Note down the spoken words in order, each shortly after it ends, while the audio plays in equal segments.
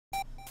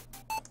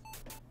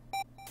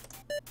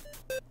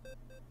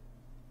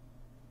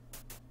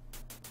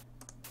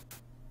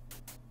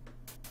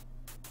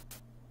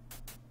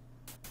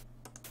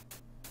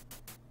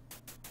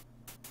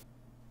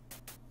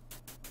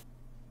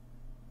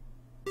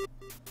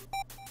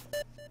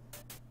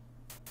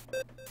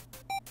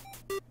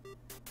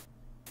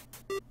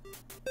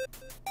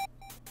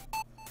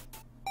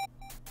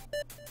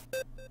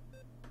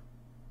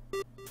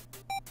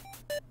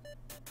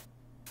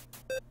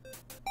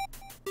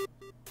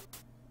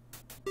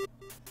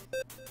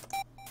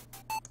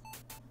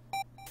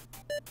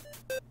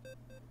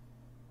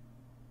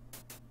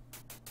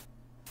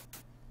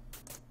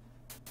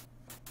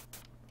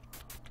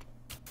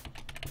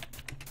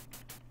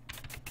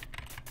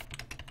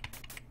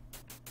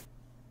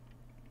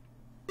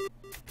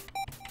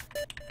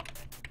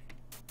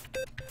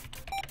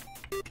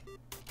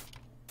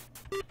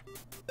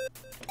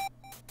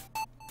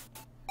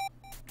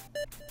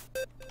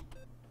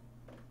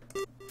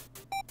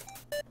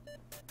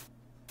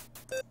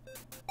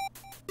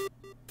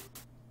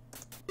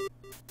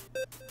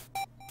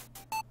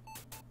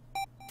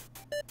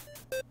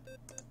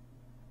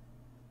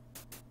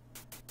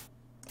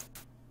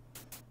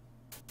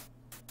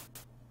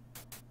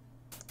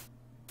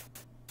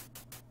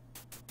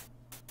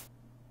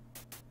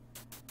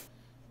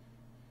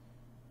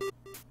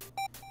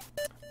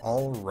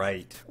All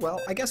right.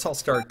 Well, I guess I'll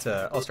start.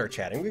 I'll start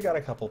chatting. We got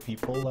a couple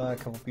people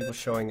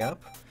showing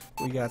up.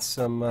 We got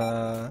some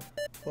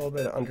little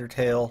bit of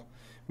Undertale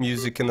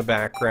music in the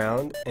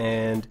background,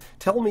 and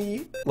tell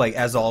me, like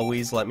as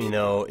always, let me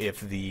know if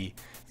the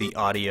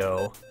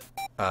audio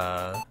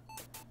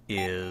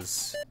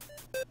is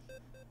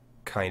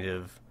kind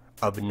of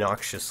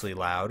obnoxiously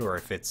loud or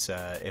if it's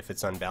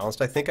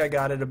unbalanced. I think I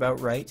got it about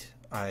right.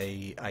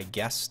 I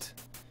guessed.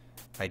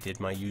 I did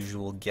my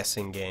usual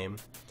guessing game.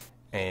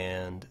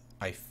 And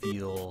I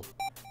feel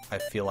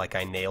like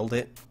I nailed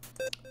it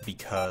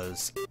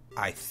because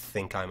I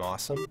think I'm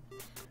awesome.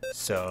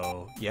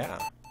 So yeah,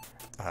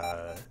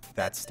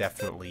 that's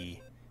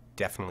definitely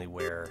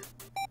where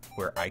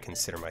I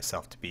consider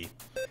myself to be.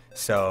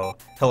 So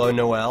hello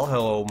Noel,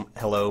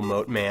 hello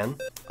Moat Man.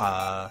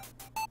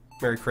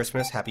 Merry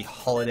Christmas, Happy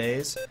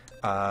Holidays.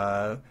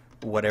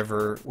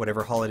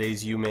 Whatever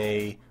holidays you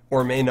may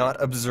or may not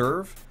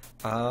observe.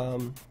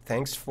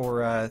 Thanks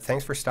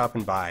for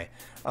stopping by.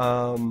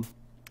 I'm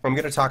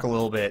going to talk a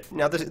little bit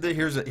now.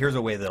 Here's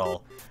a way that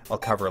I'll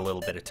cover a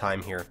little bit of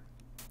time here,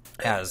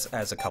 as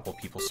a couple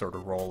people sort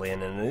of roll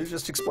in and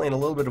just explain a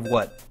little bit of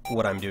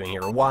what I'm doing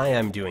here, why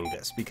I'm doing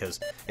this,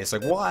 because it's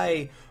like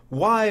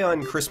why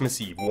on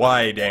Christmas Eve?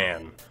 Why,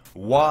 Dan?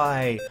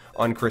 Why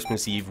on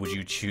Christmas Eve would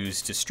you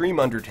choose to stream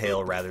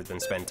Undertale rather than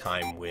spend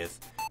time with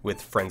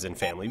friends and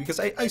family? Because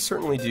I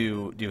certainly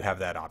do have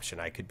that option.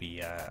 I could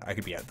be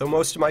out. Though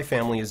most of my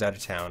family is out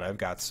of town. I've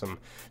got some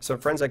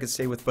friends I could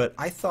stay with, but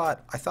I thought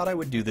I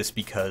would do this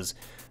because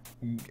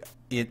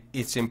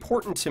it's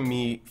important to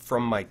me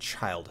from my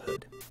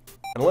childhood.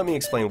 And let me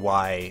explain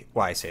why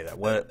I say that.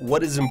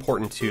 What is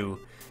important to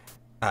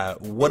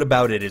what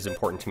about it is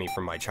important to me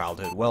from my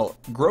childhood? Well,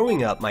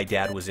 growing up, my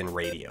dad was in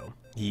radio.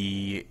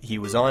 He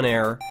was on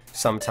air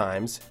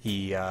sometimes.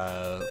 He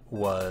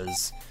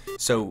was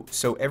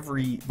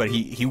but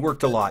he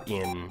worked a lot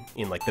in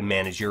like the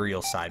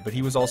managerial side, but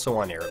he was also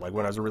on air. Like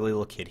when I was a really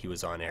little kid, he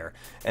was on air,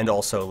 and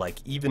also like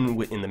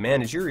even in the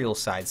managerial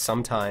side,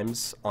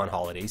 sometimes on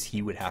holidays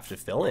he would have to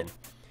fill in,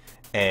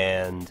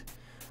 and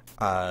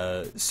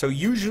so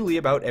usually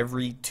about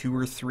every 2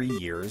 or 3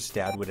 years,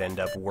 Dad would end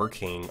up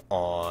working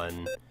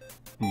on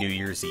New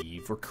Year's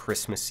Eve or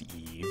Christmas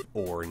Eve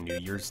or New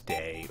Year's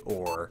Day,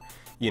 or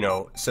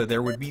so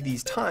there would be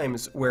these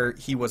times where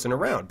he wasn't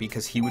around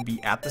because he would be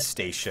at the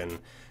station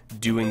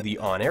doing the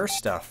on-air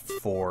stuff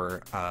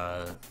for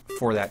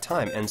that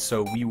time. And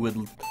so we would,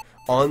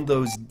 on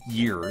those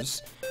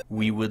years,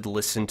 we would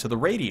listen to the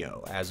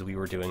radio as we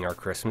were doing our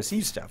Christmas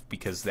Eve stuff,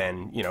 because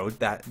then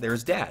that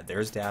there's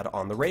dad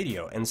on the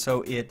radio. And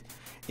so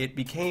it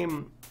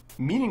became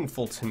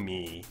meaningful to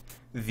me,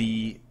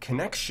 the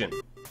connection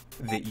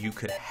that you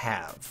could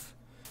have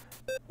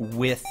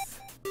with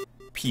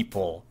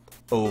people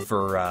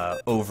over a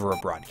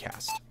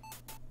broadcast,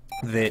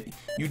 that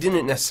you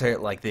didn't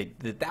necessarily like,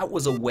 that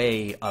was a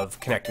way of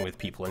connecting with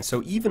people. And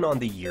so even on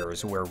the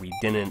years where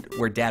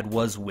Dad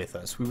was with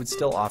us, we would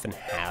still often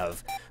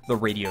have the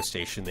radio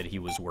station that he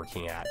was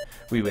working at.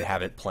 We would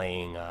have it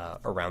playing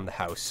around the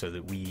house, so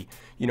that we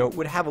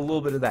would have a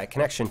little bit of that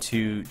connection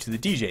to the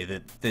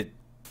DJ, that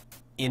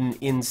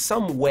in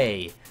some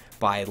way,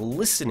 by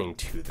listening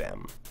to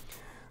them,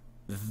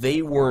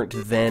 they weren't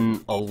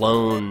then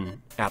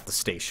alone at the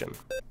station,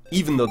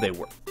 even though they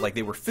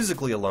were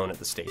physically alone at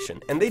the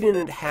station, and they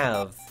didn't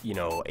have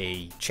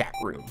a chat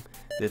room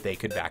that they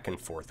could back and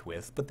forth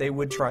with, but they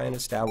would try and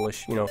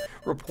establish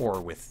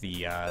rapport with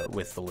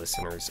the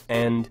listeners.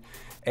 And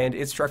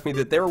it struck me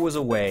that there was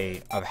a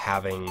way of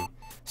having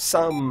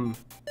some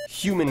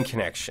human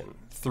connection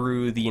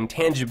through the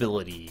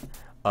intangibility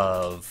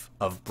of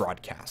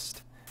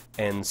broadcast.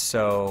 And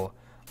so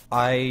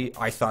I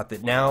thought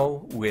that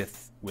now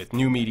with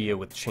new media,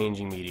 with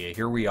changing media,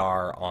 here we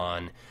are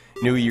on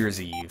New Year's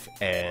Eve,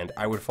 and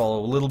I would follow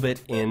a little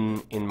bit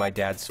in my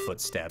dad's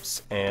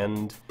footsteps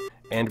and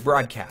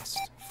broadcast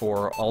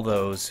for all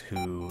those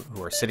who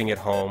are sitting at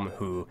home,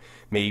 who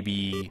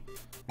maybe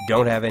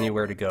don't have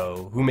anywhere to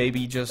go, who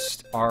maybe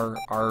just are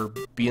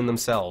being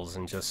themselves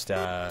and just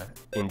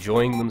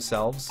enjoying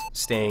themselves,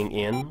 staying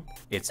in.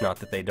 It's not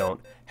that they don't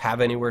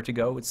have anywhere to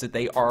go; it's that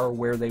they are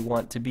where they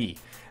want to be.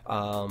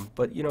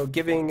 But you know,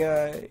 giving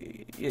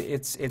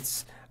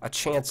it's a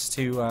chance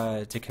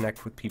to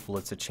connect with people.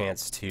 It's a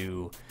chance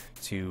to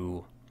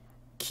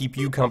keep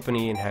you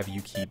company and have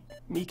you keep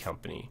me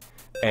company.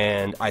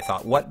 And I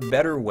thought, what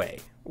better way?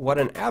 What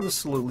an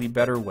absolutely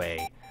better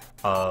way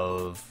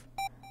of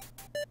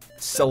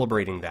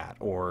celebrating that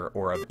or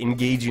of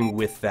engaging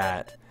with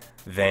that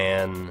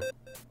than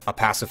a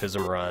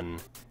pacifism run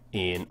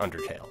in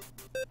Undertale.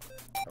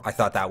 I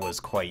thought that was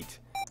quite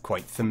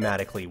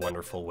thematically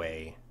wonderful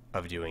way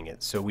of doing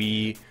it. So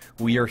we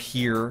are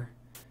here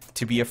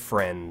to be a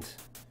friend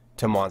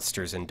to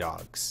monsters and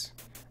dogs,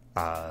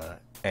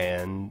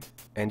 and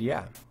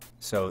yeah.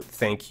 So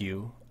thank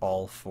you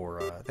all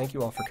for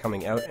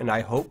coming out, and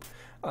I hope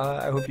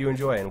you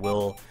enjoy, and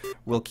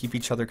we'll keep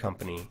each other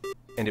company,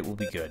 and it will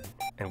be good,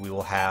 and we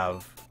will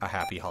have a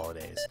happy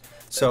holidays.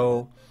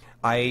 So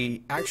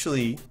I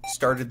actually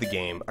started the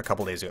game a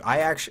couple days ago. I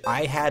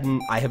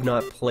have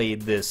not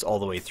played this all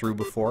the way through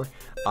before.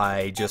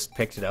 I just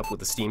picked it up with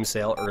the Steam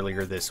sale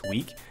earlier this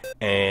week,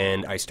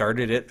 and I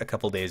started it a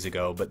couple days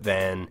ago, but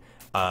then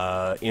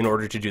in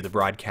order to do the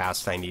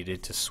broadcast, I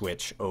needed to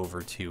switch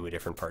over to a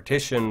different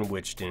partition,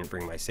 which didn't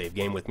bring my save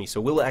game with me.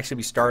 So we'll actually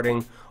be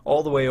starting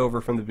all the way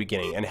over from the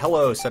beginning. And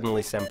hello,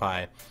 Suddenly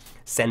Senpai.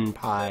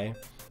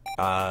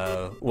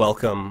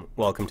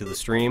 Welcome to the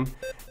stream.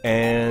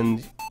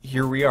 And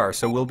here we are.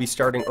 So we'll be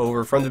starting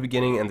over from the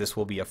beginning, and this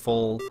will be a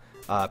full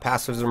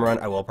pacifism run.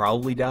 I will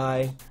probably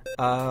die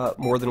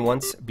more than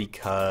once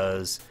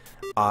because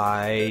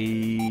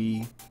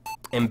I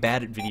am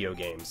bad at video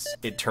games,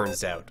 it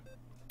turns out.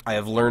 I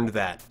have learned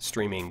that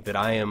streaming, that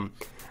I am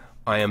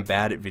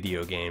bad at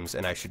video games,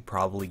 and I should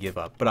probably give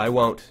up. But I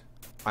won't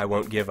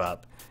give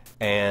up.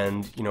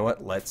 And you know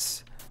what?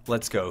 Let's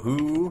go.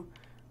 Who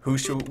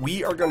should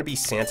we are going to be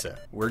Santa.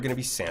 We're going to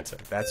be Santa.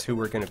 That's who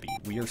we're going to be.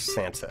 We are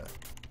Santa.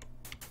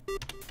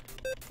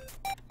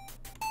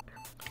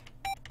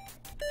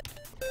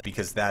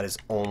 Because that is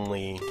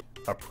only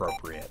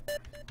appropriate.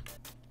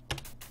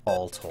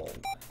 All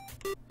told.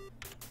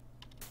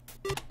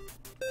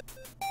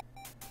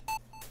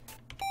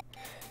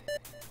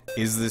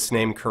 Is this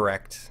name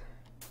correct?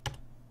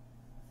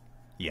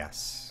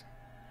 Yes.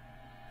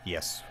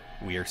 Yes,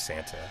 we are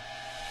Santa.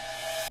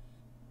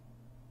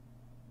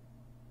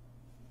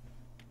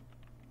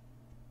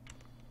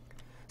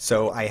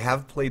 So I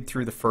have played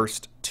through the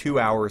first 2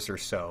 hours or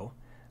so,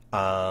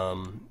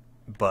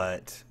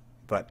 but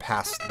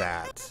past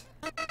that,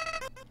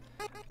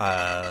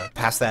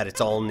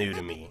 it's all new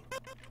to me.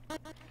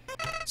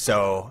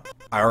 So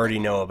I already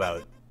know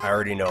about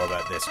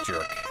this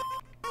jerk.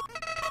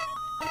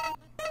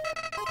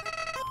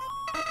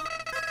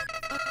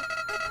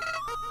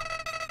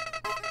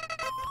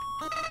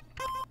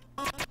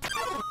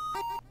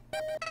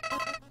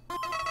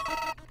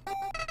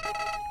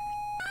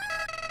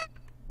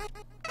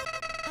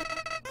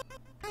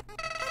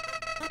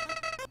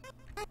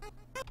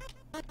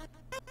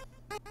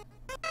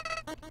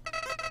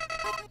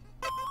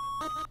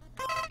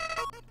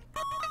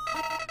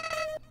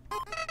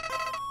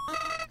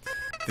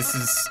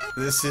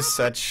 This is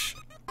such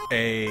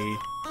a...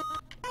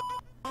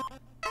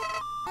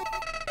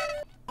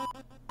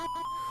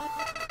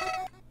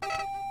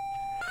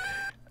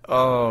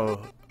 Oh,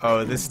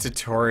 this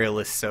tutorial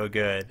is so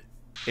good.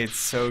 It's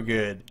so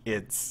good.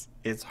 It's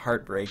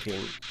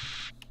heartbreaking.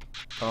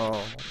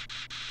 Oh.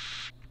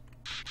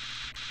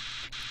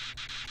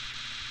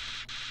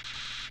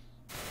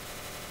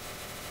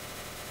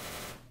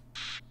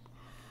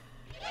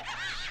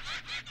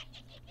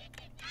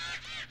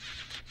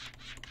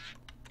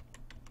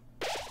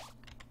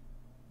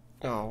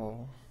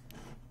 Oh.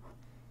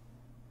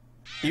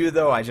 Even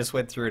though I just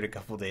went through it a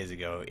couple days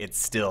ago, it's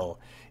still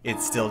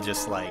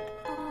just like,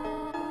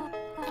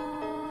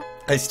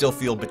 I still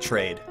feel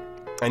betrayed.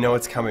 I know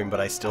it's coming,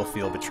 but I still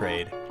feel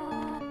betrayed.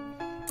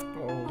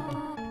 Oh.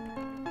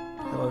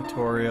 Hello,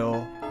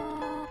 Toriel.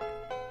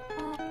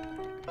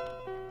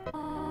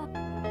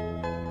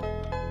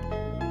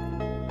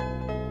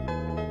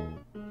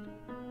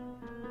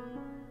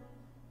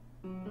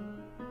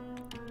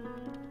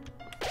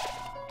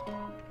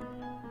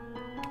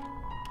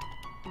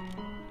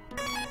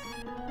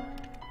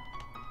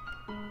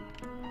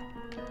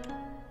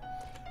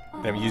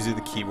 I'm using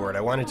the keyboard.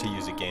 I wanted to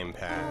use a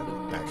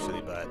gamepad,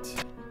 actually,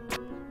 but...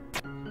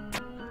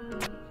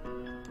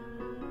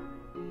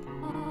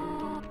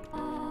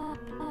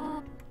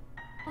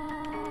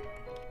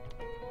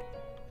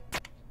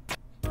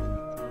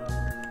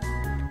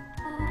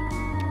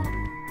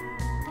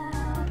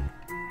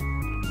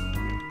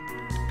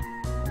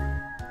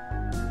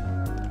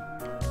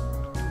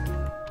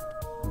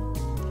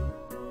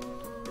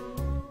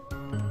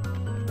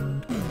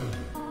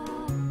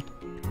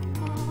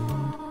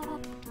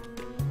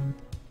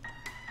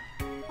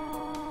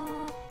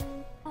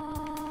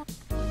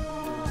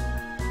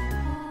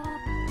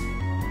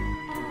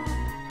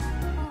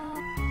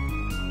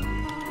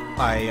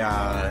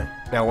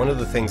 Now one of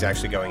the things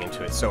actually going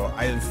into it, so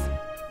I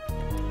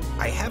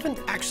haven't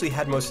actually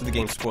had most of the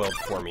game spoiled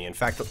for me. In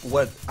fact,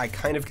 what I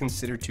kind of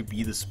consider to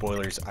be the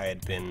spoilers I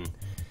had been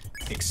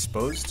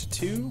exposed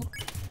to,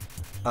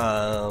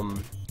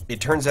 it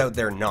turns out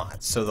they're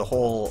not. So the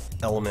whole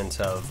element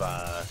of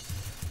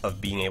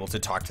being able to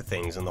talk to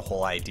things and the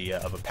whole idea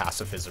of a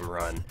pacifism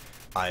run,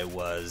 I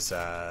was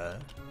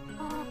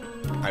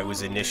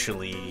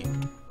initially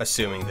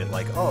assuming that,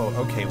 like, oh,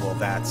 okay, well,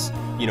 that's,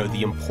 you know,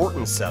 the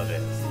importance of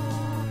it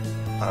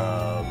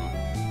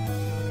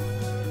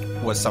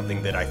was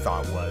something that I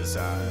thought was,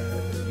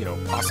 you know,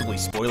 possibly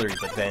spoilery,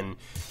 but then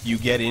you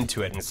get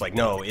into it and it's like,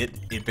 no,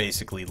 it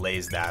basically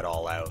lays that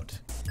all out,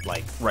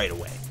 like, right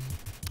away.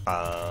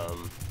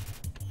 Oh.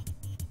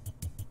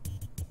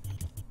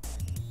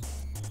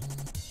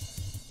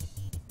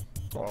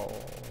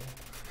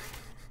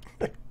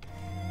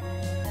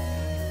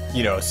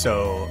 You know,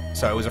 so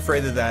I was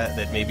afraid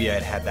that maybe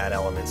I'd had that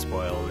element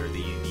spoiled, or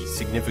the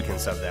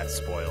significance of that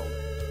spoiled,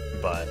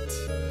 but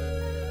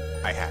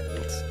I hadn't.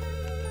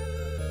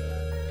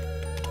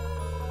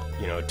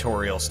 You know,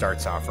 Toriel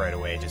starts off right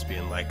away just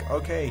being like,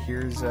 okay,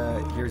 here's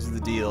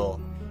the deal,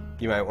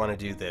 you might want to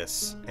do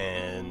this,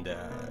 and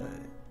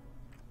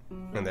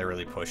they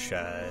really push,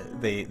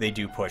 they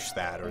do push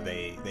that, or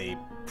they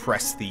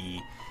press the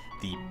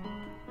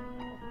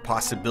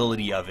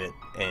possibility of it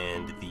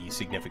and the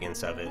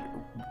significance of it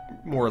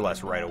more or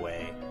less right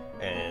away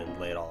and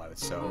lay it all out.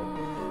 So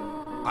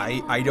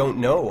I don't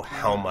know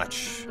how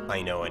much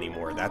I know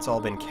anymore. That's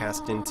all been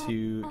cast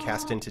into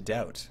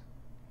doubt.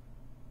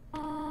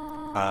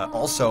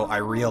 Also, I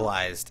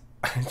realized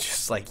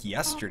just like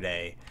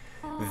yesterday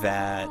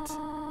that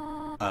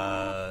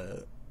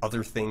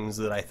other things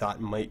that I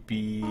thought might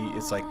be,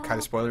 it's like kind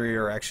of spoilery,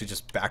 or actually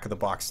just back of the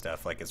box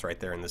stuff, like it's right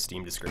there in the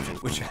Steam description,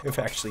 which I've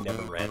actually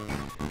never read.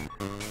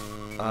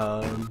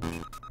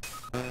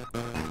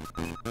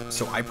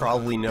 So I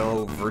probably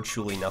know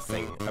virtually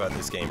nothing about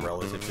this game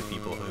relative to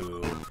people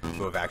who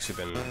have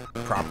actually been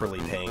properly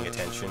paying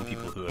attention,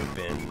 people who have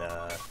been,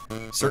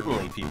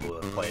 certainly people who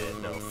have played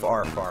it know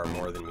far, far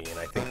more than me, and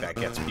I think that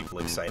gets people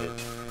excited.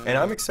 And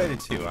I'm excited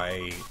too.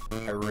 I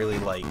really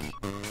like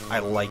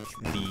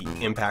the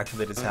impact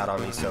that it's had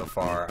on me so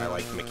far. I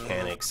like the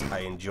mechanics. I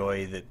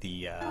enjoy that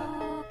the,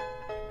 I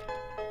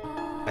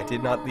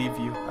did not leave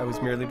you. I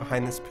was merely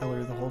behind this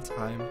pillar the whole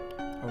time.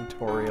 Oh,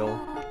 Toriel.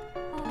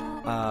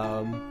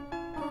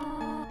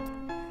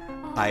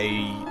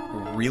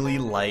 I really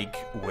like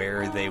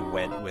where they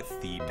went with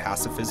the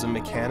pacifism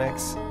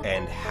mechanics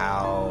and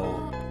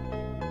how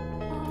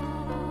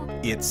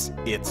it's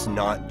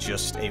not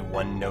just a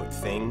one-note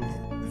thing,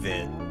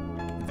 that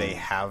they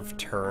have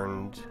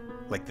turned,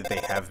 like that they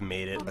have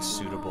made it a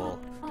suitable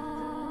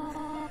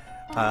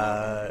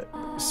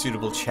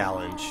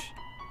challenge,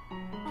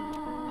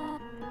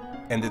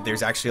 and that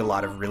there's actually a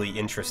lot of really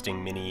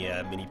interesting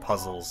mini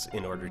puzzles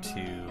in order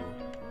to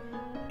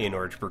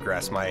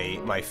progress.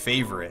 My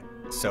favorite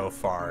so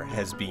far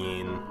has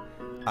been,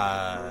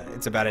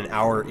 it's about an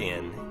hour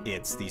in.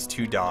 It's these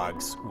two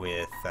dogs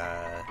with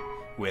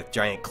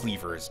giant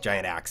cleavers,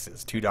 giant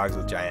axes. Two dogs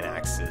with giant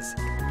axes,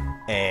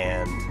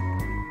 and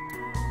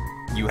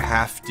you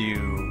have to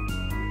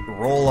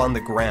roll on the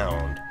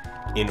ground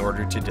in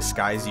order to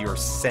disguise your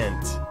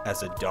scent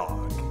as a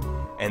dog,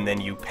 and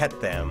then you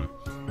pet them,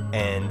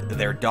 and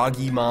their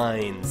doggy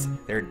minds,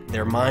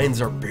 their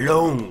minds are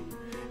blown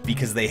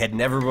because they had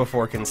never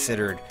before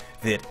considered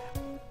that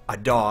a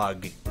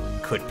dog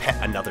could pet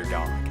another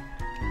dog.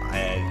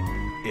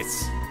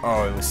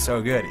 It was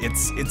so good.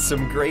 It's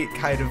some great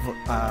kind of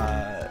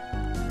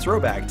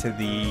throwback to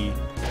the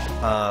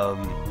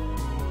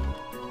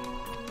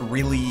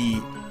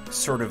really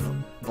sort of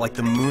like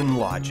the moon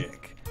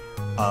logic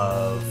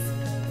of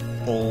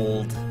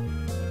old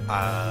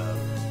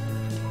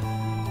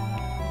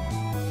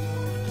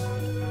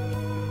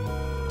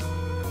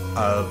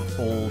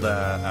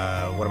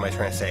what am I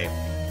trying to say?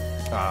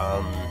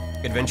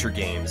 Adventure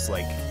games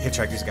like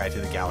Hitchhiker's Guide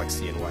to the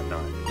Galaxy and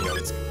whatnot. You know,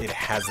 it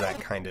has that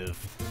kind of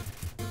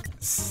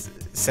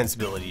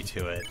sensibility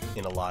to it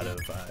in a lot of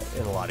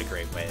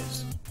great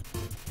ways.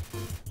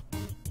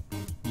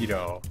 You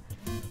know,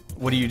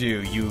 what do?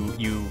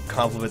 You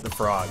compliment the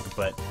frog,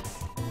 but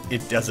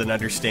it doesn't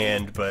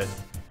understand, but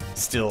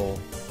still.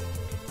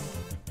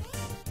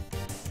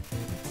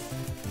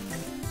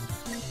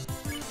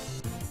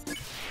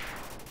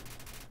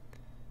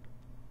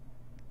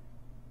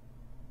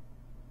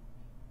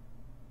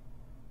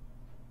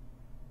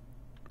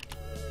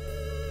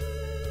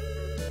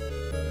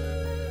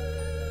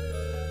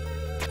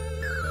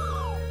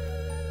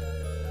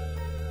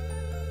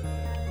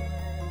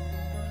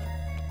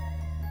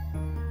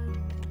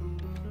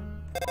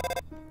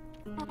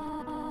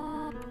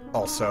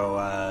 Also,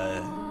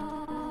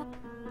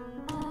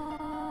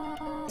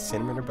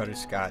 cinnamon or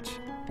butterscotch?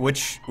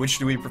 Which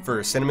do we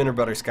prefer, cinnamon or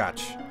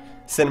butterscotch?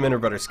 Cinnamon or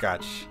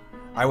butterscotch?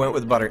 I went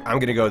with butter. I'm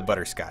gonna go with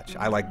butterscotch.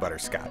 I like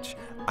butterscotch.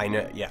 I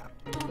know, yeah.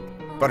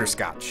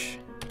 Butterscotch.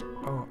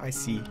 Oh, I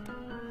see.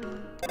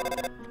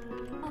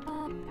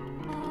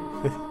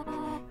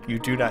 You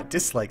do not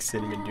dislike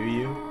cinnamon, do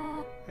you?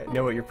 I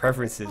know what your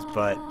preference is,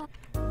 but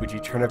would you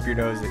turn up your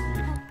nose at...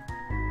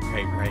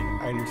 Right, right,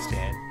 I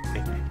understand.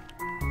 Thank you.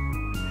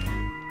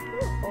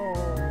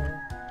 Oh,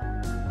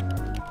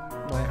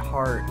 my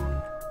heart.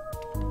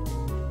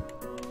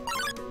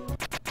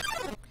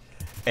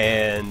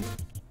 And...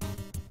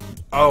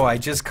 Oh, I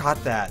just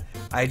caught that.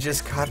 I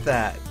just caught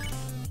that.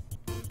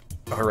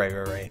 Oh, right,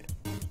 right, right.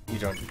 You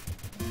don't...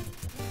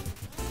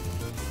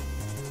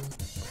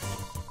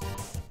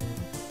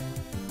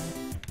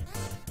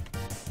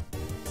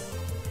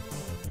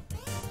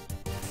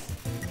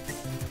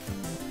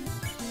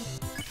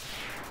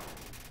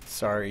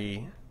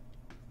 Sorry.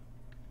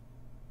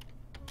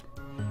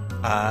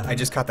 I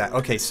just caught that.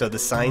 Okay, so the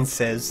sign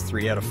says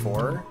 3 out of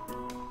 4.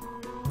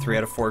 3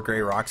 out of 4 gray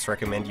rocks,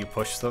 recommend you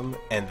push them.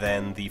 And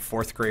then the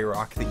 4th gray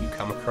rock that you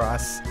come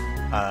across,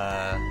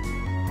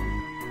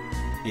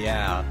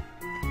 yeah.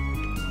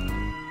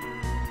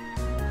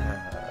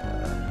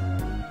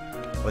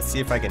 Let's see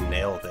if I can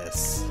nail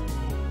this.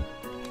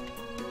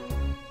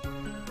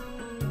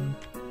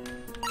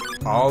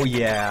 Oh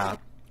yeah.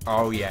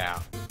 Oh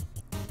yeah.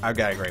 I've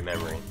got a great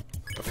memory.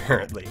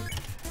 Apparently.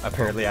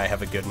 Apparently I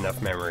have a good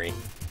enough memory.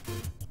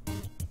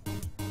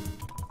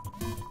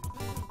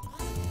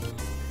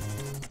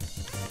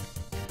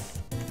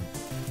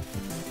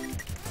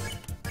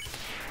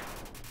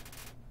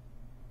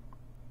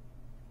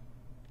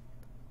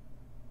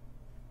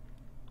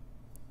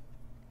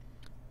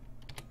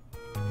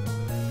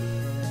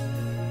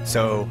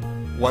 So,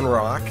 1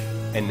 rock,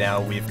 and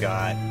now we've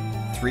got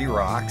 3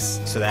 rocks,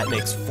 so that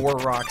makes 4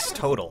 rocks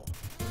total.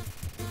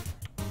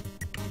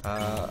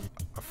 A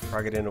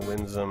Frogget and a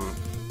Whimsum.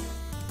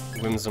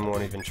 Whimsum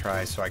won't even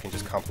try, so I can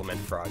just compliment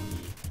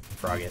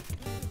Frogget.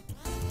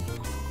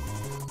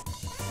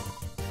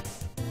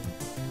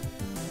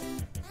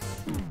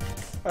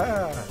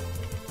 Ah!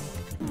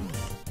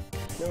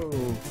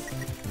 No!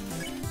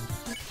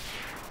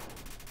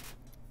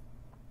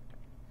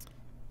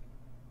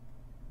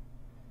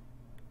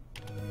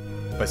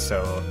 But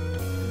so...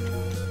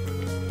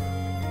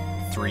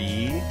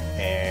 3,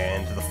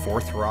 and the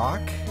 4th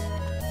rock.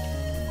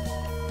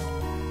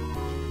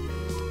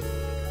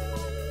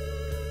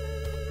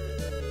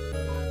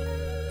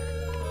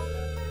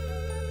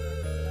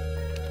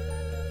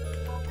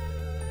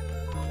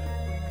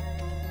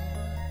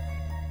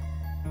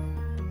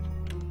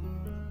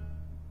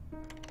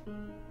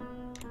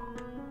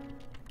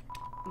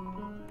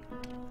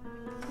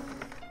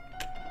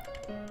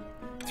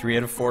 Three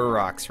out of 4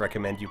 rocks,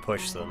 recommend you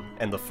push them,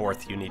 and the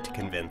 4th you need to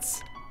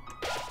convince.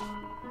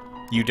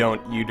 You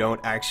don't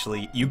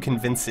actually, you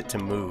convince it to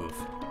move.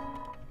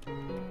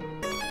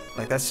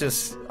 Like that's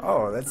just,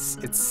 oh, it's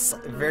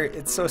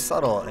so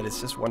subtle and it's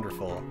just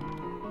wonderful.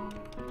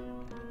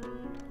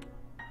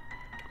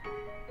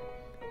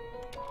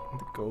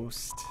 The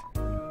ghost.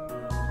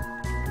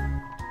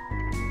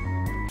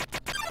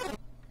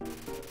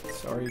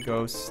 Sorry,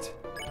 ghost.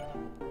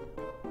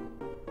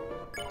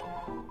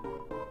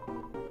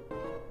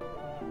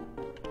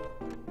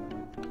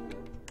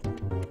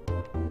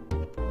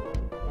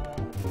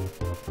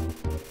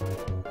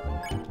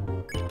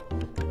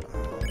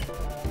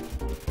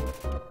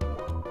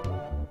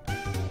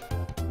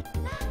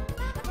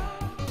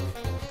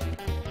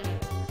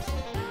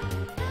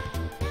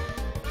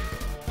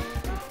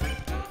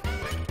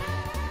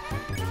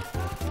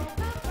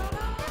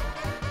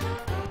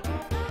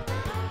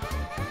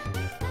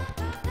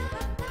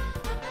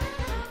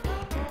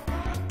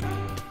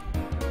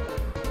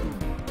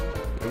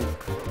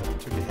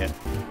 Took a hit.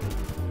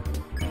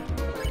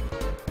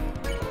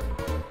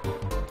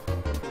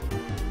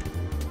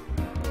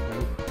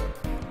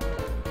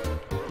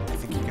 I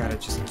think you gotta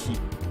just keep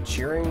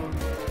cheering.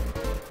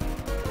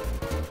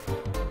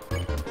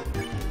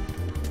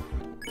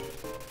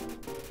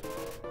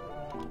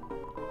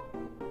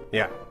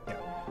 Yeah, yeah.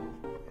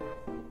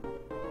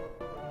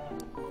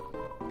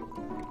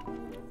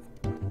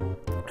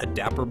 A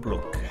dapper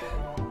brook.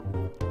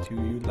 Do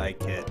you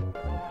like it?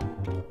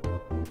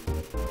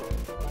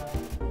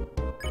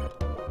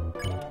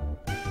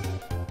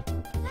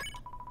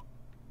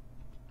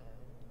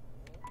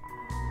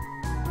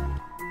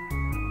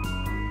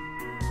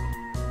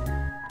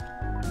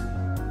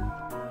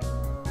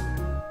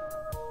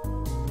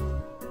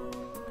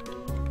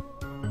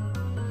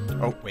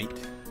 Oh, wait.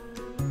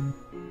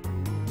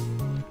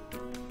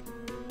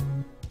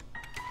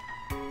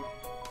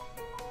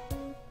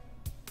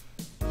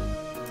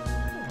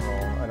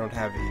 Oh, I don't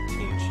have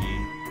 18G.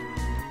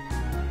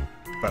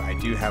 But I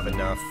do have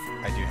enough.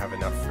 I do have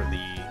enough for the...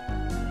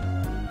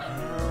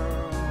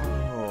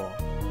 Oh.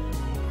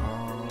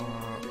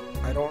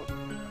 I don't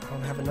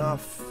have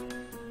enough.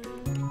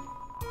 I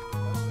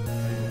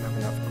didn't have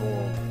enough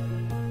gold.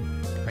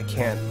 I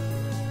can't...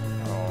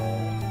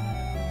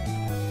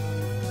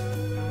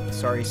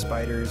 Sorry,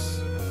 spiders.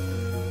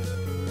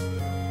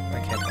 I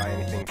can't buy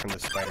anything from the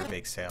spider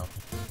bake sale.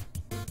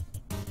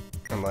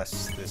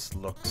 Unless this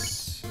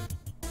looks...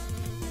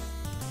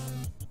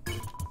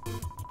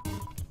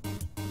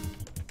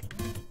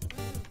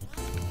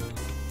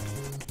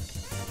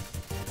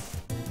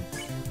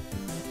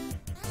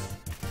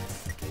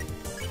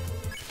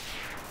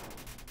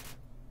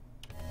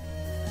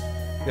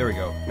 There we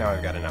go. Now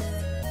I've got enough.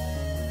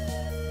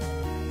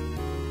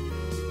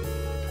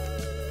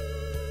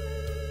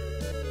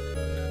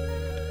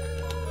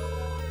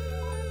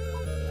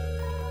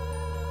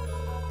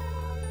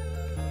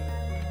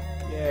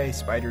 Yay,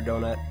 spider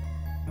donut.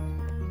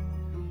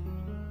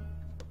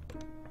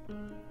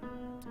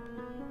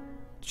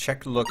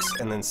 Check looks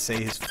and then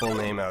say his full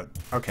name out.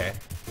 Okay.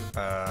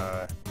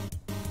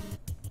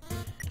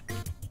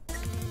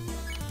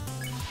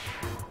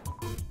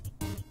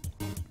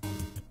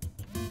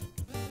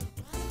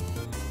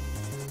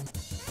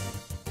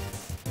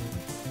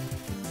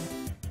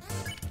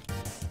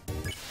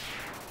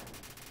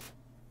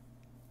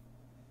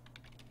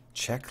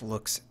 Check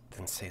looks,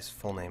 then say his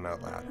full name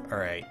out loud.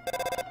 Alright.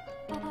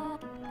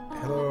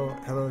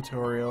 Hello,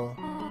 Toriel.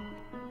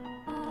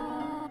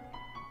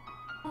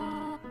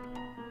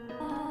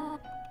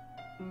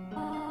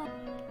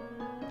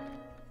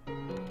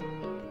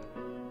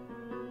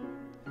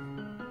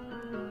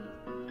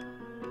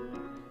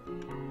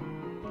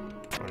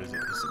 What is it?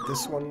 Is it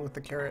this one with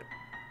the carrot?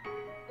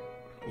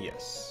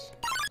 Yes.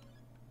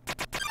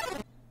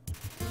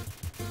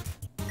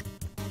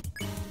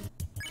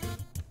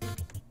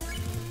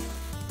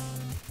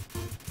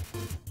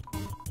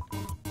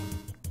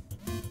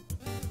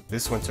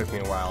 This one took me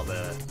a while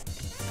to...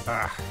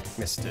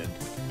 missed it.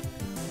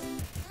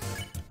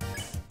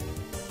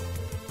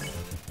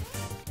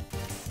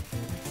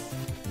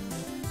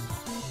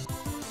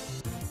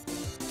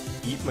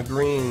 Eat my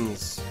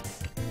greens.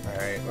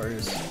 Alright,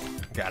 where's...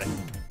 Got it.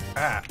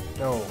 Ah!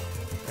 No.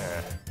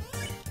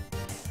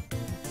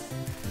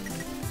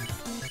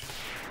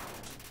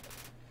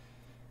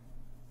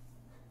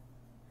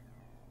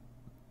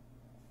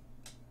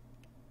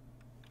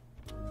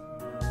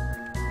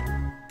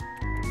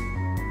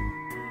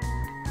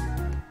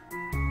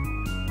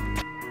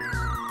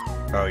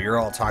 Oh, you're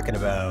all talking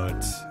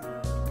about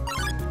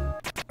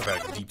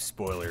deep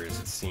spoilers,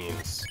 it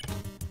seems.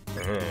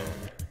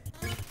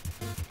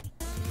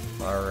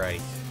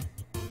 Alright.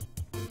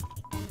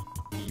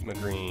 Eat my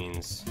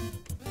greens.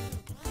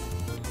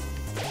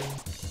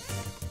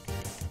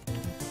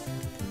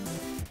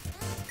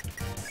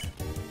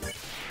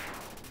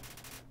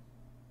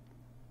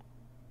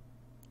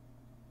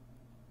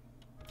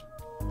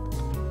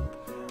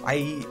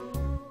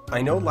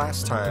 I know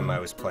last time I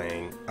was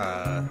playing,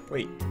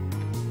 wait.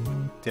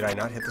 Did I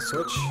not hit the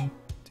switch?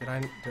 Did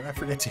I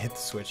forget to hit the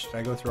switch? Did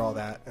I go through all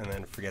that and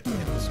then forget to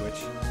hit the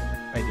switch?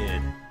 I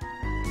did.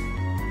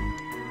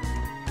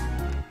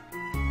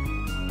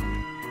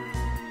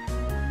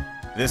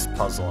 This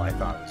puzzle I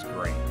thought was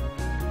great.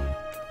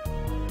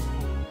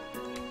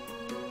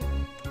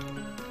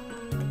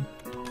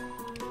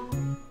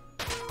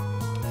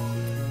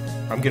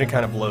 I'm gonna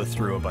kind of blow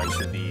through a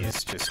bunch of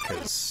these just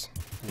because,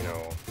 you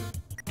know,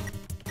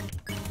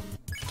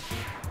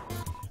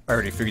 I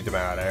already figured them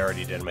out. I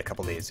already did them a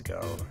couple days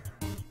ago.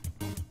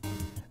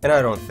 And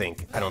I don't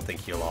think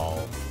you'll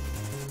all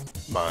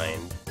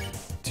mind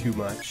too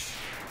much.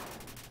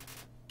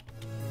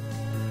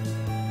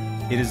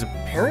 It is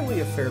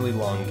apparently a fairly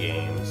long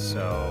game,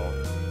 so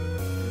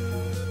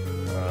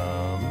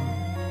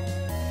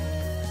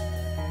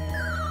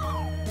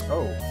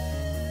oh.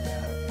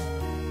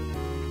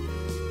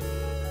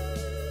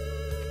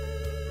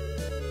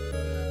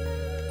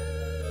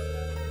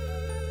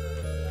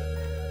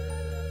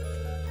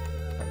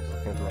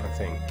 The wrong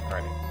thing.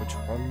 Alright, which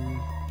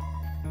one?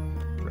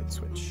 Red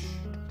switch.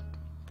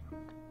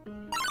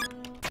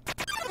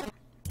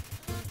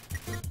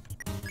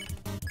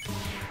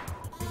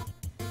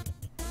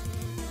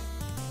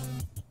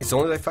 It's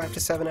only like 5 to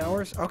 7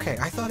 hours? Okay,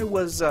 I thought it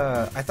was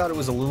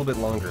a little bit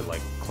longer,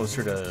 like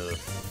closer to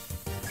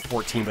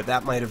 14, but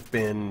that might have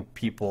been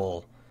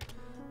people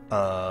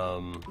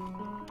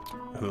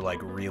who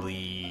like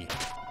really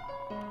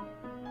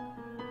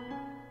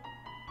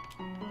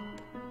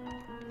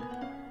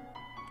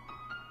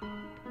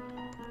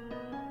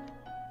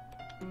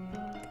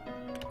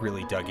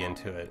dug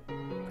into it.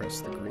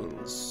 Press the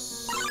green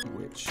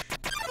switch.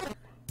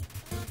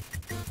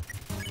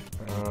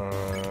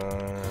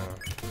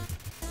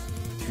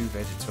 Two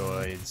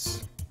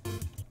Vegetoids.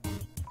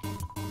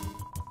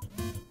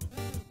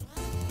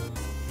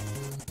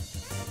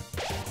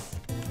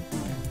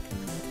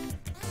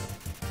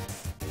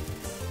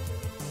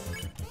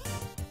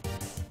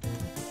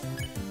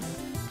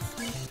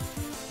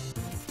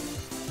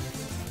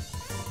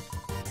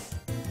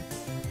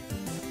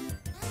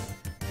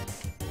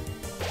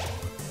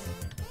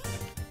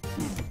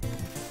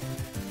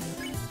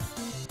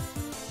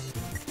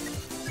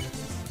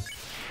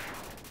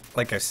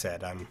 Like I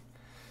said, I'm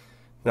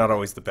not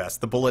always the best.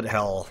 The bullet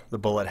hell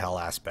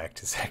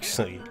aspect is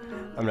actually,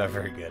 I'm not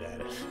very good at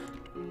it.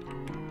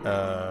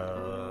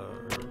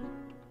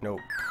 Nope.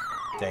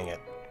 Dang it.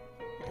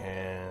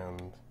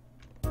 And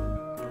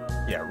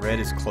yeah, red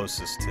is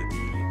closest to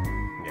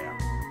the, yeah,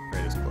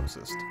 red is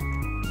closest.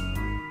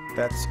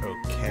 That's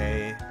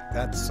okay.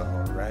 That's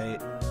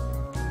alright.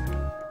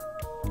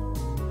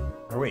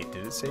 Oh wait,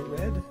 did it say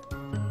red?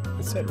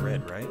 It said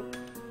red, right?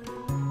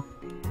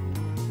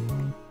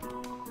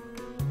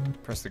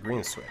 Press the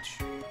green switch.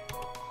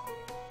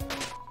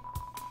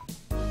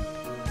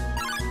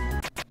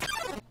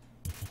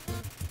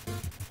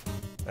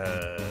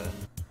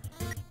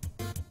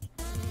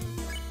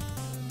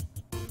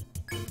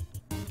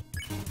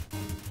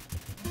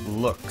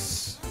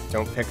 Looks.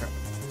 Don't pick up.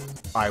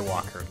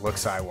 Eyewalker.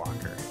 Looks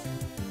Eyewalker.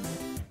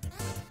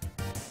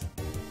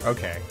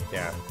 Okay,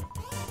 yeah.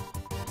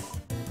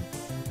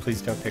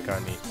 Please don't pick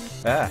on me.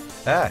 Ah!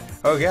 Ah!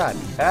 Oh god!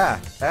 Ah!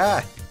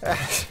 Ah!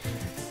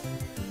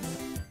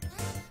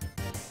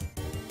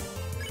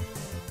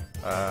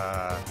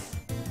 Ah!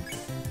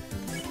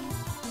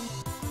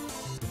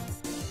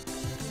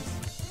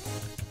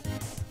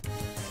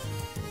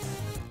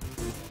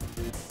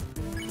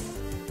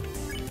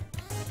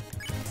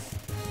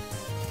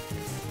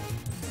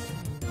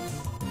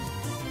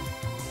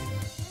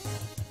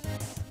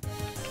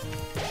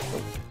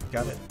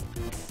 Got it.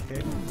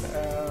 Okay.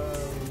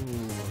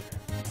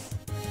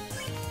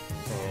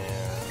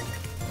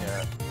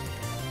 Yeah.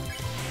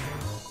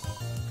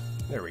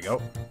 There we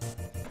go.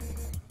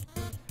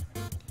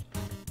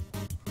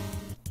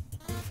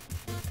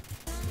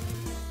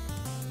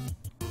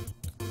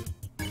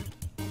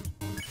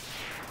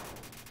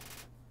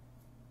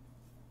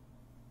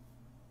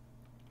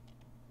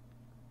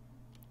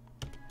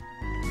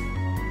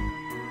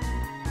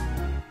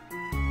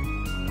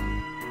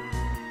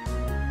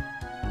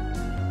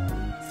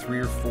 Three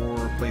or four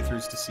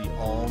playthroughs to see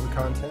all the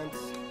content.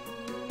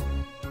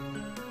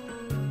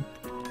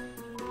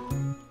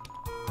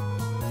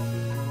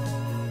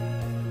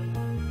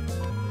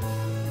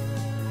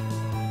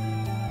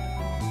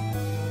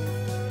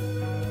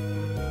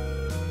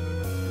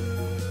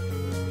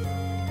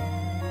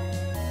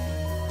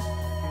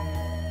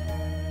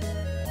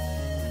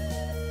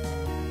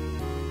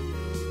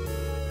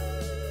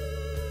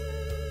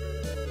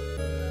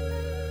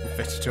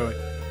 Fetch toy.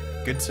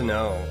 Good to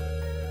know.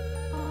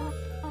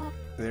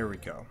 There we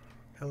go.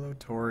 Hello,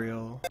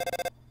 Toriel.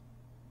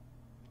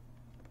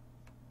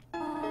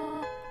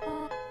 I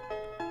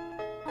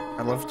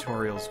love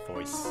Toriel's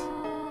voice.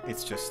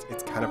 It's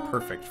kind of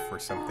perfect for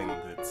something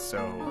that's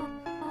so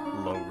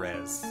low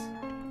res.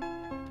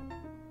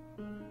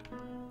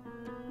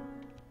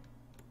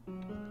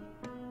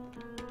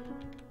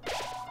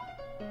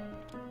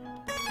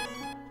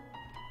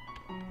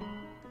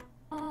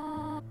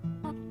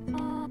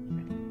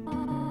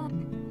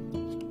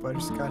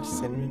 Butterscotch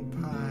cinnamon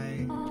pie.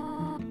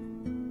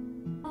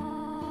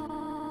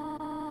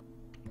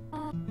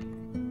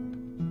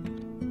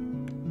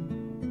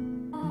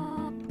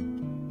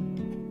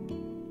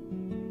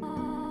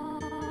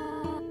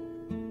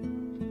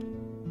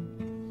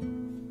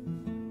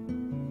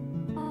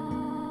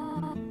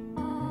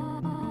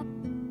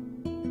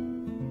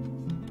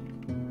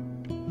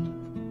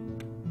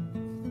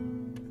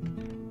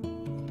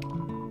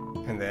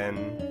 And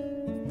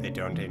then they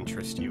don't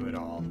interest you at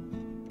all.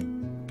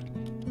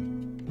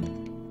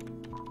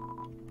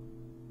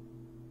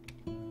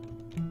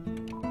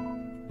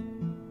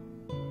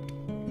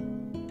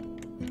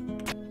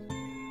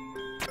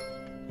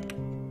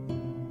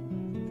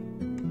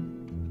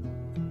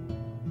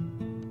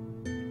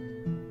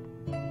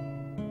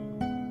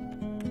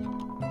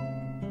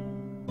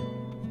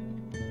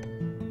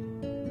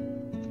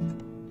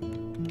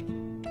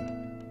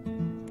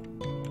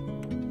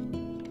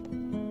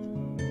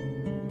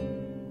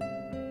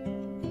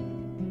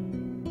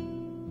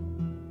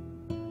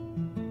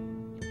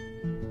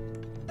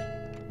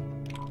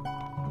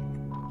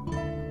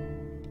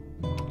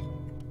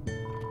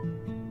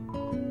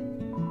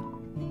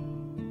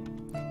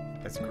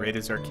 As great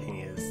as our king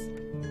is,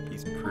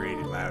 he's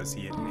pretty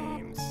lousy at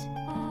names.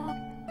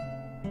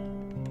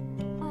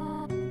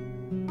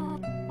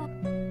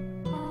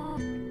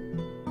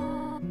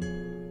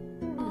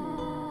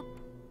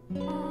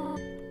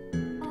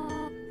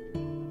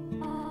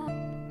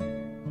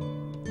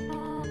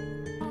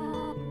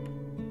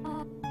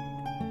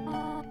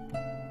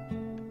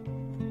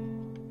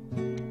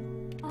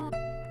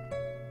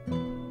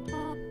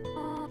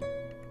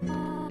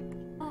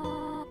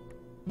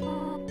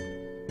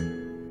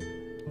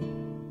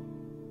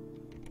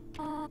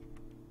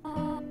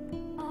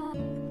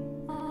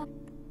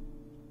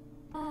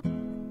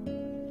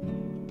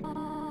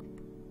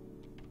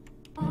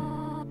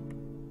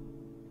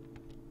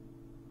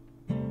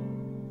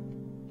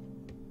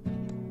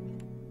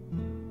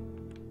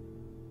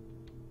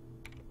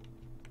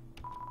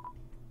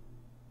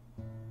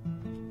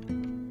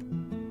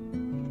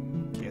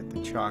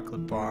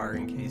 Chocolate bar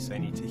in case I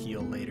need to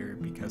heal later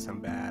because I'm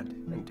bad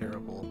and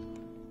terrible.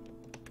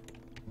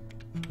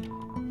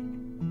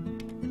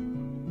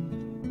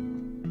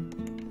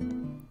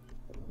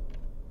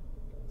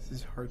 This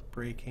is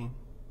heartbreaking.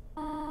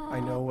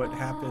 I know what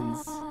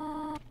happens,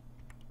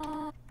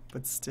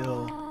 but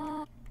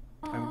still,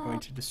 I'm going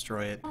to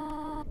destroy it.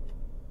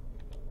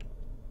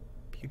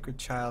 Be a good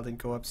child and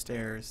go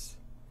upstairs.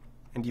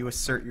 And you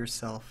assert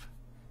yourself.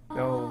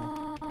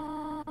 No.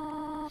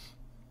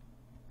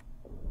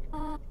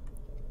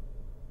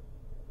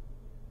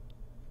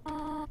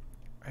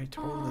 I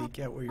totally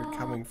get where you're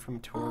coming from,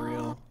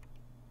 Toriel.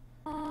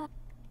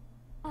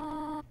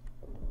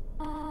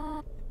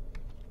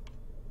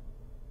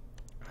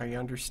 I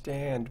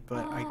understand,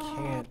 but I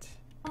can't.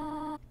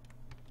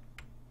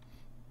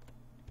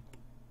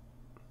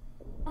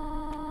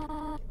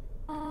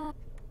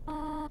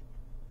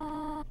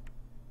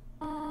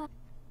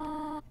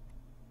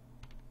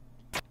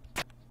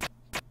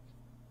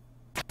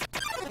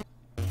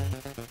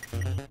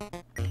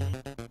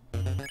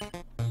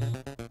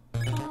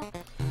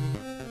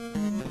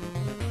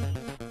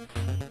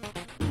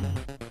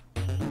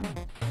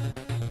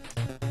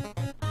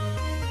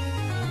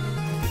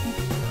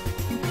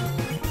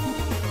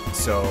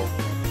 so,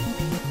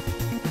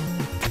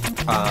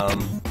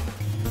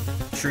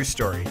 true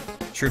story,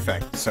 true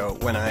fact. So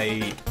when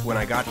I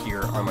got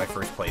here on my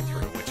first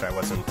playthrough, which I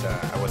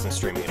wasn't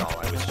streaming at all,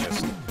 I was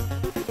just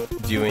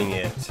doing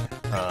it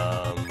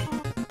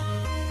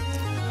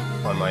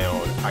on my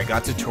own. I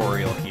got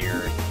tutorial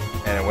here,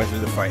 and I went through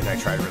the fight, and I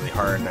tried really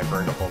hard, and I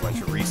burned a whole bunch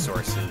of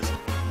resources,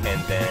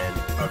 and then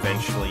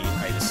eventually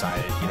I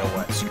decided, you know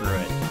what, screw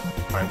it.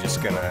 I'm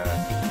just gonna,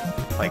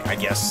 like, I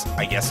guess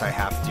I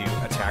have to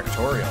attack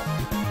Toriel.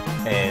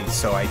 And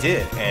so I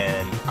did,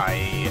 and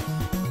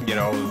you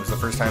know, it was the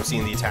first time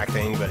seeing the attack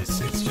thing, but it's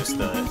just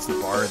the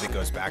bar that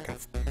goes back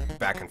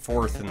and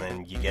forth, and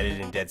then you get it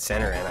in dead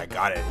center, and I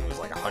got it, and it was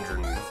like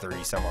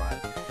 130 some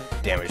odd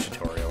damage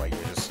tutorial, like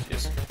you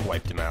just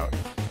wiped him out.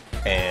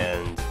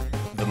 And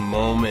the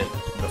moment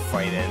the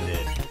fight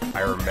ended,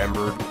 I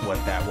remembered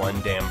what that one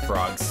damn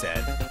frog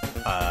said,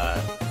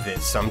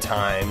 that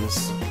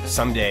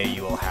someday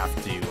you will have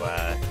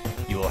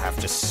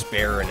to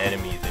spare an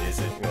enemy that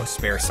isn't, you know,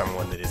 spare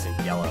someone that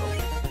isn't yellow.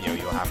 You know,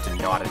 you'll have to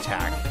not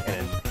attack.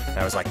 And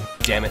I was like,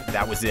 damn it,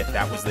 that was it.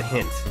 That was the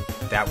hint.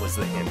 That was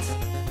the hint.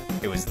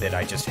 It was that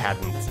I just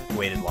hadn't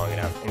waited long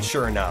enough. And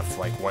sure enough,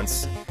 like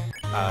once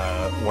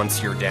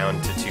you're down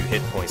to 2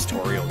 hit points,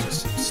 Toriel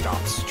just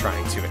stops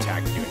trying to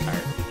attack you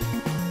entirely.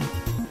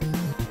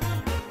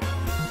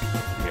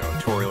 You know,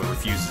 Toriel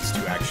refuses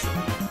to actually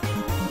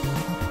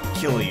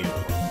kill you.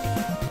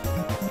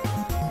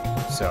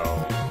 So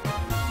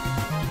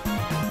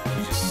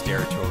you just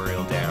stare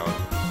Toriel down.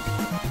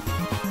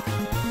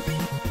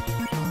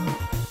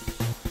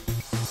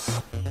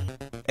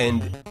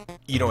 And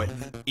you know,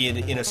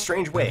 in a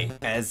strange way,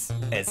 as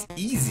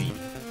easy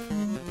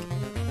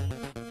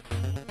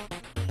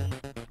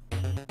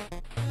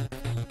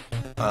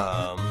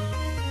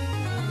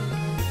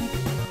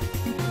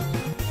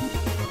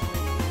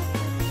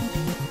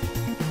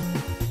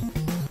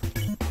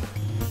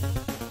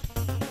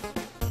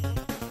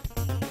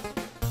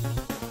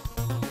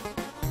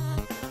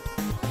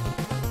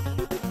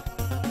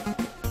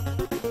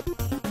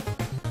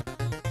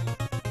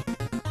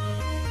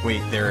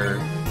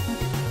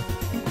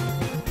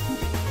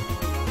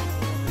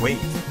Wait,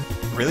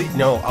 really?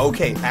 No,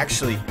 okay,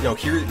 actually, no,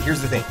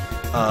 here's the thing.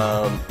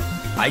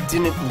 I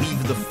didn't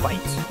leave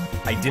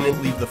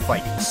the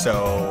fight.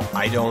 So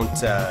I don't,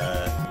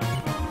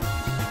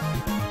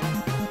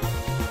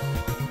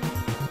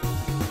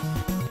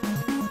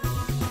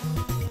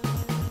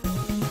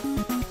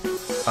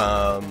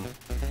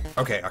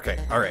 okay,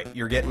 alright,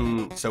 you're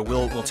getting, so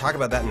we'll talk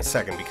about that in a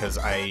second, because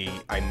I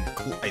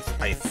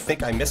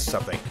think I missed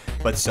something.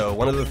 But so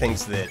one of the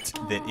things that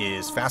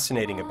is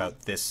fascinating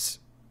about this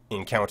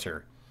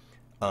encounter,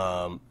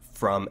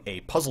 from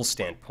a puzzle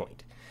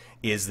standpoint,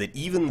 is that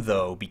even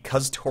though,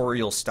 because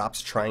Toriel stops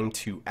trying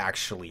to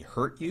actually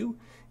hurt you,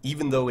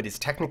 even though it is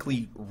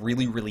technically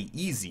really, really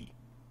easy,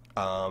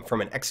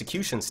 from an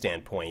execution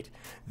standpoint,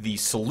 the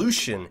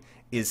solution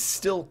is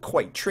still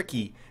quite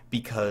tricky,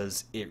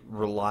 because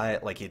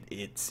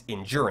it's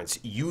endurance.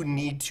 You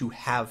need to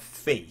have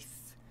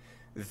faith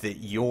that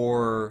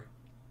your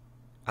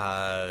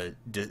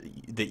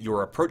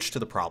approach to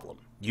the problem,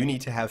 you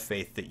need to have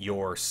faith that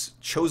your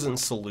chosen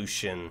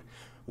solution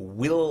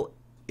will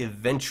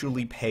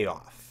eventually pay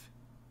off.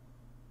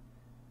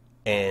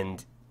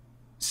 And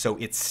so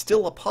it's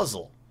still a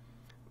puzzle,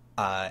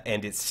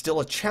 and it's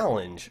still a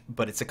challenge,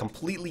 but it's a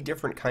completely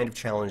different kind of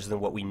challenge than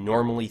what we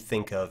normally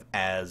think of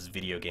as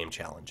video game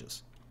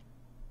challenges.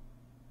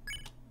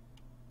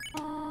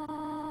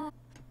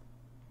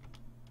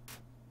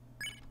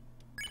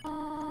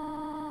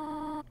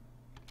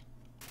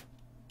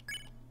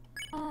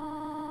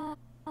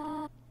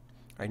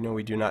 I know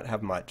we do not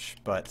have much,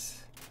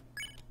 but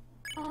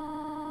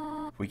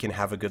we can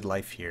have a good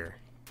life here.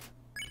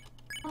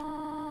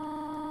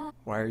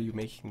 Why are you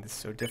making this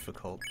so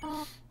difficult?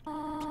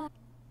 I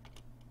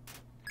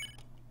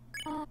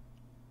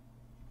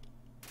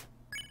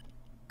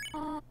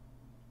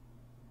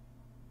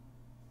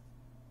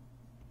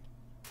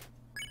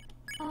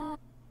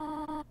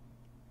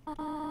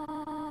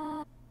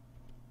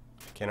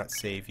cannot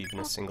save even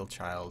a single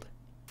child.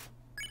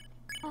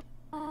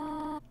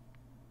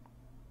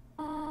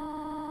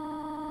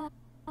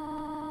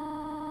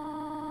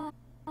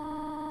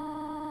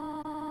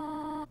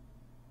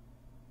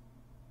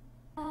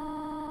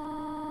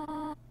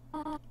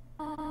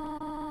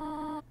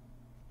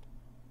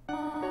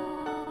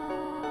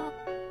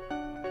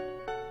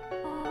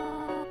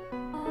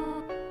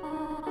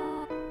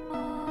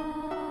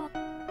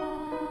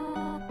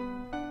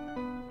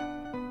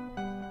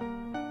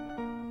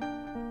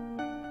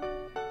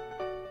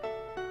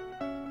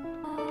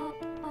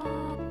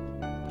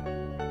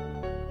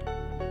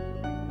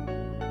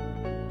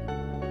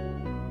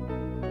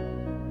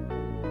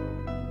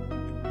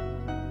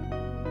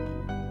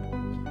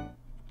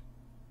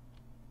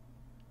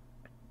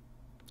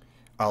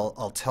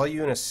 I'll tell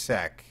you in a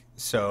sec.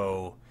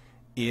 So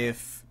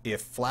if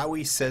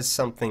Flowey says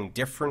something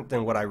different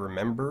than what I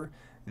remember,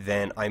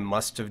 then I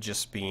must have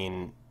just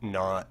been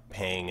not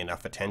paying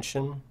enough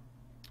attention.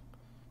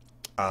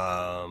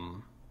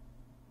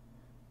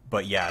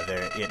 But yeah,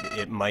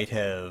 it might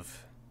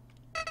have.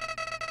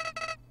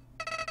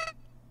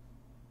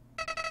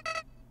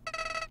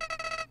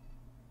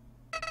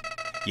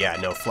 Yeah,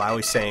 no,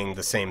 Flowey's saying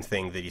the same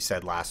thing that he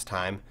said last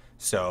time.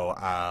 So,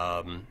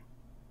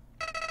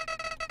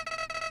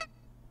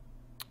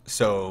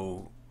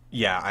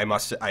 yeah, I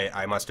must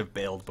have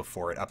bailed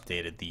before it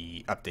updated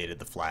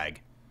the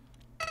flag.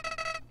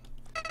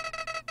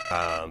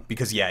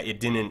 Because yeah, I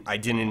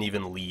didn't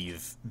even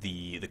leave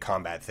the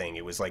combat thing.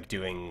 It was like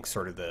doing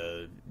sort of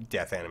the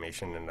death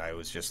animation, and I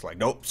was just like,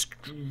 nope,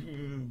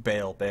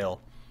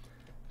 bail.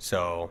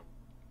 So.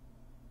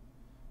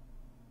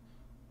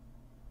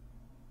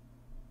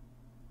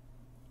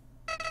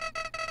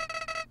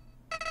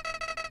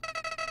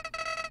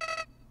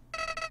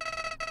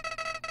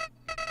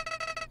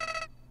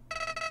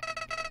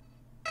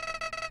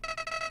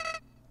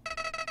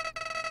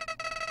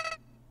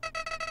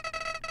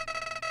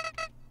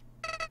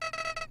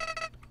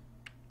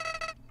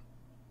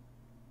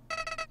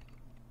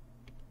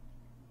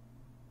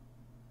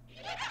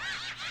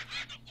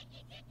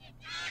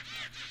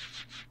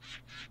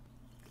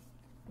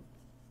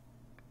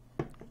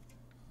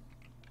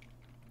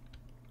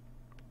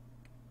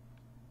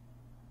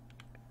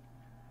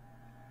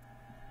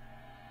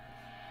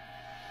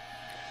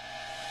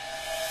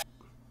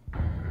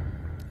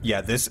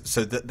 Yeah,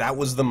 that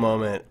was the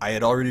moment I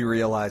had already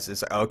realized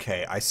is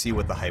okay, I see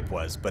what the hype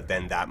was, but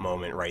then that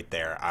moment right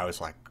there, I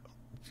was like,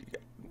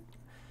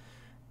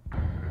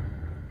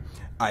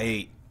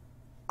 a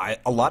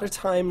lot of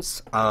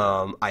times,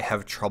 I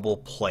have trouble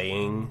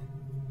playing,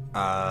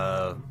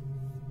 I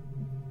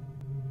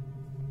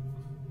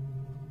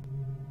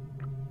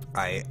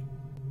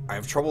I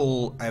have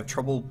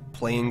trouble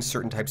playing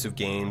certain types of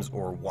games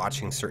or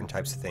watching certain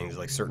types of things,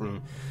 like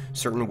certain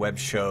web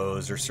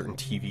shows or certain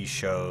TV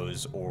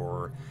shows,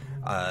 or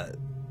I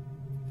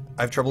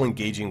have trouble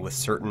engaging with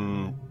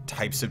certain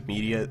types of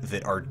media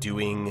that are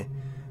doing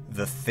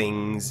the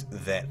things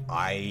that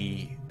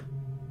I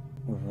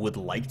would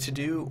like to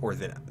do, or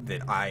that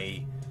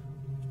I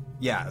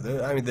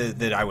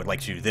that I would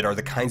like to do, that are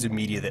the kinds of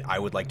media that I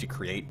would like to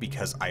create,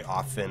 because I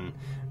often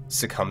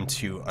succumb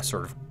to a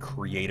sort of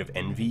creative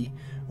envy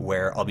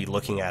where I'll be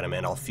looking at them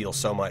and I'll feel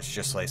so much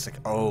just like, it's like,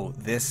 oh,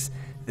 this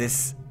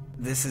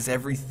is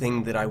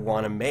everything that I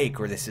want to make,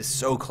 or this is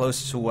so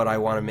close to what I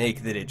want to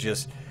make that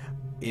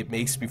it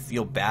makes me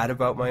feel bad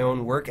about my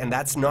own work. And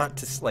that's not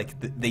just like,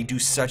 they do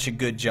such a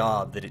good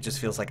job that it just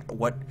feels like,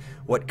 what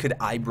could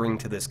I bring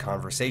to this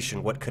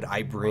conversation? What could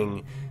I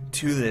bring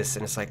to this?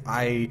 And it's like,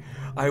 I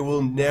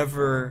will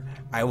never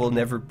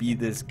be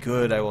this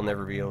good. I will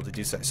never be able to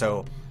do so.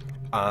 So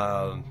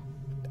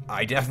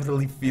I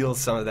definitely feel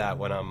some of that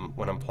when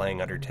I'm playing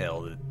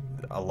Undertale,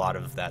 a lot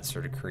of that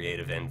sort of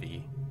creative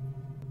envy.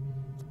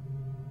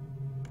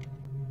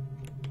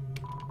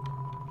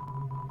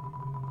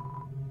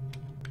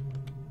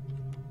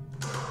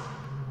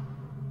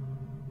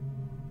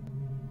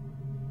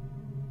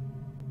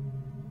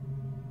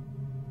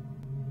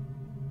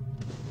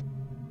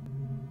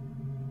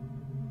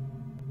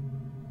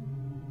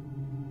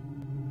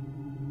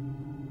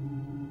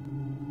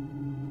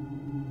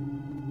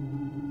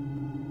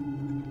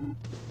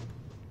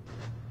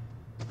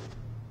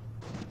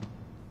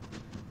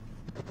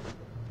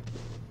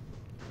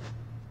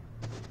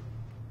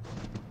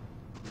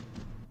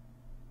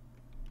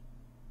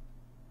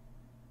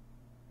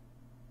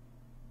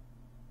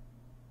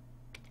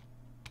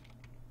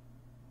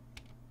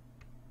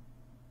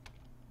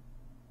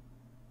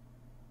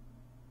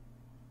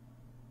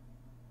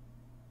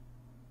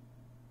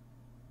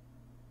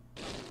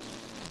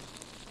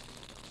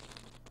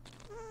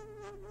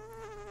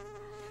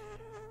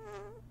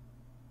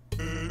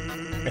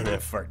 And then a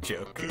fart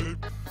joke.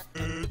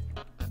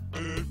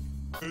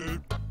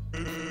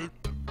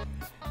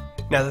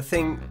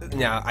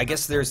 Now I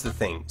guess there's the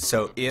thing.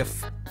 So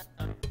if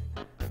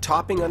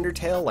topping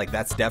Undertale, like,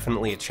 that's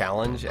definitely a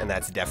challenge, and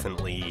that's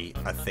definitely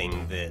a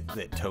thing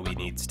that Toby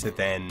needs to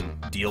then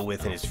deal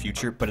with in his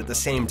future. But at the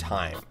same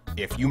time,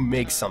 if you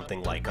make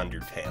something like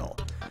Undertale,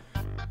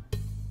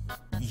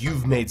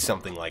 you've made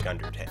something like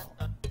Undertale.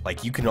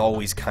 Like, you can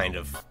always kind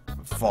of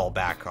fall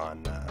back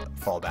on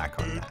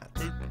that.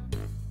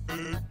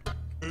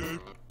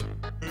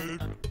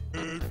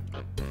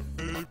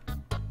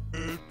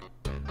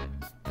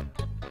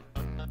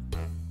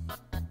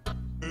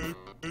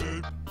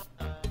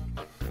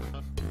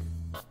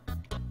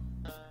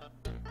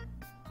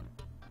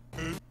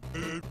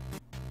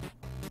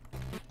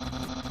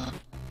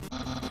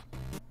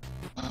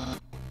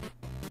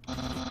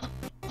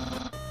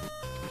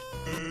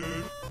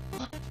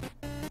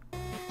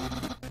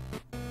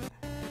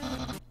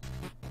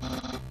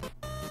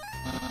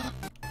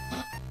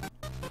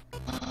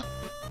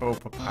 Oh,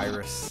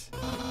 Papyrus.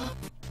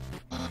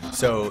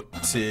 So,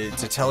 to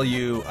tell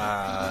you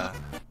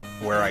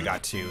where I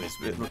got to is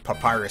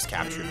Papyrus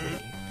captured me,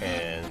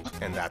 and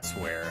that's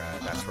where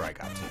I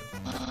got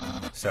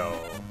to. So,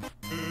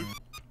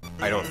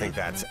 I don't think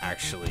that's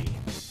actually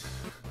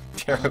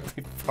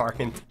terribly far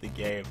into the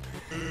game.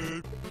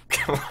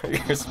 Come on,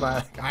 you're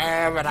smiling. I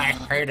am, and I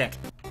hate it.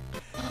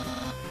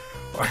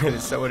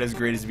 someone as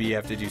great as me, you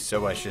have to do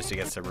so much just to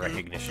get some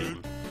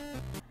recognition.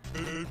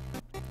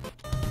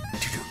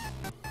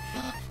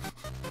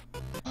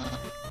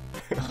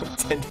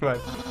 Tend to my...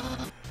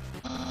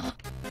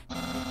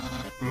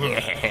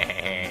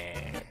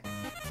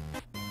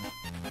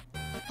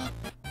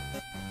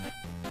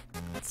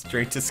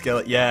 Straight to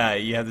skeleton. Yeah,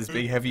 you have this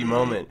big heavy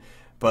moment,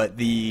 but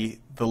the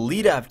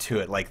lead up to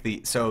it, like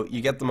so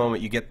you get the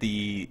moment, you get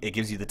it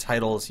gives you the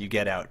titles, you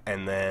get out,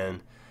 and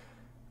then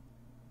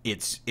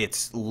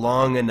it's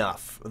long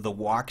enough. The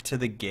walk to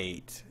the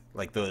gate,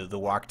 like the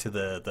walk to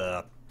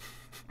the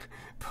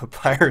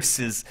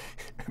Papyrus's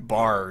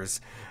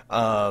bars,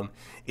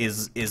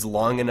 is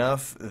long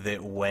enough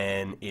that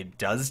when it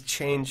does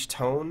change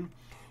tone,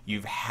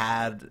 you've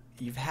had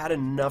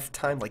enough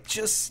time, like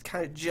just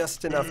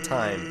enough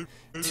time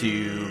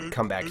to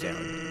come back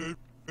down.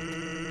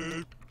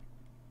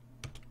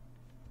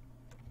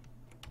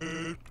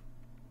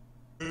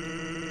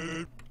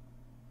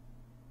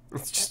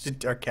 It's just a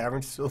dark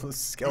cavern filled with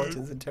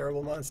skeletons and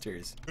terrible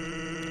monsters.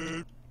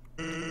 And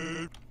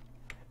then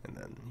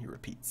he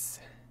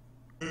repeats.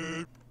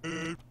 The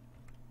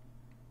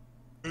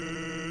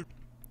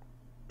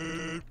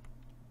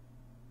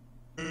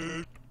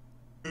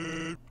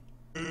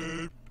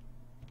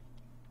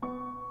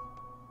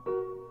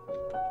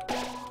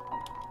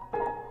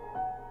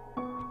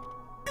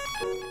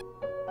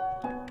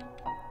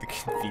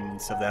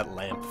convenience of that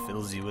lamp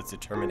fills you with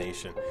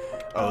determination.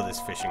 Oh, this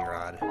fishing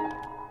rod.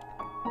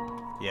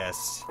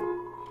 Yes.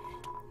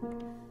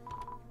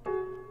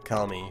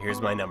 Call me. Here's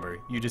my number.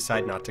 You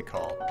decide not to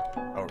call.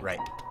 Oh, right.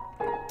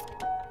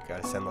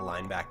 Gotta send the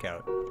line back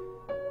out.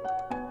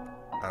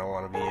 I don't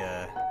want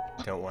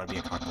to be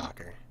a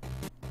cockblocker.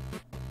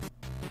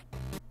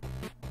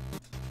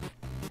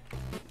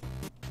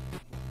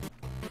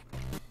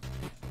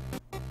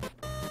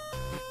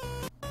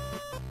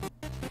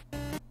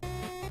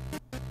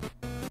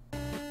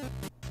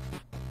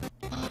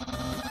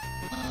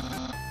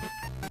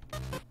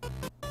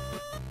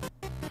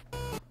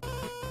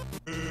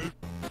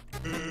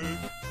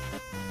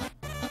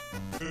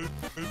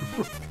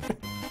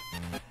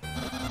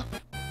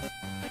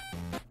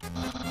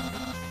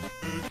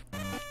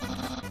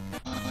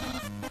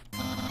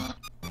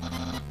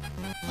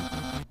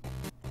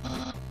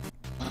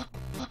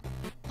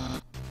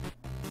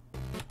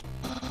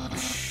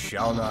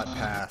 Shall not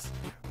pass.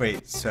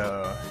 Wait,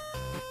 so...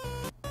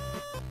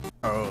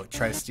 Oh,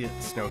 try to steal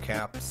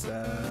Snowcap's,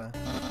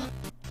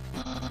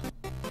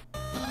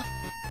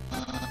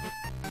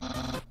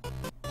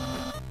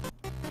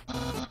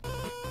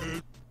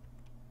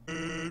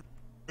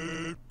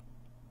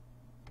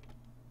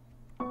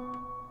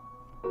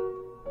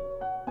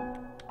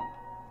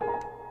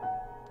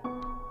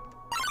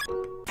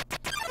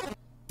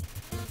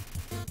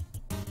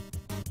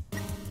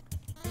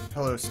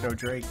 Hello,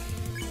 Snowdrake.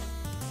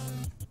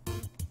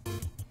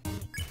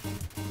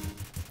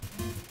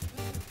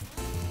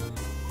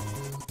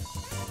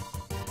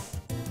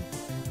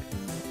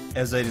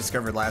 As I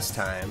discovered last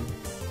time,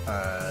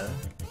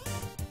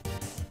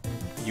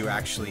 you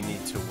actually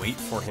need to wait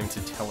for him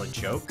to tell a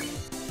joke.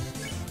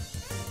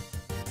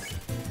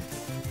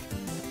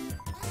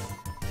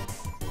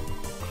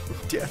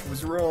 Dad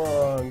was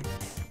wrong.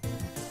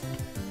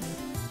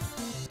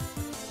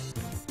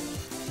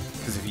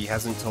 Because if he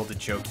hasn't told a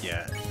joke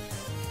yet,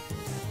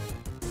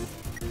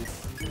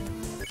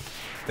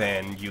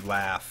 then you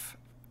laugh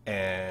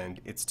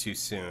and it's too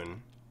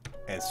soon.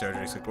 And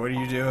Snowdrake's like, what are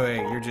you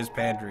doing? You're just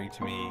pandering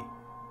to me.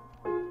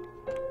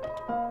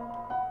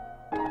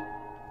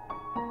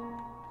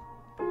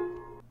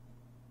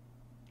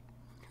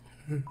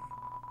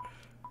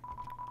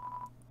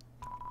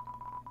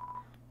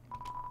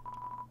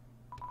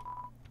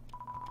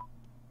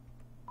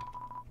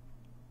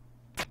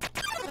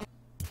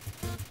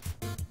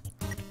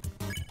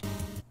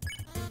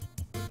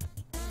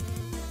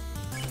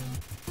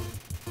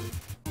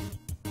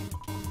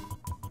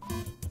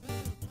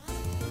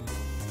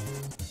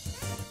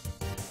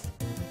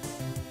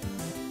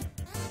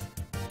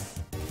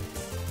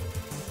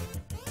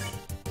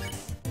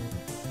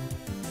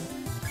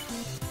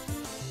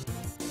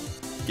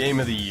 Game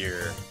of the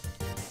year.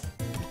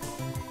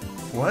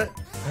 What?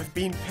 I've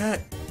been pet.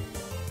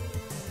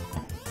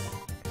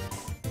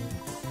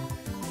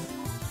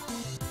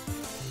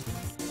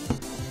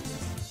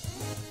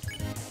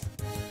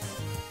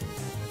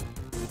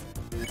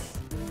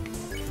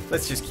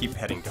 Let's just keep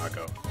petting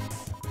Doggo.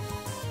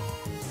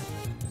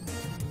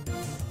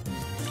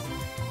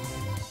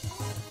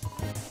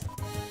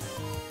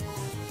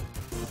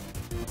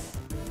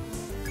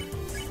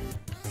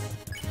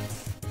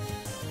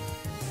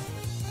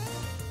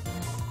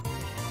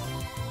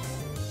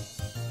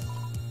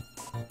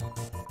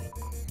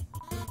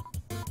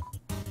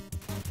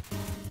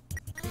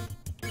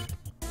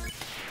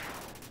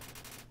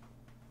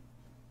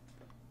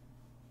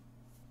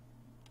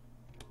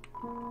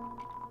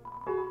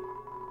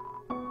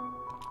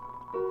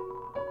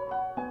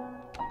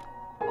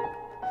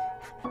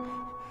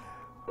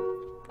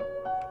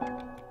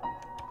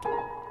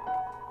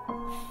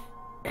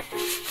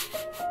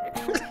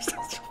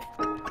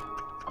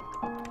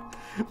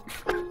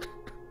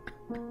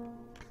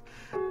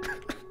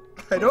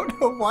 I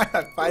don't know why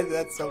I find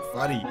that so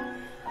funny.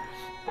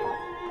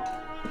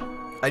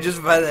 I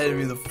just find that to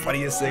be the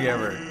funniest thing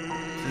ever.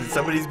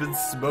 Somebody's been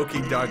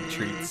smoking dog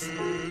treats.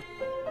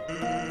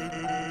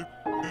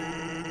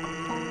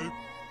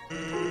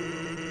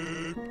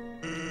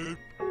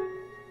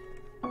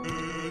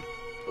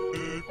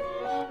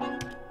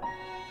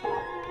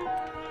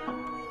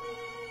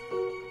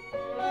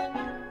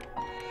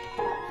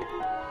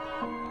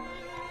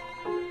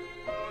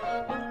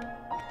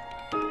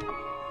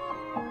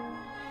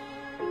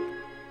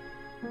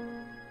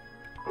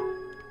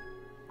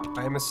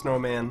 I am a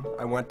snowman.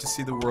 I want to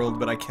see the world,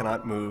 but I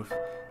cannot move.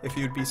 If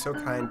you would be so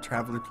kind,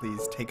 traveler,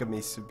 please take a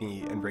mace of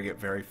me and bring it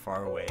very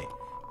far away.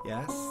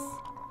 Yes?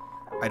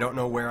 I don't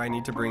know where I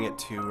need to bring it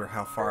to or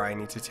how far I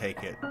need to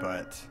take it,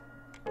 but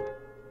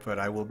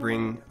I will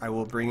bring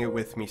it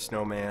with me,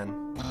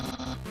 snowman.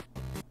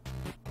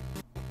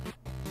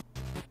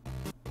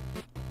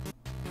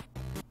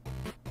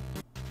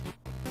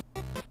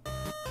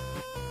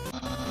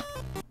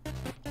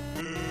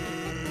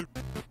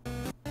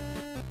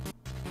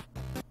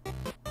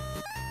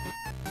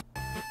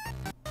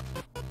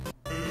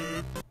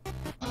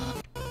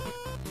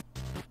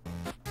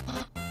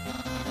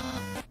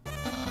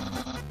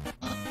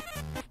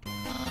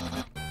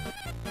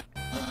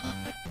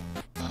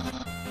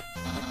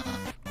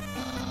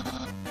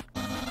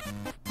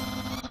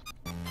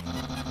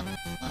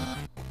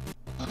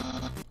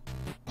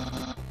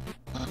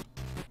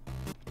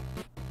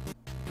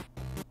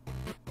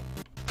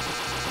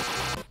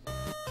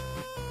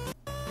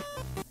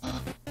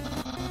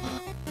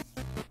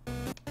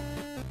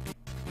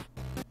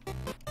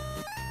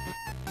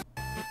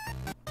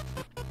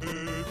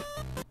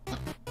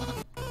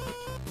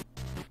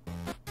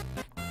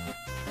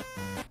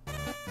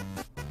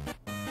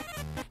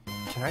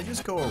 Can I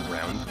just go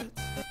around it?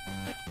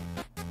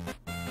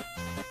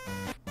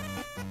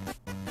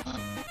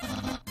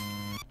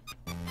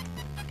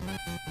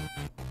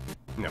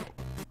 No.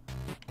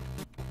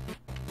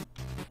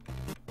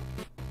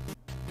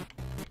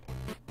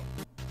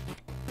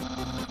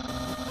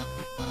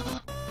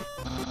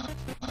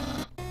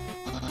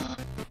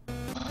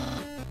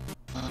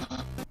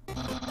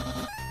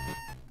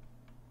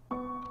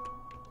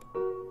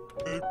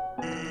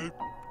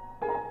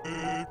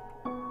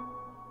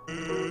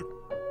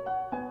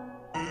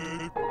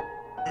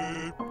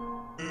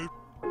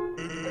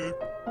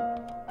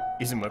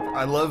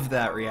 I love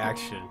that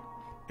reaction.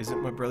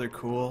 Isn't my brother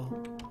cool?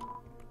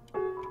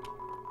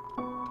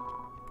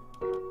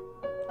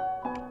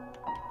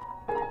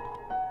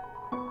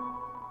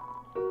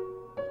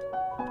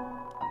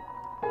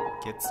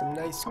 Get some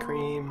nice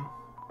cream.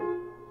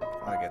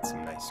 I'll get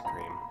some nice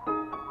cream.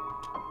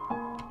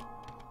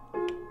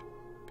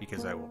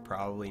 Because I will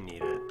probably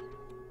need it.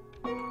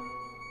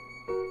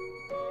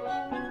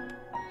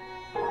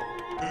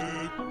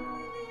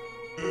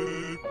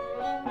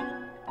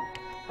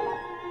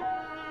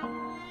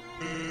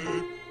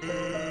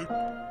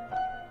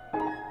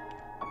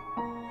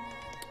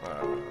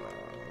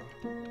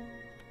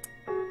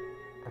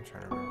 I'm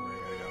trying to remember where I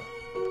gotta go.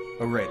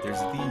 Oh right,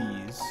 there's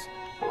these.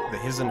 The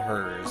his and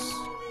hers.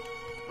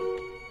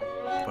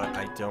 But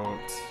I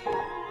don't...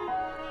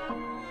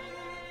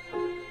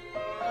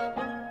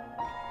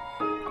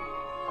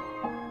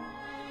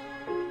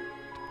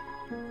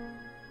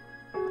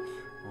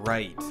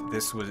 Right,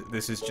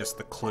 this is just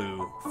the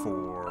clue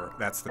for...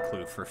 That's the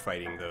clue for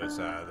fighting those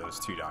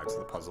two dogs,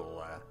 the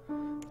puzzle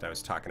that I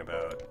was talking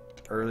about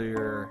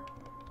earlier.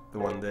 The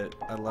one that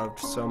I loved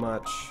so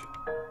much.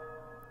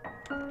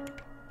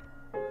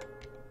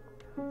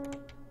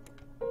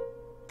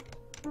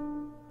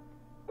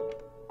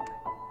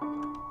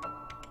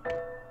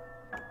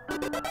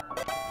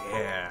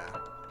 Yeah.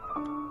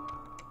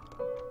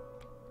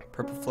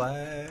 Purple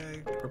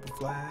flag, purple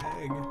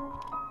flag.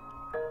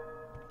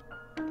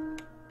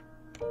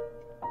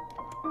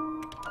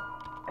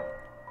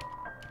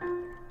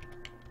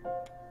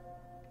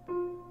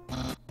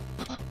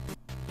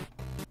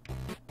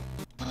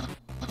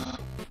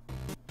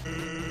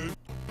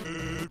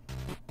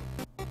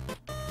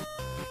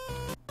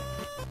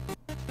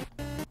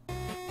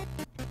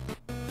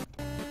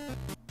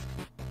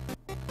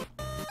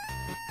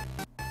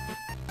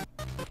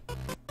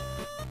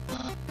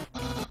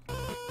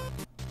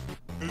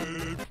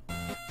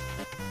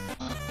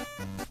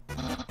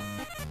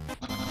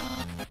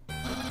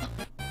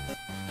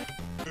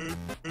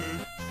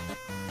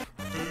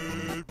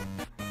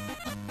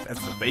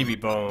 That's the baby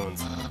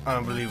bones.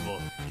 Unbelievable.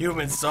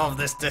 Humans solve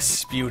this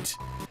dispute.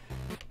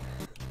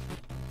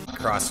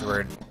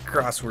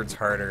 Crossword's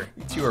harder.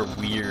 You two are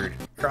weird.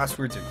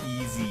 Crosswords are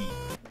easy.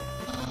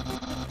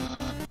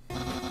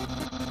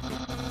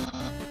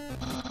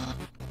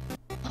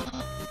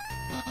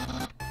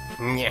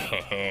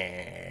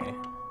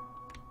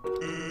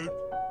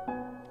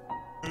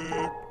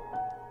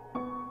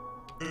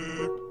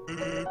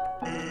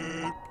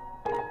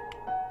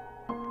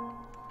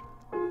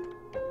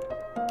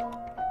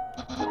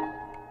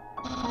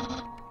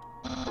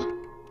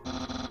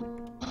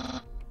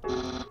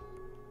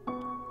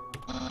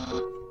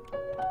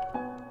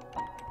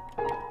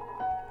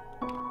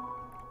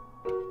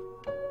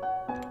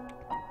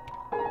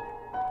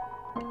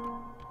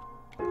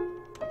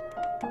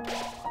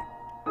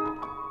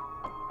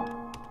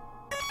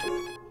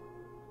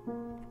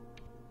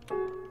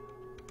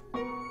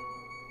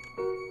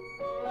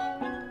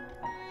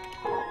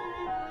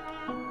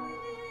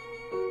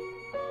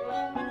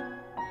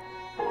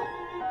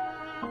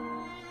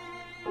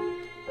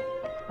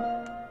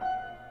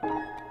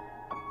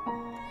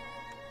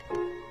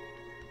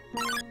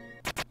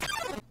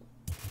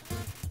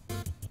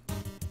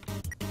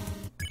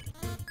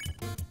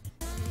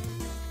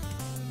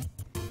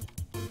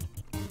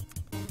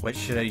 What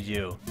should I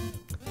do?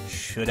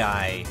 Should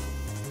I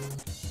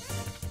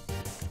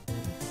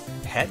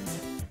pet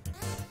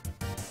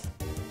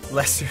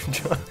Lesser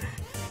Dog?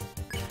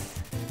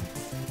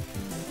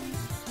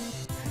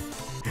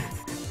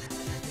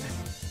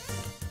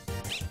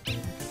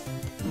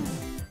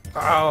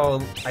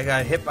 Oh, I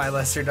got hit by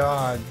Lesser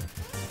Dog.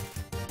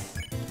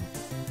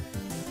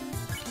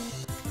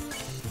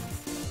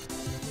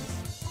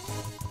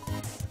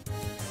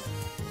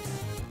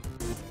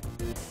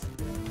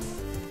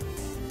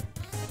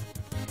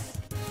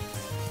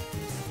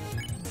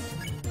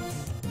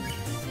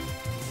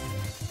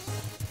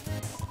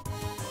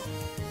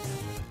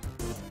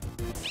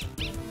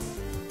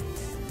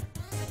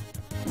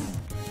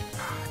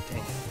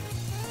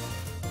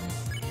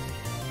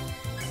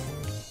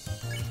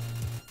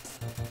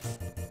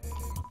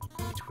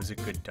 Was a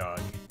good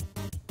dog.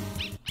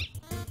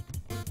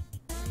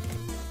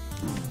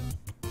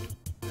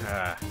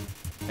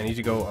 I need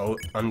to go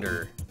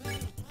under. I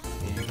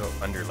need to go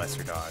under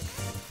Lesser Dog.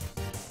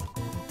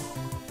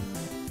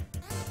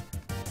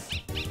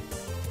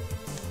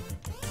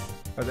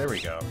 Oh, there we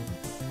go.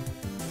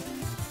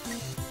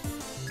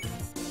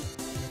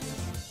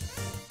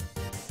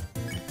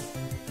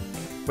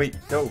 Wait,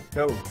 no,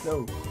 no,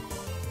 no.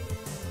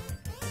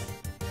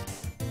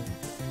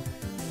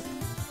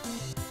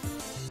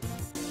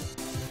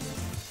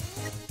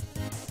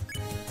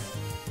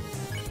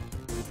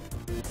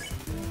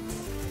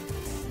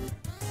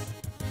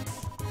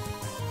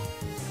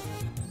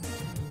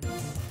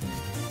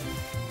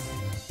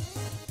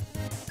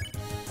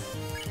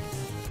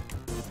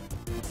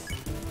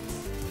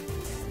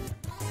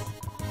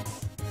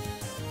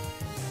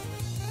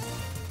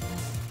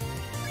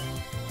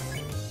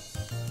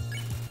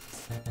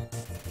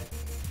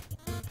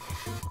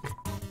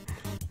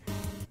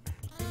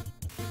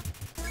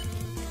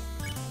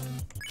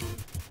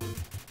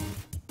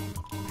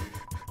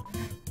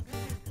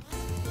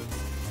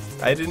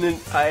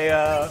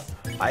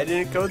 I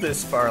didn't go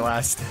this far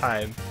last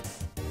time.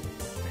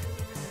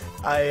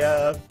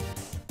 I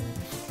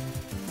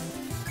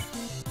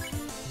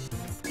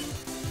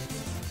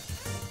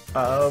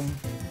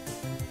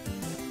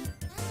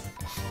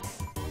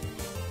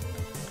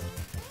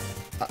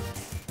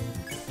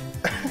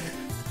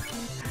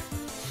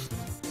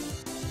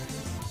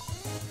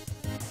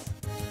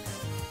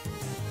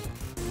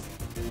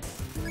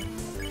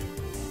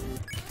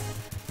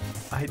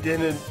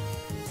didn't.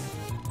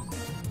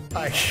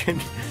 I can.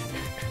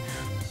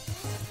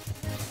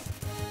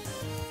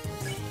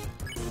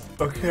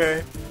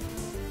 Okay.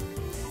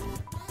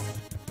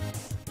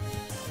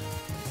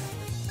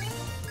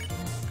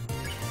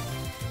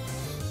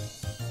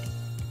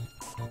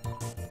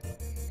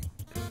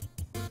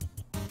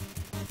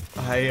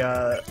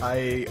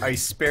 I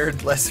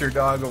spared Lesser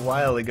Dog a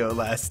while ago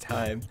last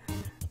time.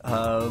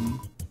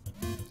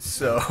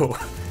 So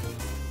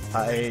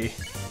I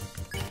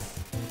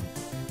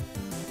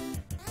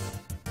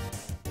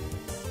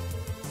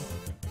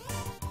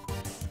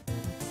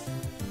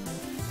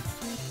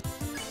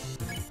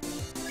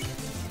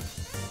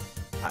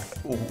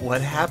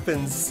what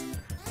happens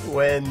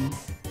when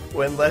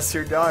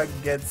Lesser Dog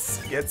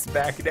gets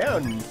back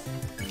down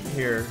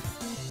here?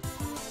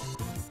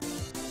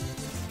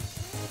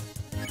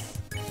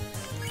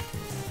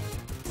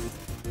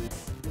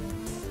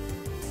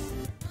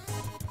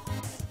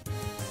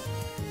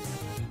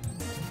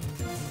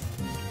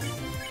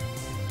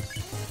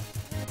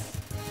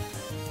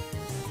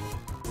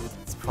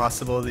 It's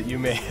possible that you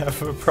may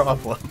have a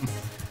problem.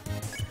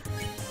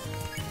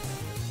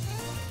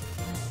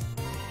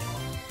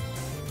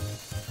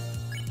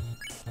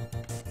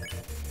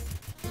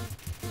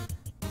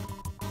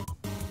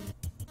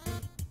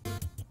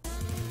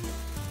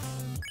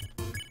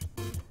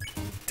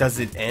 Does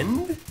it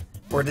end?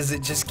 Or does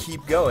it just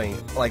keep going?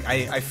 Like,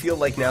 I feel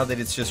like now that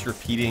it's just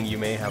repeating, you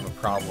may have a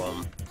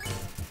problem,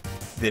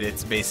 that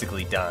it's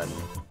basically done.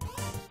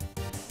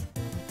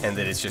 And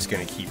that it's just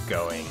gonna keep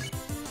going,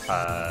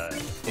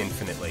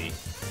 infinitely.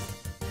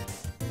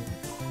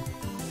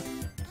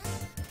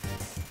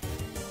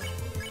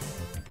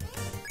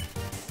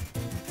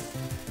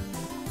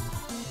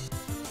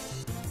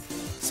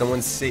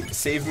 Someone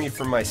save me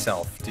from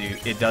myself,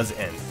 dude. It does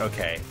end.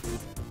 Okay.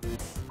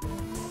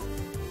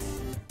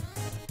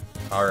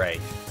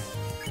 Alright.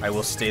 I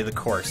will stay the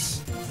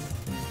course.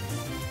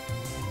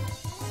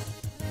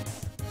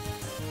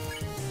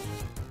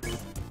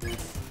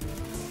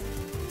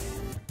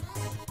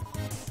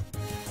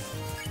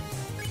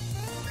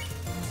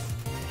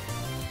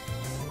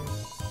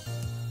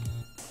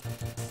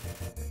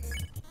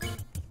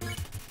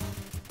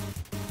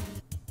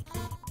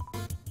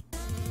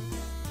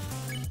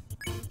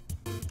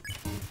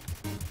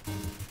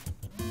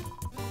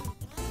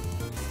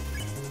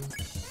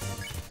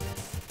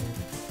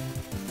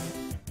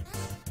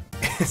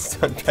 It's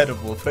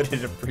unpettable, but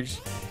it appreciates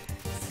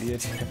the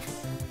attempt.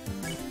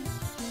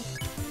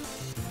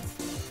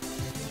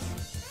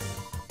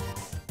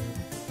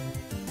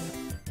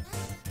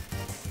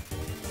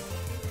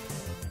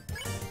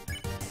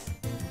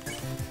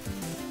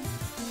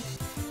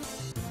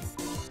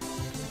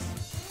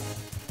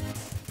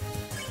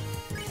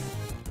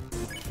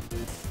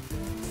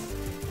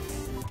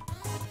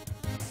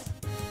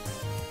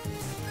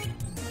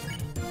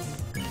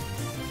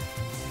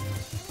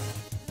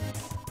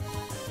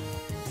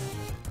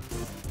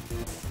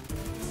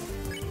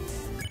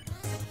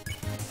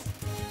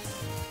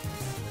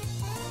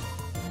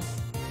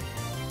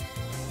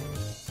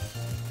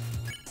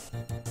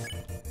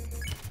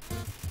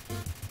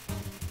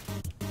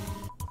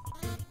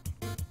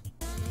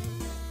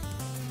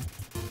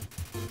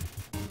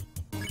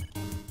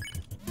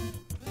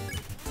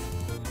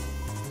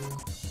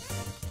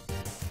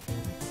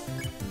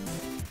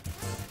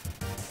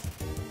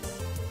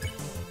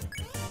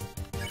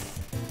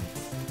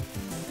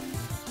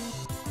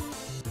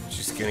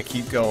 gonna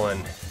keep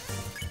going.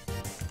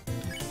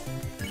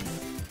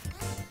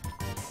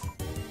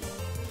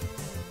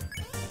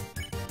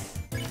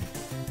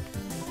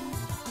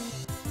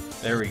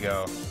 There we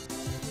go.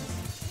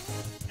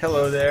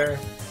 Hello there.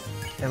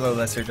 Hello,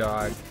 lesser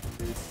dog.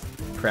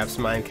 Perhaps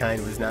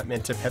mankind was not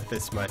meant to pet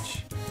this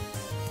much.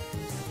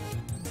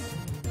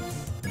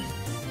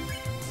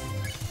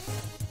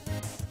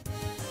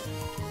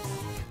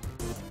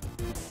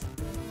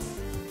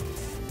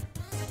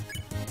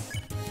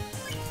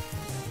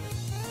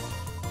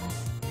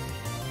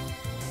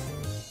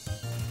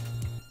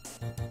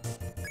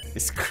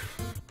 It's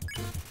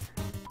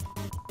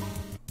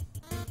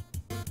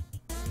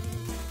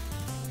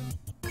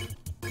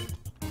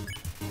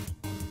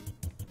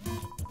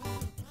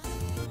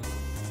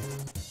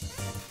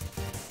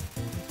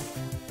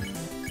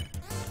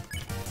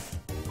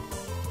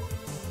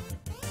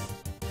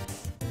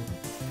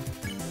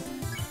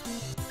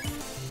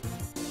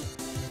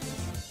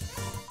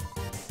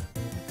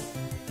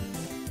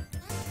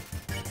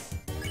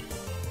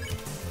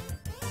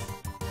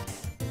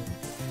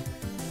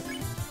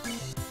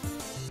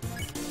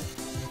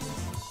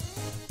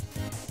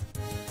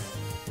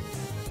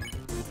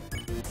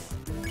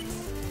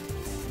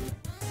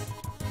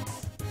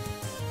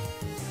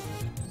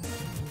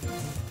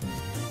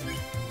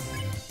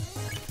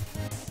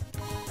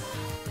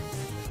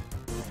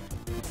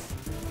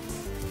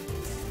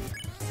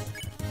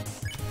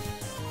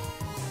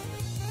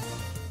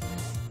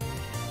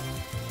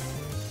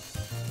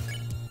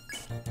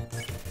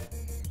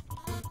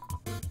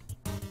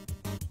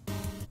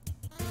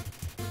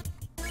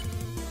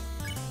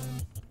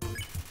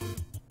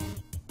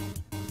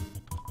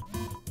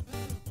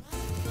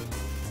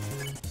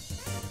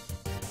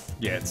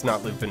yeah, it's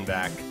not looping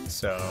back,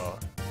 so...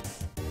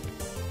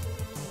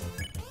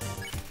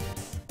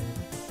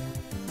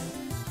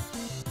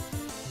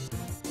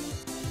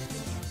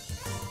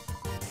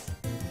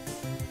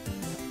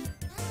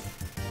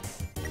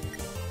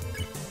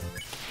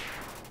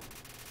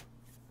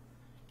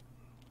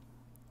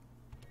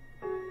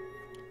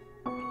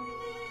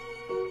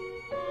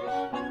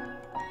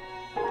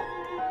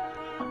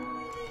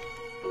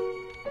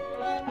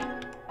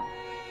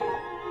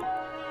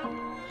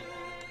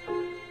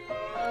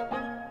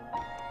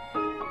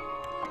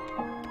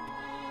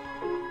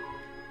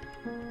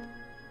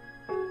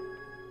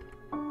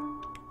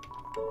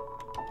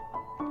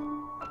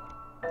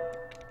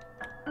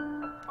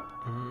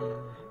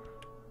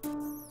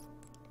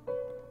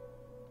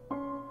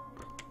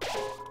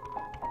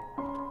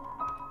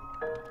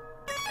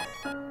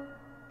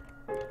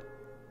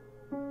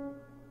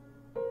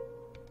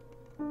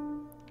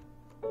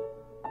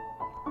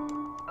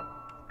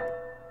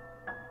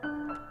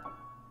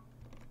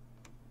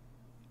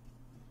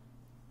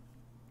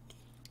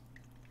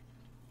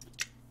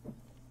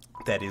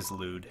 That is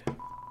lewd.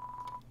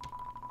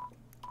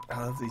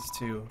 I love these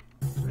two.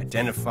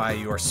 Identify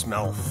your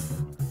smell.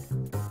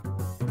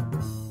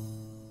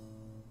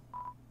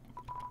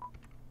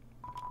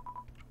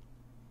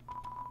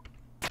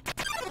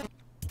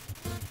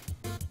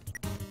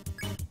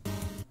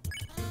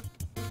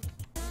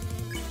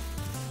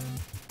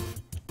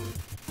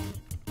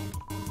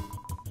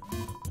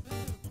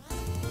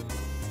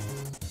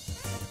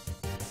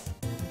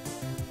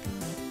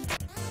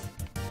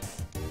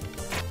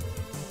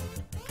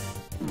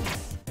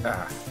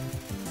 Ah.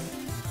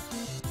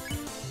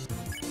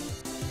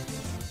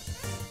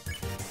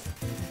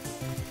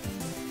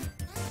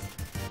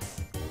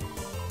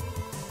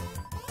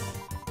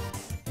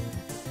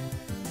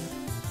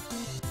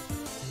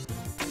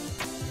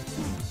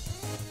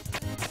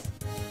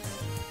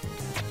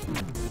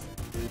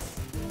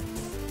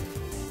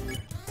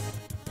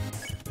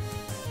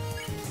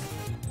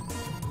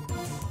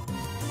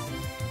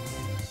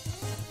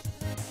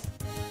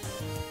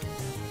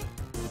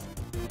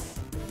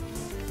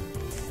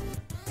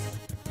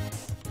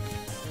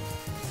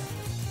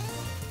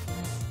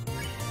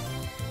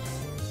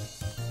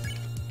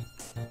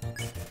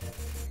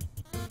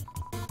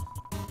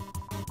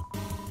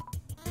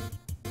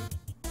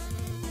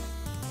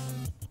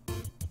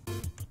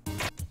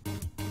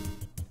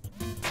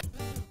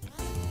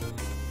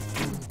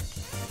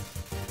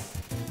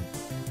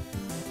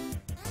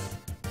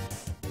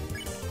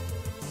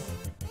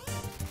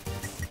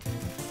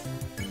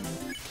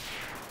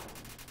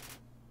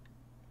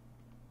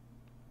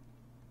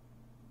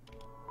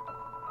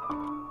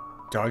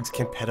 Dogs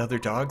can pet other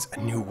dogs? A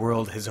new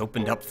world has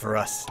opened up for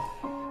us.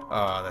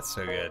 Oh, that's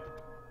so good.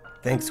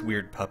 Thanks,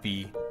 weird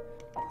puppy.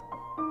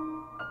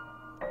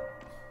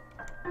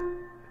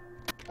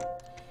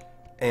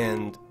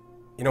 And,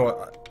 you know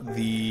what?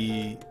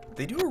 They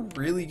do a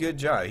really good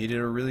job. He did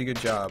a really good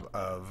job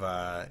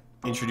of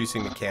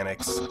introducing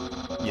mechanics,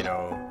 you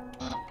know.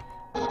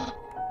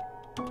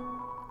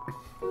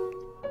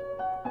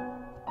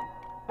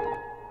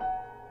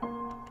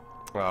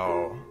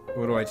 Oh,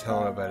 what do I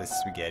tell him about his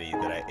spaghetti?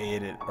 That I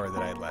ate it or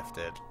that I left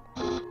it?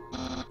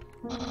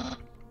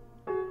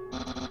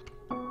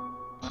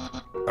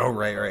 Oh,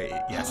 right,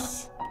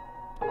 yes.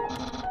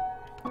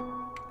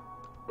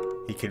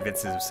 He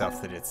convinces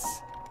himself that it's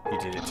You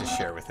did it to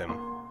share with him.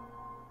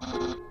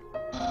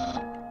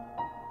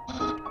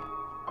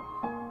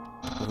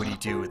 What do you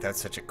do without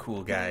such a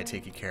cool guy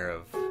taking care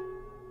of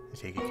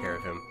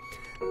him?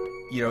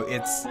 You know,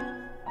 it's...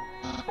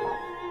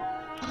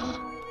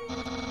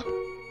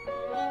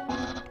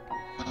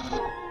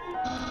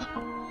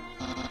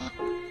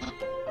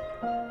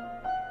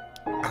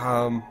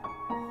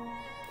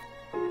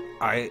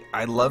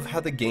 I love how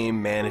the game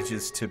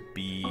manages to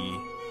be,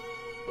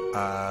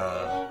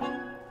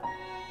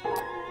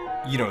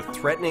 you know,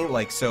 threatening.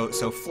 Like, so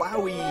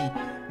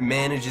Flowey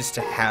manages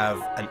to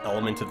have an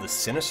element of the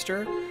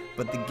sinister,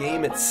 but the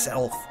game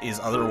itself is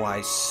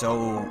otherwise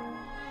so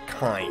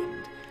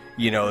kind.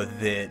 You know,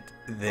 that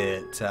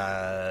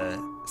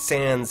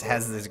Sans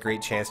has this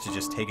great chance to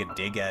just take a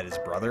dig at his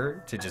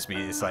brother, to just be,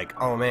 it's like,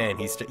 oh man,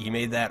 he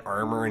made that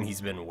armor and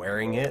he's been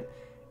wearing it.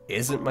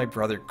 Isn't my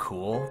brother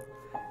cool?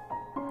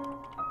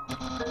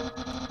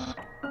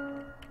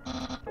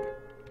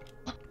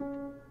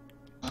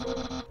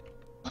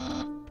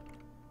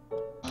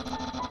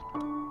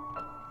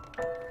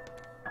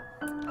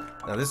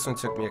 Now this one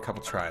took me a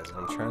couple tries.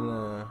 I'm trying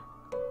to...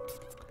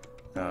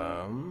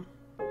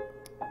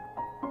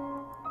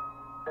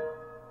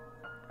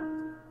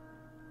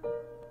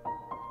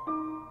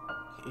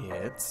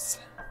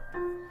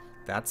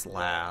 That's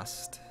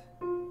last.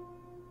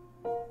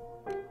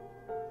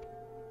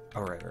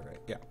 Oh, right.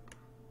 Yeah.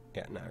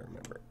 Yeah, now I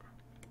remember it.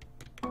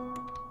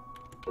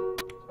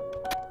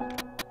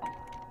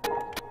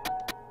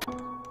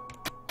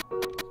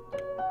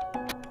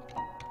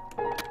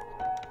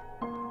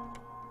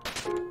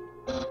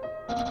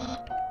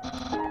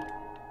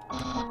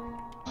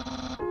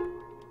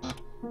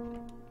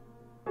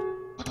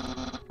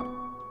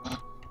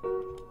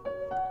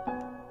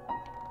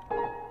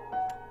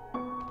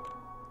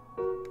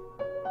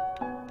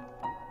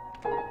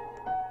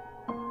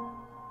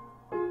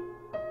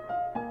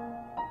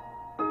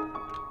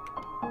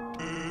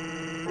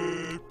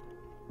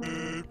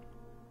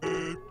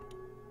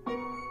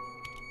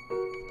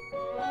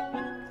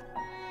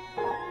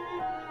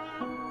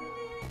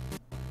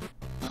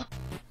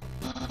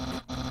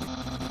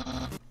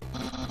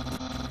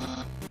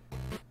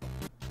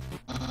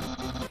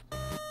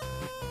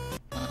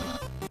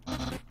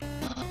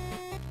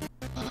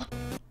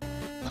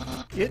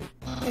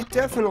 It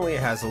definitely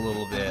has a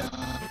little bit.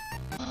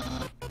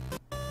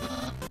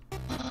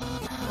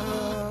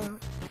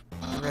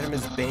 Read him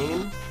as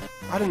Bane?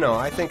 I don't know.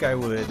 I think I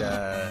would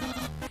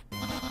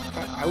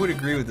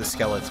agree with the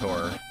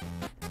Skeletor.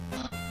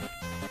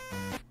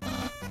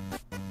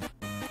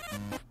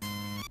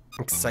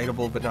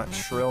 Excitable but not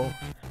shrill.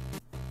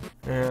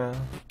 Yeah.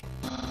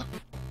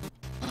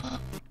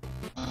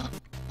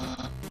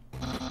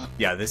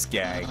 Yeah, this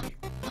gag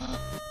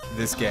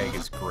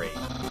is great.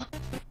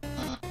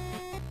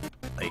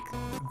 Like,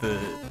 the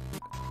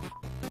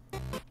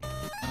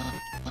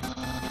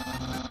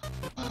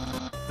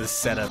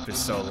setup is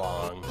so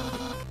long.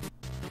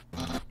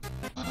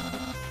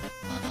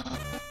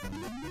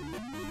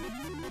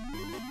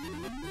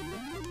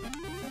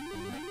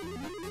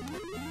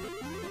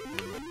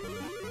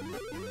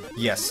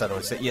 Yes,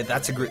 suddenly. Yeah,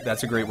 that's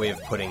a great way of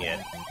putting it.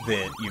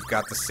 That you've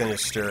got the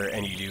sinister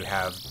and you do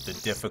have the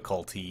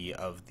difficulty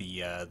of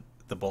the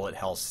bullet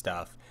hell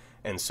stuff,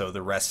 and so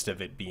the rest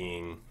of it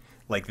being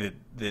like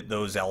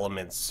those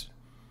elements,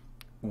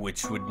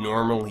 which would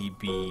normally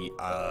be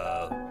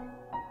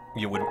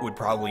would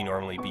probably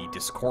normally be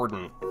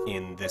discordant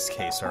in this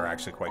case, are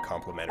actually quite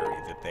complementary.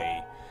 That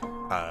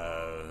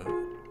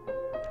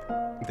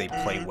they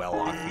play well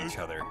off each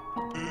other.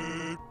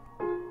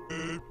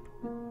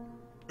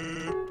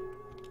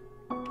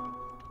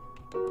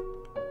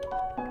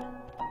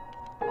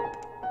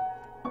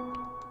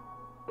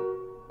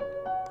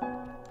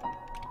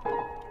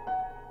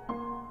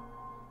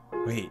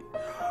 Wait.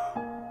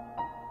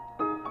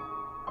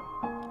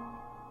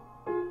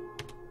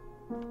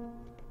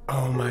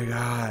 Oh my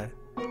god.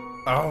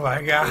 Oh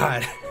my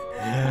god.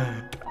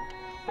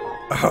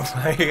 Oh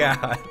my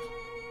god.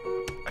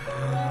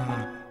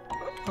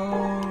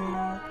 Oh.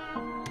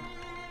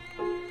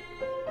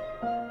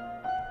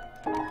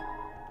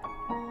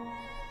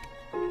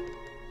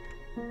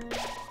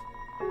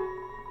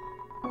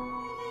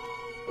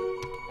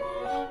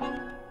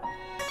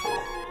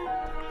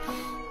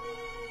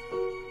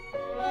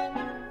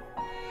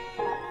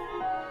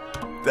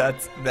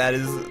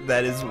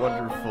 That is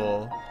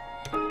wonderful.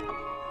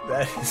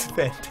 That is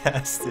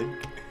fantastic.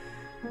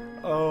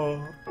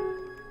 Oh.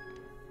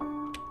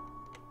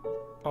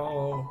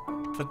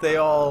 Oh. But they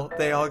all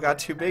got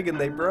too big and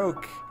they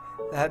broke.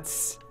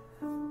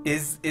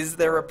 Is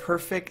there a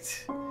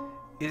perfect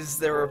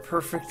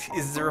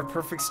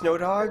snow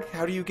dog?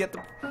 How do you get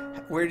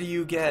where do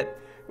you get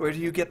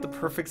the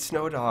perfect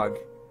snow dog?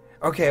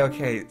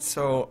 Okay,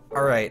 so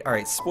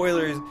alright,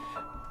 spoilers.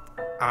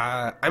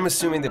 I'm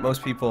assuming that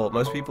most people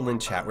in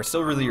chat, we're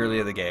still really early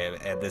in the game,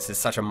 and this is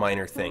such a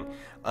minor thing,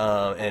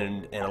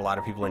 and a lot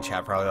of people in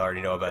chat probably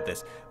already know about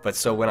this, but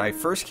so when I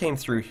first came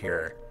through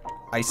here,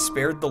 I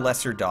spared the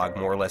lesser dog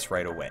more or less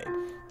right away,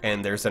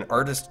 And there's an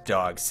artist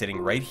dog sitting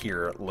right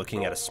here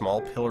looking at a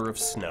small pillar of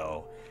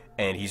snow,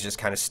 and he's just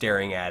kind of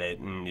staring at it.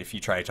 And if you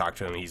try to talk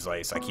to him, he's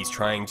like he's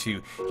trying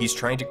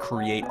to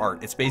create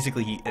art. It's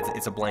basically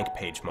it's a blank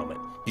page moment.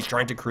 He's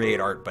trying to create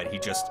art, but he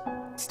just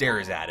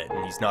stares at it,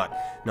 and he's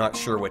not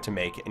sure what to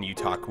make. And you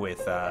talk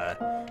with the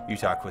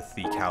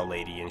cow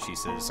lady, and she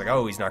says like,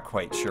 oh, he's not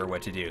quite sure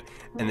what to do.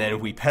 And then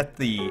we pet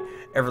the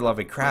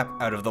ever-loving crap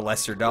out of the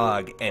lesser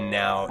dog, and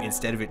now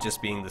instead of it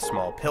just being the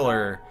small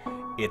pillar,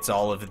 it's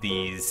all of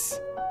these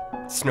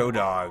snow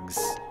dogs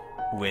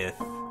with,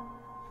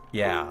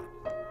 yeah.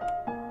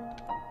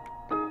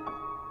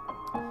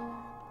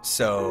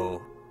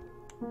 So,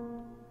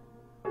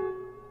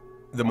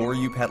 the more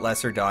you pet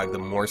lesser dog, the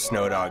more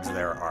snow dogs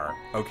there are.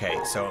 Okay,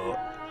 so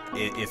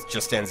it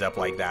just ends up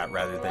like that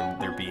rather than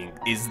there being...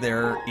 Is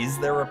there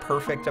a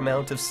perfect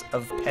amount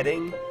of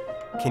petting?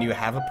 Can you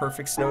have a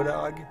perfect snow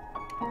dog?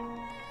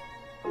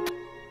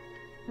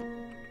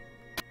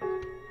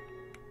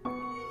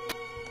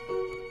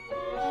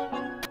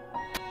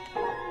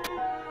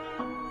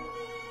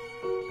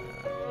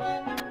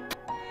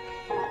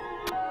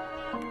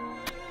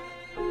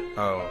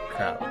 Oh,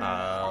 crap.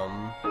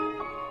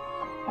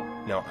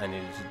 No, I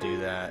needed to do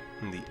that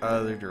in the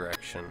other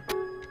direction.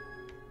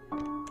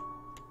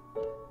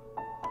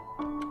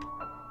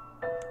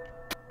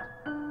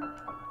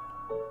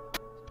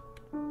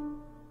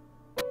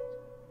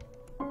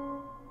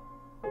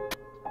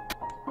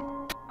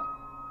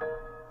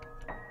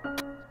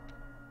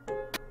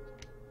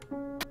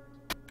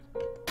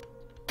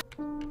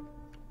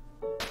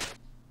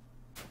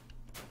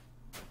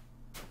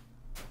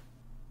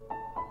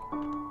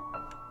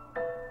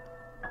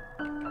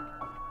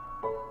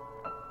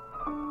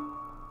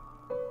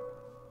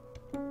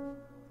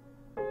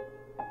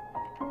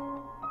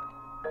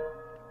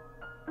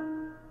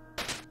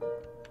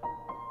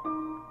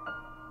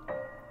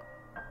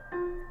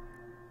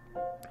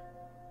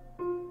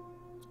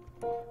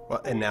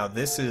 Well, and now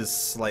this is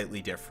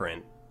slightly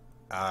different.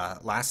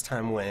 Last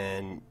time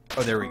when...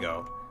 Oh, there we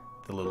go.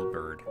 The little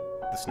bird.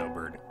 The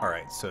snowbird.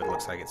 Alright, so it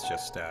looks like it's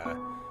just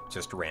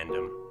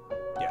random.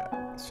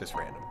 Yeah, it's just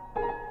random.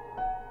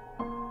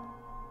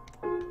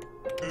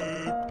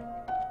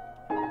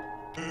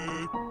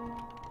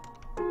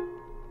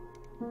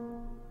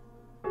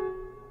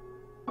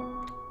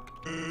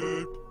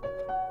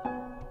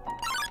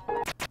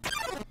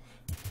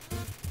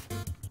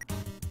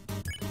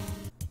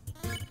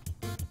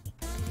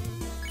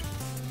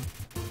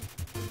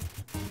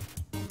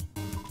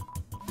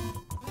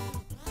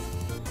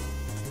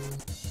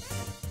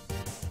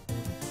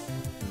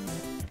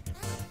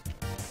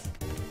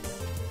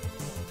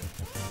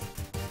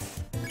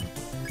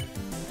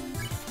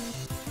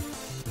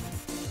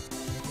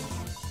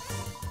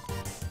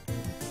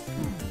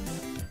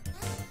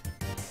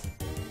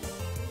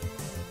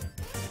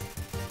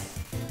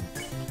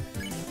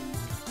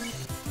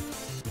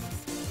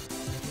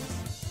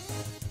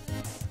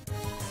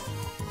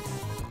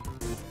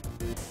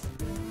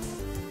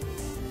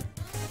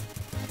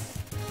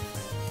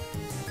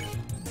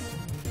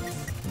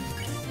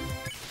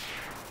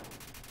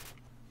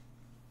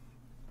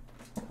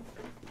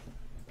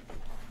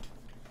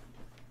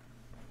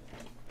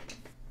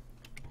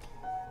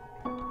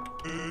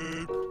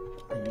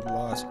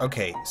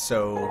 Okay,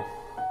 so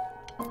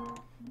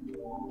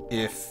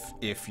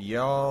if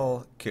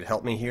y'all could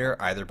help me here,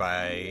 either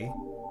by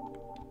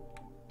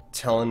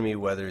telling me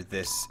whether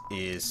this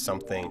is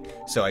something...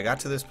 So I got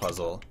to this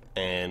puzzle,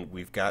 and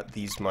we've got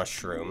these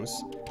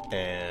mushrooms,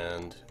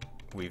 and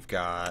we've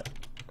got...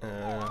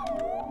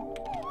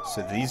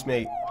 so these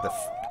make...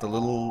 The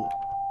little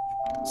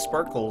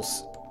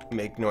sparkles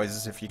make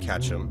noises if you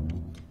catch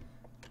them.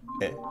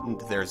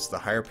 There's the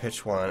higher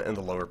pitch one and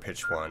the lower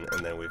pitch one,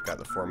 and then we've got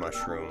the 4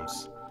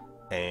 mushrooms.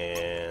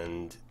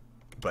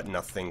 But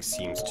nothing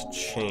seems to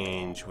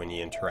change when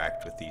you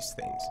interact with these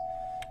things.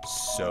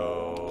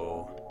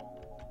 So,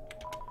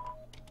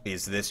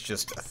 is this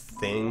just a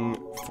thing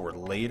for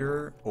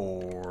later,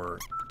 or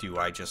do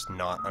I just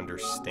not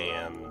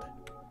understand?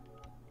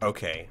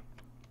 Okay.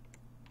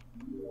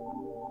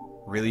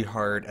 Really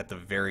hard at the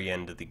very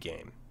end of the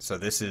game. So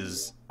this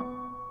is a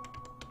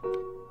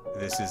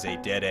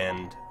dead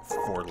end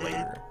for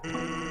later.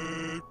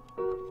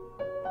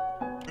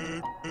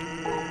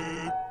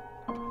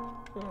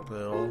 A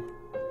little.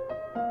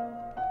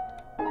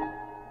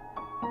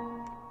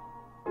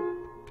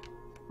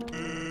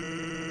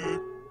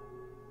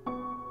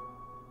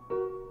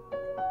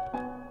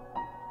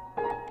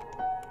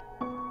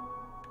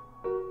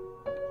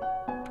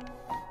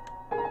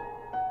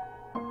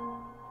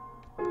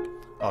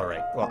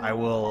 Alright, well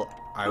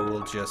I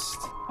will just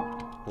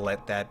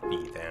let that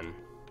be then,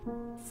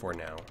 for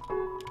now.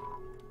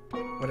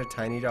 What a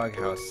tiny dog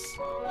house.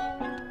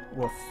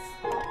 Woof.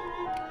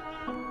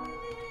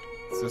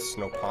 It's a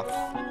snow puff.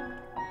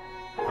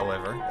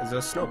 However, it's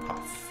a snow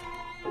puff.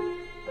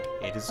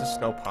 It is a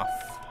snow puff.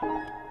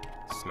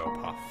 Snow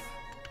puff.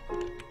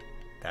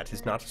 That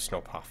is not a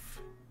snow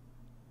puff.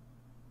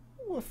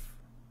 Woof.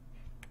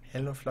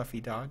 Hello,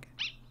 fluffy dog.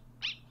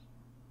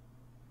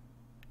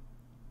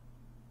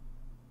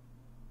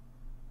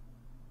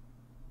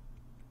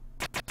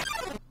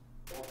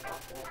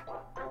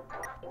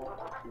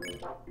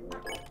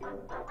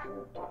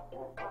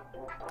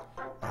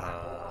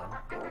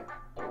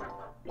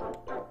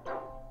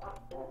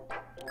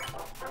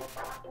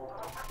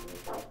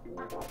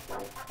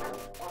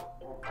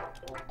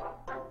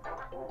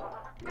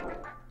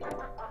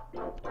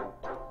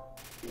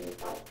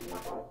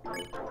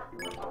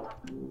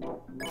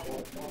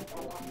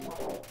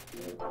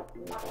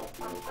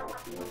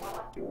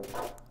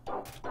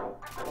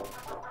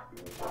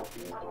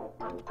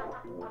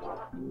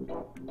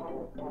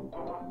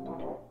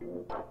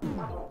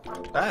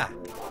 Ah!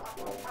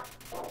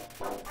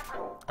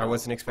 I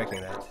wasn't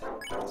expecting that.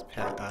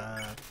 Ah.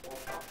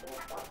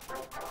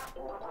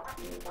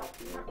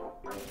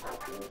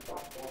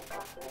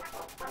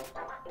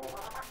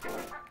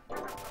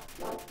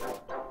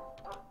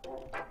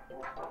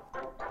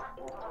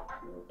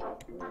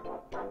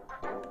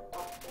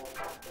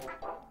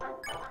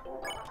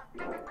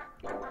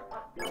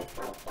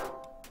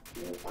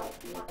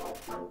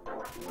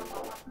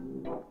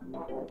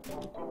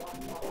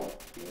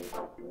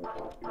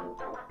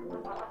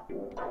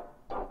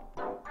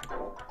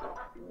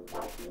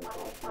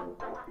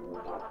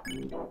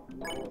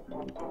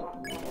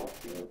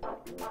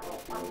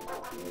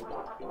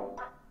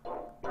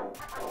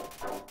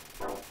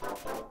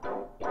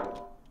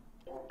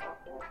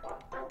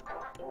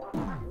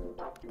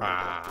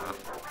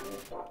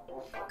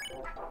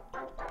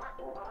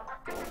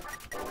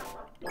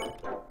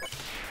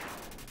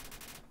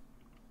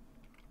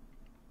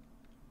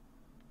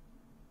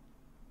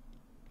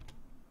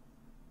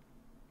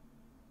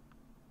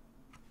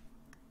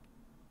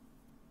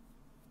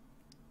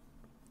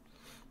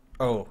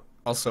 Oh,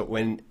 also,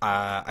 when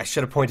I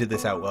should have pointed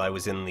this out while I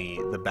was in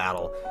the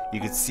battle, you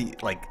could see,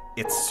 like,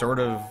 it's sort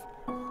of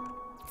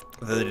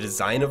the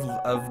design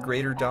of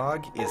Greater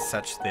Dog is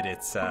such that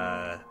it's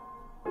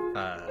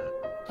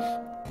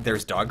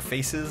there's dog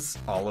faces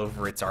all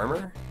over its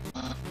armor.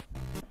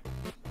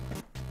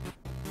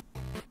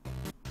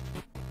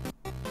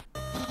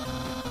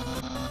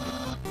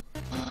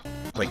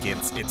 Like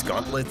its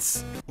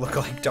gauntlets look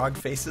like dog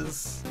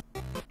faces.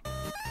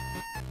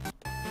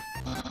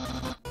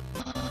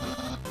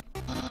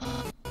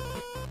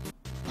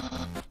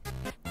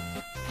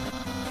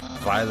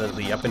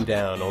 Violently up and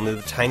down, only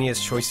the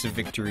tiniest choice of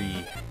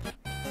victory.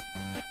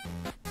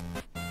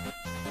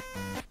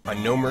 A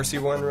no mercy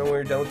one when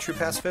we're done with True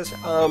Pacifist?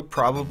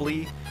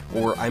 Probably.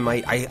 Or I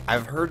might.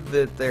 I've heard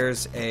that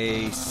there's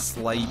a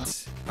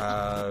slight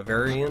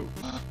variant,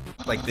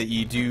 like that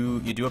you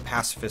do a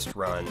pacifist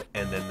run,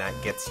 and then that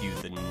gets you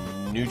the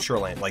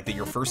neutral end. Like that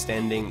your first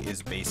ending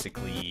is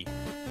basically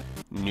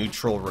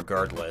neutral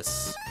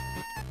regardless.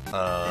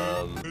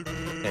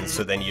 And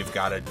so then you've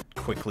got to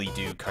quickly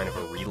do kind of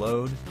a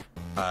reload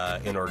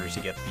in order to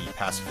get the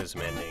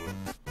pacifism ending.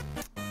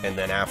 And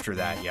then after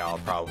that, yeah, I'll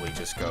probably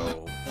just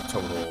go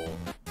total,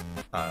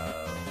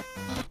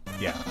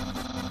 yeah.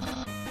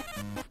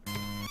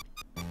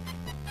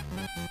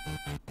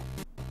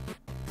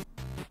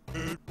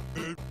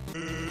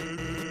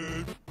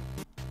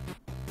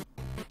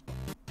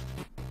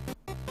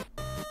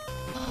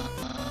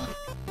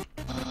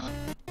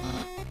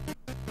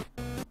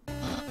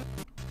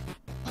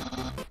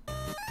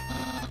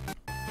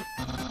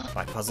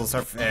 My puzzles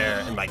are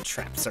fair, and my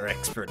traps are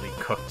expertly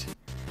cooked.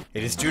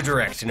 It is too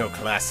direct, no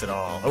class at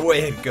all.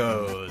 Away it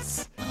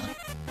goes!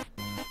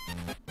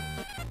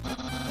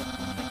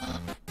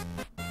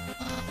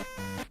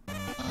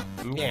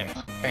 Yeah.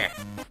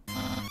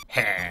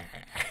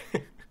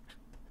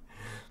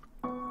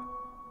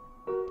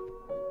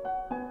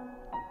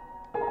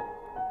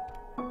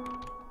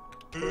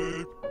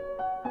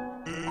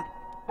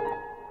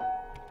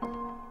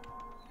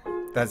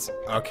 That's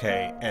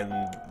okay, and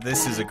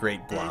this is a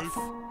great bluff.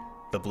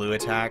 The blue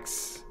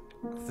attacks.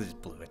 These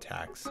blue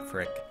attacks,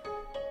 frick.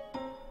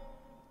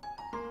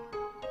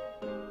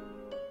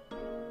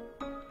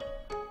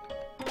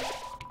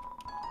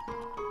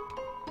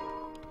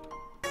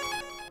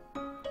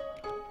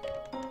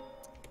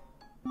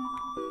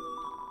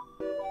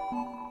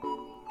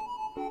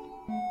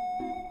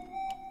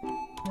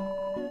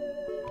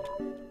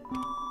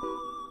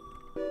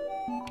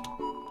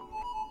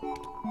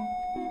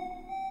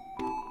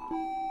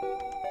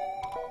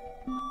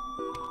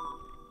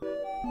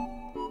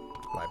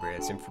 Library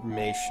has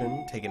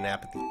information. Take a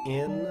nap at the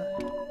inn.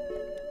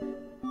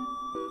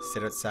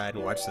 Sit outside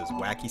and watch those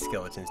wacky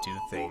skeletons do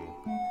the thing.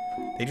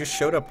 They just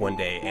showed up one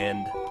day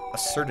and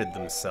asserted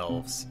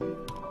themselves.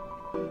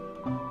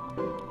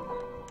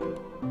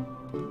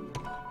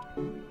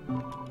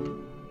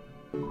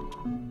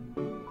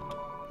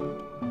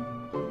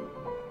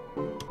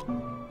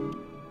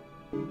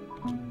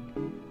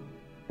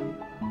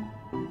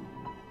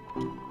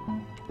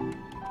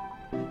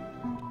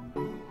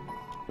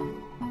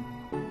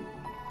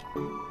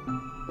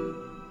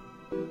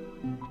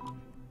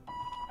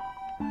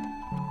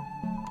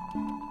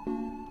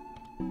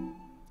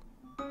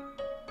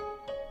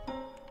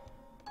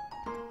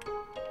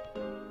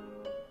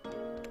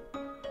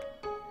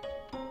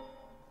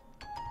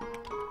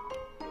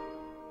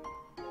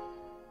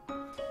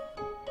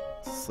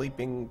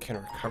 Sleeping can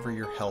recover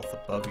your health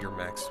above your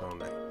maximum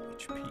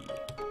HP.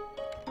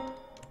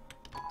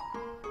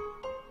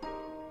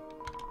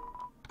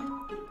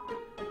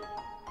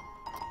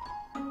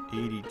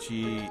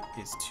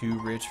 EDG is too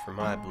rich for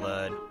my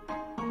blood.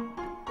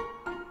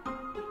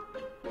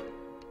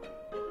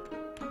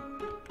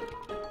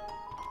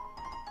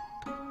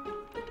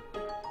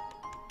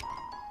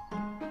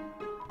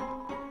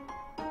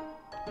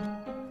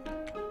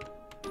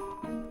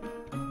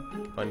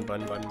 Bun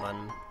bun bun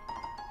bun.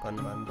 Bun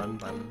bun bun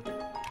bun.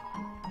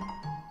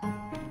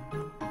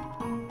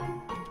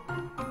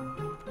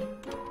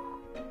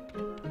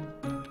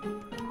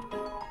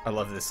 I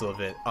love this little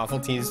bit. Awful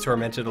Teens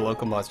tormented a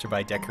local monster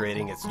by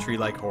decorating its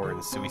tree-like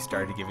horns, so we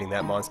started giving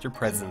that monster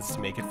presents to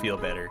make it feel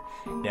better.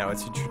 Now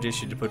it's a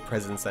tradition to put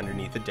presents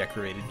underneath a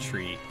decorated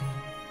tree.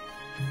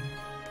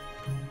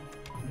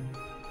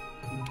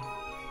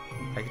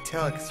 I can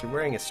tell because you're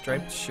wearing a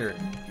striped shirt.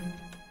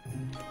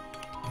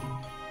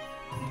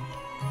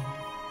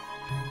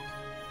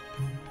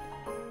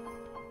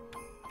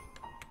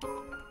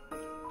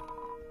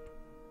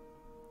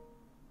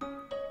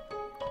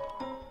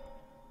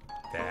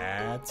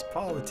 That's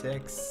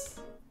politics.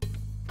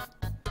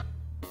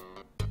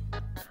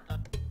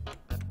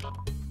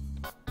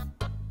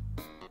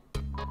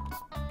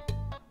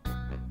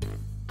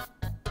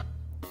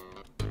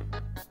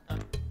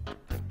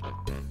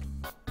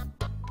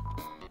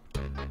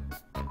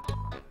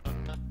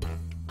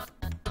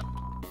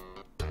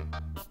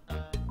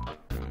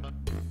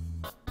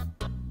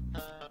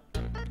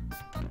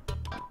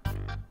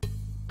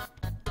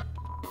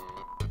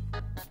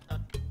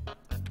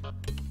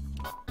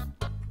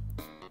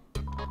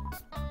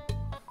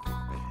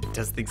 It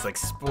does things like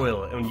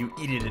spoil it, and when you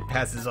eat it, it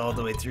passes all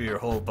the way through your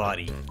whole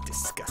body.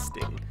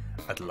 Disgusting.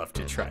 I'd love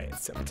to try it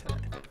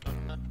sometime.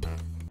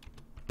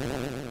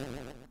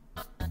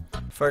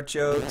 Fart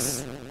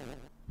jokes.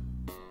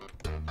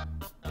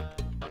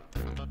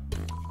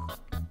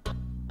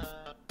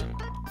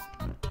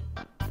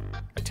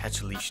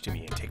 Attach a leash to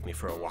me and take me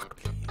for a walk,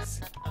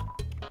 please.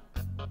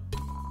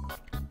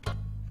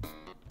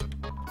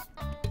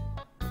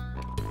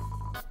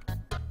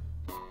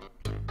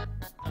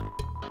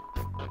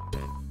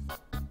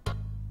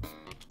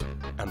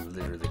 I'm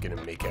literally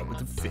gonna make out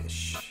with a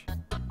fish.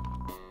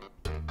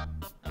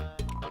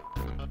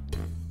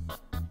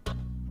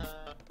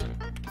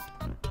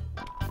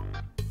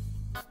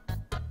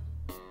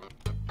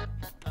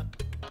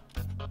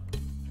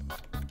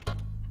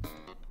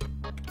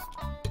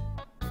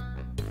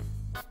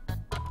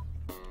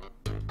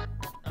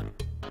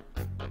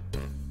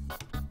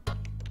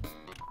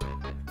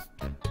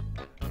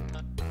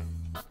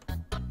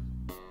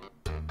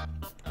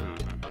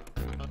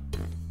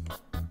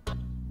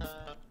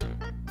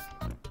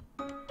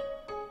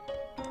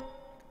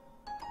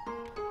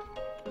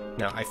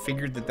 Now, I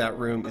figured that that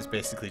room is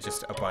basically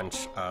just a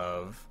bunch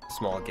of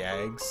small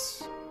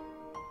gags.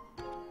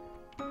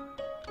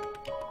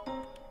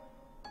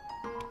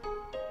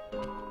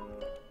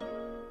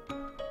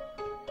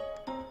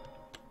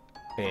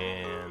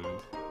 And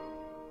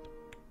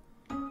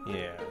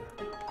yeah.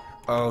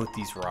 Oh,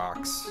 these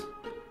rocks.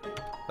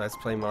 Let's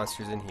play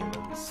Monsters and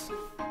Humans.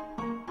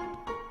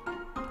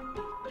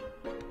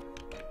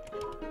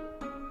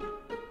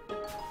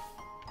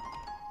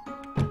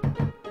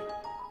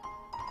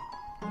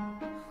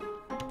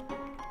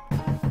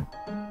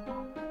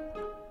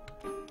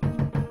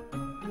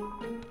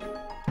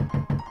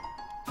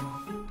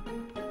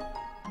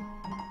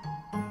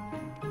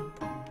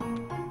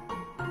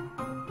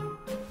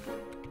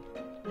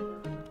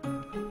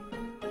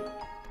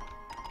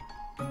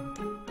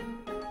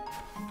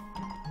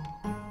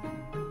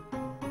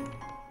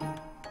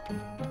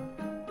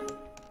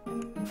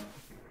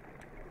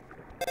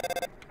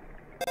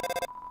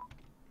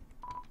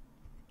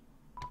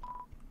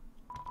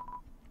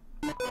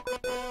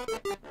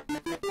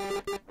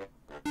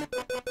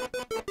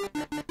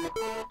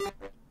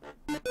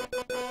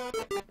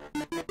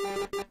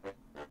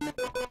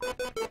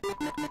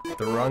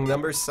 The wrong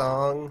number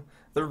song.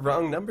 The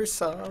wrong number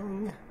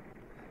song.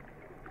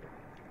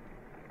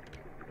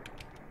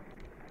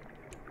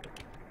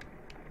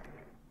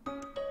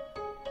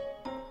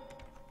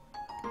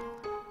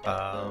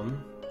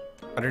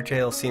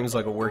 Undertale seems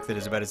like a work that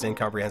is about as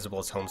incomprehensible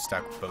as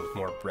Homestuck, but with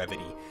more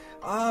brevity.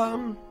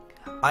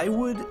 I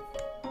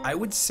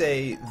would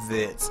say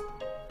that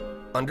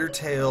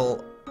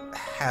Undertale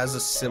has a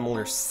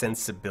similar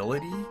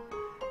sensibility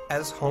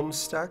as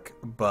Homestuck,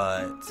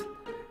 but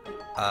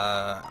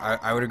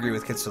I would agree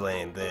with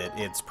Kitsulane that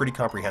it's pretty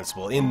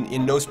comprehensible,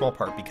 in no small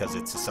part because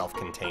it's a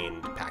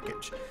self-contained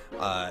package.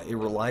 It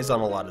relies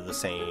on a lot of the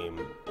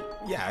same...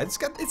 Yeah, it's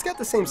got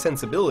the same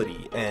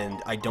sensibility,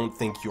 and I don't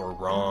think you're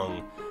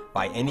wrong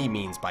by any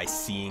means by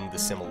seeing the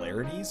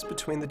similarities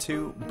between the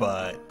two,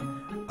 but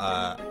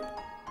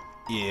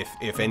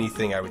if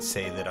anything, I would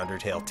say that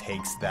Undertale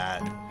takes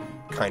that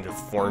kind of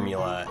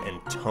formula and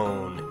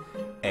tone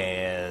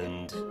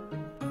and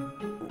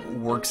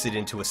works it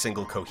into a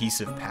single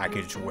cohesive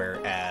package,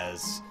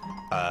 whereas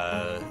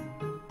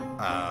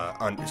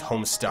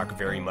Homestuck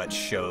very much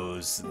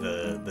shows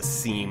the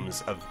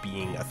seams of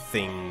being a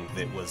thing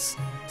that was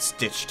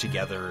stitched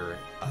together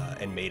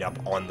and made up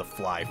on the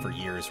fly for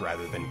years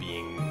rather than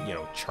being, you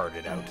know,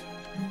 charted out.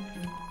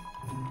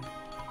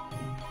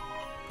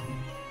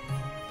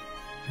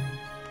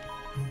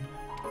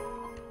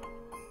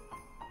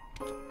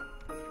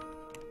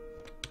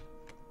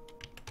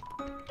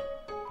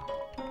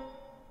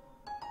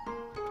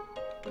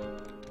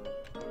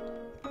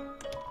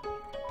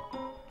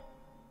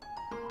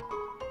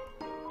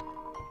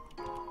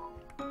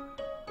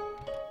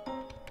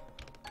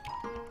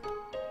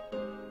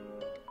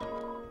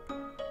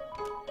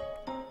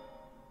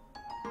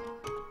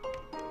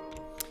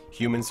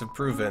 Humans have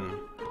proven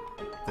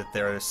that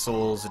their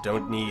souls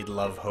don't need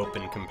love, hope,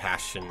 and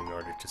compassion in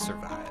order to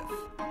survive.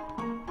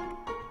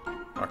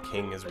 Our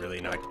king is really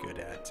not good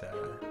at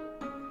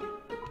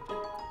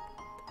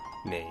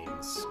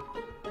names.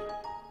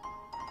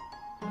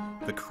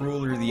 The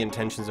crueler the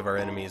intentions of our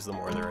enemies, the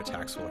more their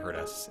attacks will hurt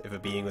us. If a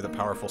being with a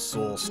powerful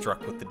soul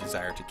struck with the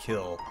desire to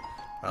kill,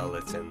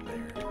 let's end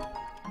there.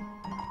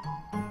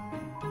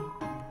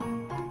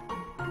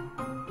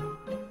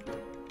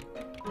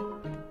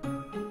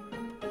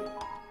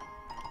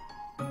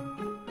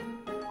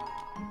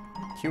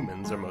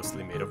 Humans are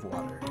mostly made of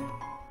water.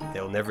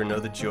 They'll never know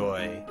the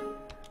joy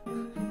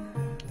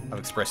of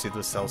expressing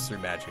themselves through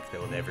magic. They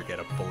will never get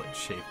a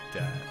bullet-shaped,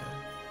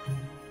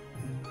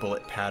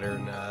 bullet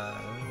pattern,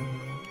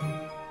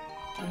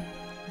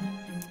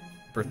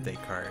 birthday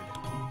card.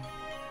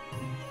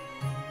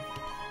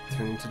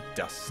 Turn into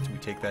dust. We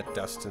take that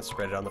dust and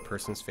spread it on the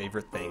person's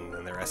favorite thing,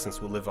 and their essence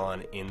will live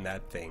on in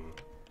that thing.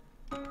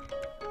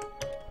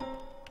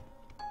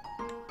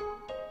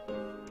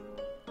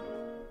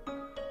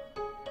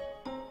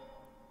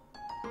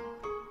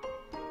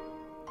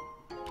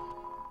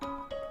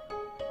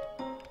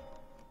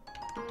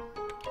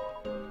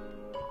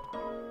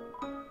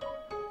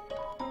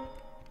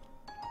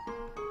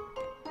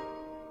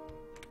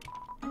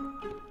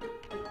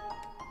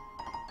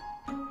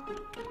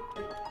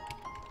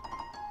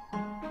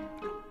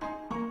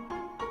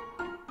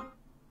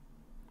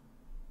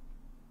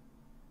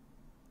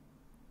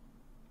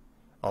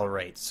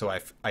 Alright, so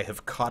I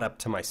have caught up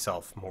to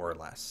myself, more or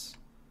less.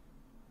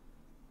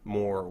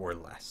 More or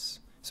less.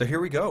 So here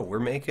we go. We're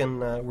making,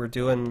 we're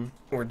doing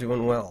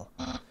well.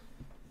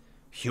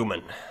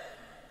 Human.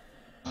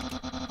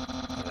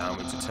 Allow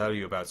me to tell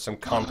you about some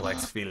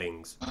complex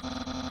feelings.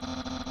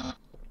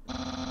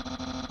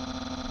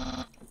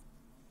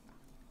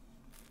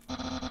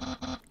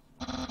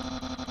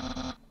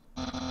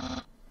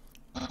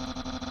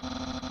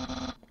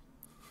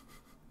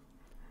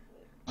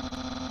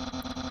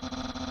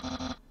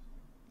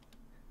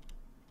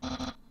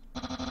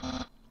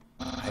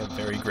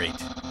 Very great.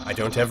 I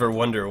don't ever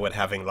wonder what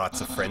having lots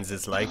of friends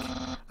is like.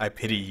 I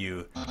pity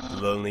you,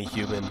 lonely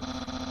human.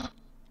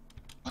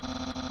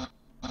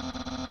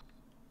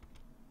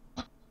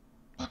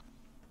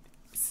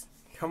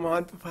 Come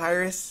on,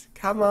 Papyrus.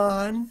 Come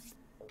on.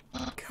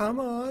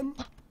 Come on.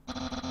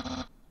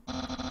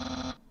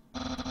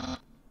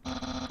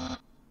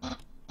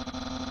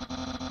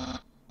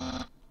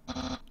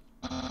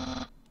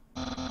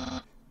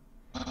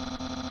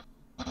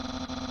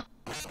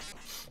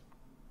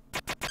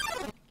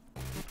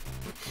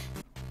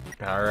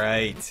 All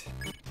right.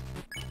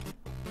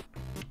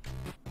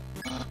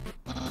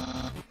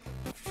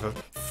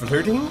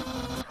 Flirting?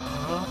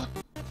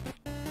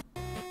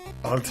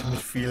 Ultimate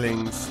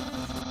feelings.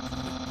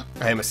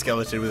 I am a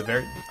skeleton with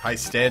very high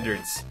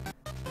standards.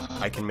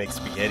 I can make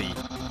spaghetti.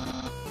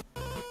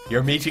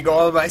 You're meeting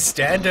all my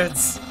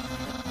standards.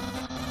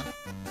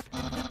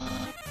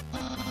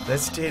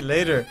 Let's stay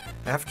later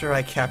after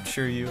I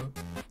capture you.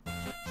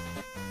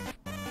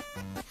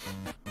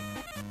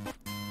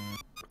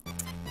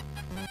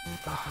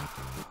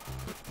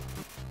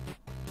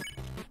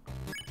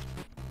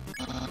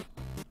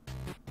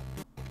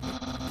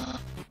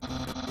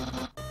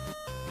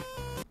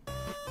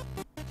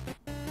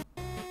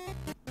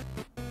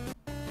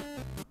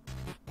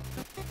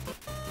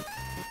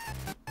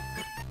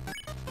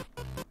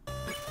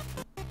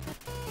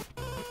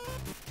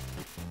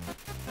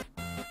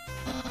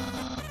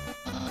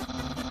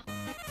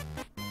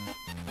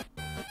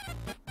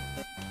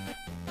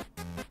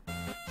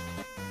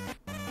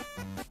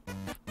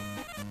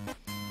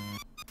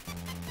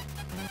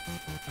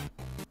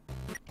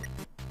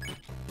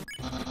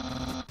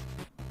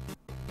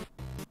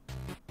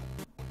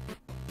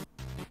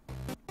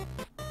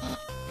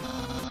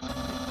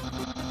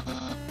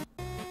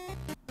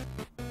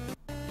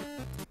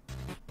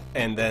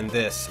 And then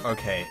this.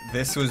 Okay,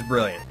 this was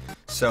brilliant.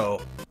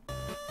 So,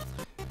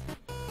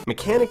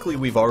 mechanically,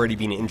 we've already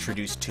been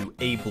introduced to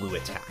a blue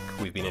attack.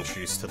 We've been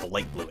introduced to the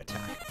light blue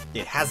attack.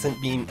 It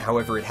hasn't been,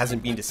 however, it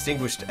hasn't been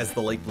distinguished as the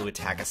light blue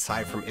attack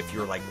aside from if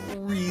you're like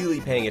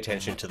really paying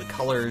attention to the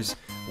colors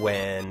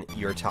when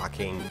you're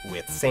talking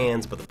with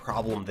Sans, but the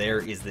problem there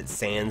is that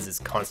Sans is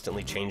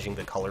constantly changing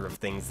the color of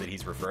things that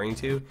he's referring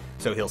to.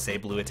 So he'll say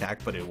blue attack,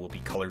 but it will be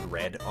colored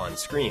red on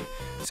screen.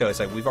 So it's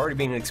like we've already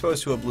been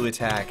exposed to a blue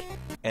attack,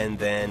 and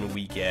then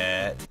we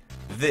get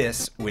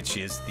this, which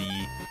is the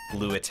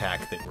blue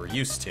attack that we're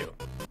used to.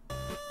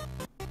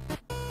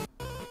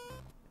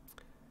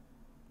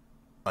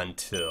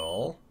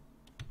 Until...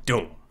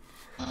 Doom!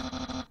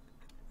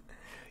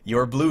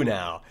 You're blue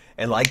now.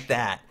 And like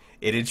that,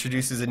 it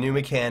introduces a new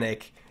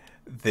mechanic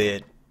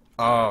that...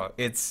 Oh,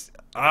 it's...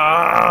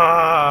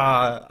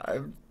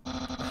 I'm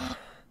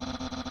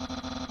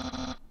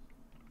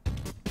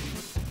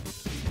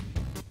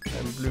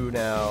blue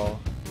now.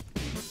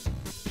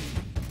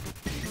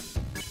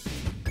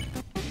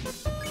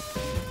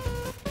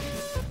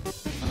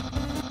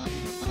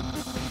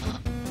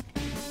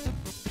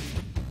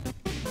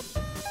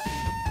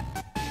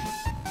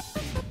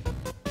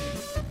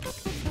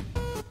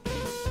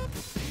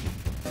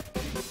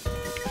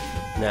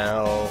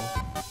 Now...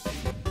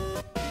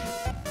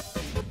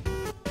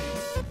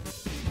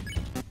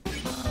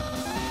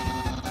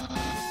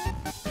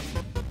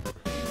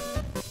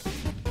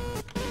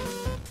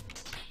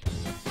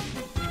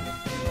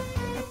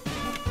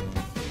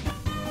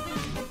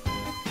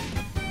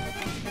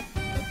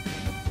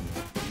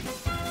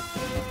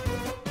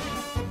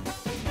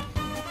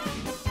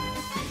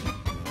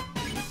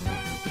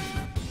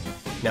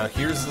 Now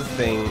here's the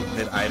thing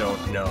that I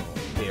don't know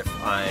if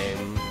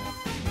I'm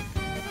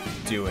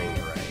doing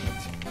right.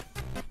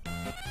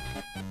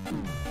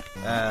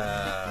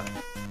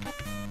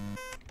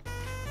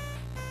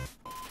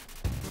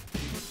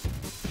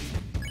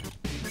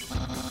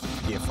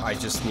 If I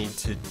just need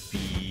to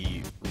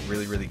be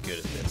really, really good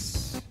at this.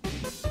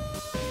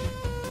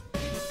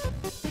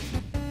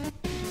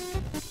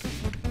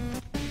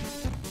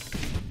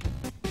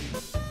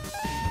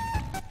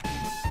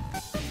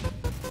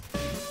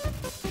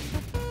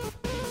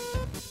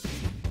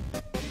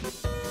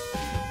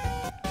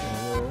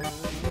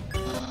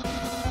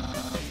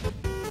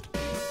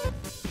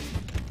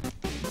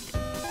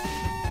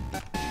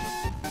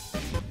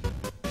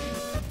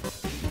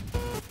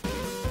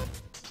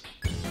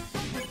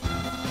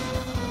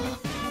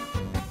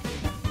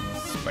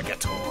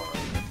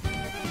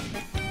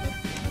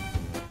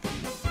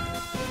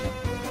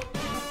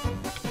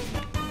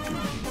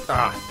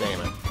 Ah, damn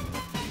it.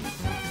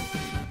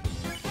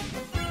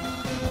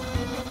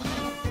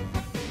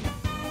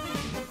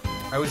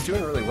 I was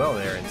doing really well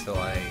there until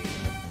I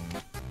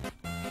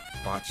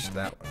botched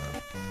that one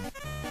up.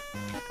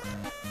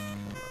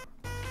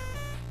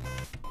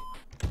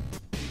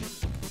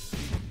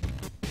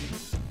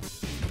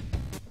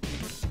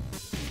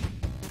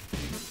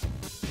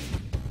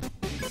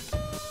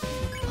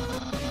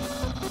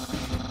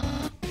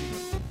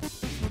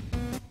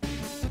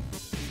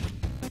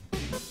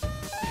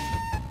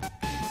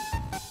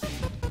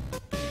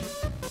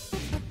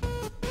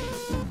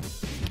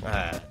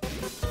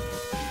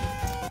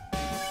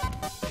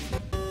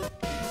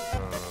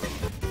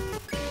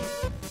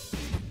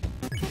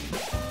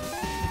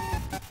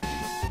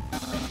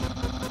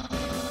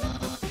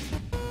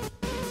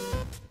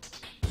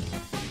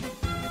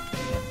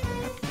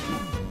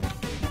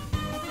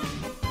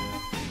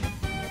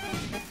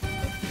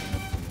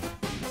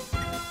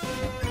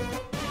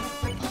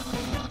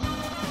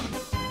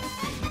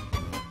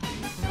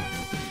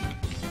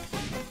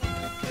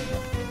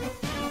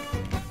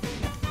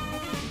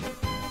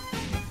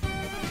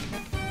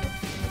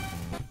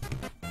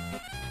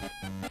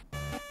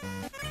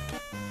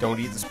 Don't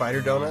eat the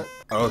spider donut?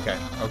 Oh, okay,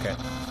 okay.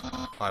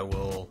 I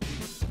will...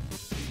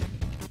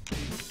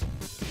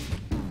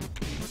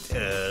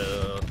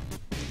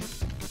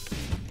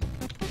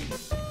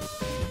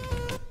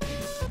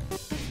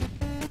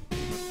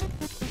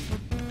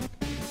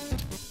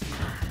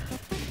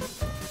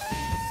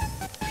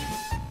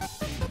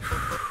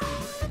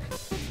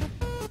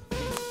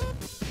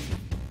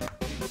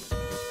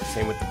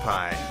 Same with the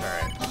pie.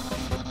 Alright.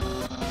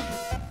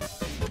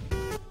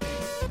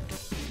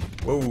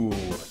 Whoa.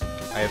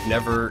 I have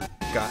never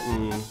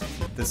gotten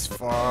this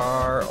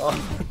far. Oh,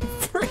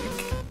 frick.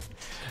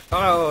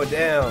 Oh,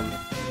 damn.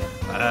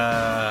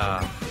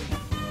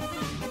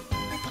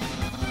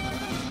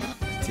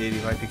 Dude,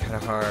 he might be kind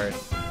of hard.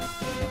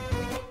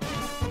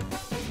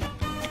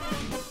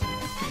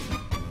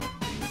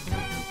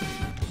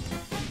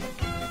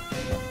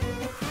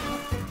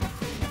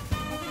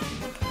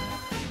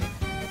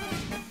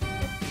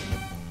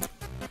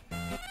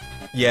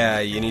 Yeah,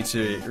 you need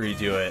to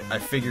redo it. I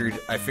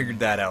figured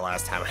that out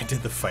last time. I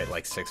did the fight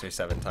like 6 or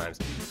 7 times.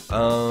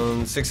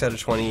 6 out of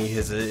 20.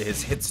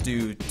 His hits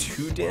do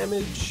 2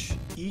 damage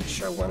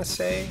each, I want to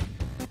say.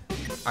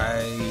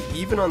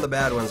 Even on the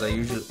bad ones,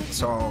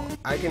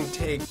 I can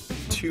take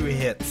 2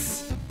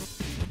 hits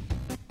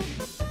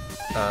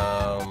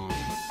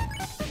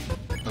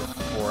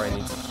before I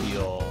need to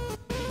heal.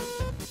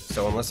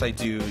 So unless I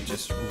do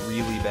just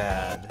really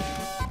bad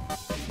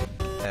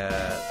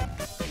at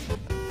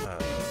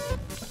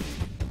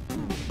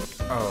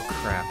oh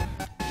crap.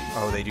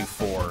 Oh, they do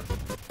 4.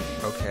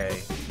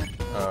 Okay.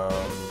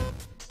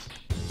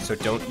 So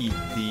don't eat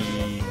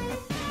the...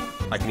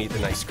 I can eat the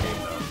nice cream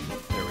though.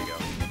 There we go.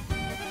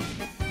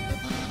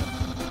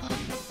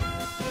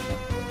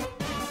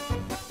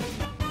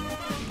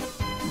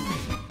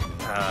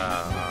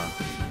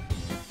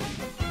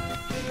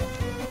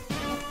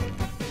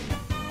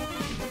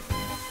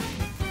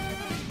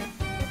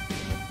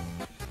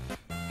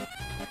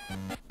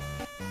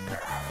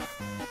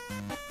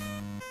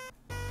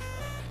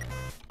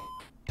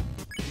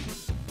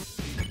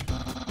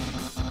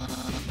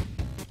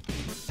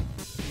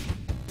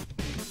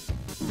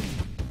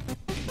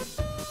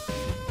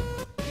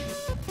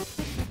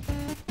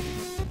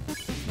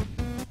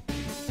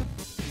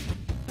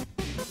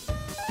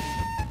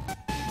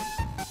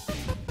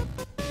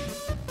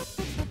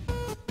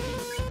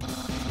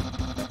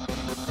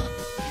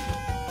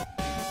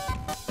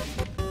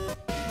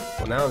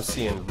 Well, now I'm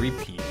seeing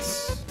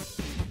repeats.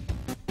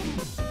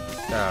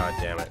 Ah,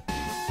 damn it.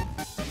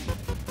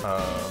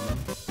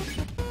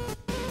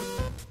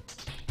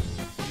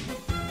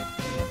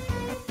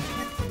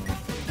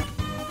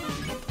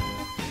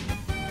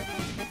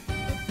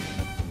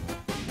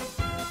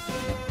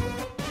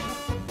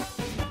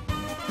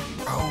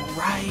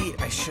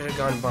 right! I should have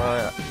gone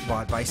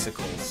bought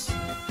bicycles.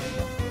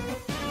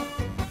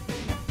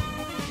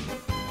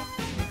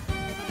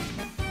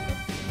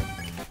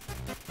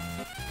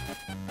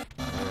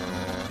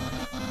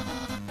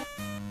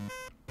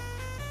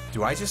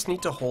 Do I just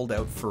need to hold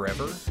out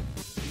forever?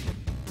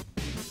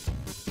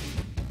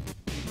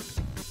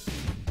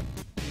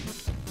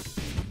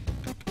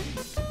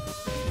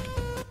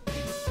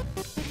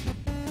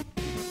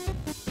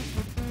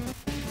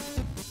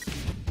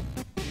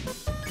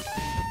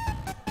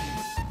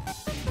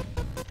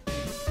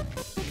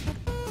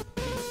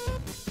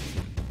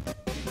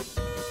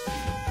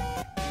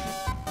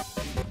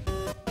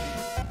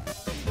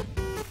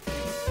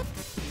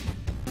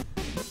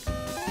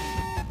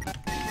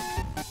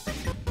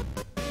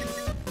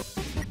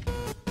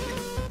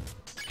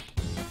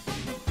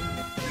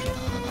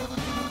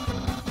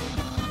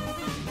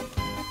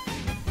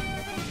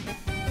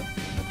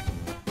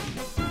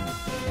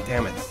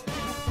 Damn it.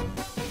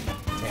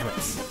 Damn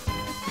it.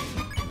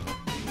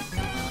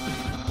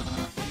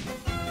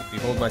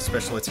 Behold my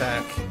special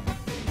attack.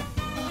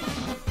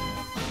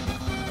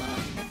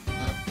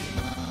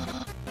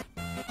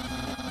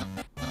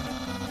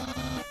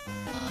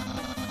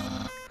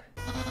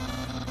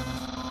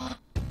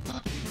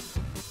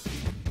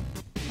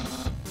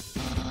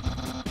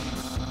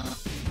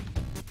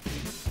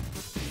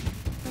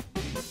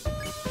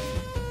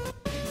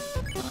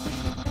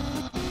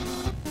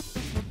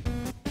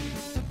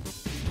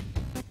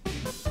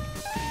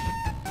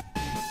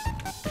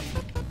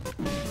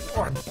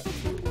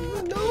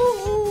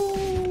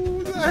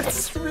 No,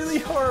 that's really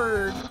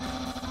hard.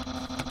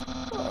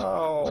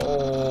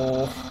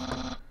 Oh.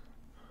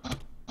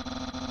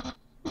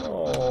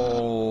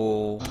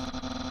 Oh.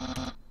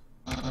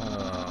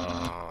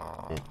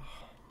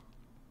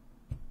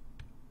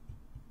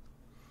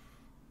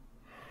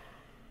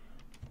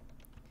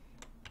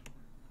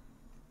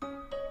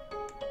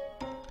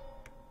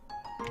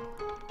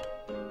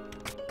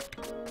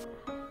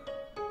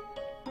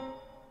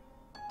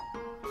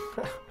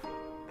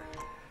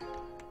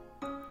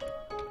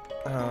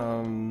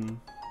 Oh.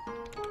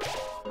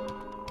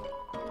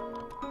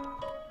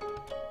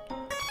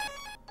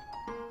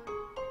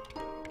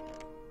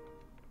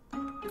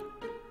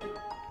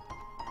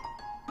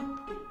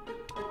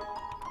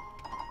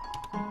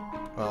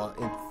 Well,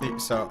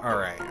 so,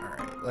 alright,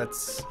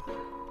 let's...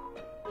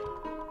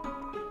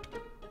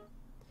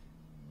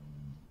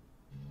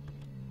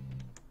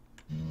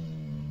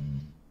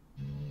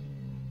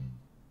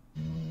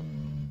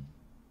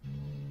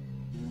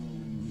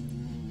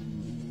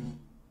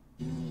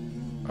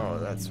 Oh,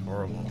 that's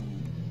horrible.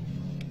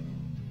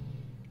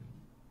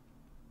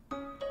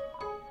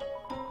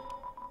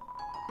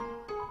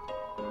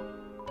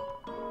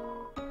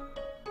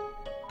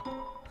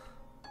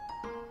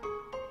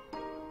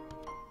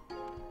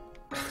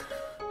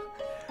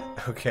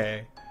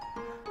 Okay.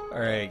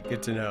 Alright,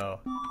 good to know.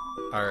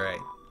 Alright.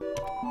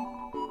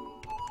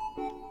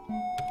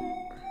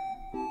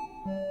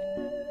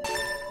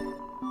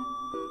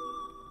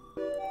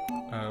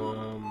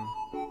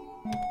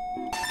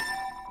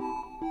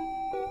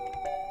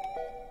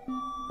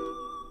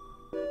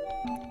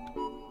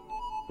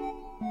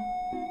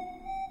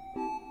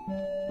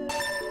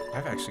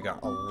 I've actually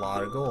got a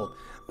lot of gold.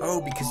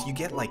 Oh, because you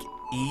get like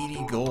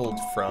 80 gold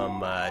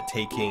from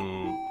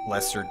taking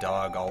Lesser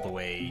Dog all the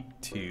way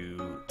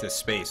to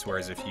space,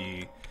 whereas if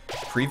you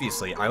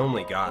previously, I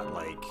only got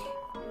like,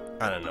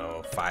 I don't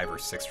know, 5 or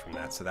 6 from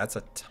that, so that's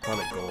a ton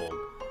of gold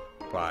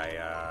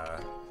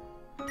by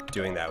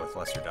doing that with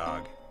Lesser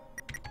Dog.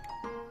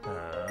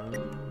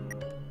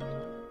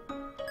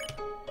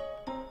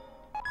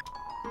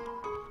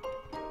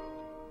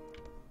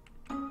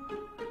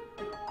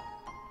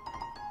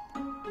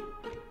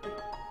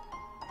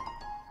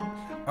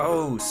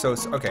 Oh, so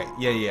it's, okay,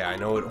 yeah, I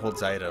know it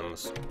holds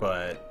items,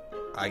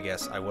 but I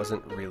guess I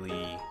wasn't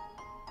really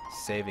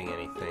saving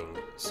anything,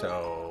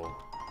 so...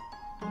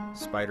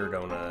 Spider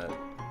Donut...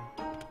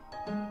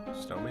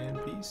 Snowman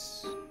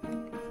piece?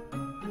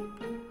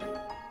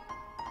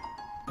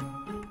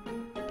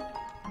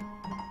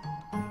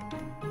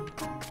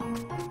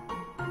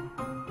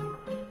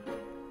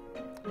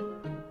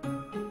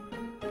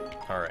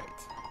 Alright.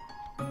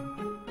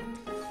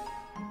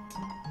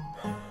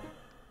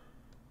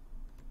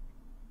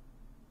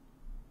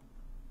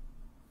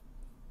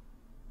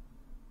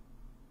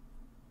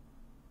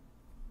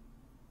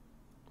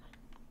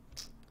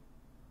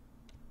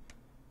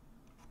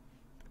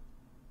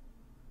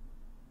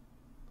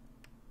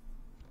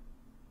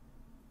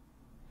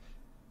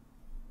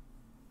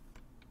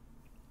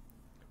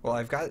 Well,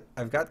 I've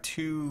got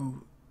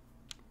 2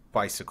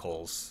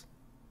 bicycles.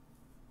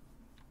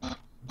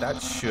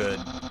 That should...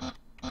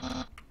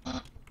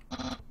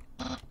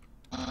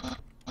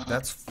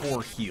 That's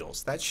 4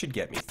 heals. That should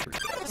get me through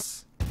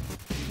this.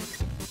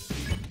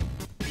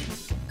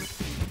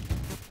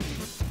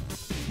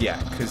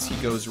 Yeah, because he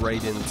goes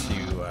right into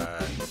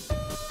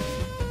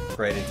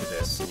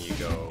this, and you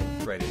go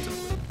right into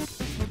blue.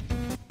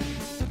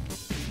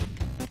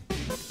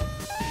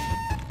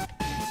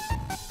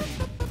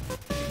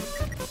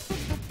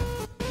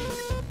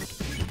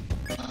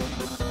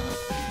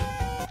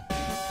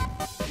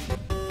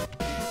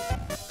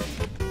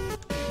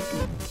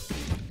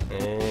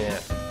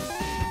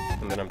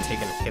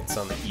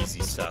 on the easy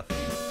stuff.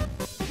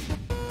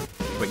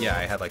 But yeah,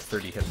 I had like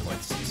 30 hit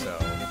points, so...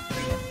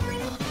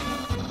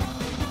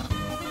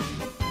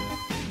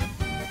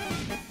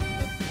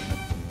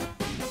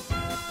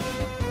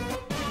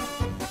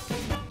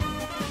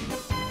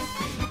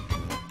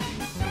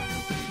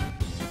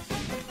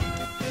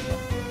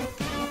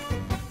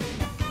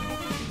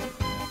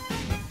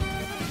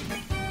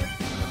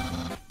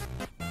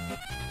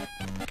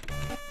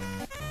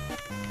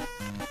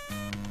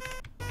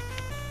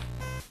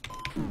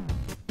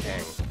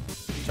 Dang,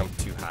 jumped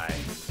too high.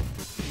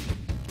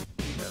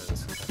 That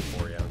was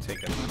 4, yeah, I'm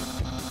taking 3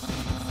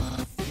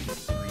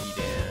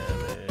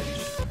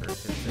 damage per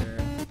hit there.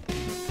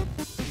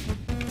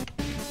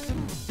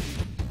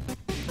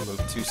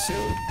 Move too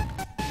soon.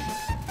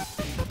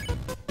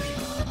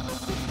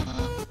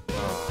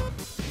 Oh.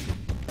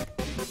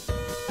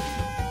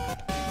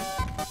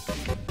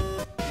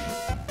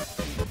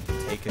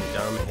 Taking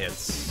dumb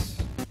hits.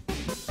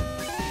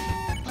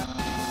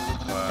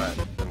 But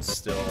I'm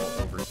still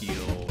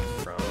overhealed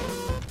from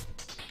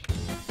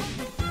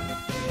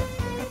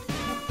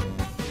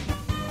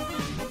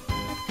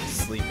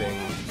sleeping,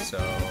 so...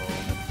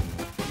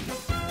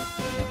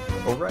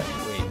 Oh, right,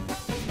 wait.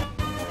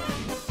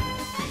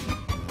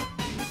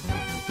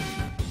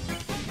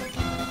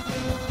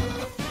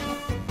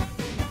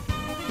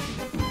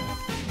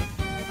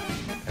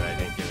 And I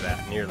didn't give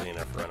that nearly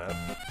enough run up.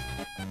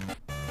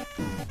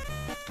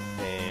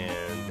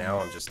 And now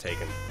I'm just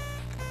taking...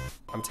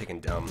 I'm taking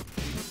dumb.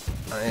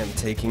 I am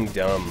taking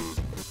dumb.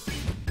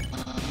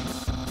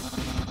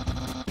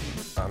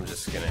 I'm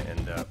just gonna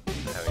end up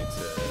having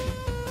to...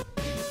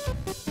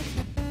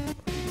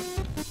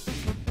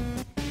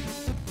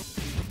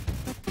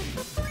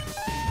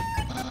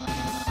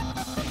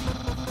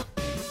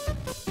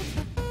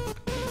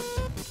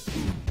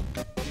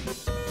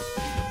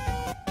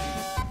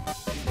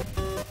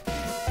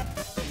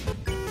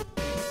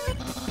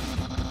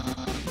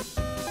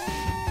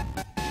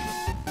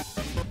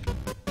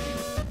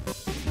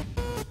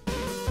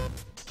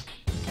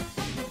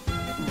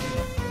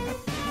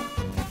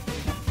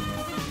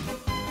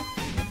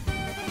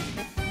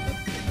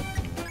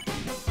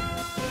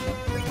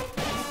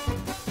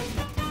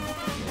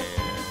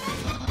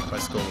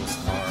 Goals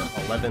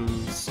are 11,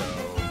 so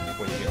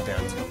when you get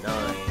down to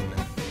 9...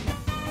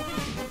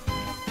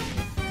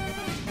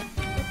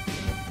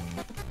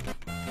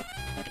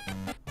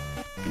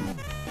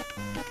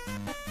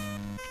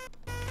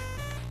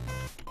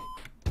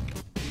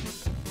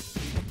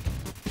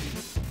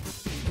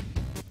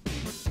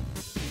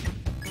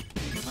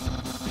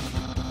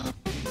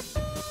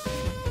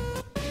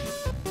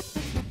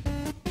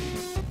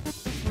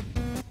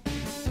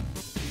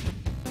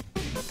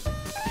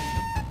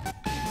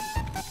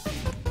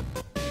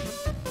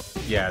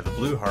 Yeah, the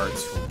blue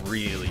heart's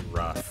really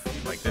rough.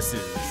 Like, this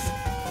is...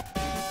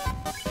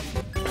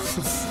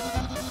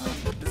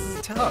 this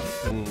is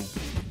tough, and...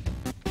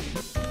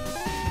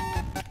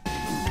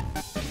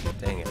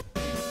 Dang it.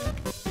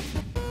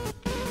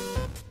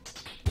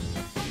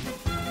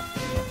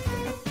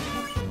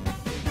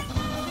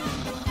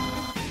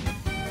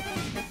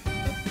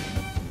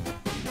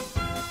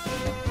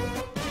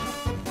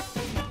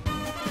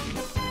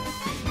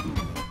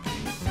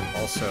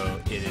 Also,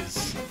 it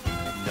is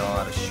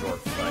not a short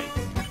fight.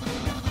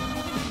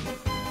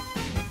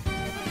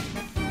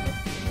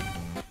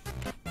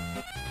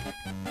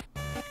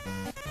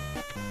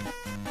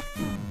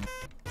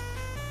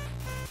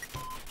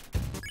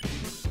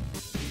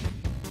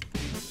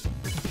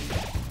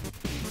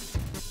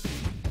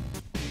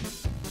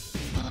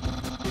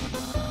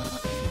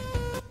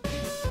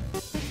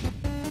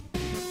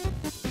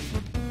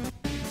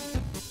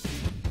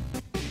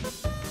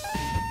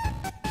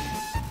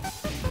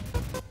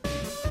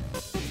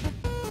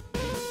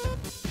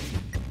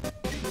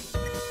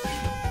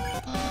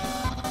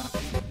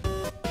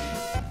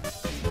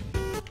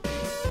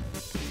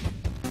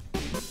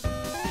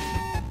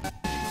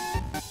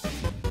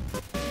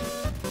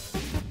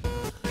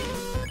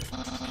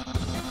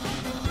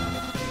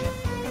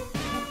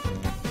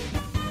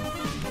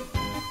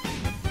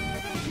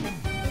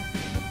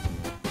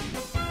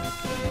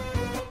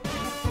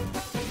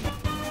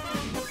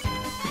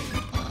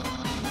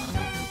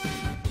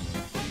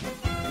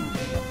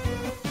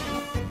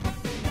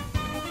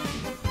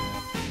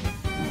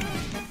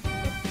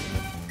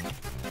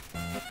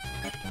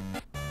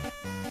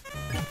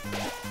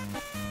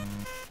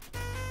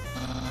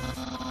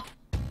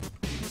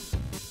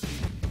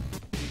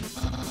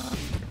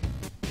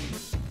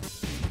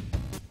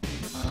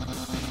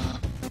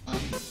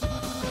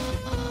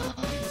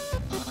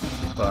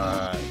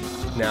 But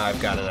now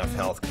I've got enough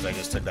health because I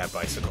just took that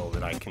bicycle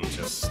that I can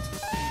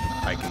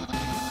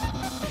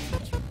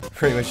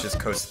pretty much just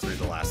coast through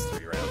the last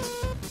 3 rounds.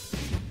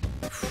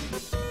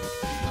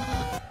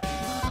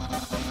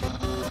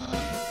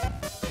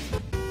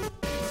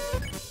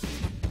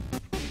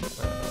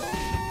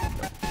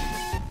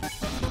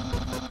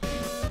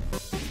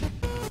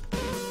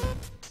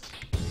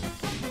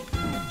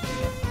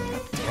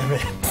 Damn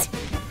it.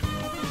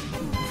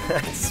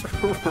 That's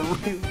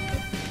really...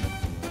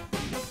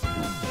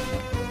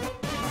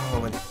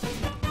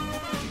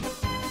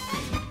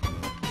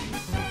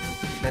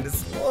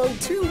 long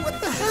too.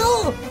 What the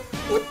hell?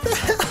 What the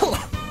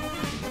hell?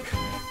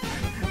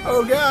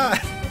 Oh god.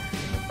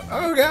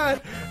 Oh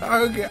god.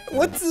 Oh god.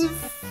 What's the...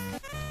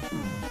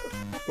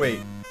 Wait.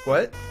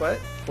 What? What?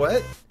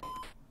 What?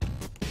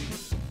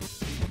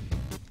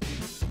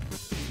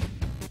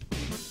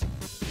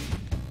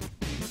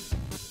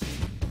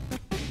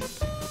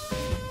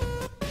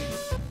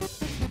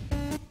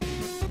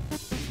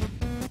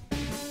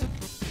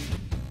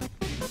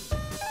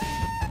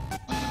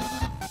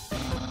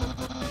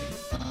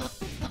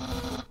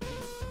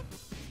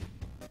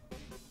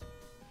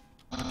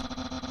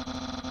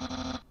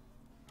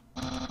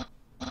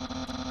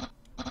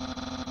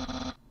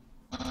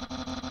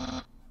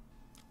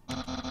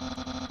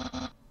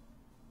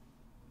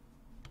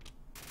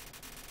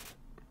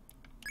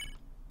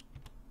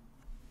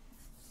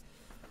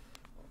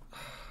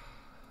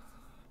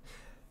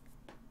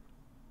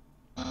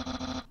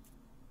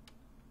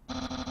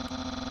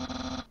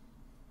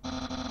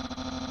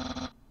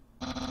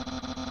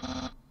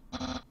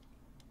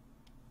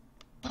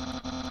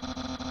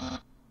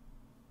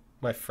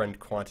 My friend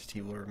quantity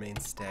will remain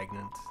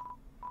stagnant.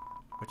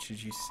 What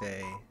should you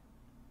say?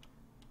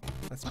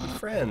 Let's be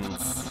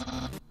friends.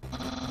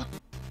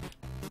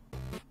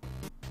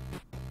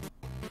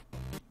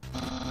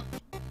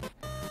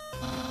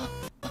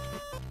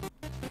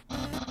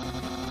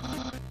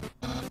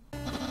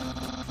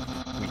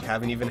 We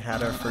haven't even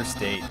had our first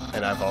date,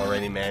 and I've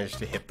already managed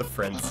to hit the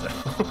friend zone.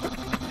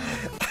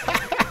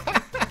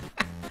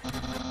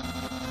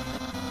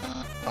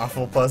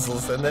 Awful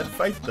puzzles and then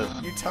fight them.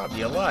 You taught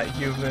me a lot,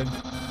 human.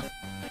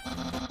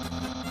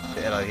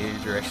 And I'll give you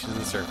directions to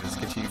the surface.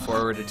 Continue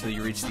forward until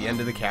you reach the end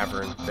of the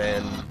cavern.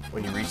 Then,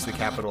 when you reach the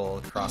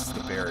capital, cross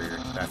the barrier.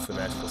 That's the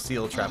magical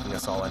seal trapping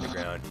us all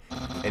underground.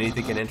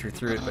 Anything can enter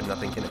through it, but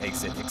nothing can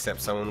exit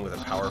except someone with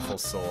a powerful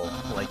soul,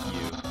 like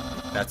you.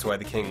 That's why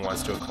the king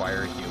wants to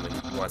acquire a human.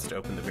 He wants to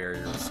open the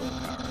barrier with soul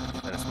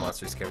power. Then his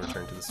monsters can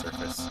return to the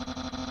surface.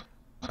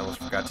 I almost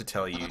forgot to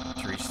tell you,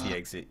 to reach the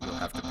exit, you'll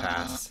have to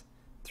pass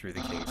through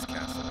the king's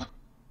castle,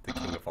 the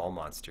king of all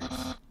monsters.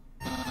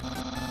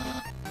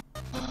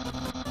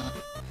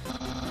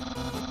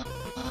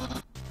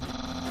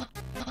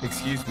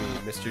 Excuse me,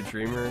 Mr.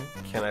 Dreamer,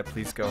 can I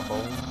please go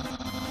home?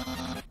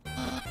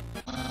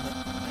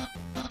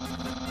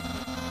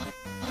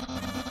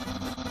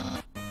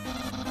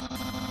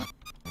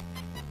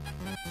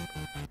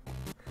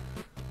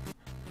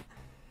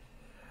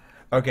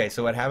 Okay,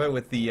 so what happened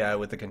with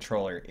the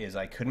controller is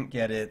I couldn't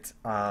get it.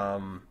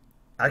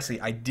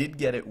 Actually, I did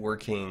get it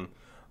working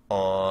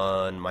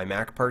on my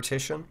Mac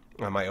partition,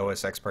 on my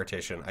OS X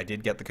partition. I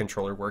did get the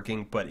controller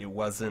working, but it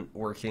wasn't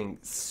working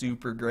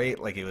super great.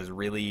 Like, it was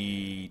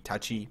really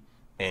touchy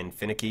and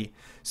finicky.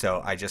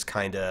 So I just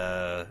kind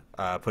of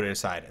put it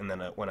aside. And then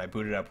when I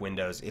booted up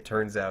Windows, it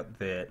turns out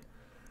that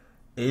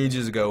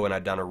ages ago when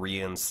I'd done a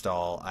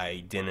reinstall,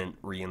 I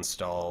didn't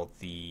reinstall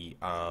the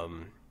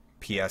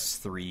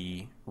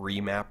PS3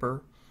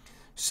 remapper.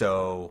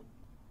 So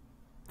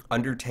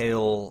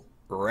Undertale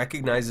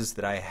recognizes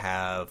that I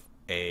have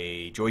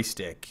a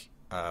joystick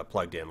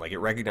plugged in. Like, it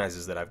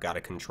recognizes that I've got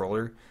a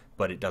controller,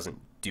 but it doesn't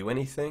do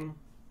anything.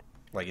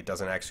 Like, it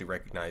doesn't actually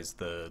recognize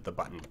the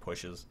button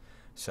pushes.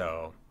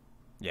 So,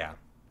 yeah.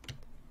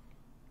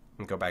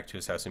 And go back to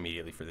his house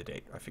immediately for the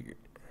date, I figured.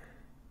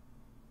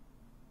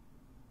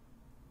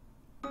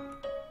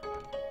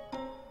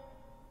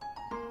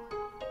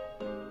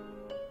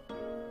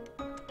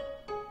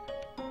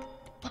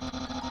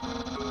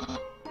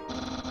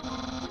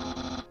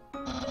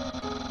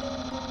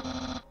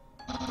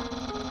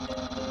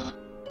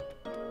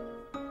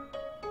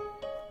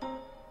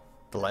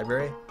 The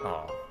library?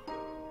 Oh.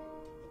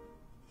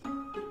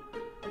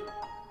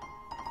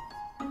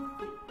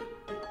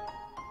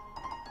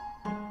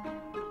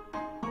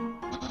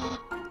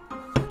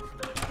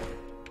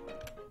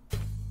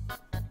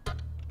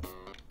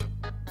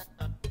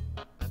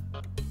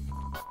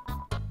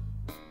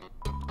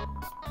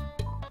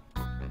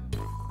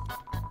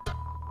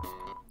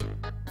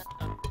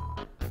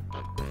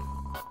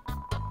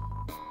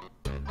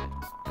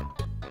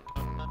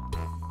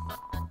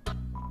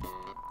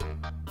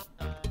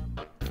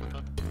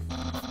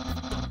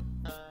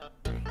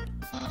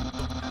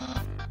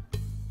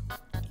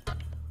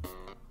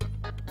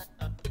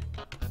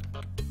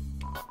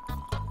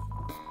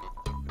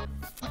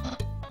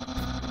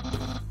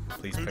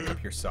 Please pick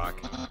up your sock.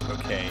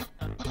 Okay,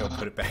 don't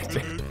put it back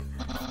down.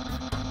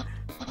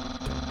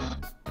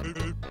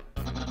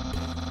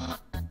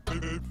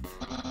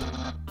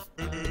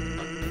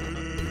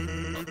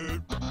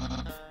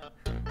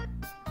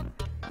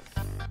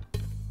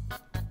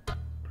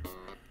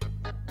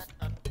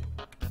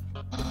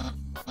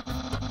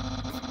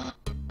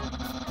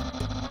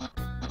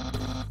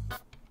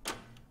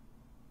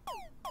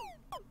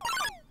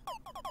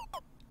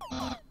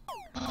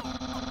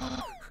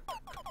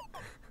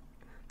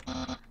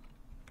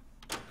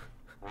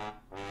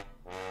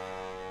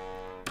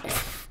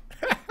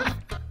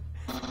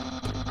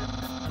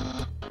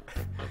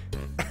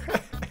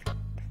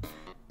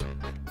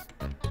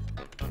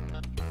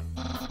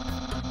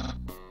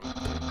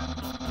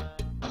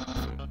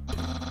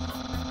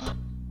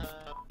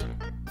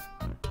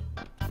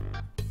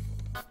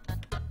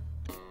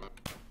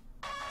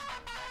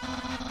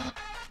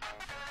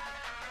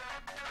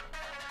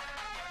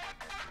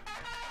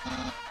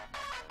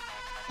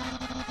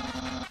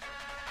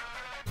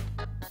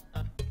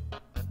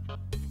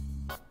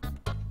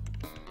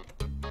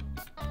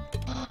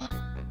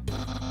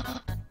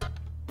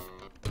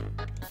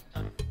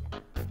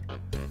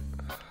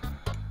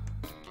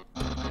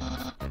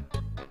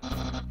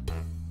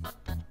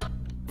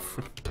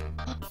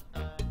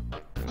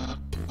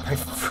 My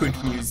food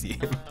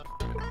museum.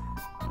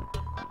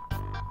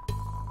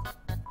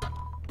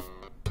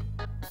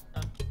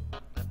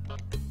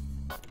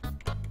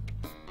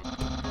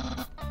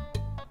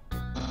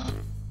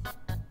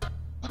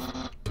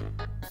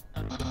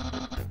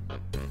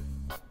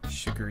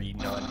 Sugary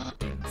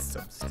non-egg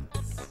substance.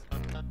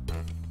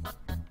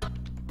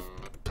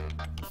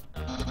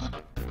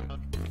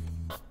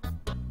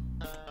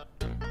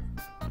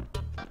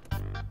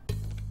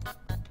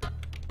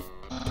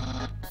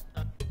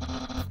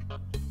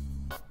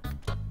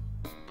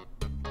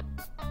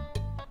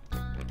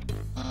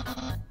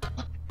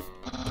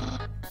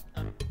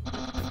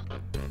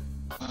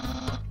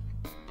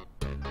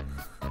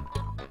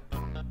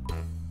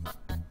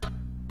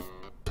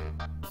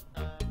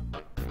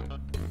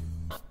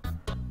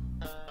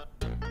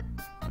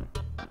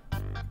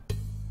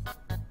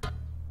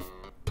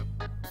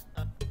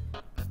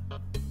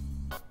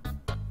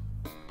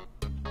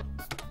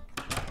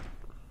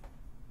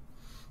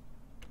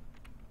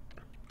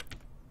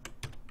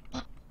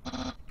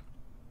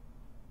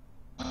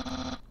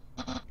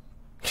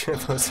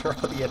 Those are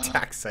all the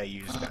attacks I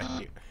used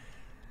on you.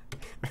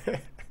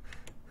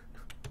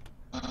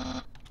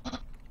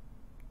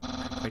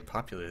 Quite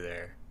popular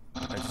there.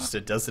 I'm just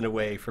a dozen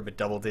away from a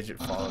double-digit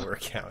follower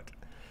count.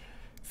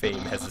 Fame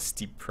has a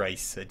steep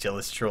price. A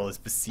jealous troll is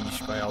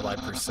besieged by all my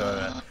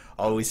persona,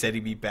 always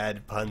sending me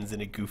bad puns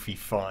in a goofy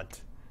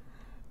font.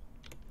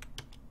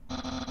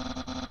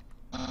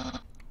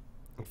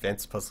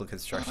 Advanced puzzle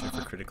construction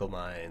for critical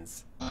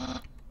minds.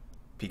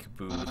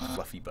 Peekaboo with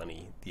Fluffy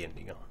Bunny, the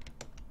ending on.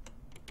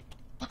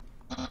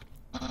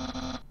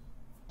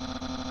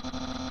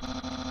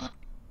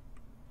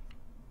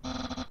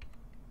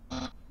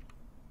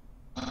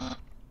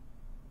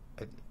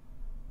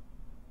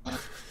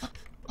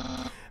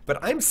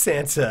 But I'm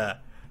Santa.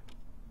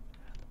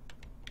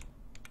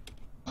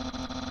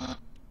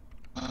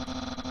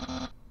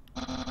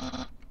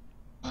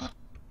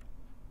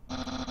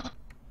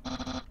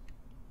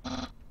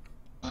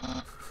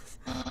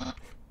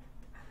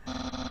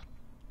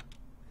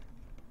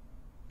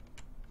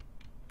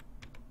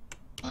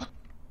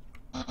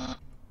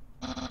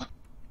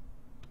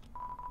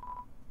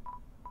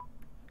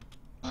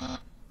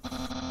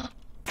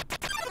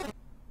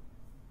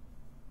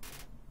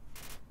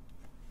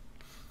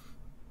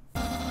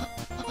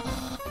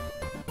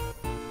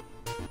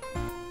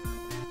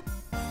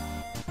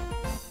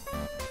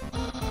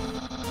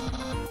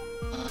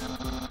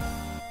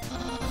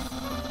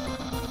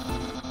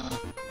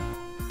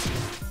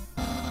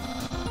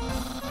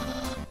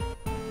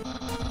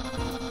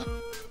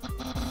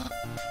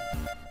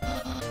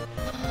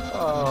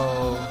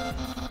 Oh.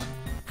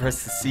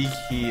 Press the C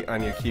key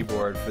on your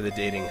keyboard for the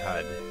dating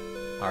HUD.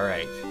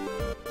 Alright.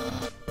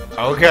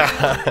 Oh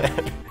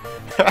god.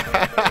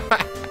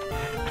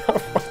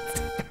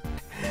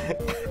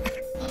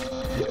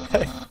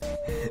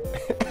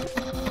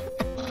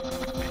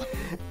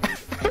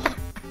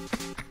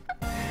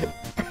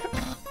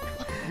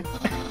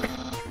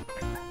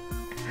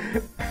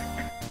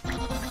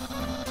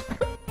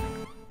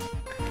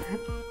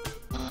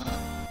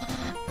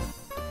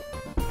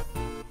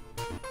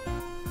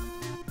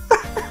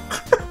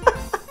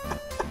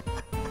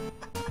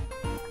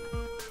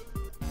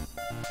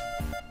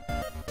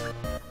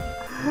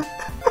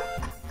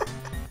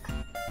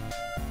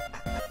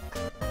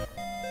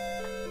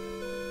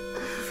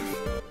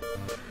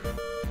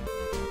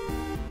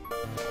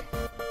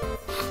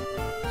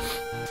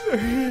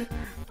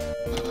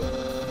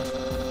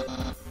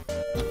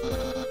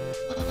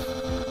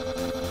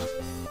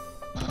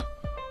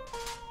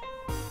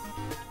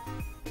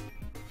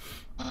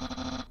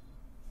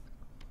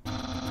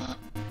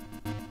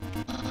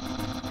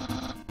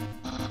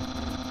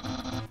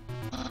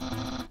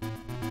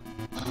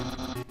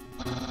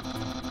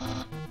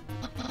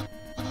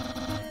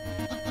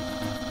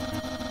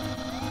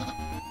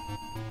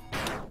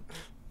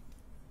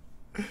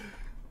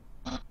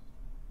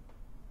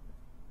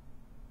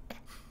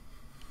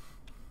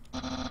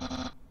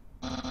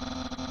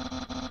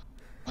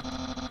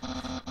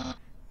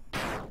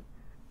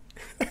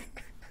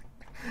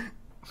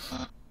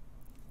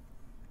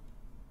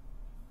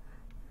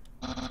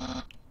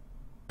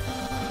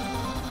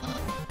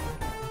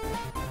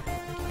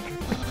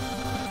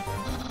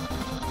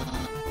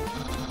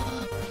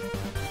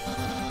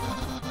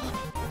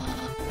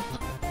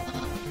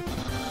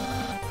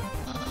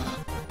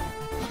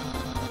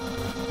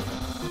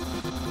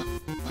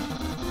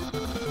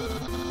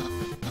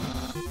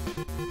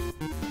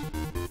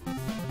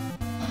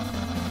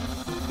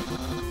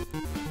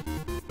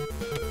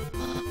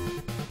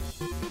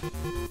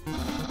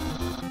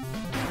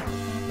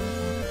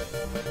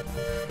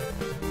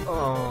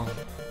 Oh.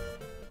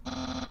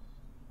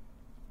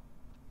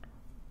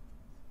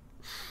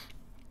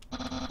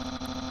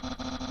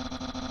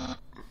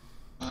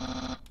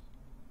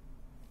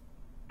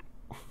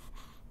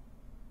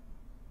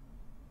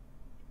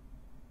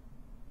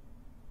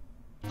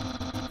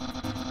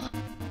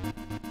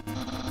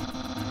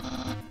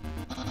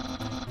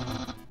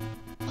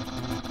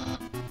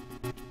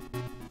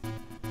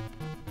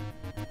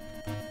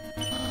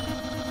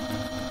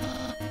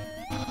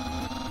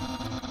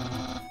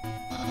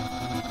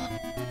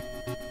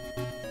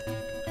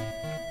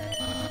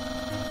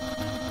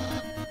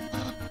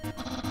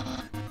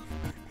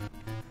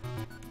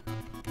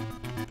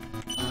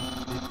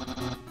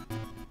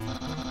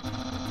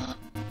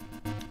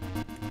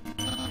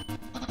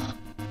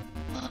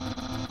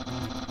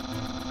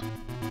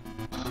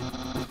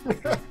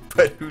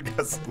 But who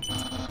doesn't?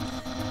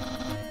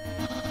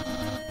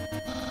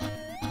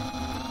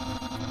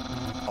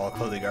 All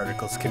clothing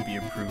articles can be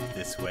improved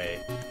this way.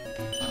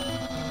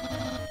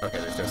 Okay,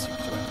 there's no secret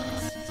to my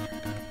legs.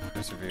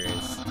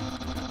 Perseverance.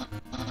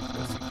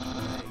 No secret to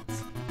my legs.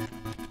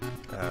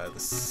 The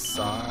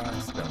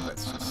sauce. No,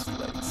 that's just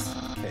legs.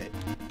 Okay.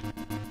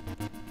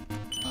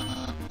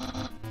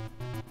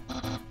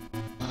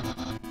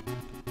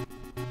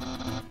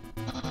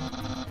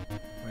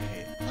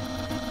 Wait.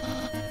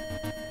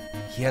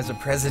 He has a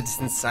presence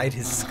inside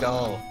his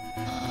skull.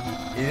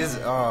 It is.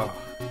 Oh.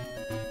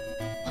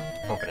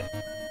 Open it.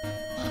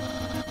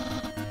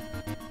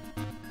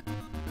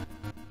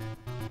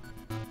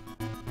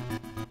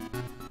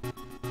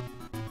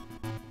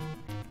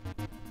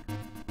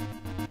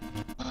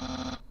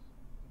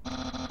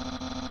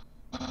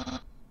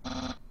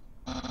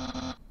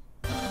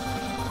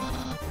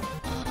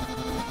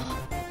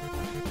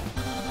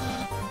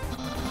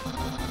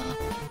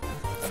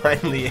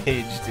 Finally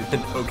aged in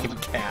an oaken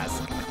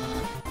cask.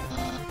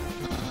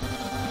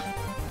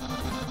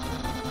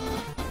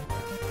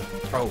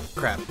 Oh,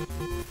 crap.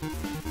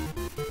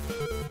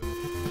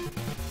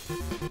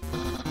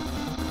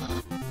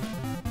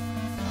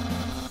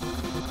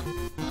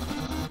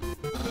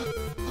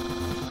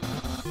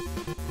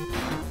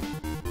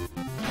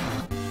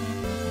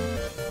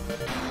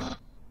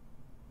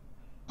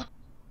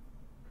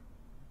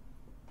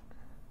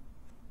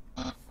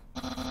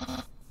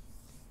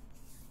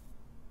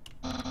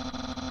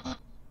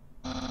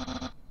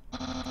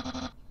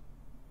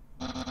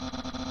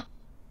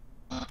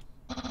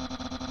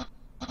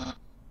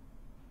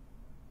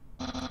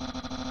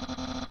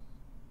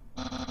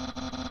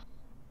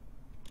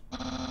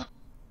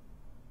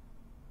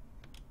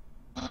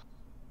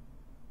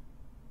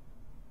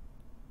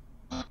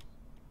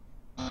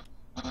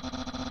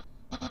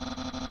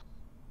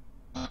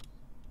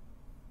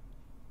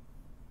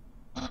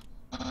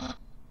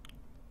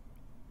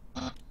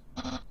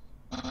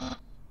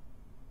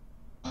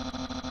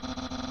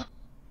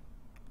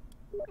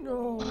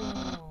 No.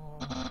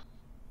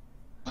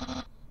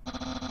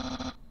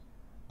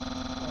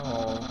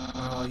 Oh,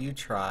 well, you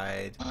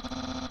tried.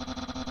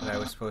 But I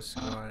was supposed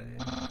to go on it,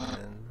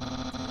 and...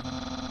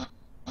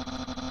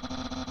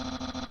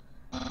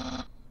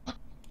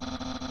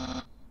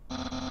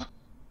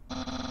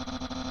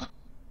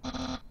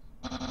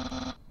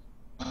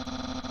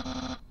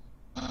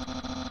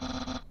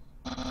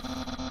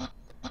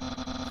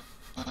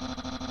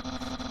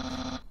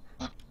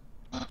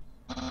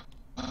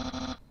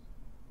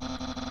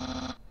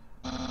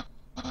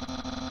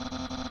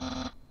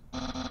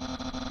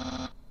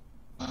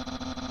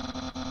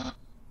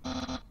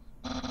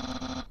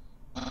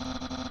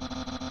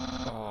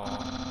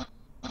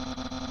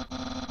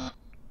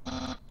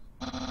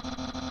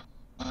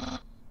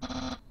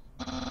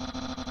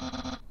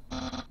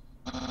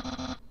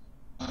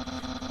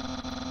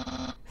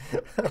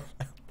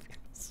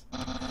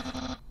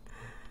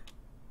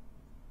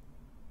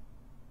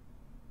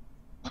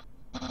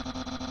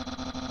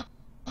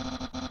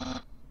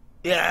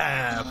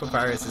 Yeah!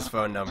 Papyrus's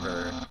phone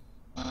number.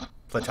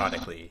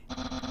 Platonically.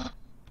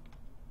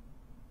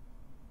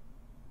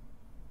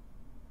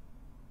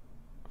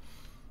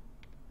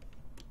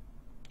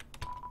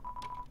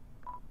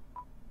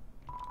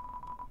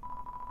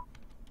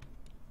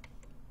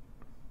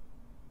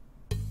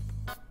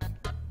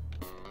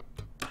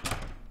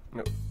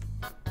 Nope.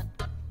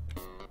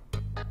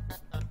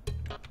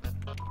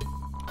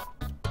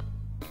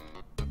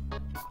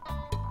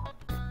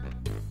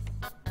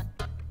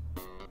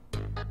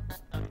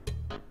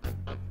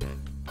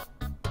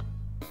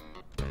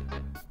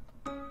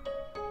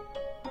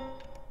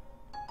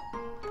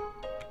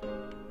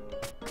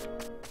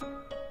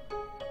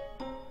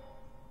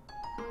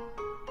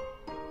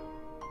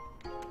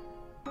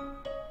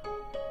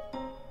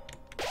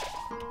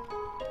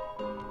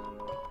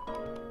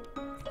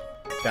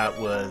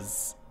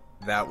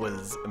 That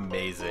was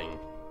amazing.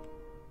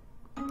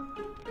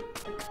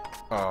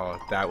 Oh,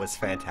 that was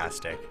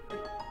fantastic.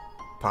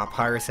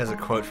 Papyrus has a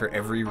quote for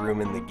every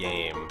room in the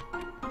game.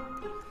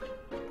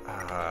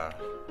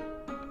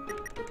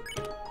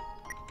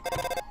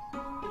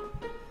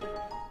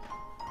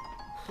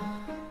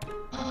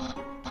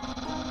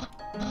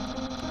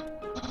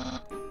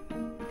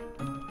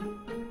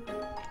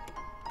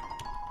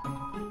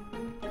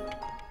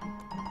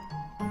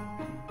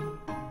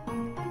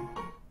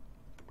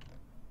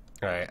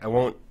 Alright, I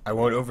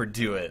won't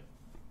overdo it.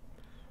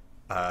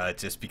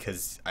 Just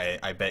because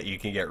I bet you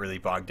can get really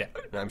bogged down.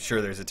 I'm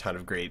sure there's a ton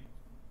of great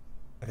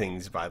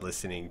things by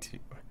listening to.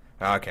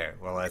 Okay,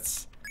 well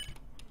let's.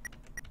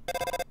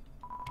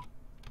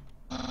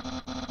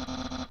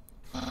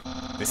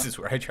 This is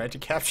where I tried to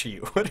capture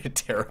you. What a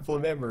terrible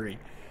memory.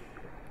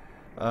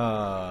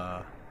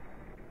 Alright.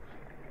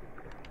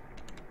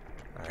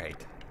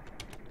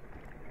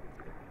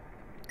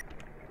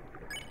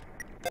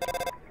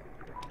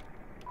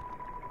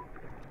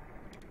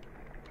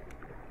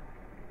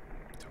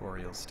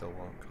 Toriel still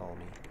won't call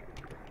me.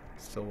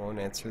 Still won't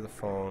answer the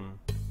phone.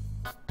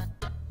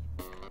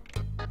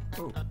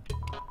 Ooh.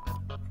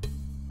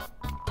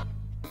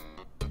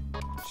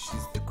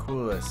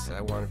 coolest.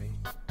 I want to be.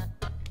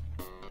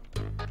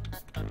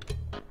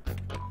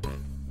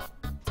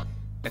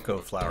 Echo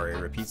flower. It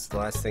repeats the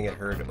last thing it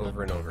heard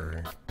over and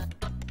over.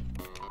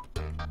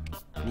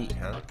 Neat,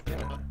 huh?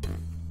 Yeah.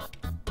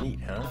 Neat,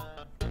 huh?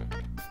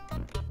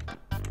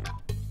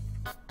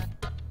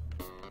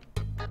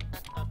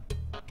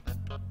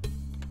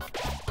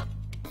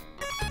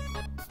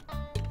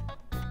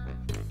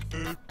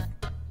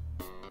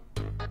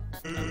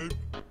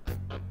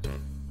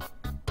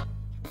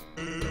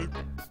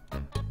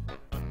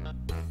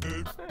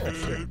 Yeah,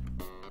 sure.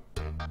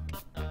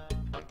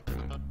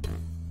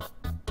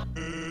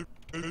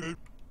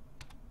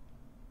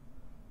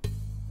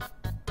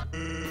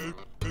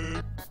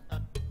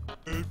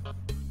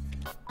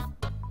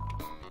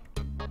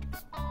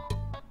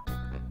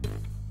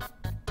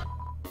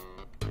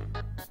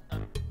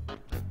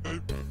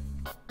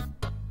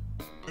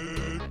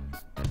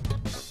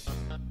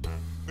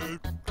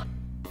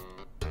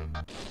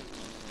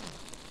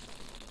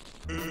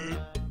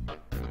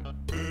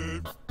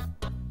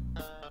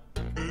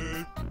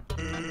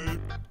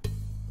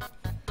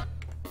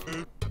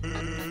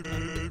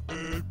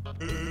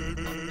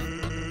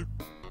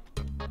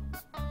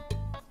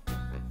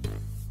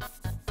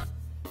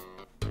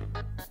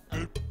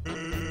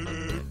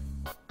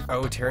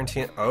 Oh,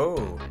 Tarantino.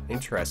 Oh,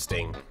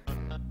 interesting.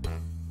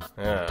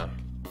 Yeah.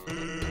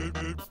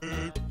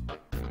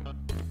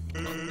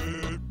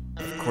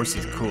 Of course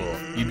he's cool.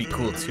 You'd be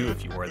cool too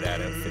if you wore that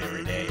outfit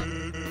every day.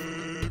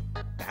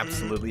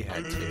 Absolutely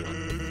had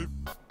to.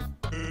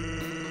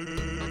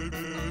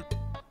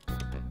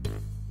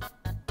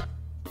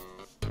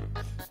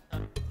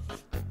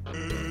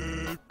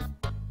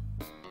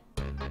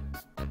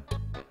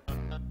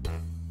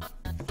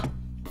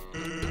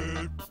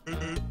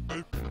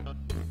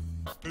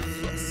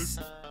 Yes.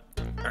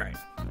 Alright.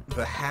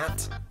 The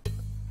hat,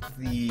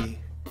 the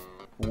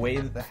way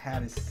that the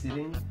hat is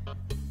sitting,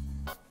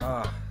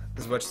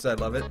 as much as I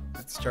love it,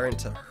 it's starting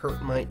to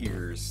hurt my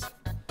ears.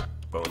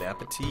 Bon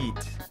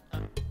appetit.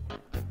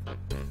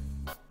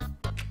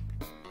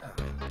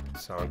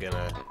 So I'm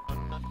gonna...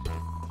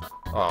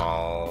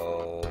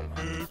 Oh.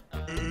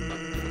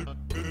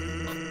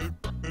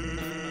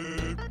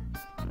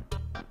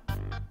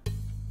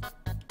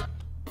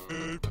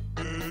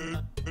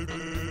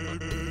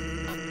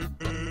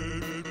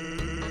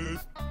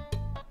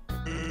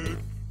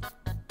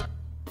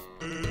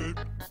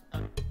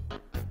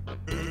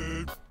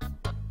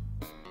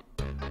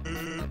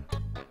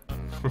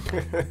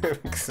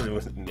 Because it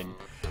wasn't in.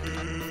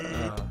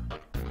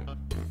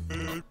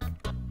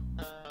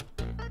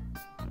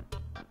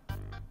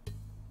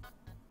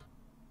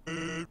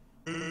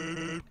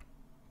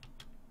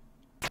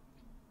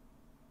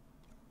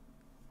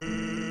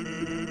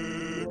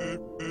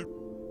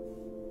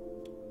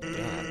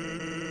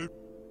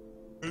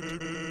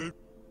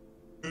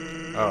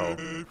 Oh.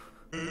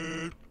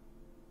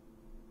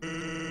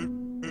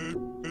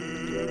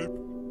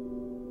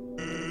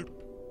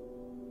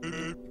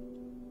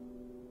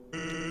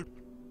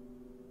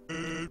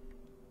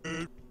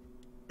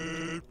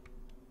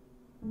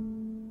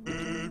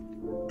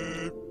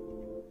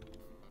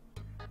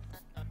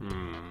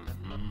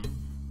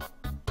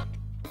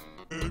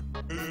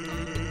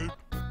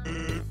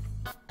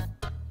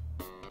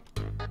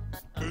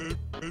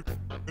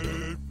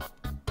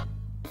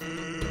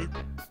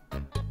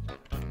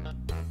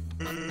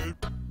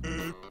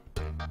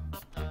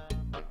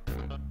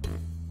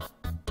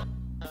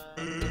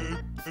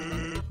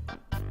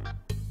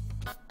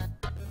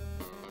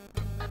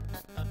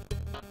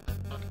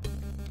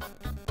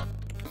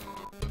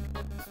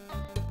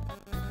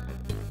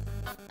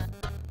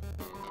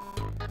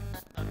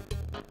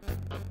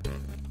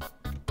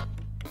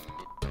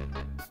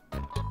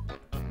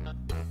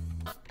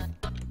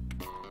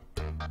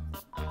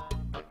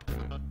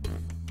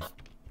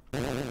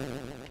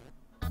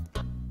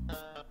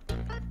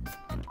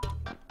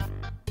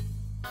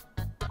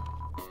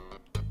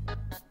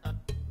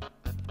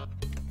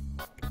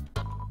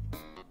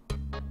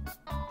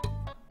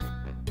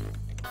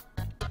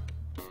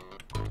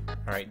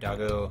 Alright,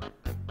 doggo.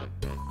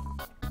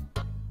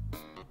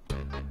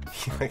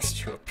 He likes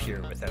to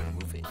appear without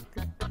moving.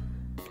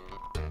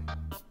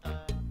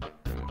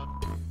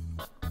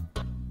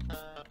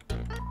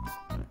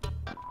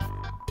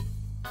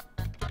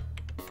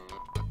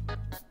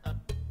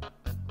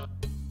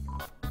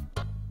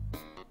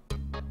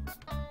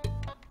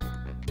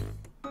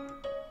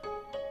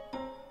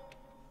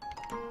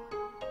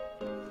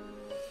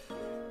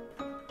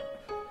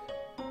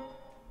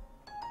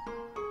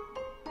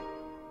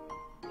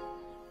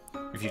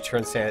 If you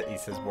turn sand, he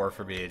says more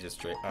for me to just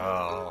drink.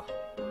 Oh,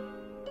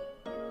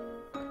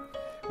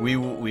 we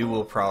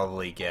will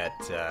probably get.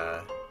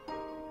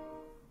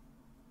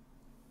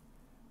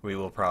 We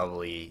will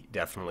probably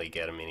definitely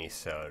get a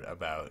mini-sode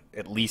about,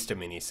 at least a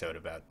mini-sode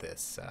about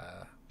this,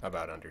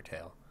 about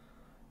Undertale.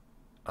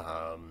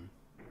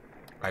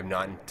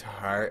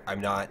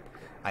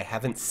 I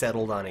haven't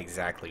settled on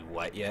exactly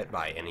what yet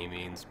by any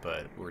means,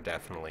 but we're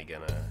definitely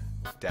gonna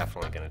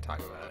talk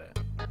about it.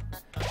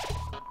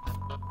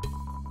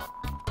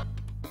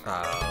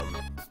 Um,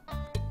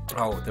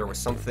 oh, there was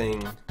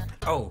something.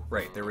 Oh,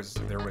 right. There was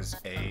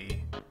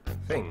a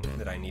thing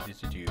that I needed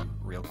to do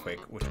real quick,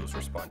 which was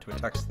respond to a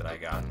text that I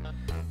got.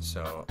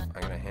 So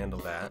I'm gonna handle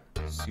that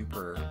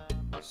super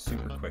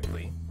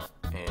quickly,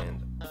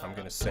 and I'm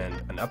gonna send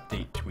an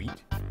update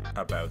tweet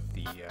about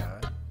the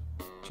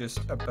just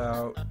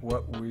about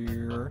what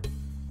we're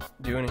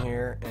doing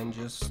here, and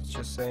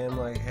just saying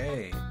like,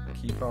 hey,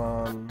 keep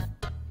on,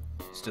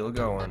 still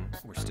going.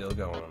 We're still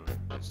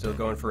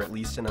going for at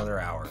least another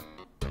hour.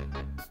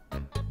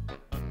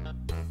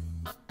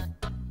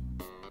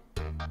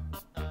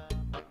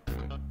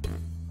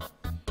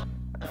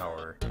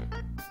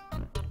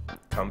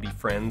 Come be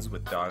friends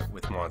with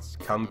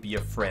monsters. Come be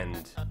a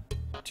friend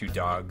to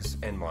dogs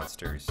and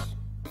monsters.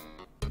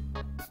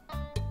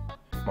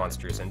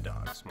 Monsters and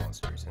dogs.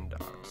 Monsters and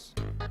dogs.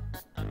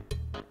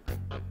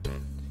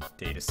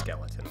 Data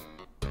skeleton.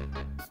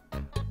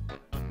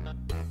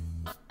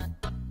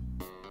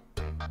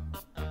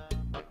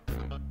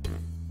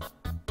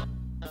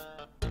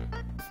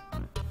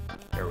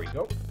 There we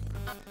go.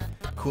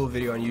 Cool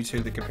video on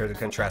YouTube that compared the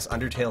contrast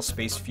Undertale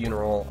Space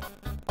Funeral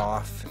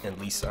off and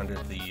Lisa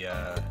under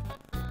the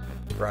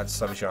broad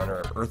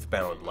subgenre of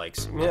Earthbound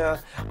likes. Yeah,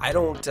 I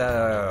don't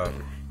that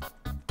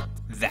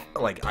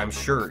like, I'm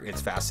sure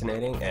it's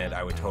fascinating and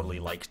I would totally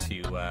like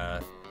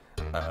to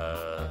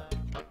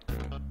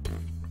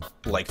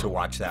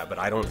watch that, but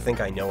I don't think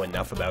I know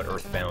enough about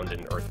Earthbound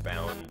and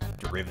Earthbound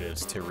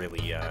derivatives to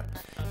really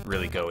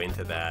really go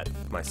into that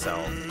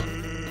myself.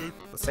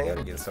 Let's hang out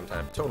again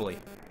sometime. Totally.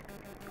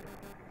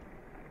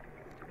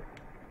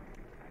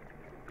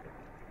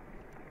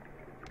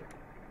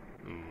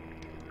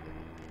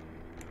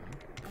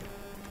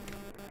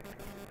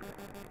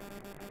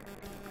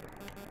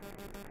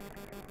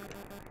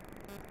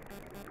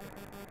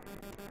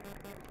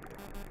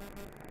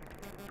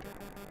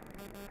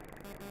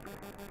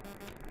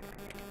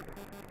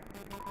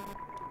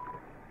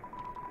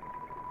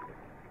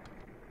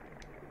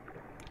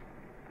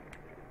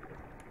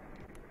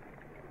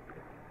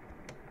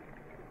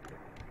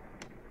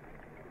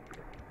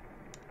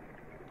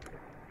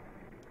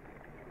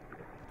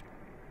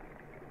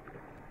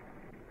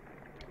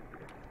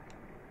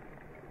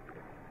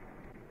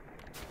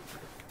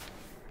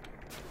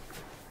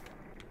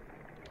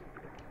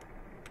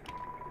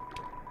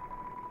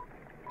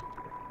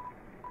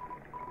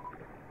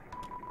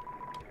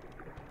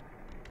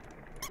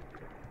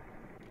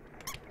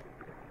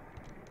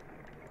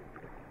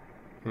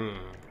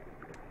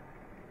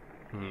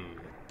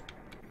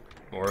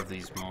 More of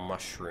these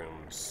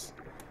mushrooms.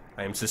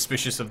 I am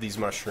suspicious of these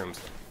mushrooms.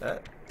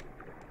 But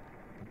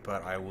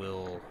I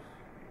will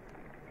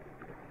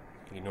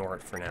ignore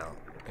it for now.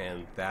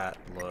 And that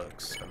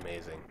looks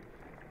amazing.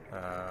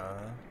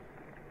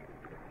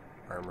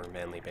 Armor,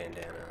 manly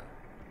bandana.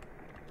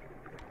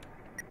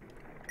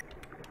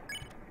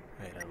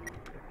 Item.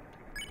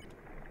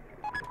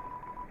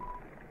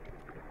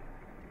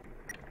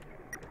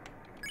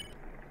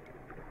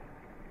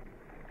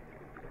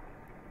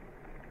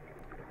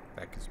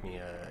 That gives me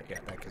a, yeah,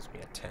 that gives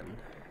me a 10.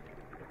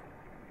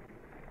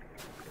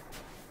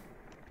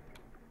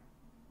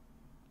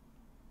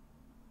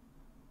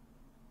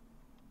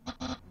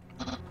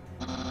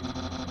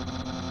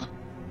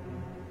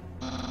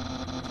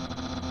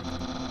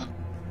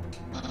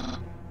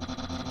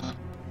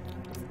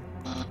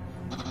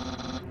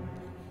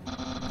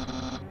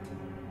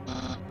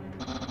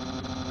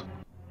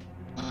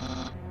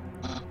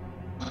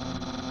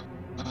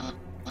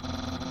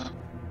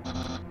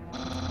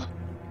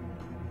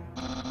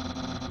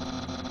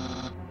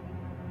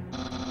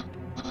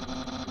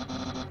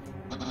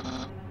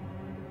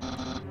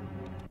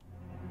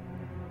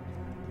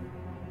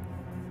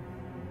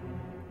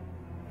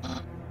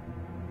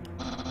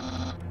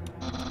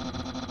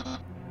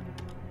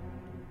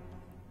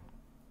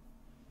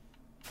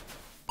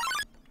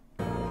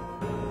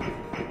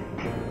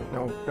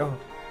 No,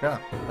 ah.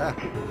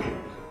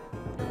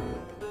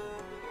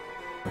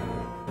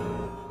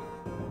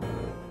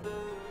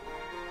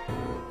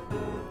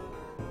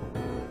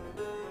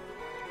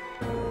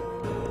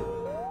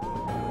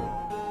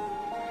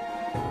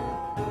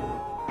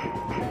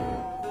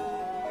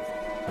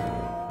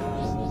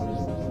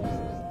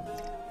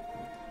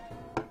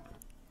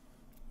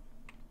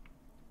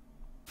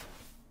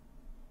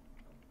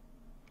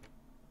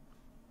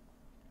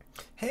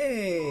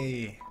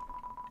 Hey!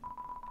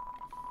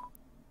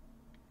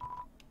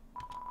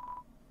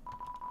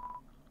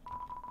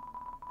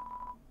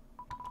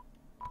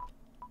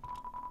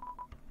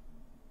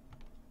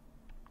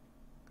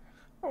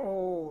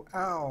 Oh,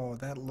 ow,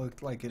 that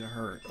looked like it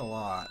hurt a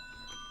lot.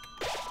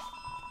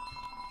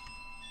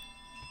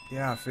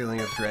 Yeah, a feeling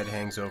of dread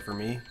hangs over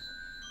me,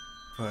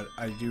 but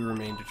I do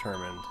remain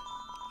determined.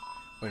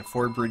 When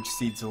 4 bridge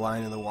seeds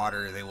align in the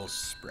water, they will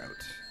sprout.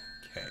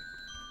 Okay.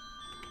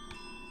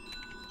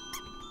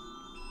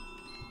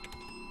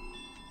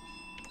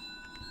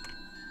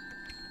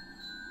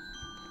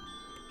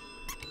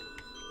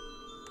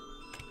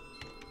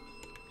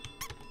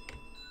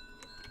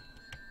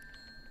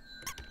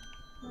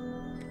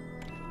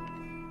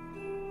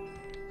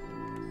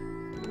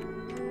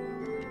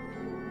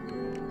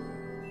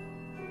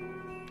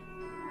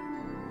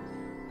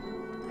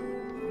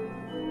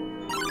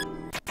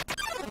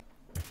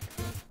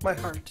 My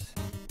heart.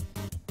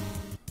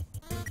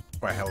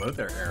 Why, hello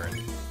there,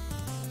 Aaron.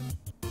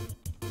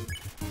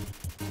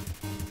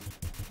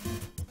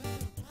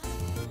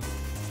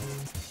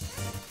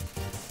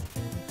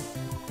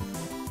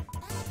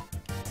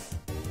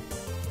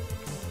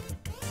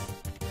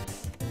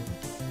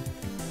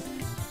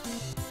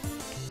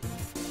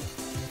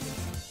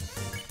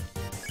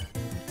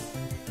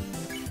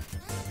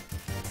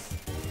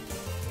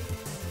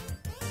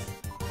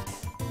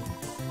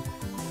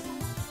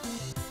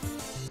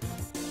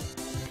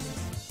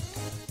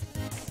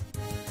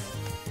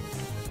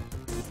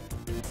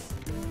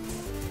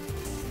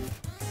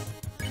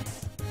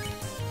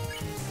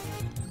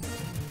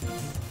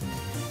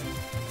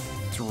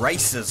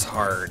 Rice is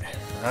hard.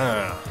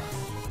 Ah.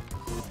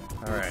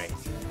 Alright.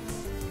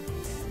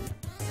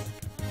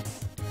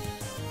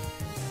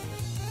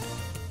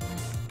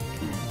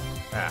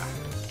 Ah.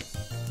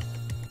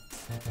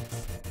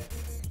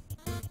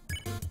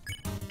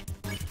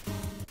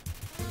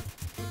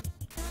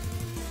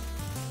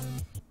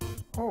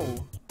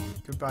 Oh.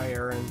 Goodbye,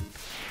 Aaron.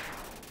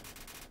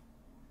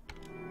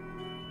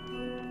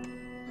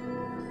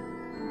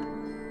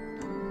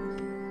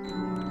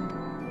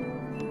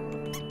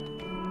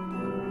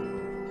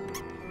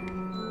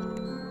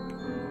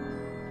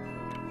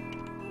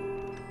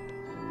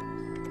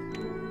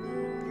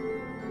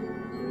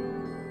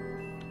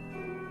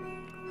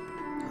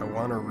 I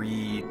want to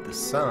read the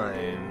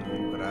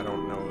sign, but I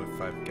don't know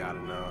if I've got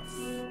enough.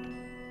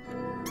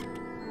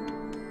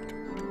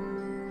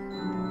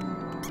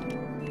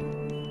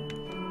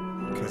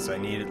 Because I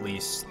need at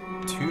least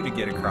 2 to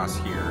get across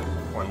here.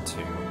 1, 2.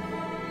 Or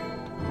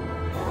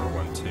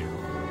 1,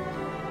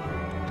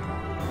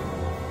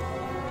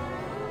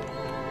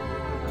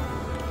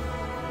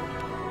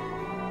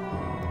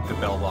 2. The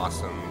bell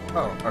blossom.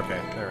 Oh,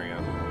 okay, there we go.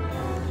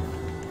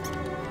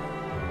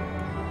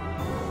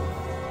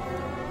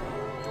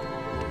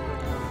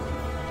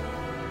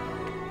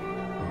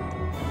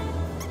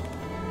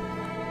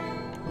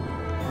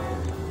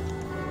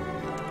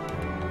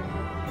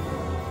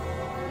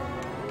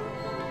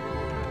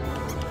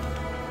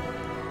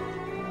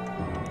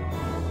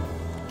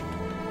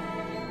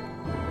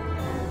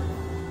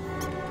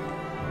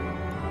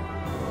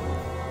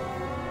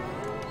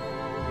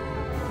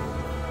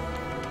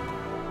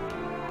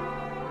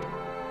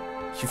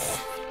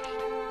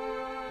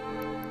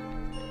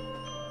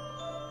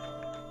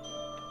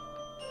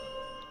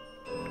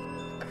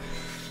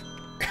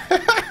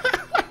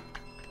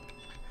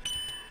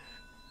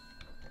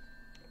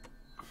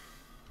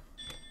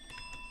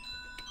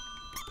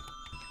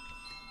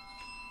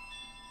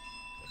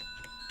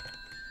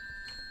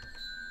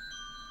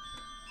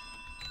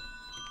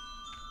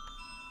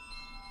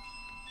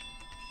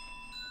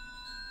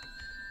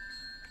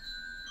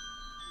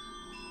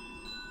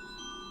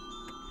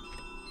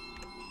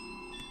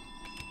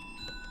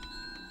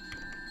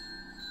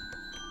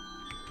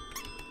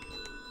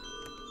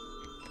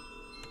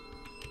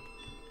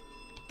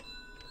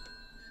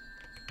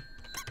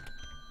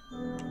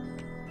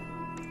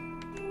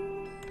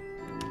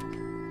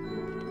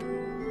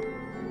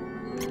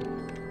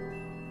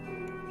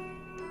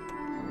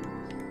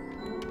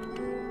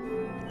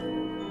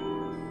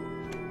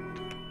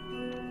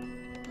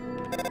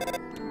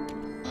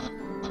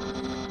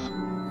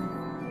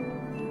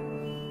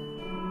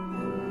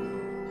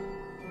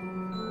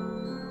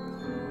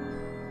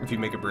 If you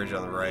make a bridge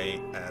on the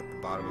right at the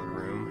bottom of the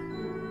room.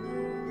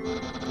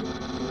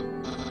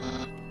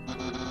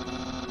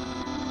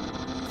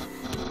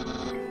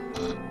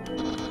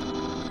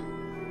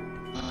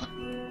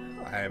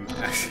 I'm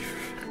actually...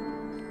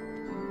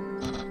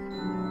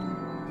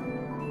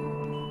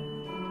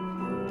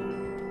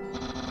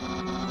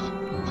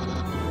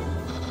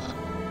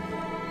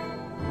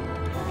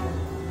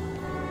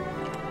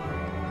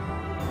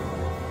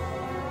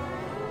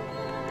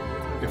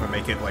 If I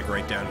make it like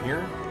right down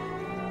here.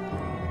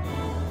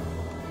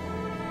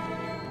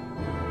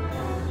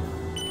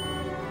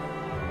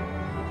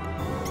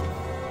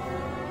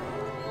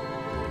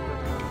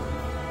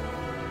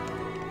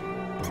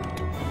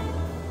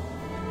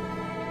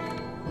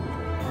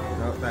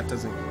 That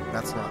doesn't,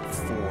 that's not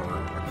 4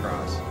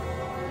 across.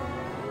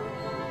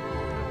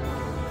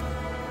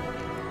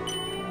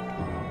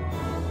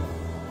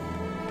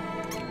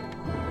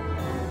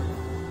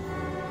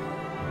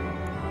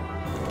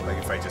 Like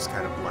if I just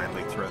kind of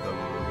blindly throw them.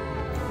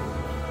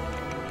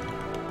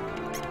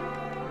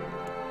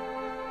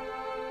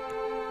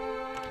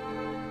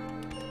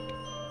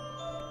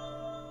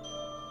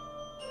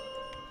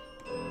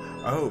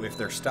 Oh, if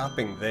they're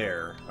stopping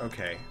there,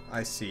 okay,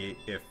 I see.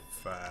 If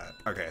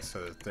okay,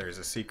 so there's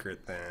a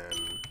secret then,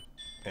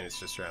 and it's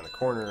just around the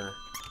corner.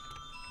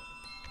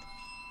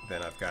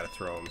 Then I've got to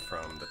throw them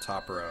from the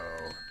top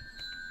row.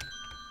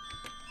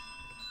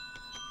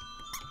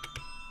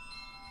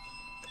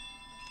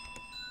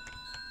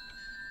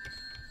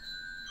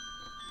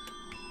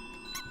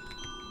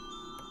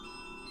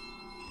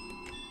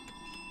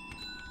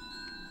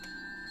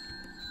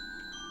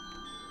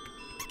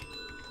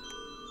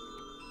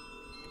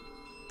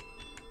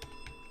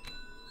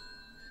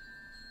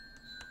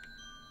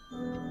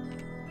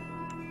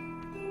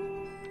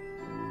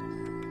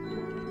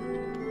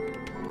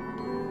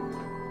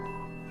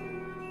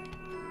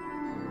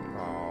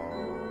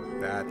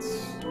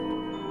 That's...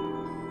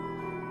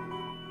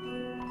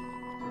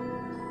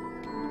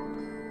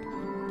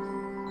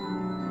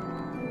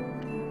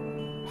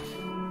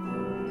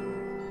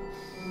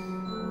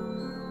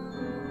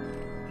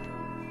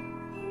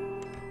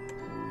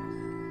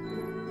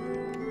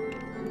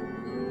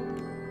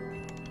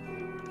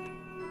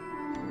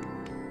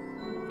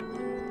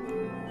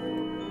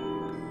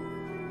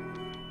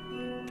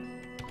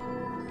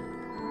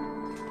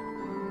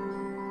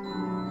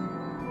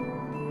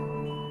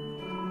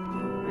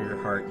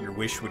 Your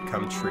wish would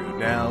come true.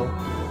 Now,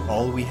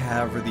 all we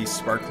have are these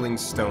sparkling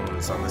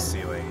stones on the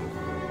ceiling.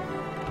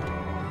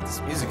 This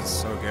music is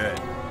so good.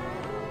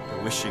 The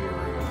wishing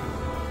room.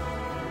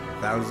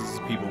 Thousands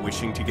of people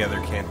wishing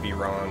together can't be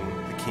wrong.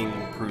 The king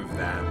will prove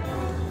that.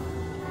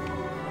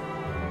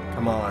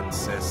 Come on,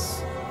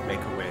 sis.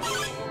 Make a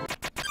wish.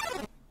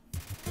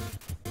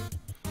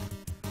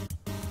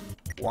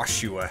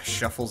 Washua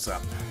shuffles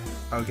up.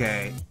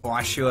 Okay,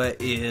 Washua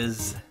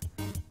is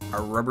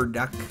a rubber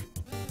duck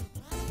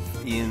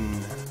in...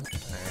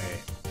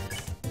 Alright.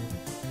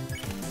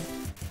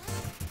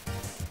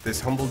 This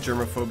humble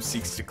germaphobe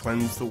seeks to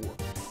cleanse the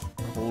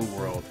whole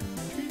world.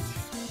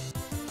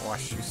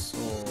 Wash your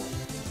soul.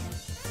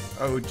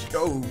 Oh,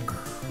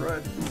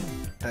 crud.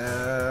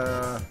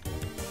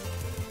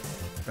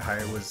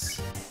 I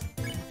was...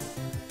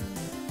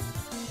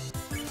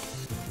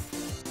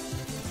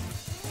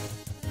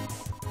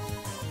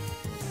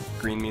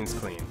 Green means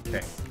clean.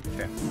 Okay,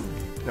 okay.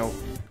 No,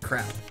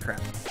 crap.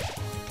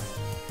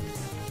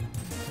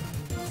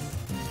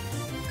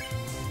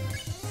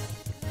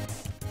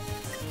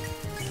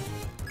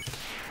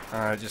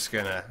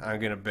 I'm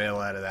gonna bail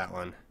out of that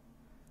one.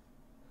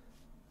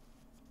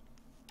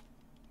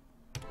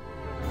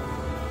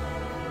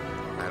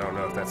 I don't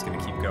know if that's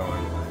gonna keep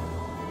going.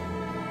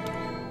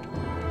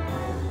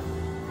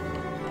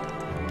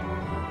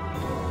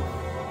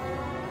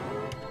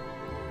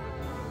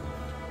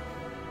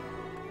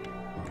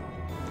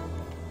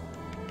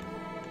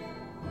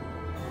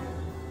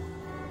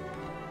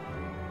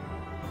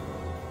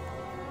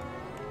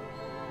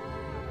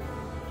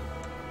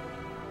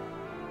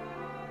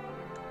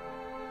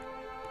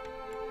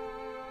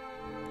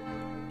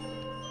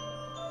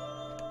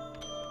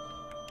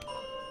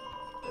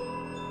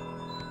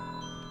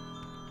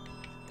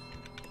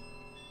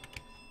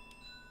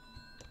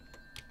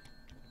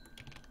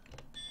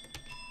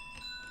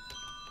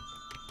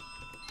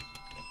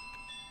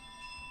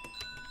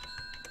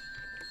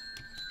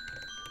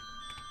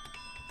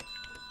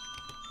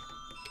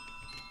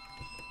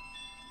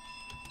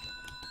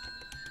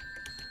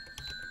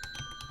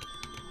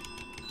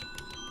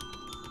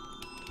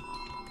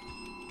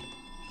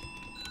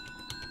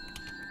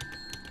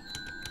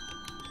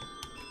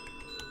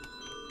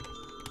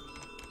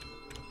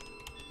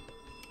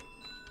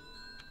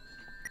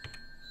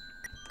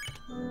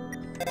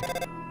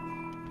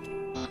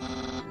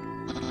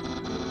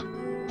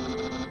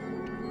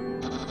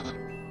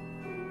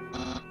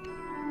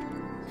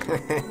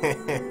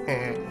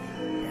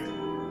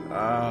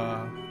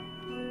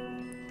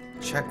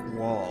 Check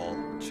wall.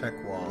 Check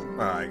wall.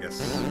 Oh, I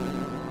guess.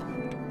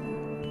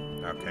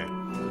 Okay.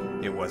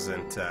 It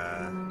wasn't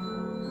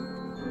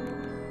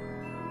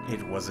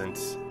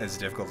as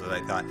difficult as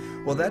I thought.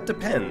 Well, that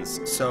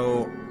depends.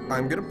 So,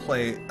 I'm gonna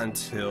play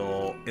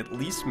until at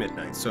least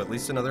midnight, so at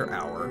least another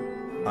hour.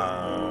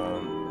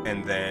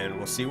 And then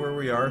we'll see where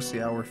we are, see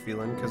how we're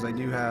feeling, because I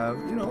do have,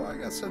 you know, I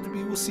got stuff to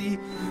be. We'll see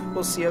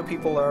how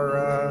people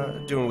are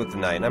doing with the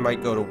night. I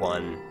might go to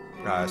 1,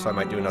 so I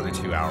might do another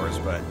 2 hours,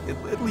 but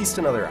at least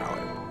another hour.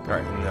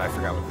 Alright, and I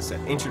forgot what this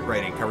said. Ancient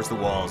writing covers the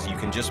walls. You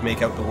can just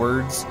make out the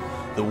words,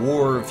 the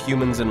war of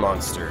humans and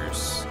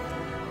monsters.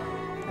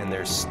 And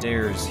there's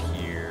stairs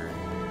here.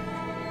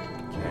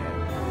 Okay.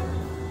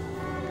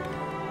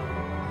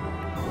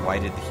 Why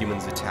did the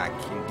humans attack?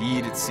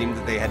 Indeed, it seemed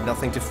that they had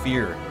nothing to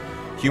fear.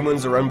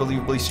 Humans are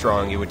unbelievably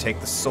strong. It would take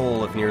the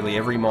soul of nearly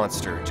every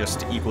monster just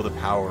to equal the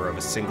power of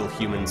a single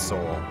human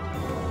soul.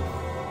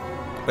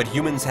 But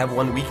humans have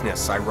one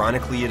weakness.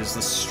 Ironically, it is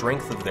the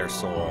strength of their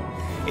soul.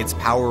 Its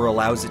power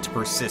allows it to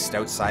persist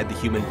outside the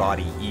human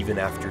body even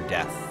after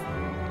death.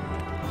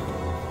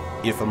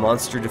 If a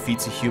monster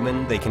defeats a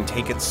human, they can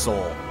take its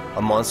soul.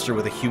 A monster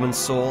with a human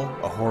soul,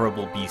 a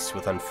horrible beast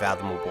with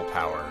unfathomable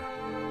power.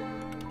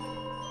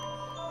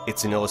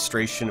 It's an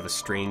illustration of a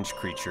strange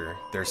creature.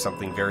 There's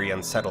something very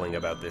unsettling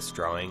about this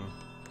drawing.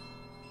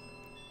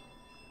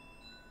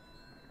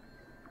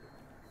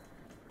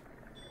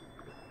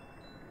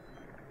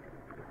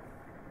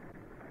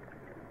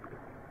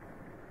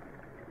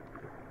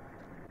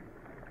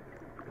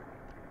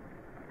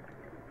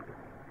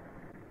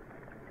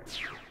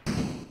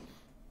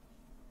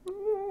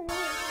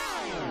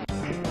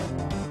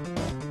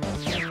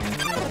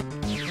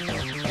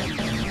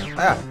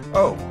 Ah!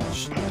 Oh!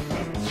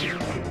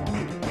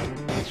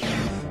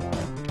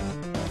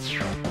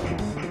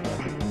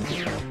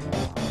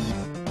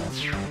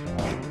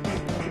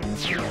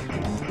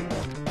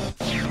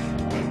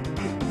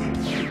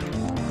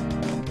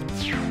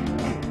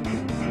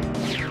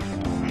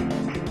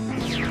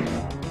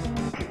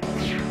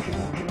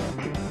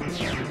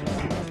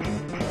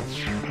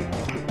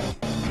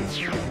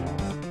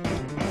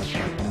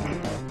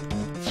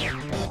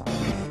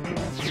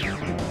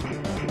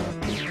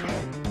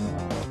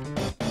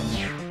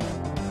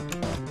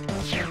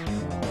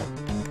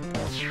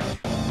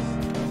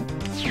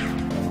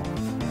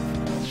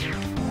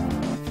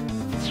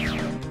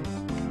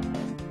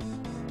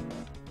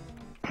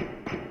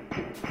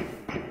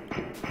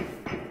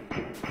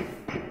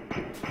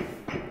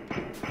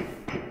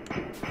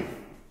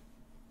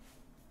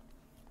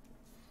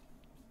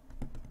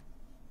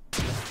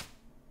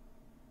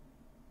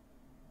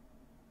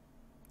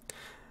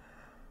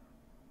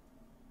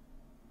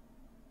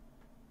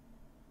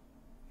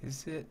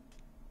 Is it?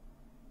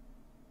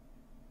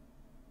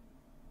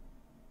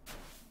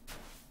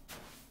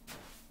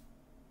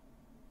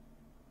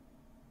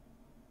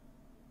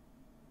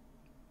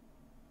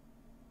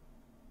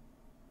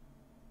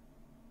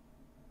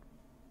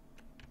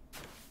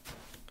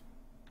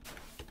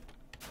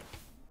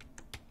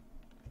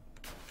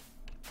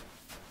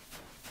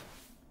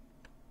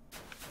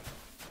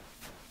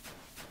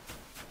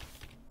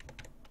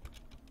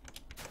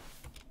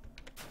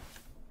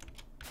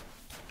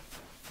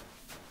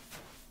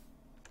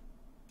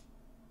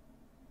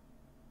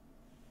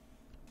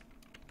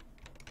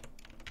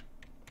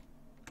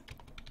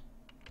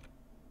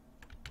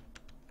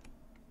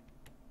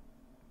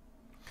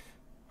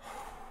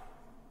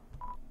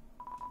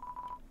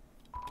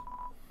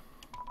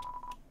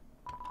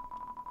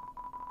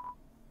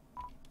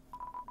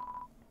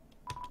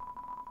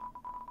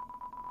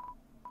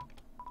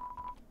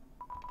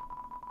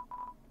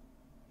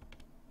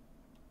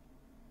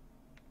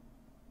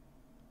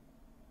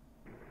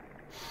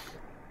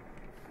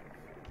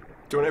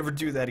 Don't ever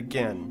do that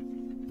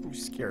again. You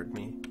scared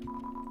me.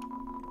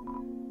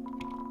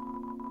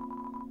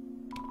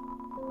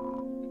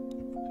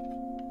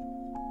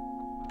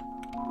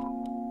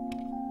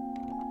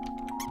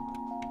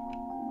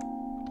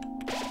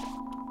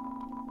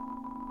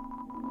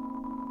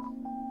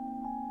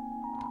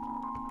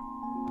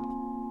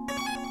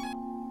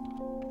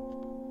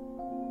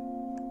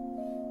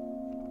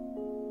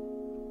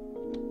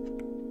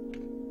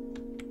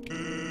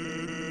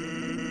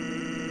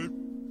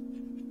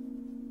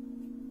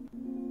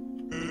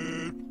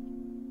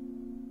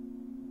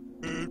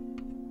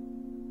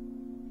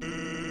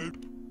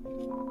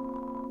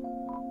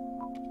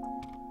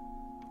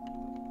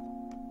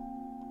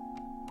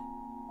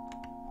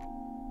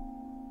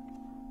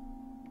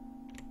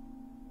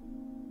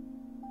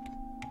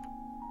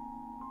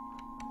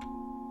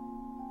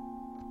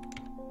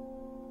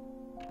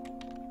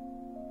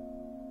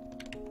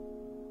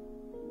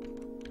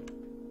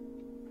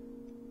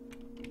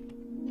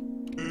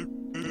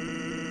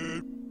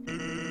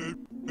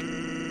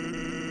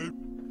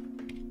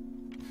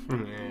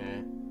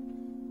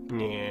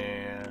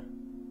 Yeah.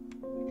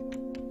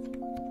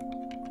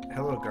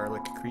 Hello,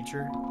 garlic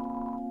creature.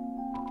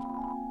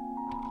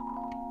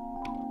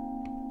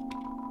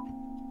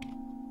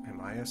 Am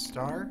I a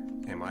star?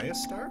 Am I a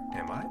star?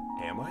 Am I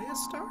a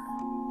star?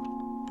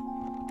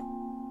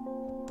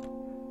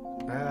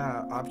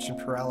 Ah, option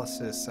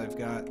paralysis. I've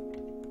got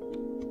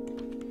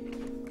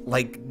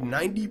like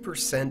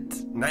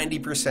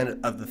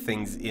 90% of the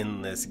things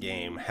in this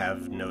game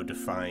have no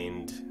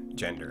defined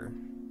gender.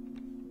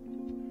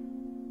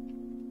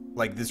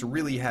 Like, this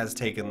really has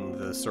taken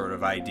the sort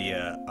of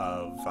idea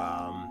of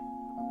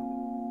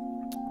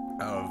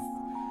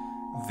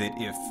that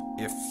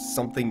if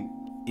something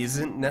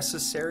isn't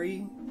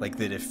necessary, like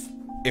that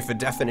if a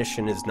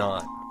definition is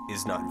not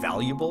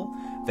valuable,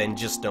 then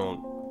just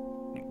don't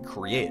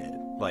create it.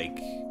 Like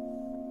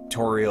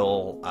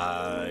Toriel,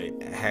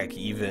 heck,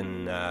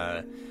 even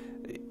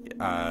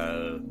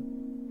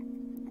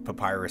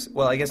Papyrus.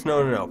 Well, I guess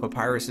no.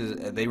 Papyrus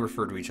is, they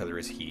refer to each other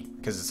as he,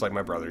 because it's like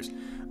my brothers.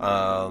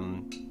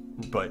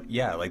 But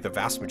yeah, like the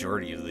vast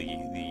majority of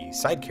the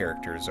side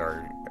characters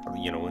are,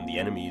 you know, and the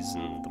enemies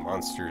and the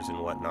monsters and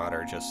whatnot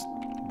are just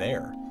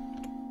there.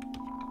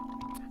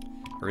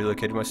 I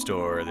relocated my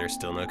store. There's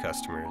still no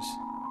customers.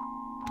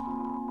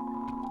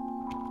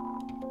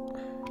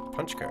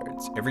 Punch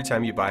cards. Every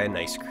time you buy an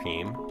ice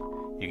cream,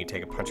 you can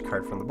take a punch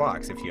card from the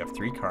box. If you have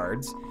 3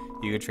 cards,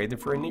 you can trade them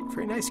for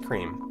an ice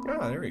cream.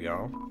 Oh, there we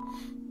go.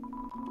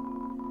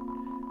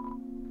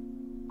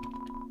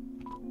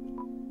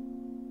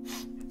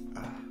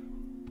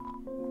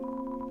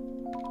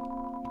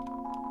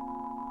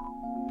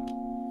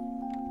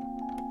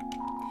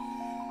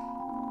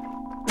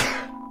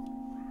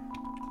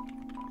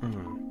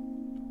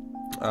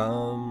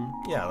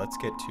 Yeah, let's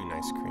get 2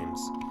 ice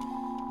creams.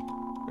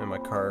 And my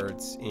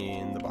cards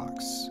in the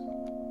box.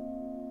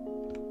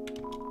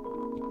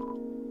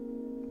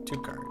 2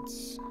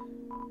 cards.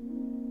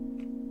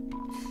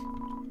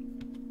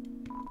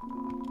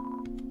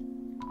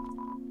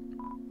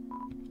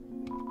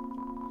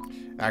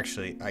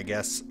 Actually, I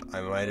guess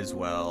I might as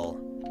well...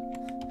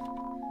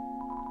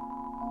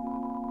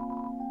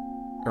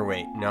 Or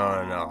wait,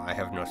 no, I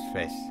have no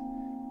space.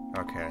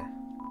 Okay.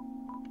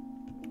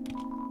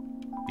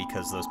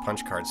 Because those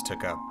punch cards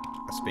took up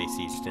a space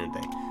each, didn't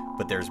they?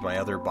 But there's my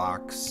other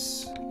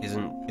box.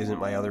 Isn't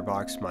my other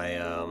box my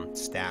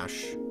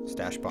stash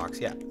box?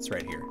 Yeah, it's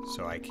right here.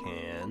 So I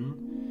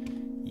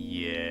can,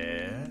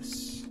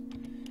 yes,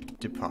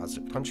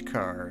 deposit punch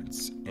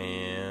cards,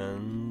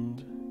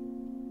 and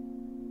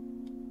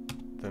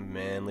The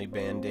manly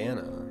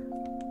bandana.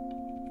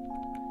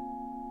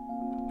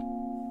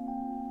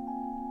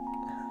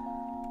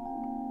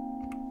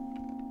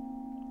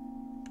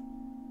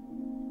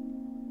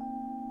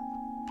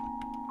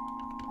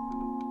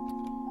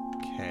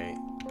 Okay.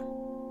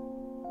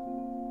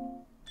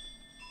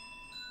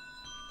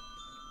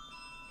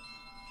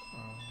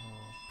 Oh,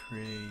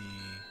 pretty.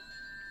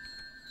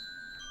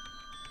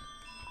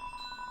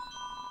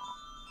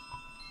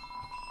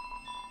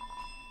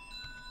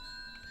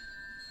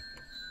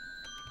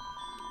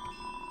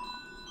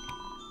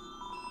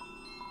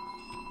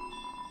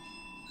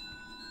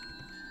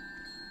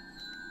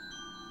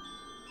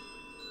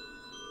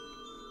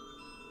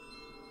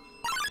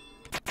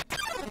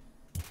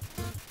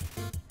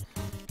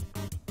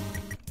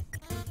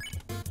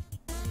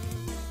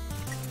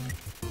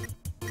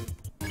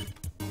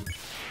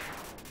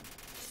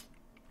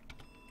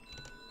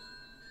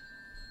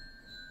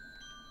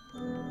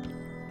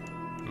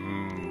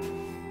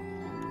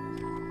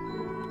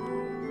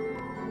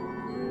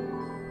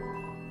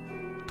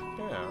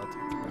 Yeah, I'll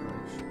take the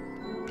ventilation.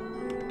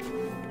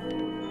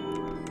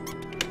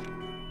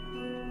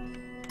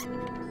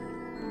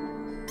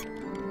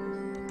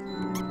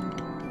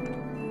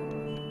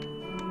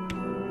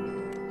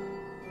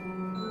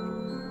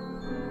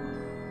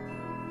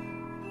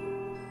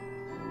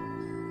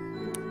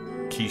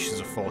 Quiche is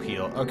a full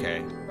heal.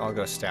 Okay, I'll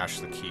go stash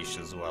the quiche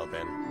as well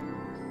then.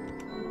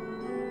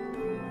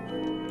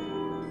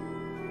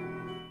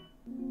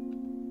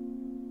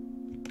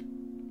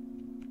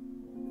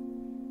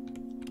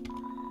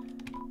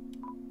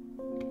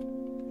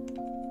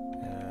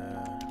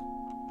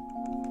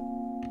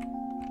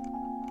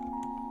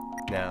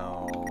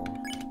 Now,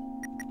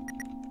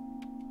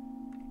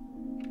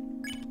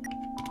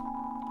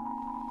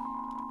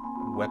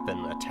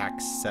 weapon attack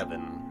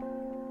 7.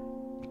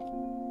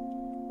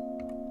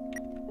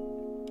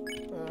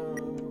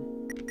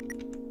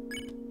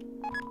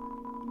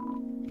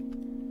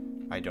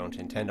 I don't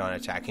intend on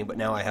attacking, but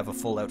now I have a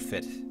full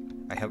outfit.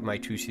 I have my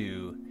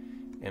tutu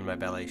and my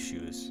ballet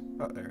shoes.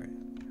 Oh, there.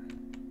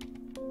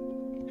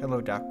 Hello,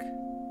 duck.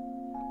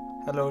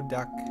 Hello,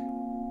 duck.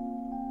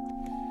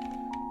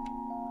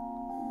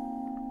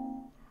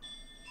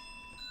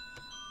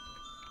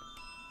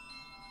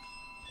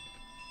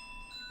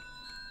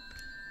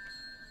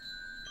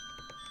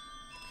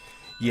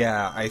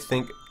 Yeah, I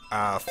think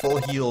full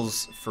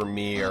heals for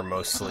me are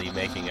mostly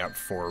making up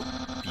for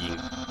being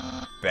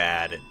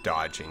bad at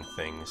dodging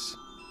things.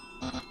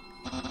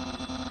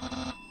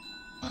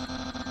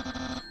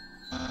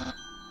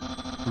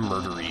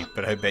 Murdery,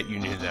 but I bet you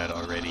knew that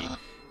already.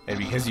 And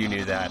because you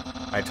knew that,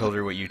 I told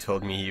her what you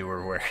told me you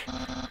were wearing.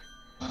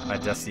 A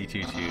dusty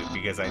tutu,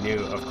 because I knew,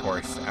 of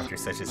course, after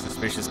such a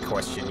suspicious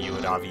question, you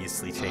would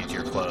obviously change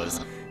your clothes.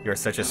 You're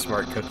such a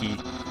smart cookie.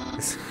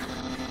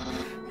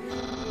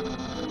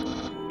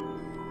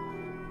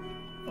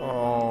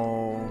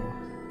 Oh,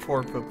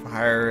 poor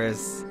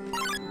Papyrus.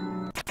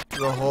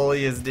 The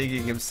Holy is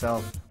digging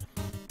himself.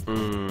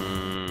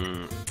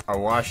 A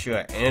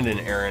Washua and an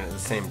Aaron at the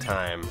same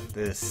time.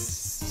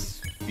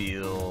 This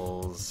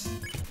feels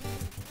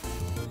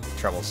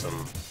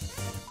troublesome.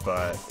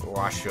 But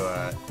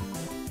Washua...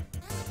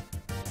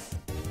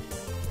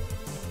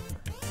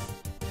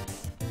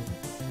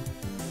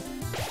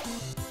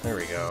 There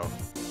we go.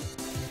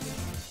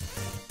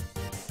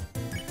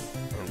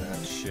 And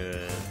that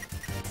should...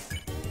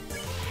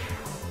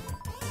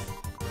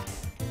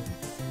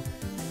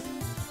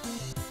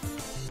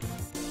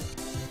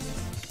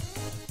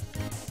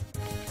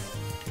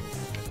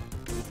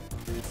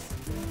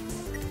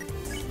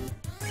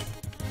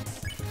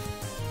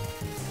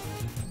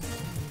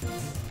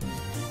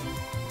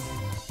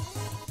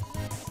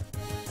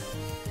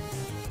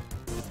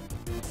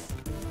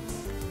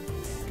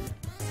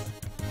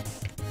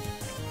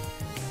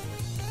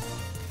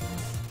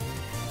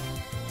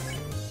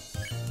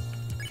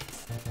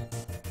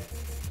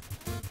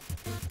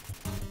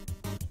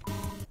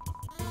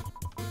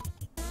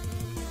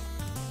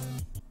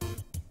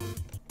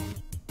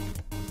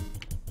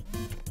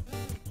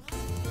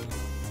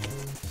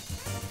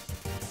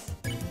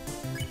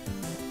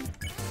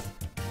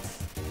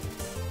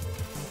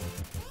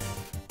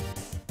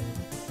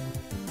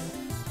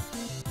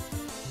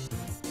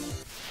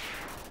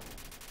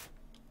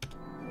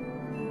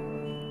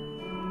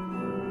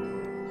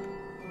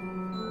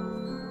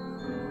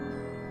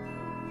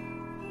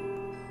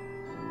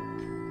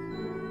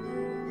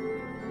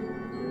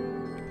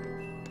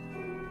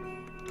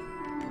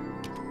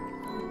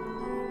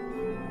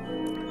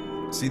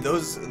 See,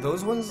 those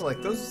ones,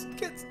 like, those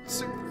get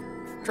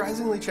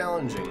surprisingly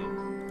challenging.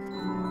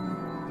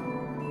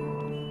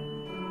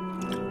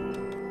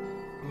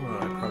 Oh,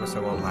 I promise I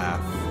won't laugh.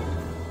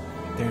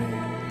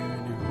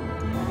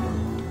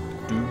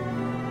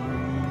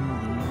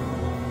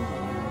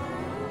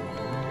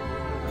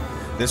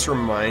 This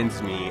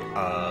reminds me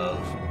of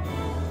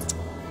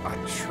a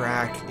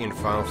track in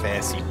Final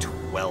Fantasy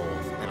XII,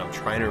 and I'm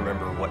trying to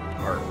remember what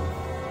part.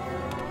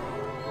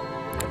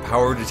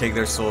 Power to take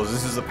their souls.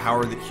 This is a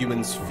power that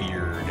humans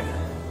feared.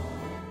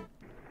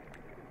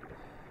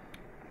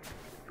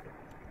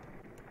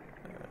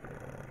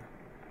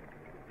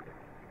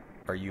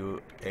 Are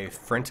you a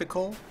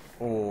frenticle,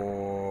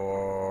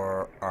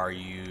 or are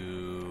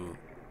you...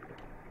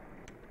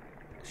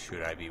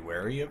 Should I be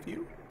wary of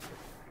you?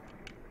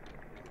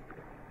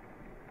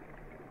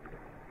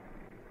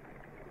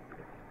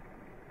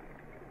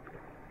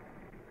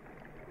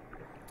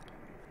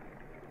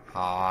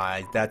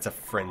 Ah, that's a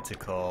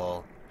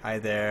frenticle. Hi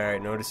there, I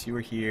noticed you were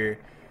here.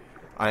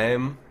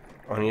 I'm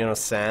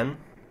Onino-san.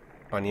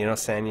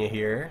 Onino-san, you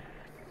here?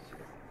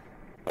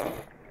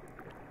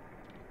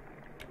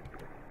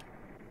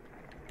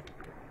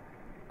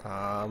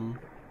 Um...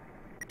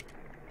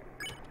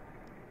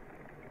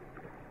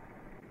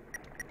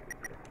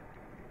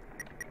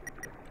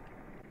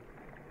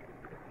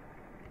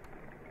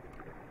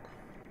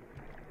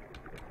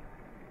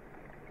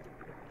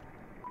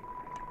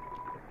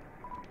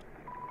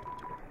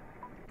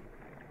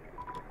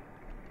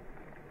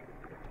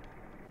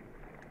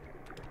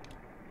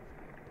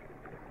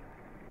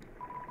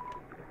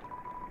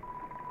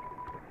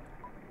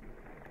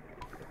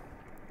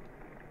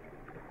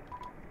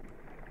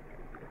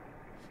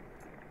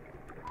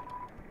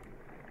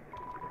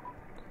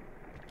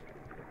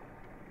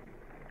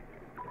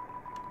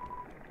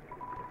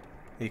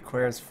 The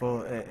aquarium's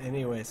full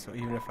anyway, so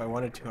even if I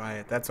wanted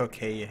to, that's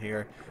okay, you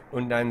hear.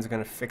 Undine's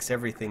gonna fix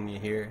everything, you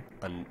hear.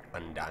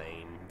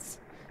 Undines.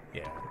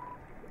 Yeah.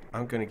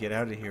 I'm gonna get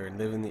out of here and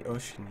live in the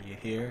ocean, you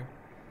hear.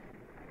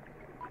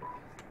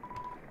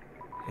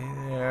 Hey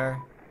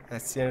there.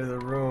 That's the end of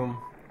the room.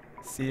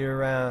 See you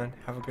around.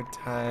 Have a good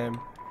time.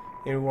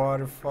 In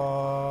waterfall.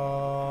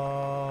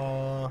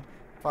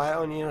 Bye,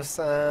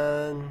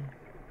 Onino-san.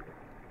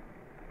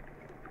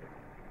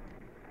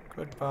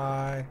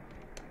 Goodbye.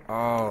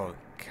 Oh,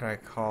 can I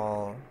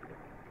call...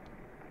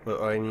 Will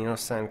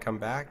Onino-san come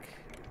back?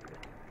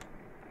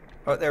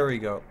 Oh, there we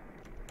go.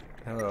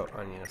 Hello,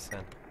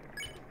 Onino-san.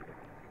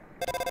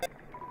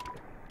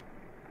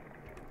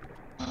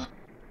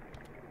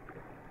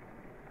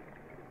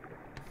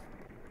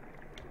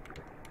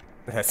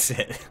 That's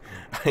it.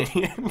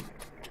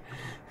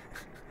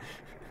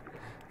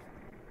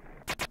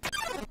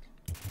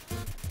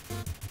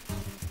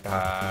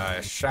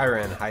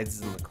 Shiren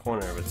hides in the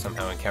corner, but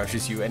somehow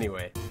encounters you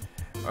anyway.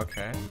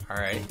 Okay,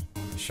 alright.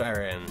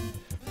 Shiren.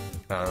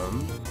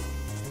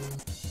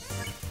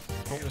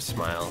 Give a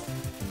smile.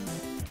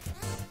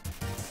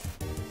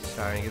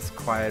 Shiren gets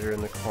quieter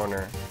in the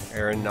corner.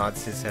 Aaron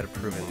nods his head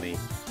approvingly.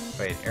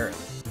 Wait, Aaron.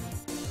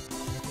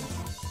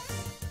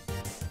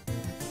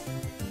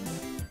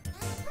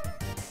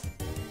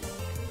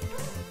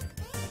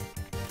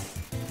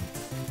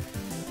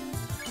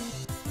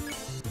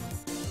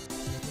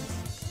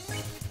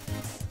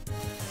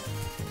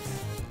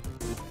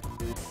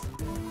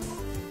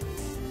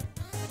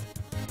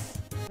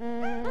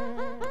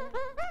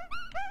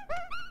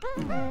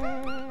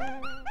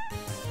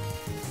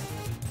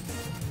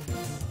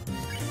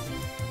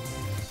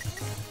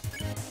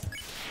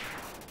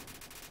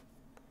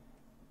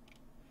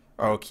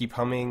 Oh, keep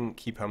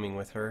humming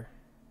with her.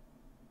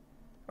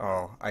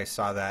 Oh, I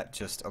saw that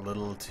just a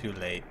little too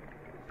late.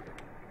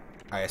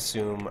 I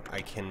assume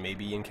I can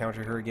maybe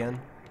encounter her again?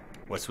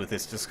 What's with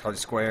this discolored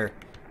square?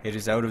 It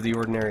is out of the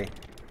ordinary.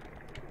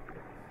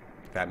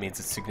 That means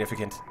it's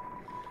significant.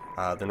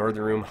 The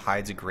northern room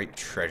hides a great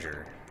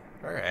treasure.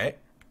 Alright.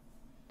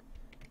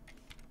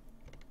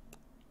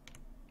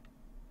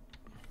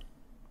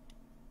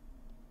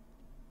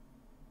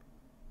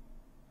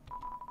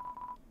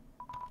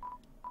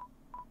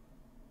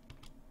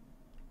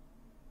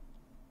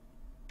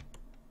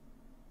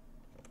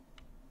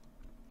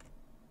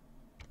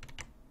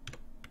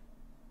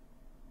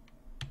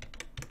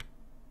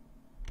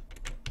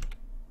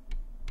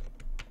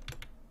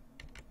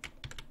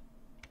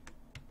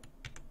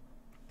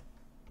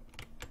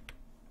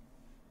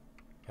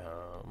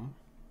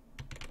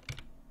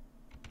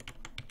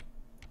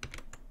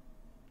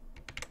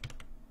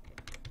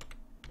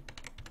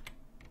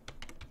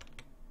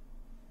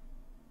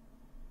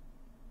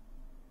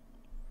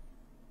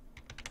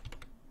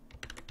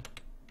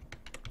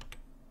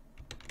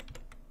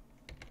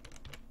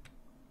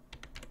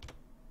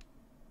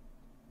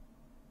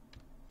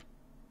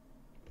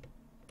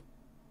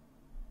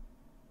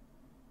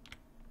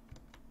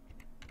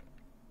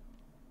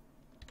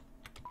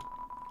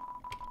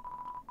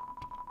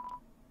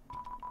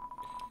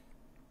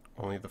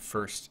 Only the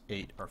first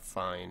 8 are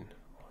fine.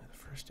 Only the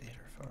first 8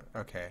 are fine.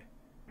 Okay.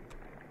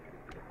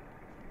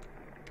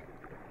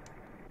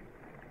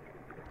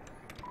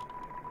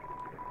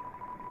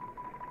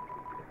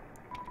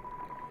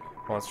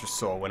 Monster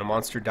soul. When a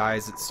monster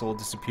dies, its soul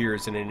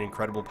disappears, and an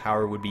incredible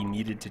power would be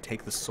needed to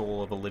take the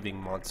soul of a living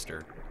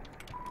monster.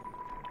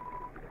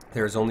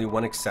 There is only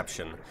one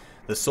exception.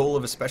 The soul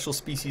of a special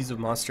species of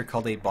monster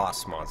called a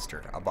boss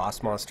monster. A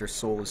boss monster's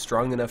soul is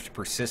strong enough to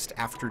persist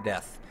after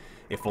death.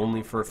 If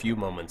only for a few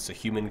moments, a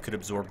human could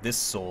absorb this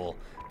soul,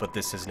 but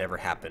this has never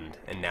happened,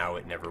 and now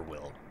it never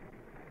will.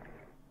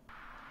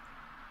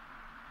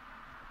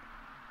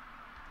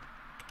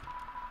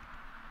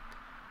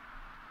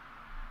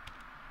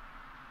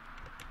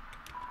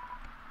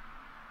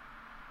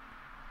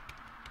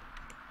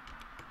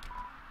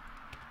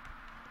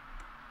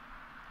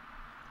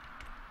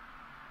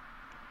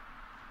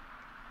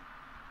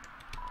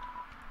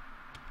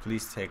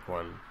 Please take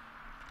one.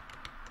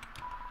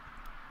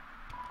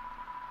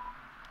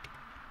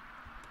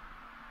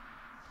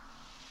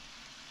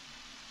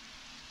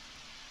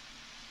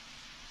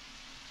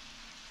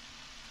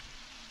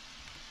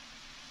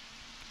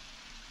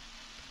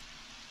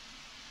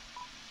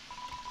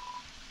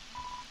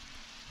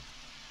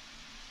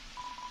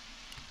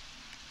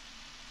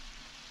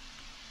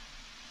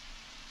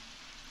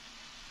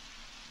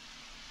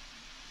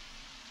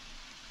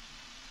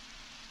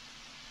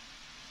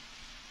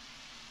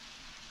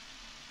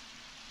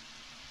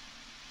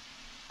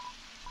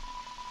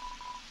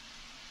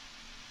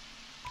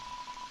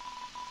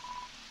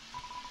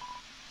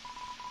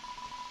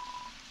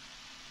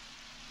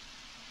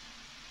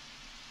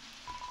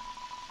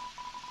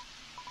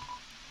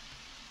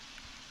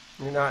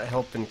 You're not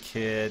helping,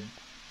 kid.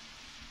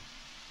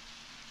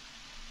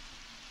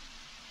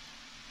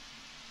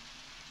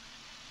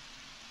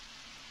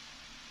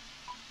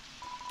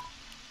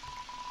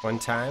 One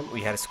time,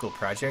 we had a school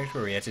project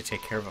where we had to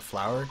take care of a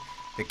flower.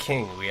 The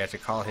king, we had to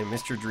call him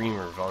Mr.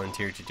 Dreamer,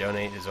 volunteered to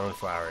donate his own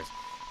flowers.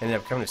 Ended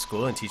up coming to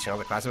school and teaching all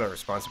the class about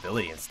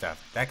responsibility and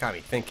stuff. That got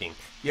me thinking,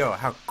 yo,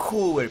 how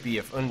cool would it be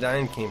if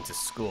Undine came to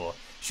school?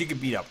 She could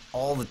beat up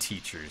all the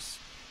teachers.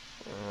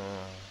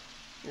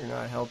 You're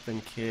not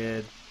helping,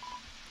 kid.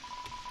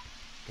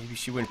 Maybe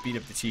she wouldn't beat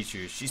up the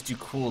teachers. She's too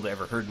cool to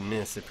ever hurt an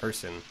innocent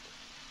person.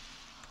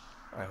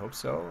 I hope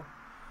so.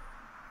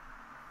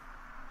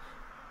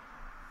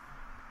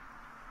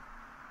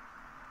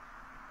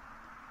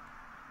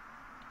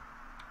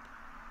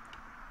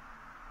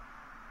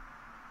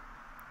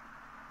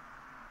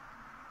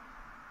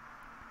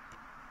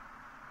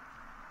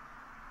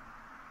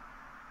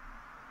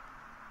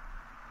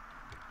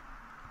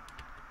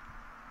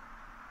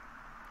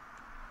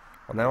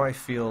 Well, now I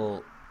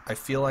feel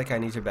like I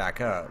need to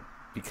back up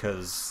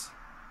because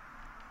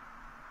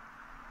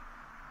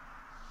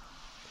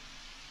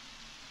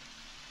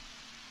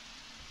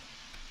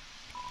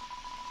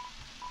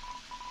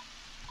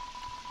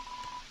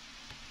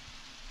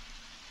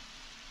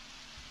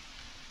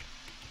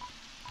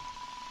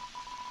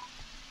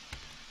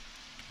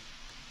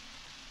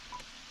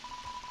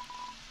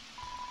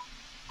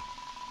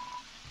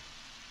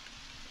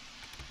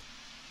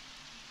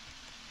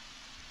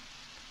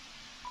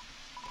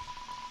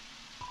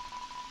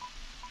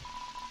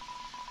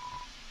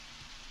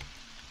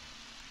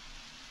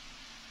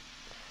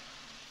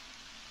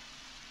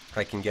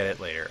I can get it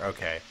later.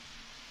 Okay.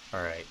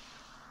 Alright.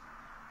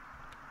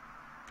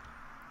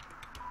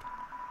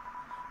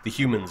 The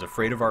humans,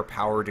 afraid of our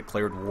power,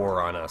 declared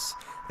war on us.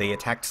 They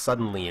attacked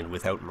suddenly and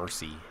without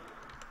mercy.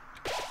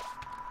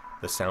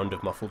 The sound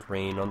of muffled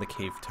rain on the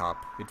cave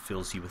top, it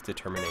fills you with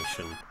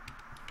determination.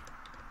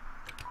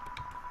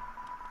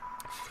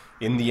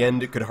 In the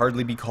end, it could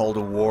hardly be called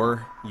a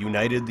war.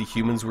 United, the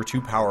humans were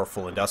too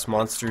powerful and us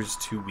monsters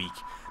too weak.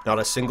 Not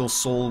a single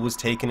soul was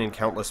taken and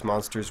countless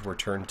monsters were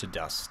turned to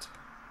dust.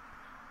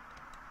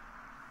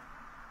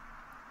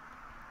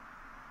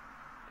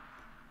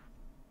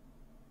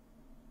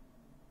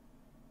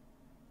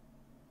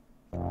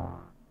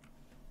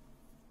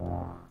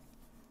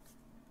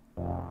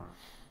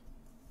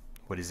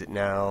 What is it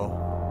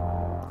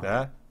now?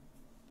 Ah?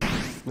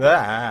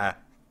 Ah!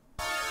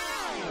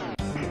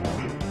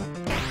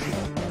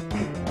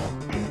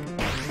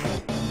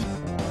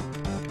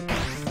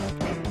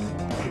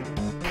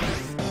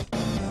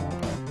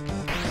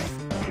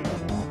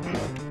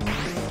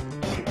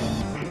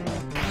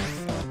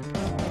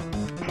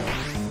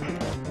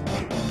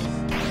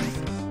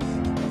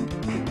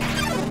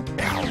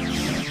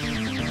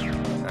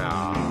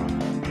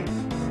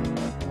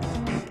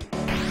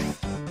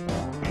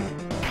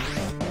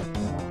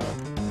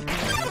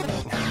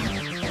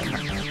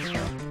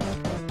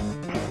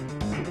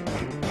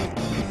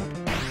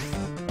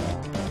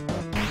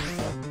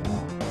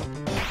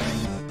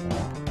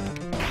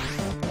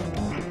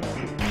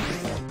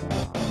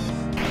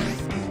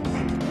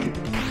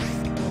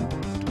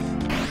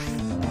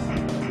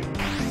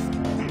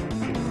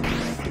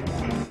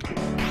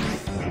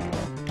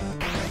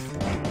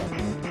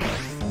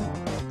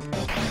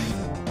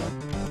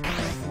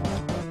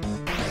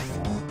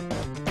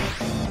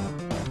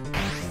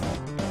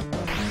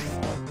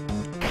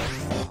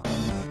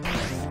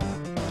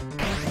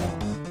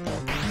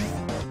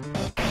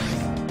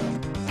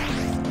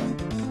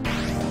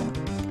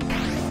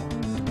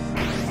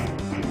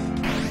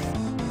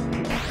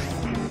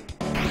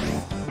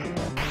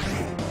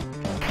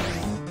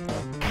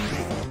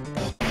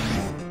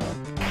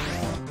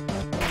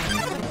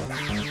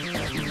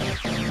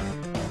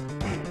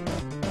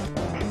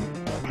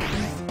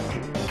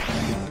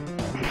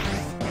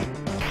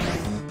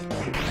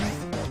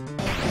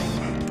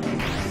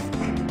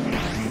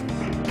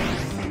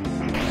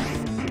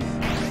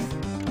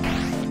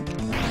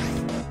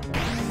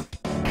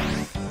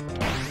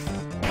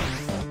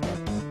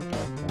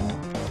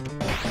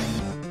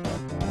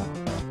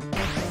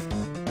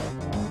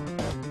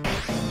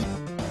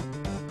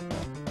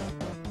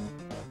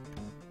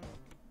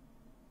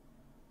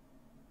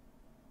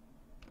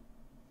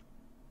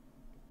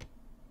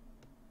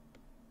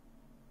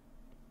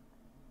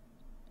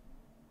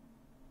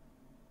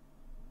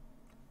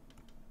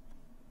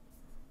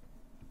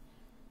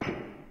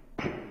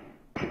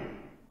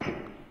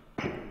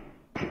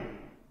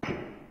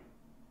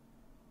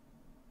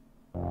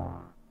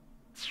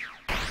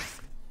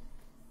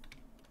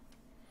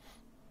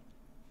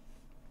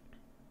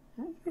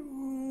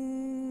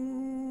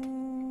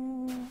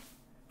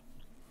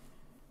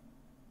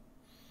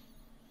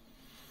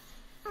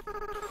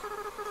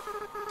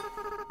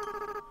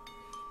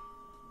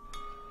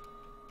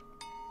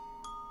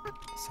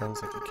 Sounds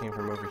like it came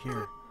from over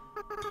here.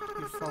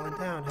 You've fallen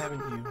down, haven't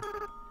you?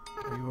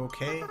 Are you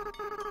okay?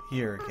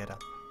 Here, get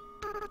up.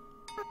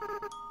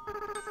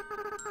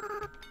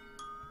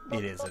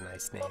 It is a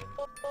nice name.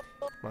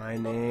 My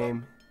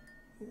name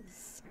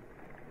is...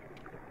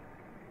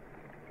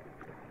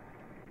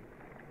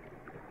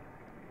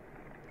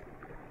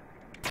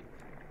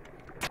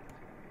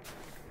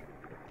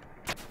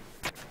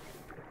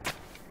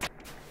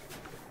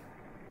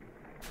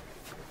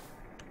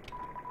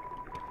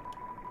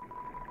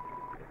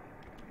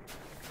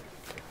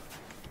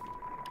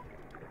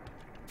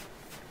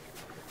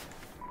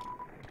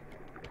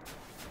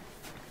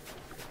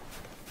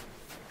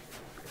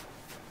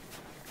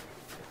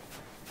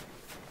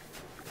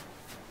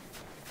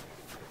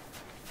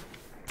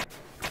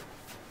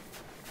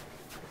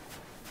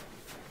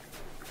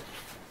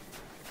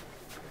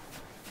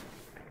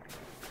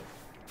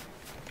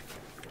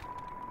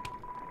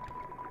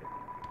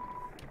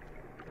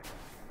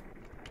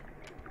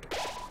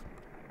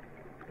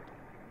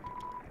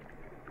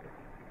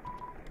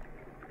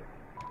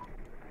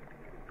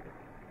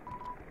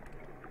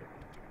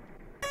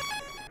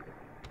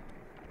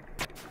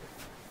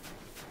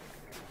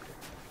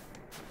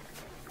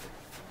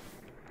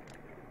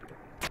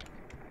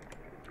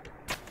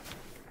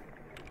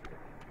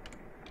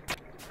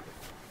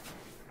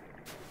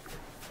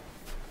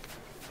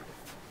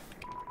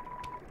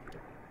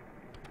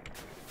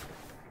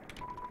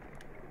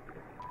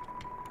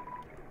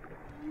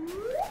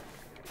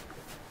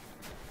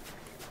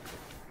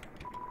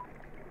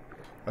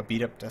 A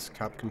beat-up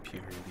desktop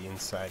computer. The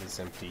inside is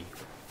empty.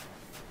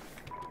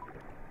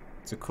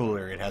 It's a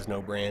cooler. It has no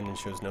brand and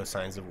shows no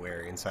signs of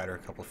wear. Inside are a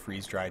couple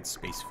freeze-dried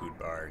space food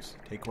bars.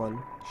 Take one?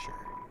 Sure.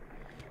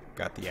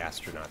 Got the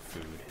astronaut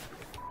food.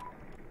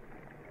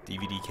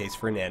 DVD case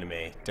for an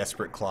anime.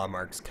 Desperate claw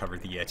marks cover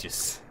the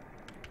edges.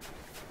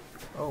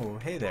 Oh,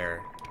 hey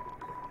there.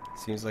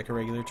 Seems like a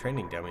regular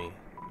training dummy.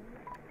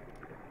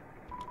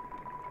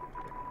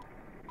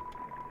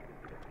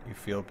 You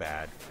feel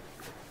bad.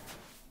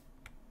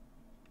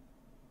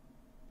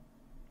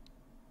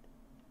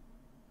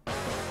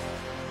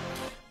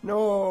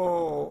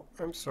 No,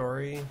 I'm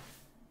sorry.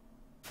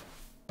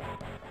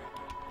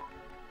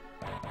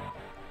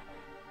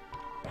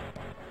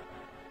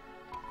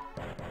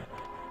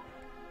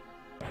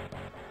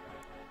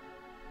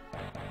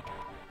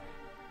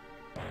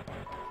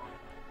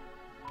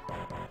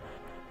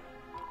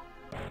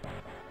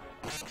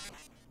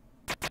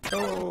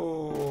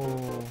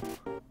 Oh,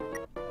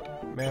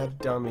 mad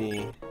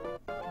dummy.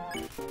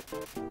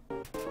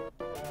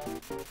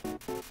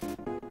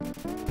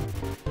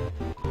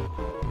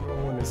 No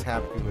one is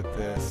happy with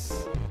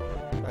this.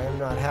 I am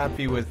not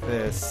happy with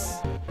this.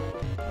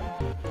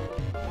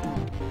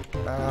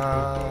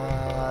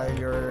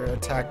 Your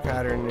attack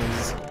pattern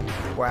is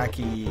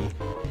wacky.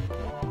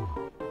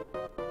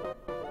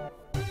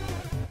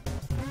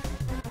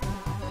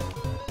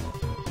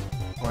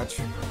 Watch.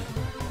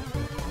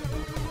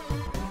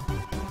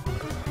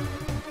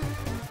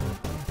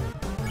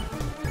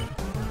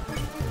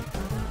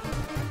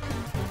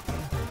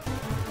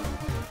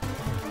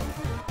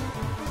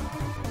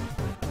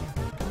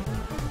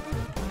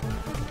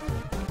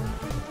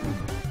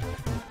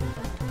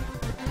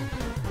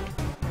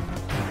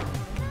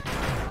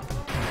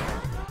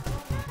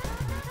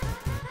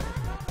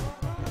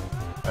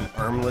 An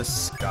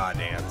armless ska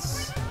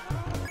dance.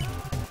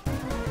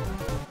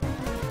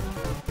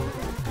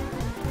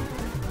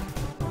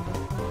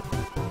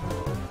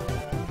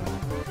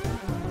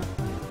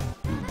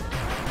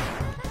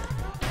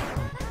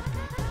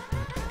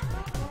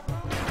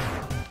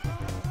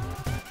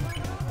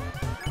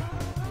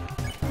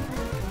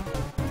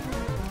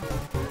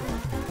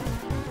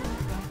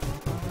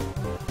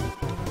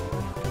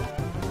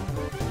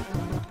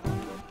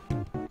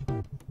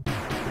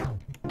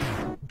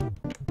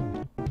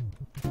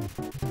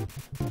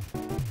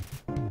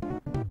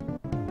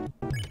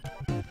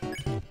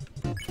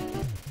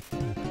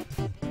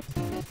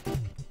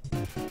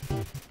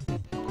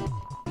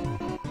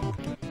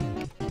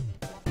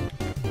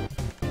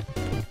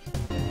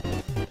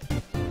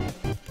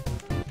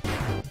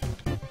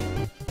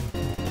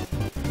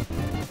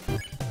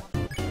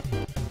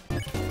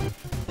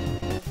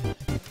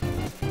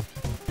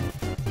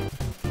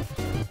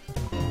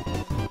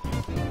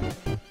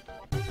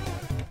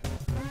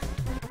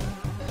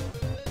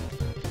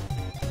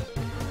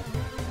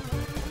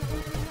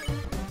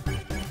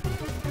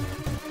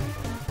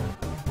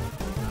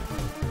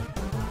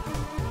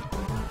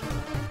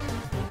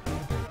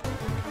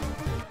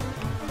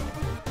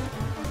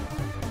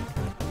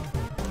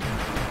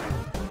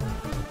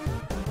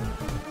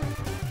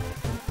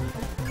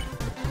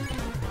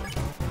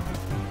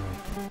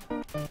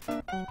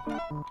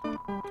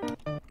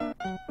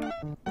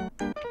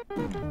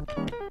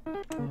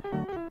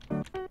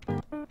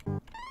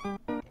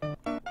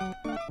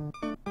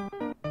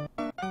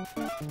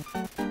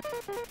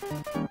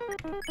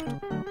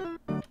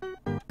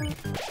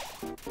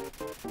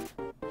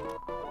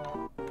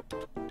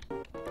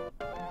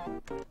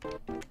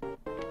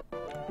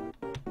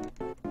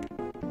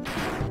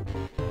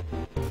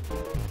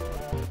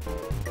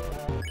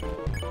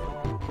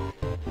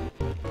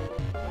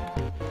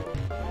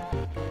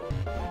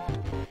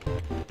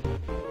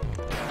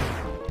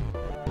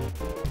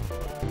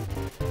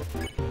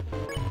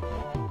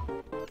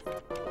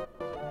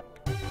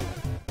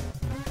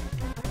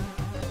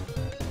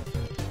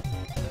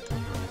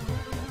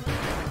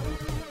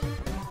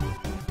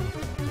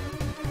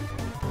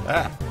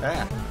 Ah,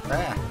 ah,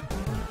 ah.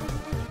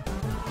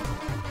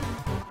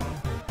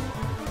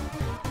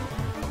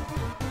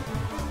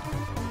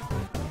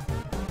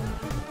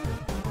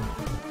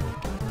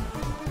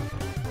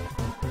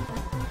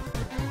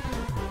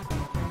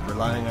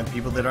 Relying on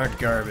people that aren't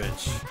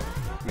garbage.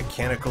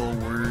 Mechanical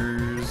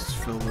whirs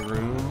fill the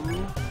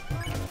room.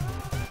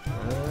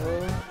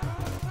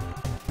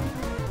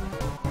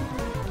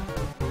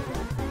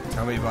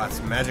 Tell me about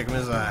some magic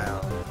missile.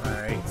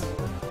 Alright.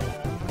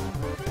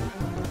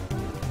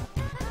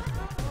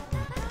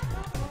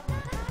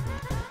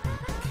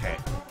 Okay.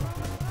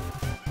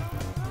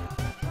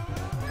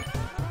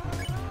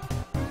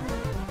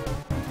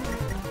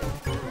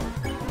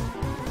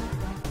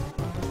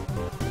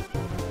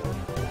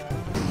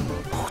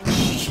 Oh,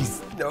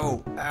 jeez.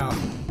 No. Ow.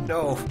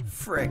 No.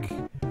 Frick.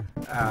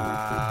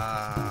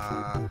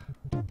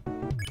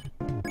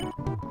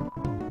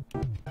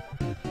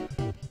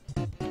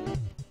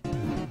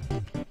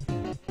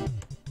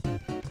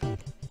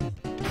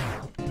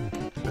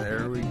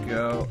 There we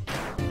go.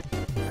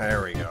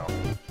 There we go.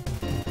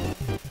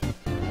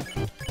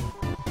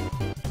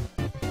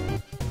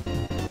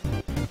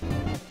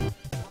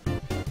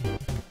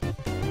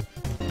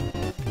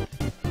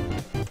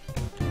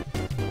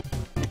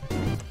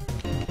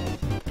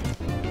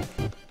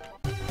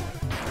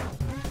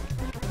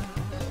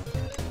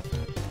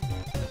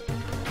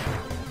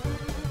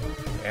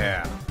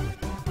 Yeah.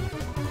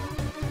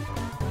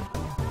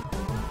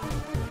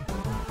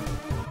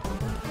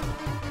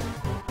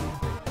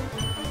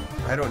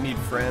 I don't need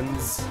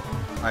friends.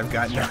 I've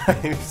got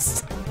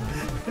knives.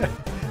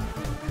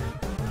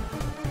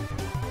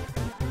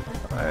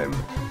 I'm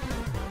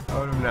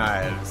out of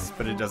knives,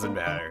 but it doesn't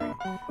matter.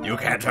 You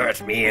can't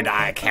hurt me and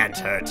I can't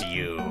hurt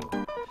you.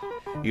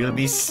 You'll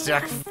be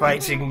stuck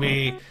fighting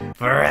me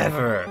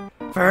forever.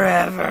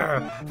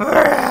 Forever.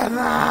 Forever.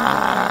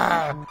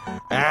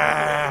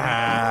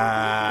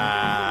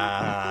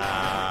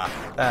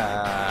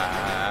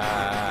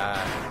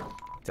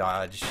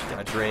 Dodge,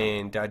 dodge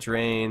rain, dodge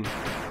rain,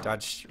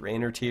 dodge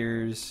rain or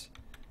tears.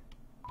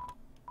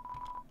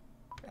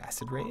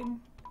 Acid rain?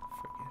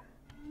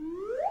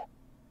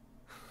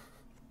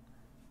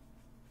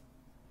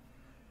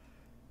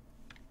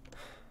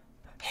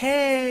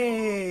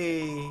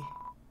 Hey!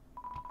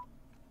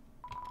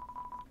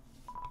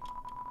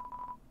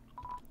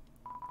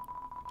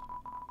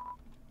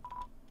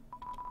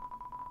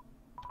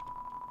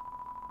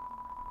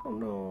 Oh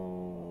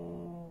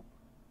no.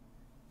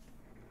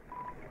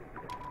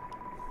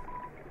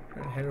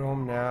 I'm gonna head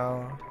home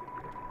now.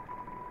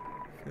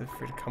 Feel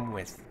free to come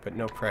with, but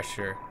no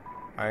pressure.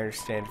 I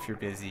understand if you're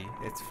busy.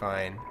 It's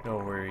fine. No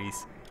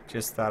worries.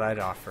 Just thought I'd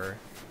offer.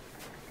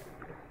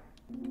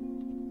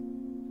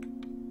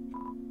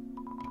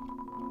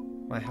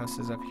 My house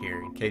is up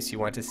here, in case you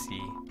want to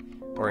see.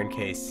 Or in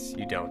case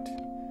you don't.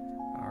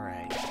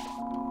 Alright.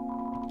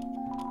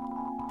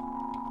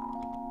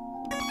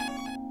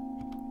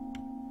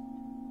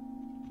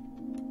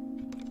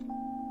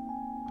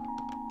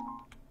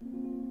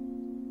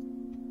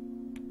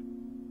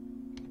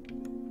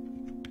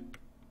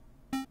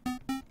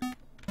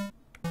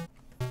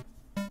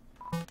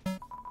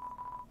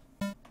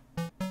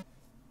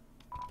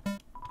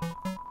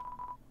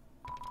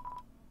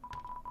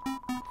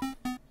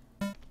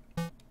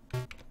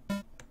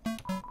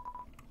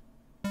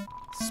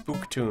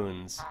 Spook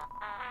tunes.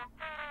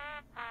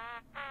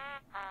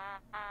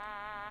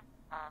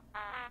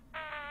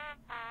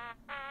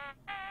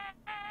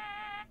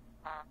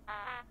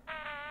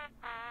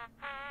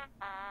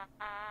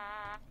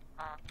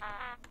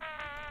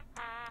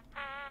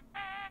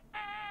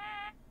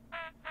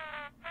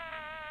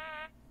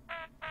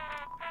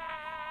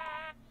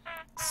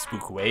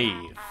 Spook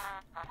wave.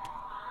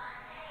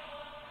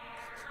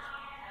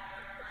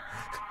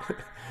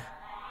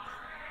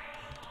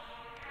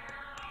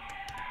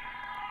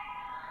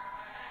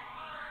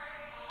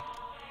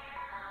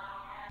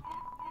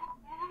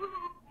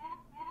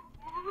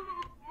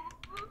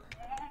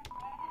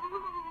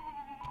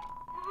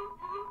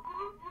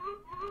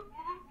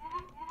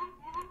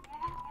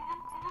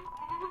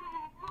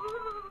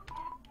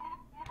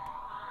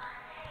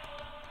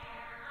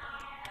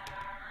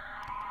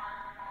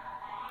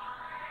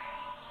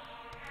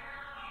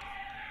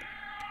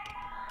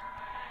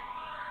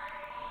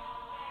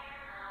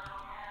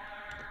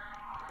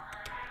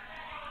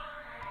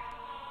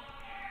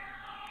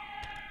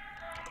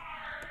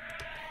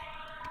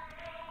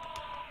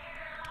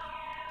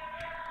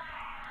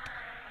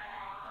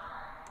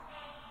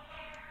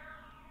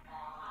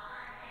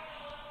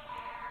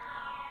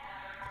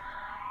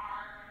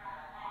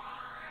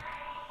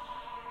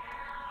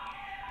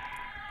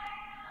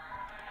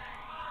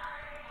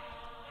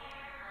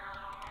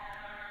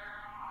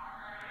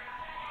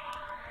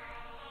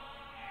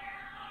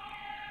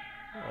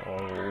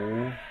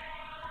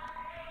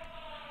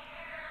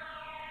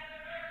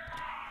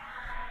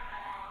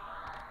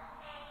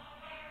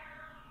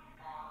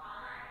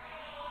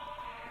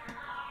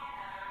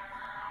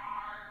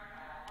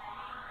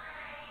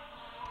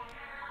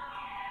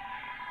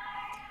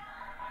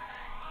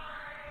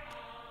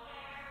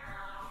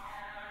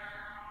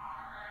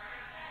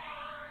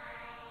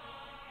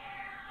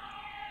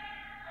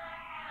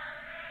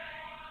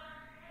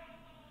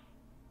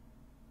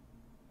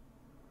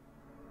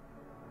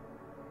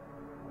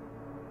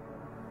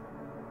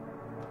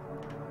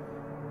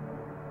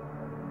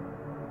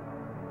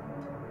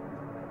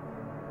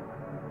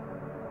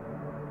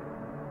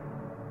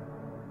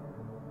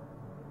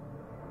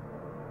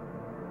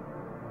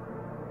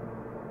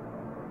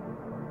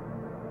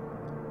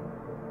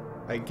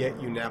 I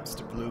get you,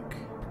 Napstablook.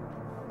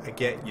 I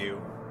get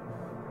you.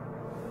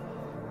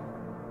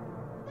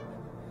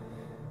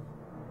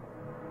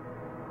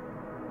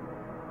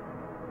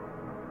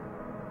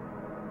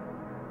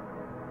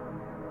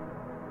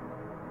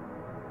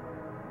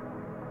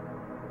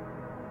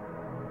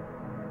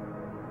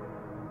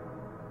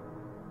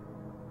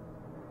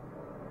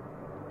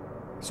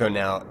 So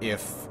now,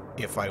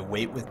 if I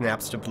wait with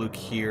Napstablook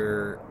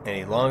here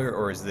any longer,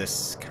 or is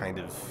this kind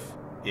of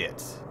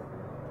it?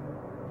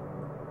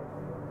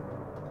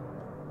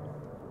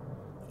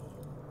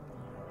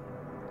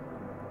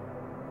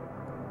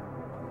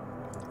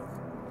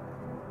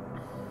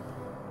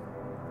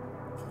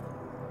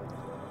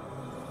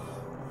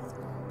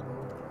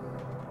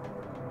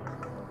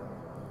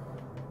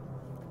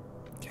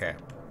 Okay.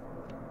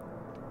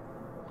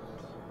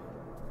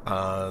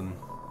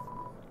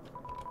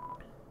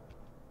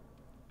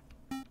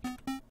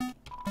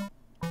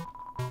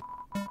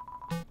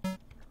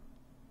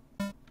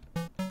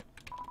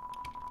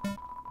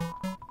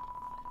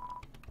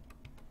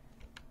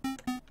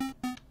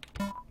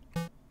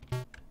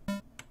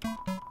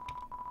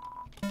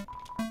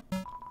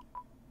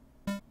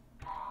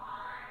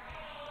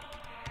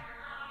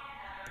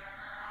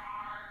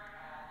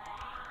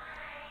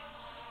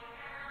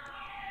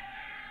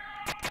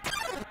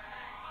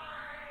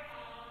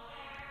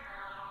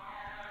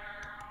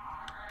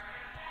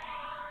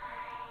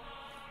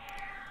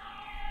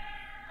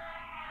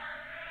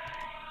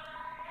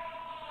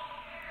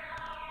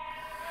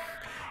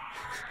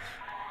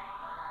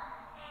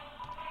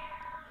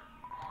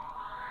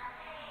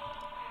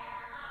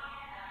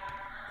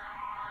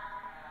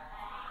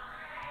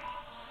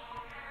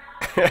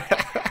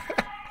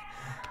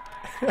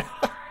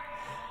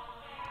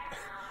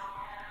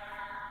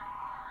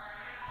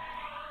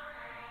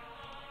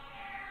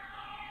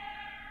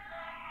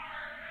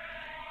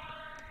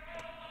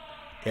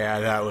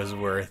 Yeah, that was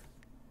worth.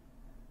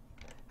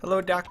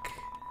 Hello, duck.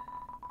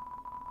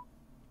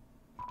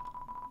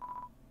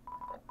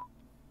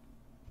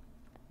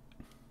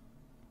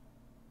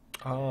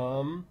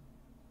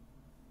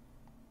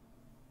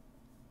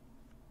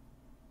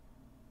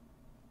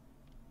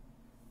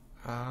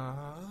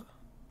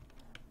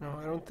 No,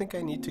 I don't think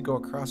I need to go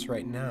across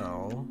right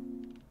now.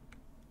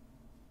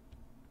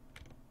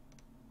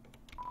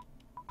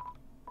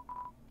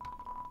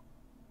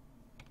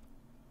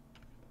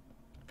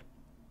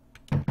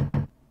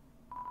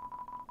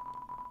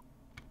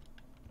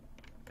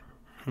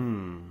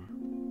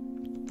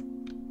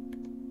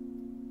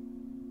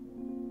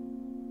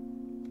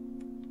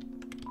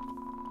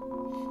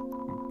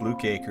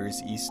 Bluke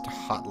Acres, East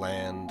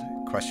Hotland,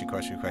 question,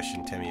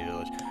 Temmie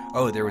Village.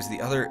 Oh, there was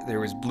the other, there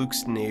was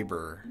Bluke's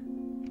neighbor.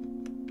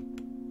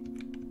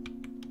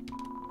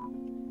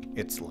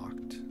 It's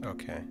locked.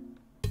 Okay.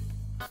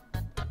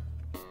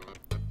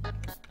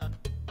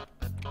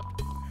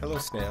 Hello,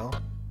 snail.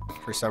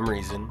 For some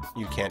reason,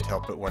 you can't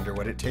help but wonder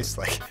what it tastes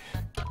like.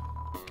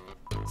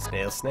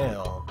 Snail,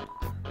 snail.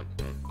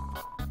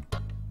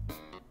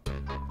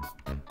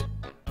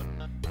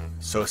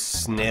 So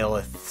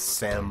snaileth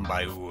Sam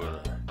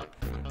Baul.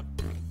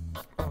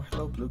 Oh,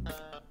 hello, Bluke.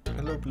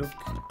 Hello, Bluke.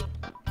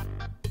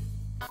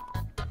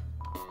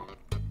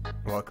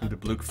 Welcome to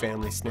Bluke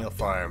Family Snail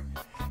Farm.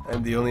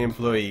 I'm the only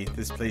employee.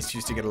 This place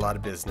used to get a lot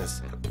of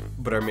business,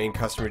 but our main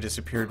customer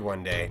disappeared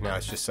one day. Now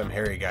it's just some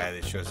hairy guy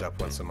that shows up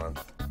once a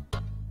month.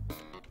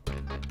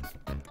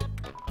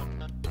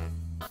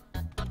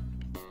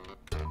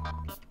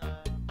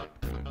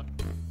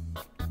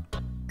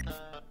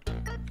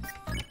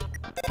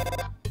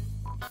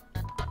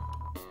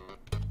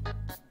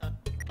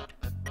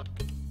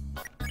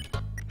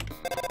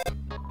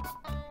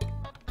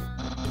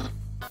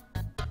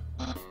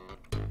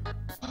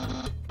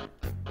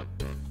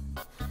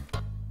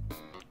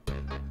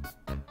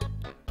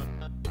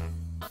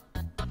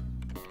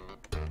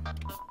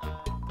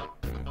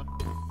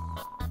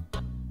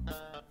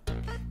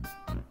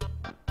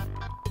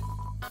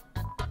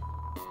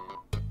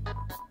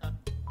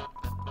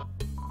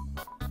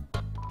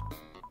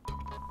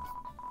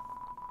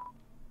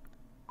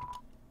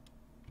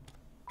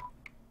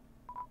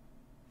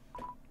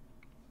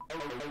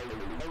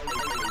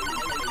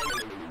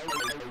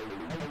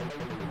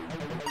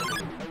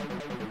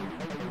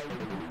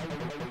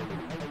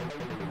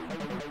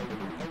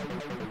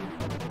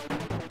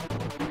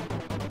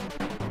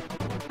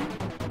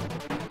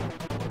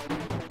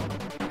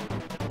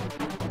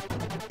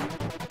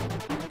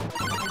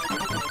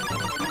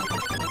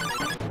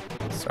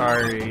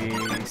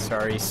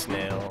 Sorry,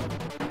 snail.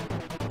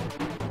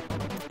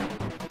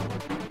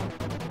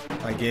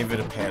 I gave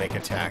it a panic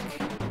attack.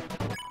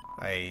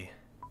 I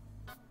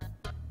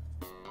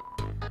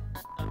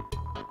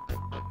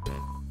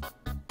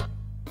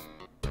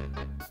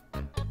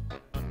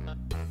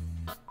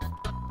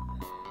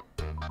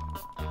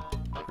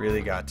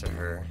really got to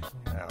her.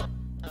 Wow.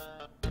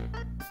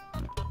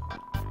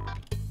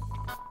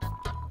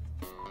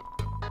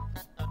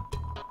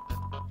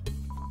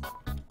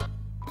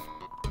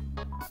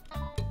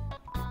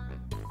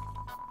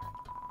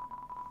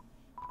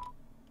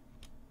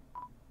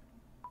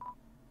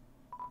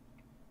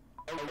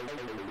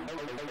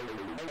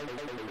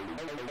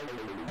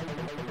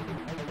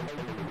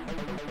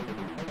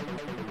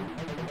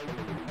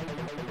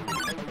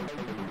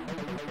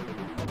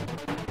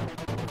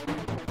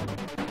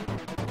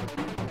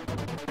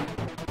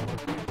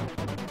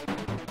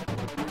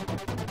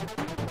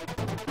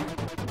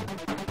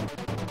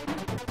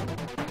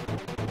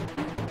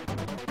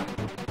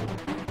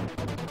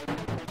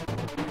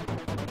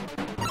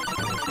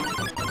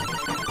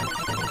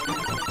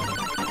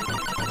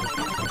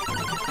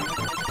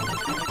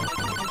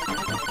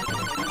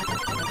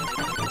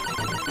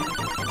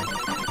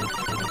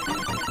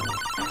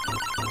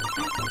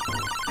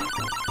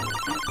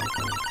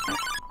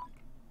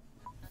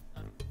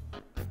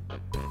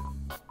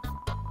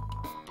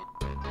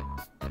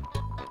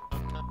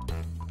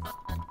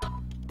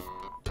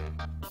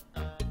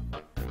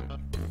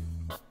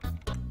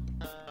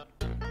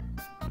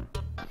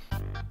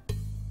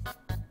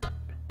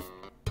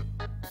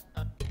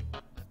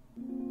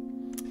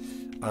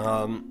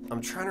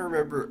 I'm trying to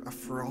remember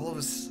for all of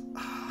us.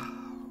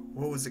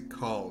 What was it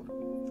called?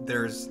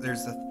 There's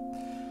a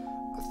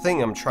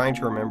thing I'm trying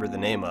to remember the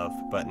name of,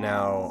 but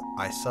now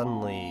I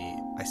suddenly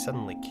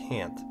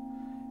can't.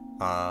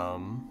 Oh,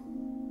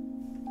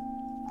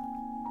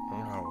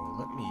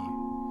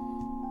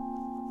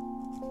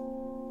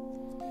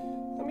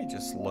 let me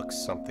just look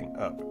something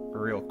up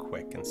real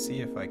quick and see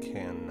if I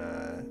can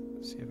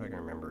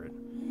remember it.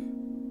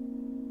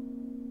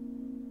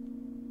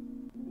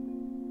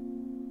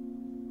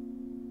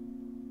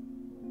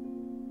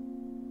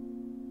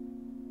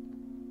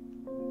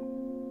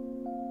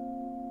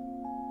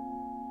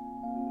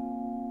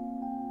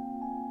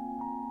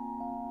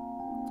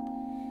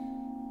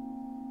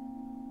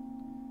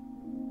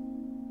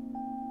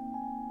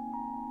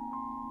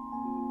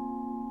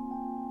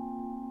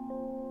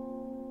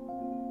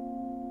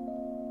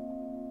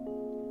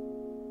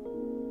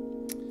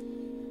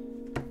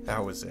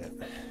 That was it.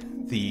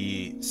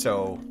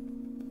 So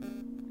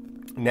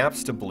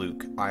Naps to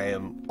Blook, I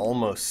am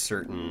almost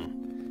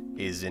certain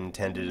is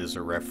intended as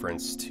a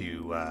reference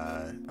to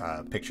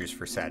Pictures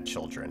for Sad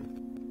Children.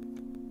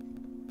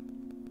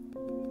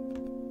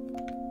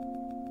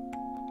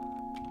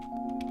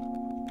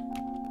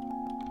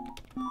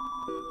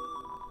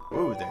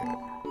 Ooh, there.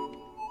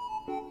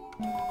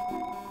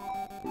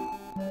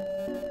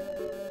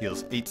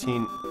 Heals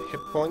 18 hit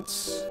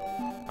points.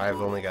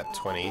 I've only got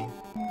 20.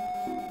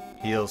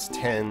 Heals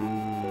 10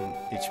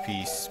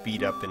 HP,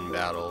 speed up in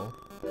battle.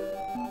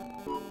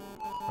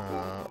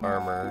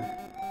 Armor.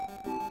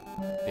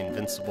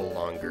 Invincible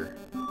longer.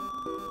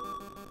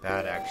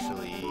 That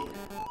actually...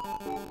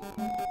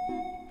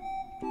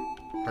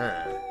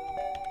 Huh.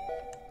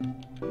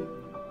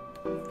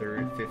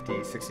 30,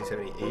 50, 60,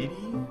 70, 80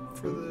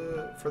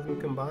 for them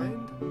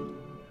combined?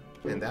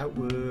 And that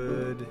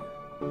would...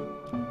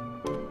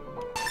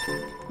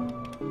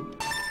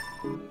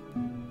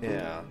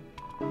 Yeah.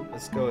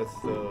 Let's go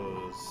with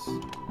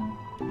those.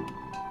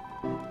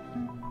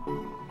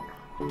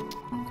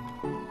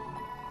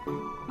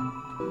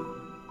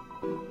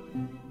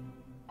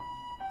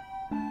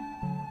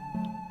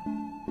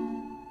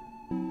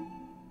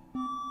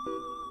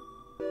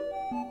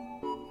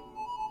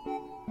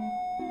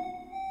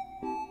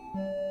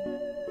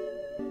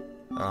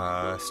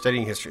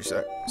 Studying history.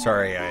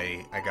 Sorry,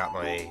 I got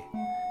my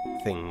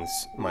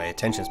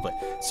attention split.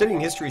 Studying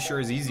history sure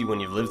is easy when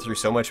you've lived through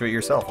so much of it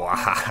yourself.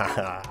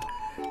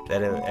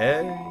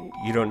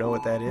 You don't know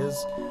what that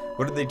is?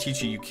 What do they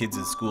teach you kids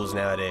in schools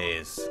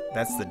nowadays?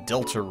 That's the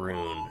Delta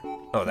Rune.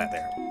 Oh, that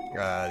there.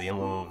 The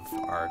emblem of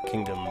our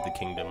kingdom, the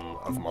kingdom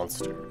of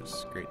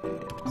monsters. Great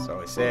name.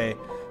 So I say,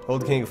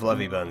 old King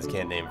Fluffy Buns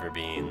can't name for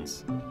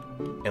beans.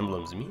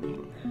 Emblem's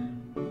meaning.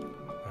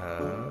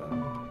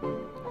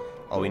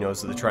 All we know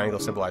is that the triangle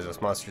symbolizes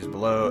monsters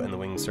below, and the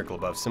winged circle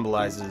above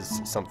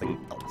symbolizes something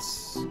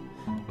else.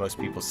 Most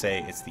people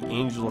say it's the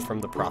angel from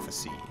the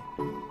prophecy.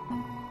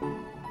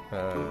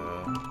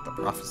 The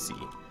prophecy.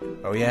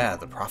 Oh yeah,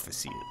 the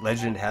prophecy.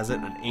 Legend has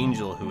it an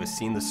angel who has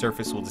seen the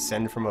surface will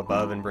descend from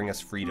above and bring us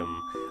freedom.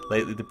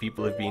 Lately the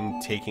people have been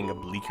taking a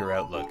bleaker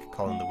outlook,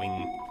 calling the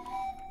wing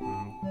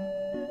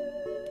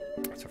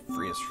to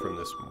free us from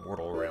this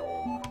mortal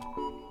realm.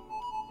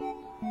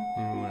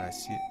 When I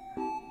see it.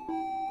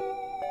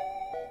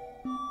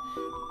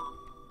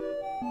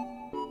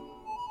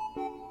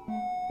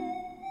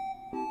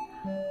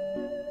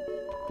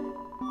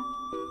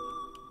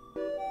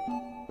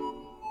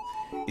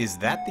 Is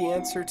that the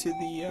answer to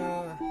the,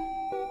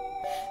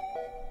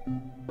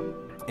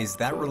 Is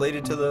that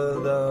related to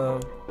the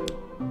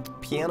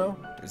piano?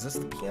 Is this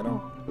the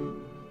piano?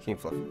 King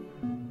Fluff.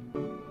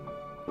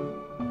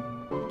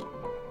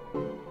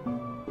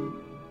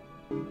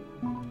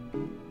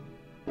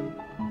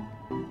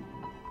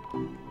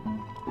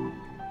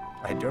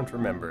 I don't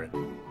remember it.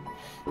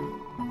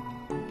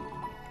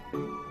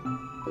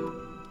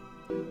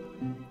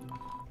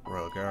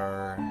 Royal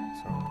Gar,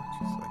 so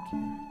just like you.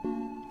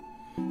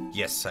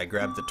 Yes, I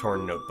grabbed the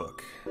torn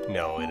notebook.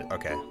 No,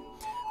 okay.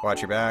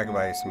 Watch your back, if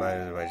I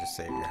just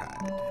save your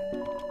hide.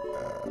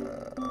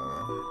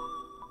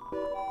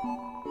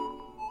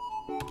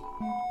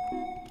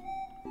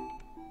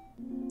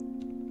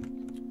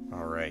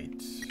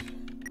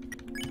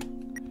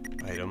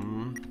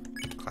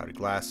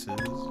 Glasses,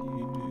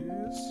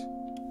 use.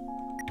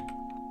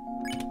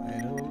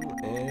 Item,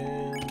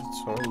 and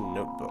torn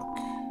notebook.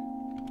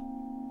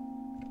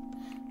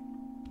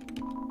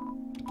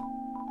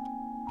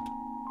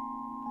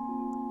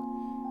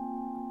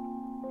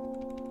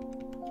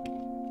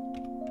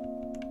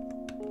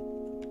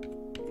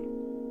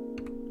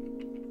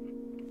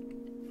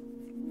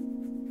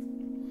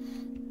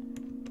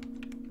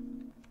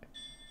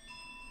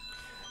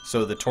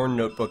 So the torn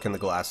notebook and the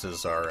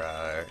glasses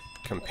are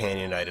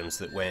companion items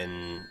that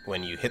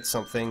when you hit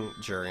something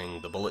during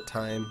the bullet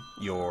time,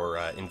 your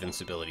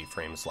invincibility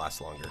frames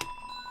last longer.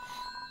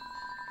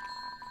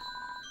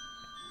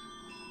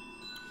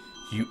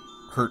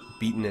 Hurt,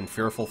 beaten, and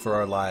fearful for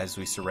our lives,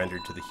 we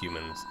surrendered to the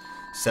humans.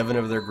 7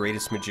 of their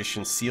greatest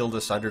magicians sealed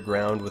us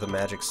underground with a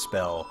magic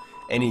spell.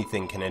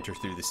 Anything can enter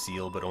through the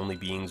seal, but only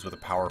beings with a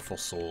powerful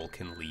soul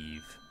can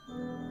leave.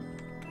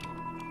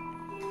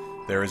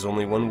 There is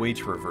only one way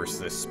to reverse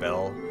this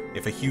spell.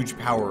 If a huge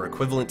power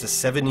equivalent to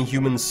 7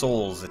 human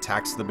souls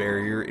attacks the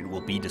barrier, it will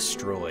be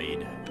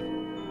destroyed.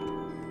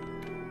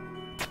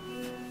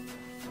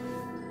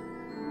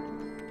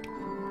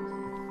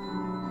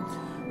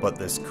 But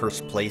this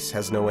cursed place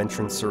has no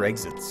entrance or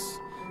exits.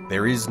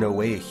 There is no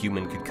way a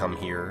human could come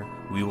here.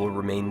 We will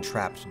remain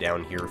trapped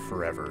down here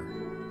forever.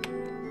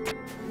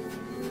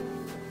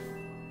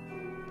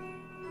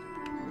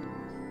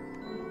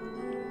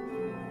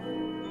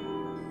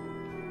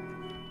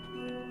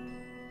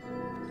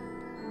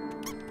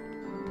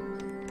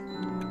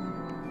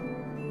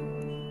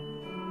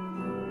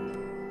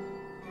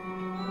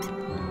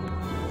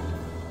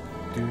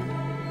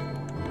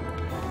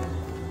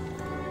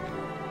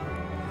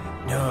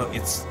 No,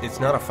 it's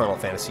not a Final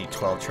Fantasy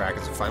 12 track,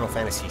 it's a Final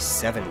Fantasy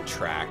 7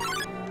 track.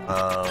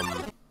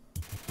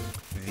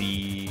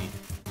 The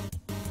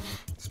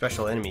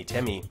special enemy,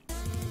 Temmie,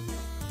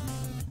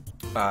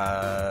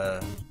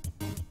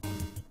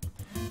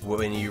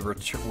 when you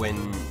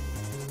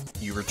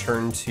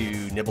return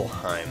to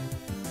Nibelheim,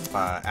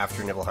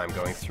 after Nibelheim,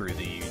 going through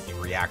the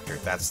reactor,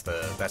 that's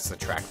the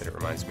track that it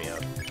reminds me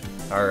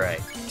of.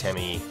 Alright,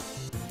 Temmie,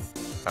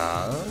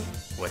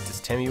 what does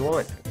Temmie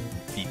want?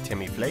 Feed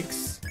Temmie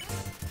flakes?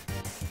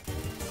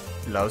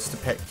 Loves to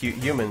pet cute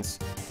humans,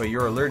 but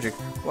you're allergic.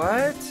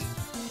 What?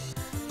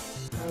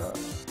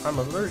 I'm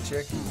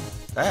allergic.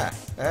 Ah.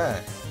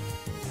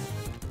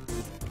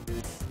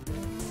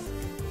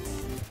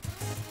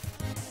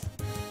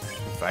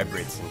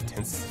 Vibrates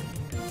intensely.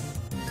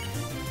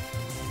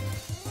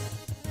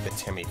 The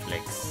Temmie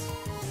flakes.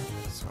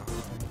 So.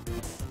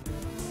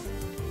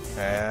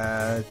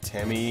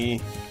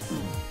 Temmie.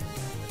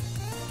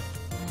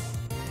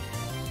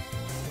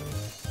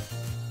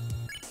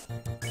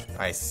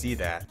 I see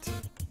that.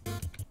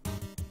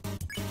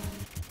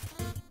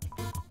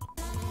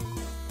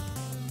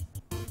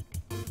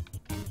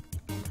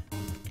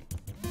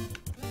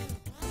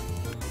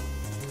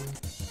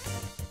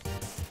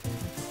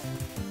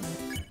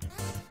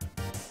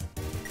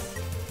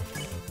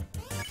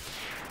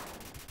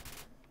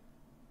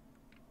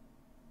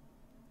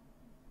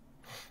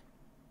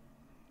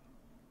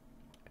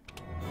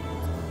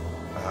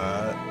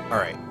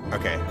 Alright,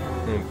 okay.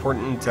 An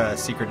important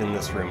secret in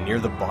this room. Near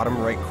the bottom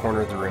right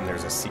corner of the room,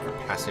 there's a secret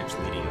passage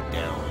leading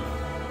down.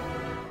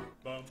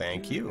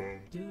 Thank you.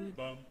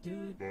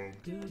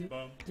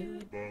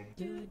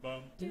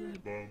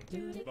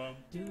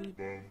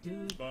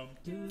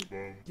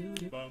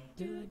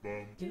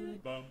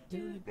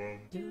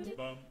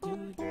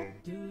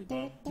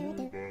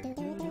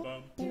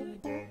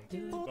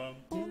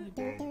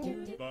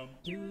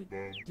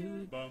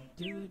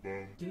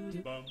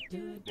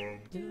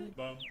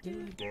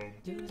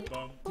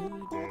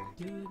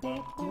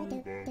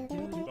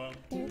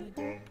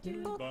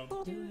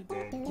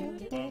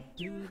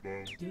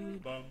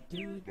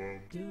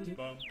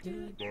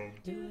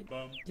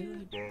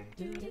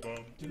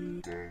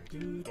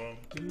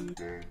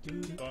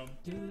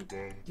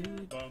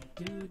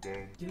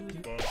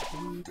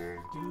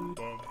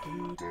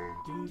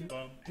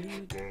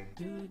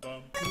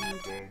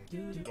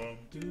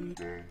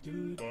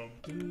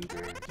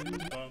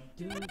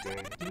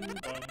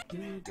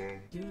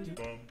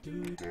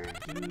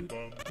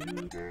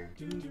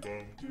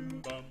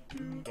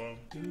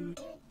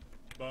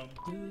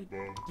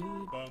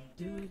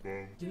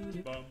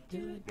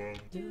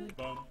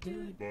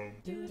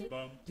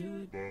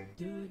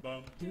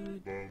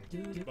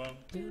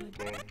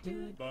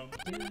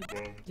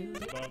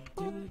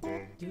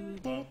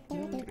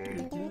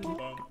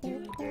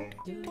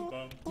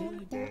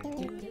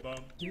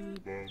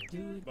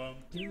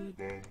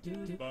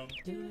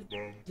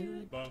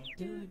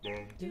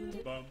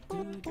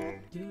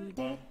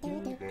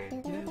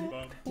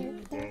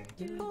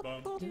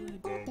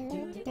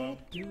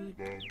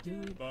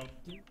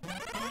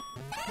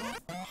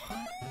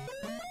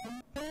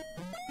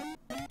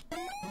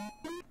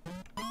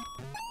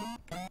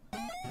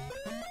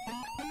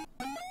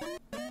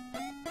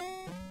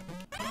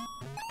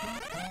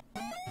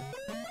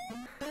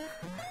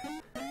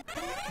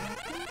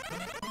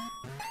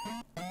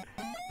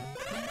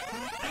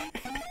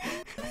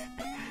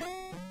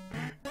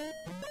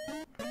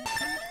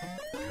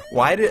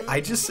 Why did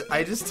I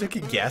just took a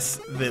guess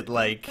that,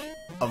 like,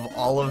 of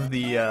all of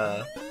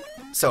the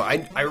so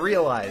I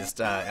realized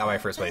on my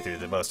first playthrough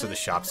that most of the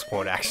shops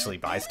won't actually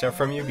buy stuff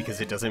from you because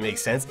it doesn't make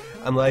sense.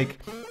 I'm like,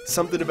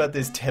 something about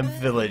this temp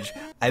village.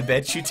 I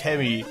bet you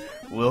Temmie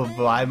will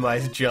buy my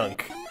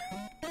junk.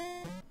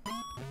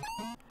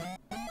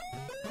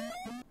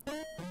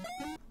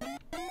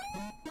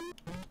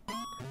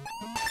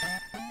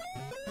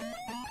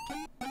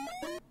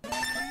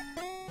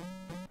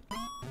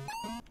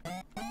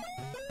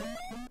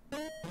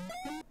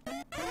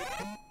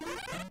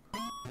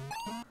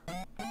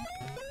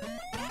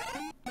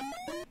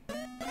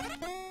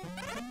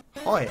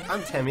 Hi,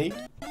 I'm Temmie.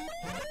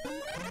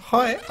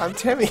 Hi, I'm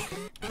Temmie.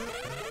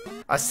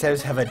 Us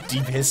Tems have a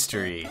deep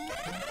history.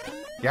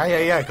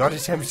 Yeah, got a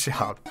temp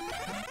shop.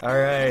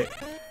 Alright.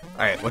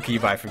 Alright, what can you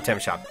buy from temp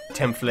shop?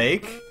 Temp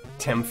flake,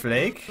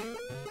 tempeh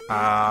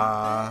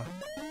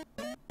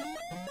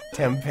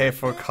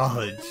for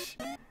college.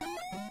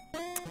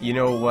 You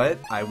know what?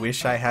 I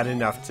wish I had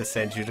enough to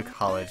send you to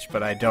college,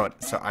 but I don't,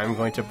 so I'm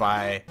going to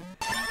buy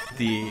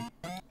the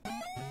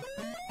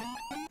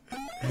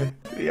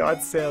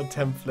on sale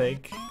temp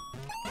flake.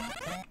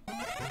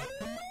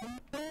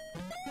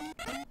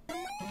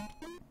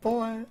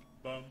 Boy.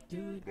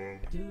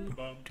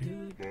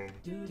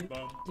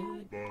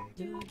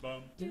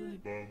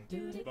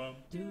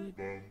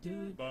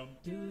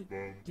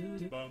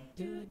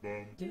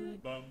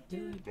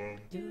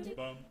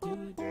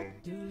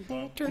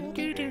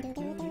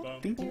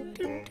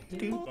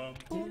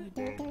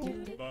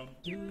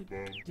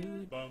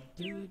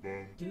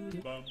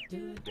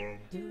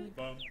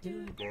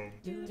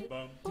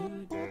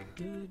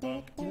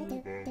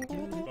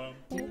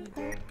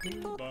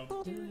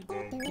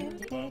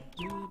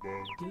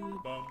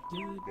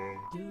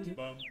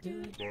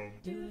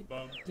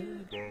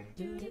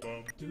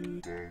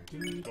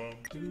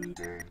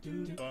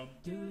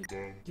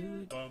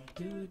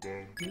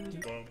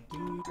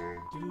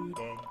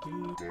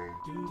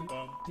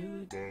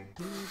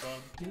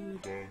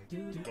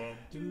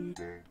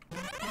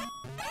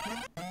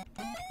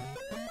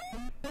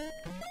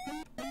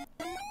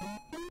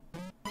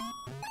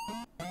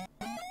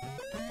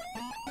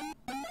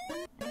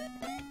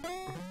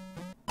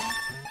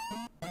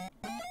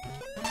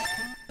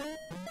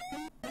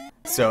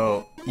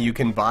 So you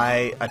can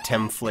buy a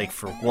temp flake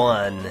for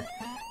 1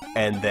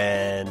 and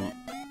then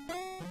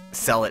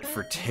sell it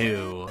for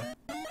 2.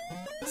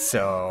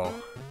 So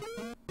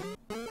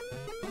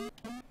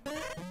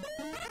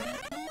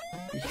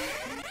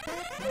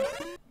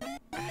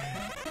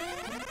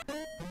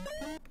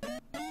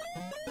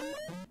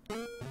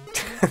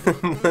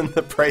then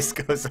the price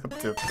goes up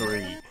to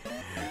 3.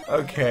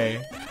 Okay.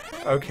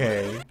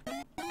 Okay.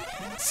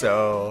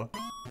 So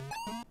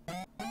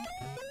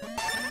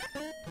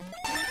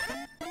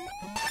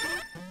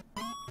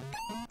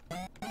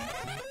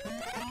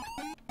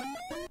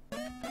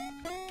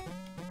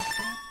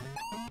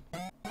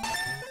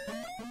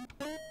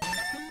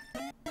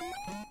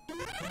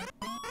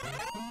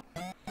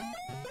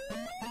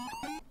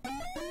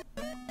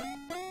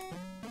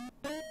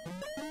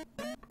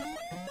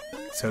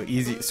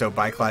easy. So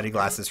buy cloudy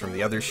glasses from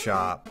the other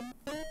shop.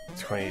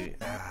 20.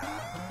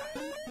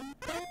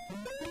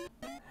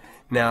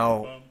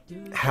 Now,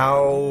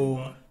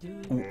 how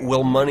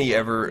will money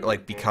ever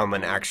like become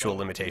an actual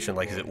limitation?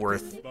 Like,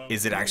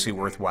 is it actually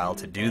worthwhile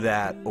to do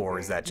that, or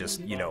is that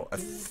just, you know, a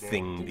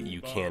thing that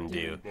you can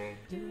do?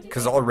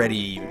 Because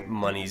already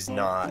money's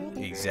not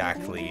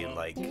exactly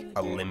like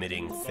a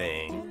limiting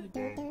thing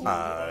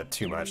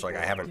too much. Like,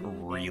 I haven't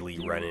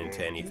really run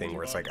into anything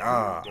where it's like,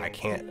 I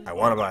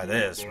want to buy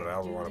this, but I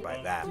also want to buy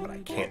that, but I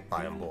can't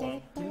buy them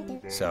both.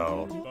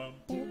 So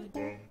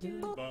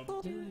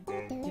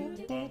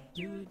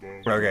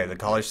okay, the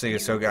college thing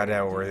is so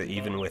goddamn worth it,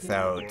 even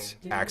without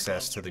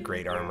access to the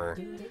great armor.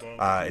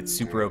 It's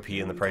super OP,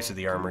 and the price of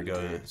the armor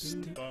goes...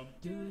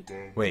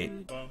 Wait.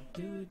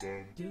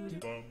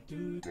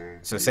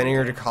 So sending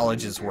her to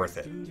college is worth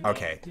it.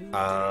 Okay.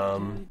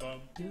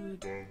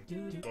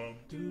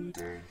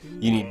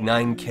 You need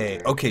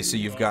 9K. Okay, so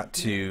you've got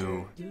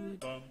to...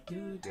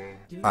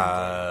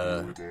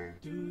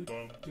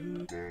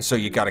 so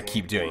you gotta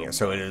keep doing it.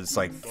 So it is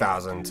like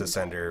 1,000 to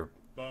send her...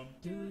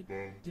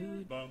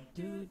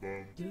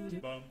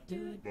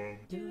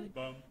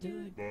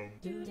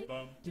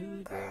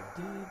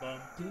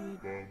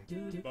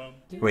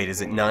 Wait,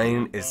 is it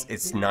 9?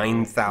 It's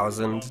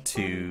 9,000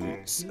 to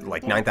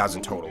like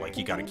 9,000 total? Like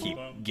you got to keep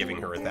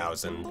giving her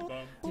 1,000,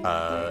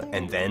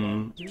 and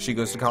then she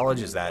goes to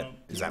college. Is that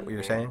what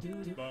you're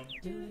saying?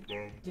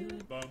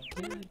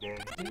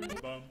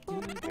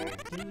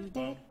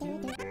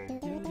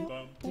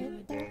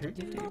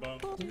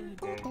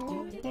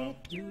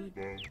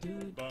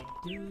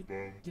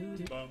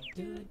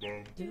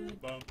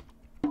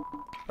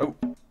 Oh.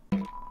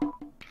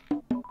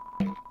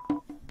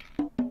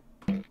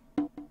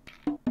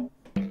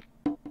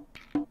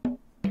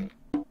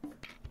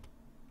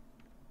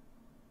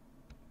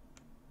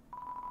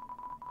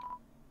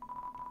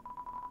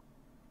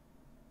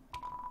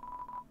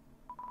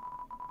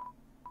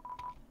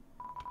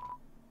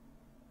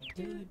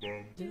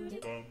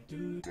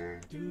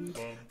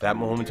 That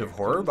moment of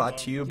horror brought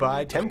to you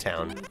by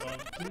Temtown.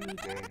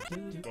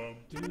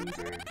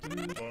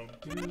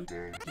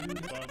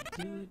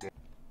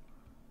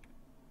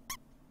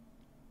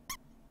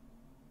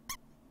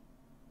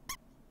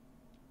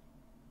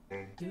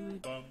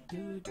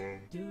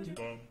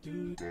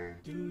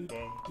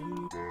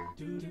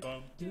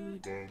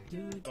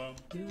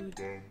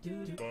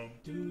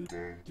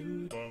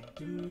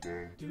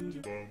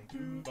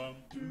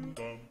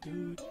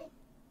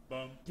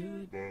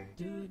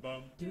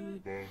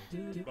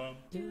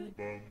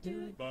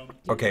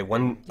 Okay,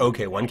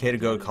 1K to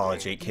go to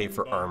college, 8K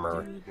for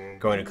armor.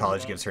 Going to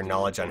college gives her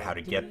knowledge on how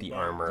to get the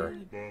armor.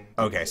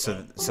 Okay,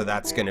 so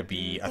that's gonna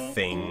be a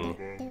thing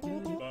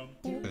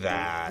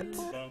that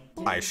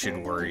I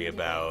should worry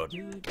about,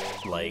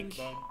 like,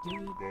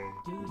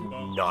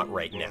 not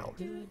right now.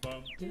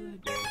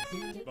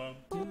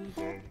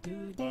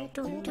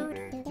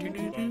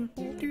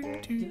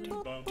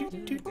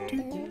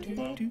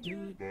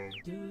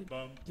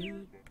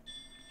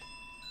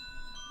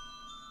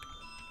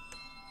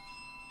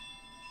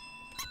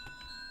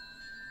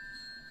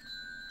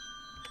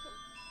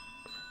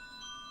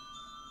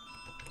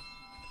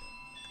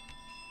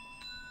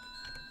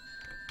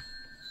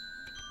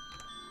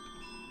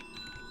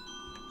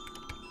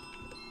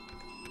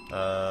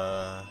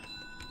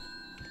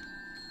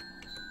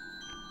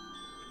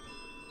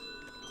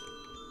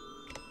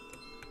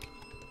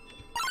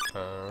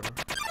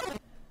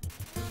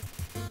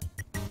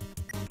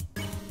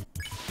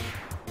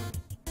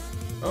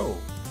 Oh.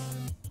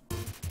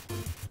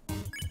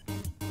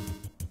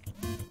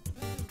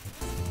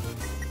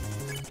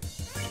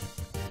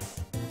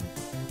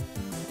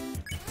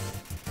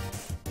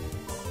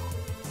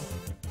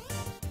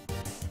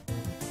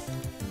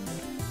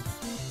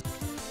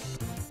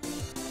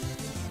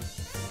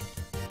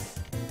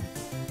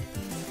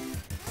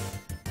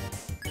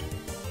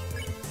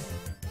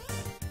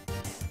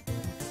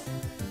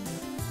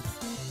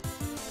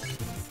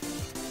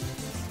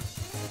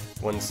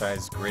 One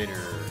size greater.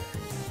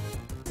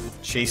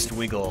 Chased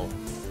Wiggle.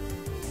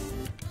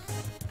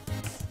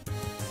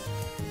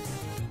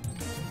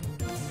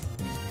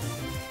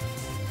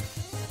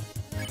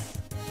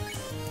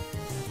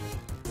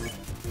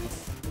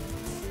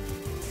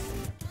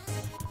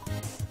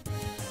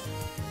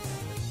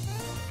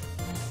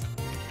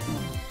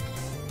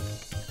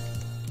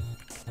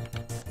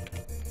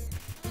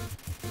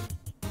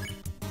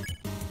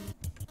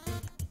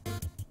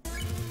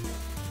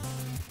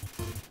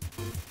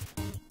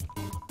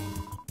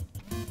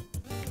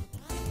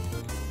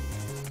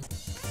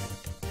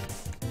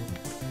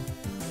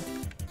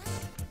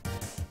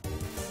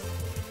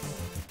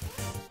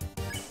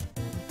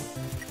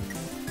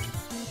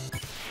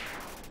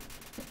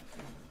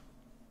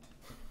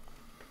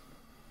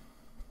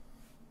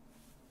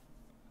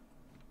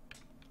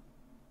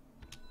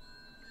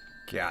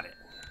 Got it.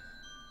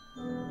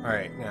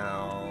 Alright,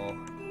 now...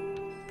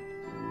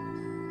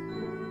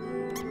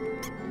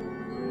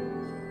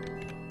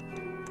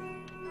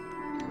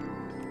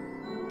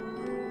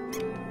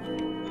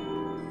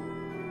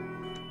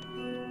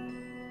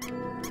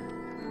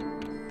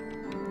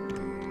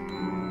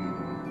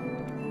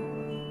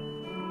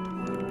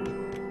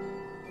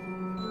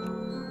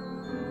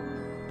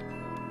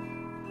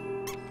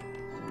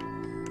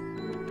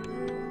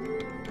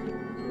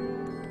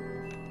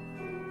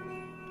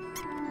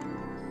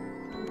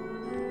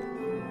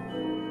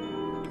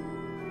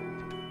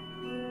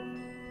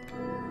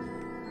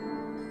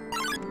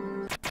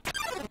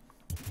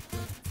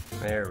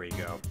 There we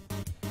go.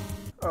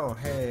 Oh,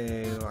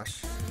 hey,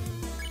 Lush.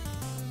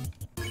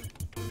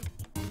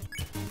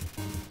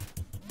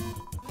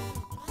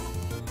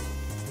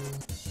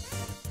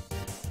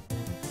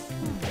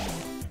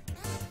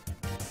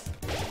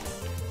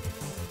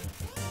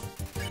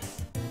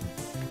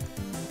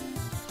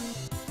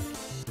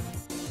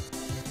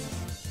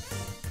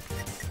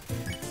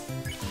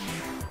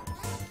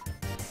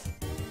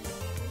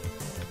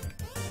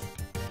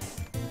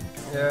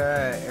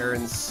 Yeah,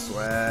 Aaron's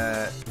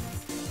sweat.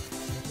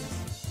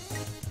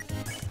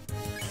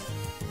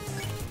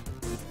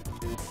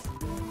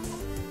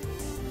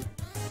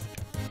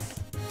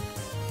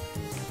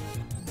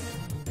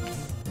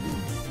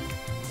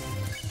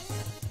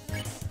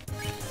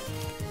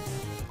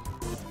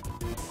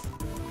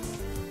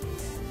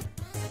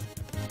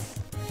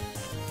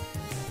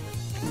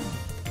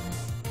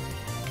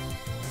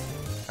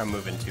 I'm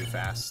moving too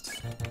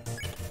fast.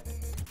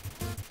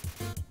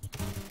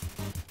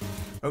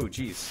 Oh,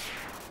 geez.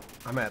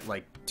 I'm at,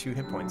 like, 2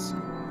 hit points.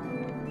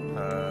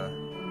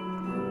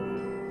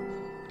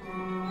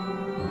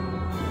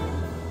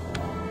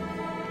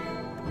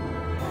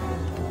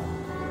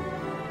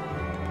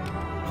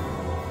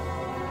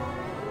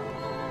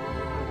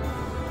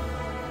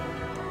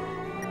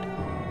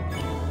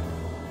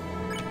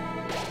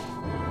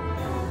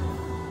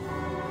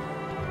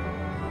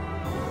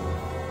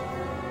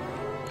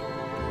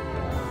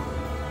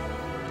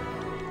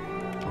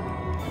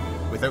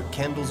 Without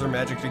candles or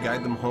magic to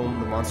guide them home,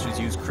 the monsters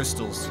use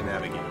crystals to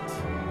navigate.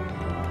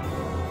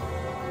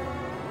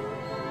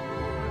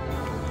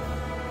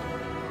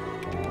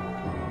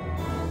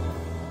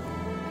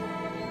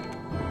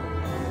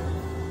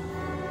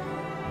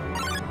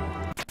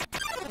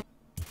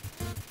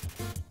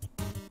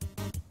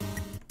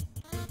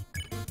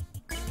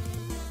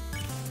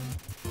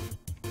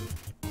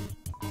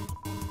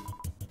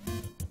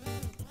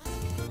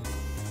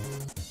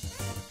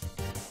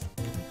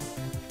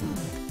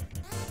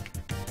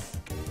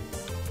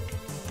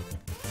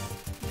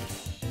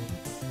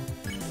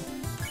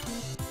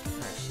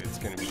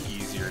 going to be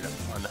easier to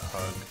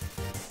unhug.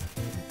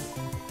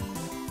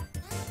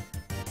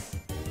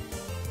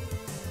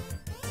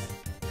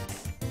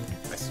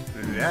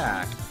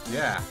 Yeah,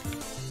 yeah.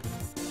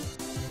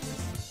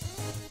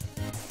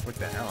 What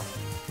the hell?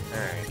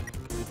 Alright.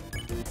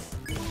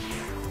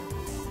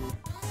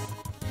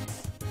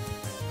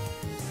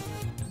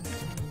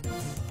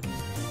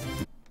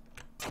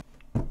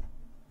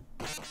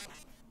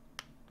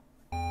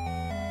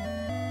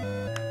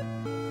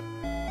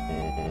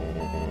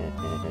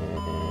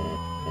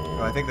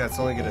 Well, I think that's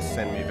only going to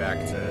send me back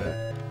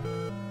to...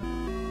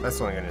 That's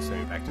only going to send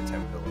me back to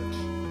Temp Village.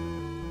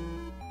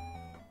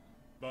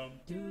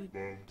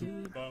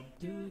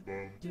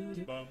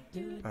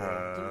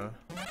 Yeah,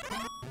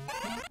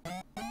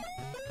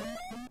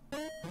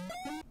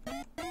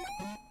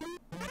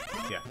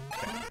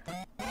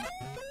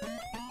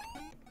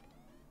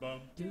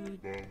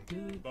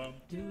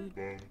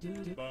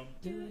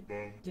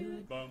 okay.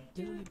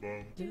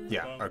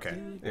 Yeah, okay.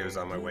 It was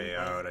on my way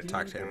out. I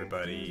talked to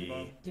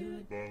everybody.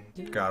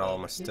 Got all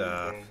my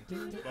stuff.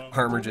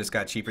 Armor just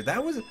got cheaper.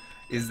 That was...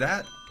 Is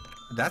that...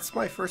 That's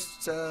my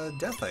first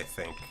death, I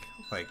think.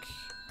 Like,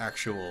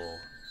 actual...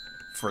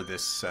 For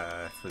this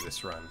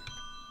run.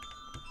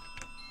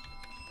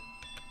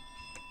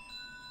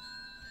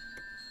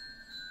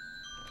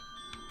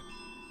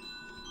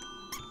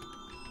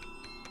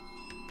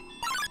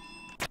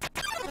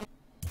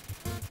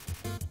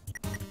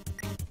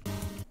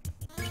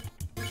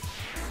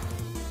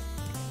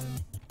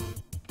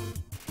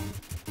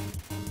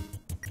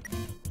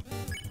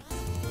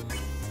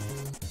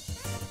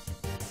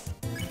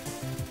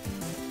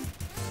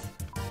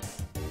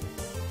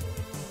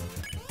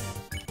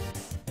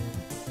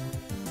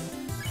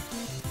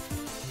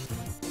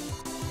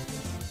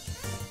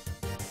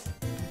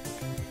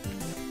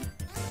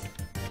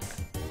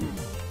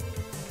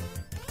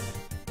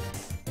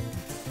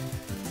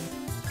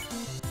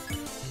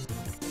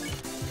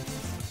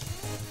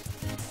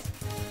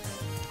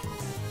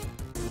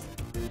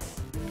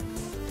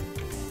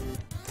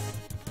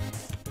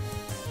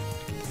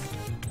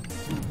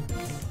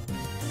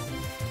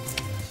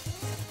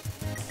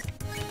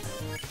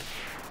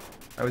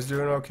 I was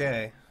doing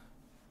okay.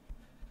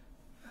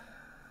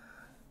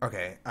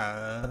 Okay,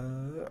 try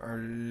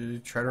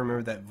to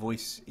remember that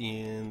voice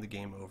in the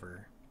game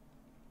over.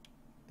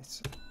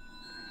 It's...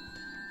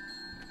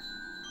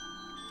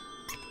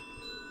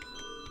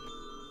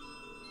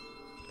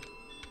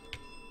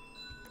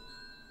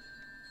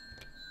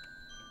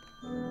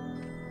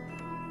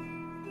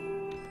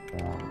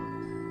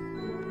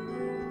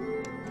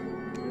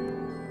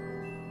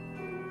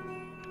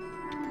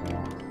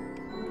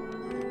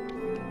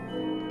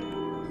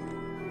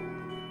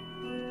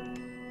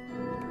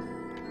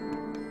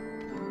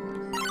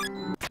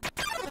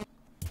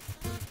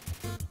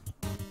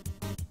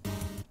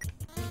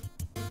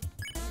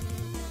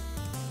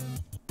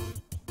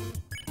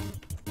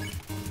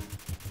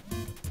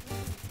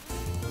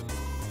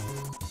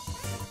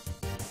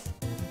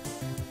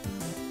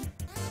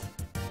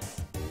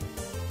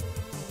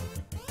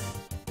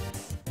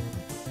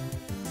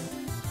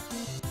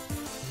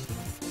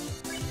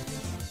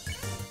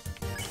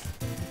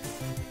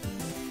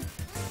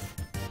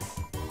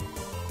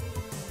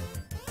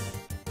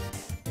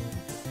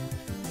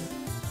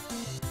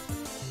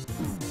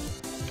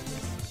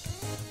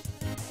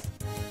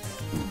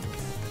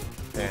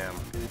 Damn.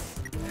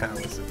 That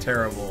was a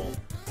terrible...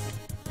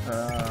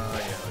 yeah,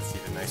 let's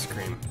eat an ice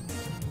cream.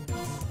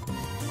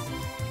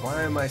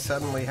 Why am I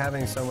suddenly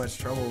having so much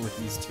trouble with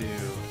these two?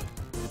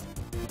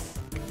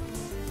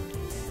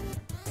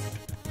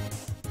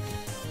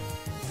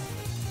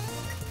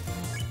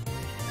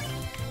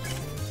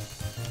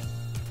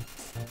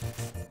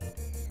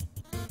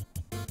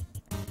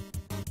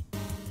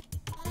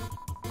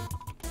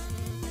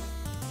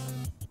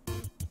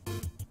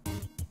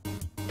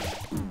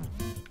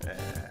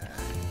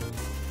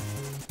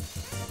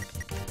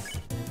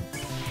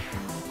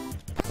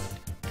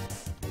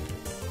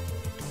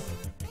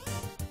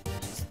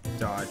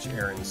 Dodge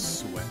Aaron's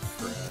sweat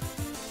for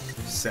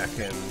a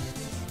second,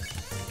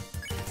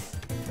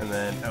 and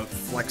then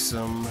outflex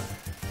him.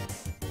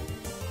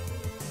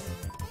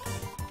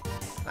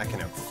 I can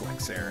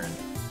outflex Aaron.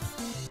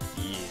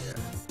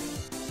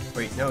 Yeah.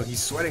 Wait, no,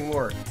 he's sweating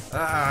more.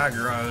 Ah,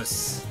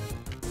 gross.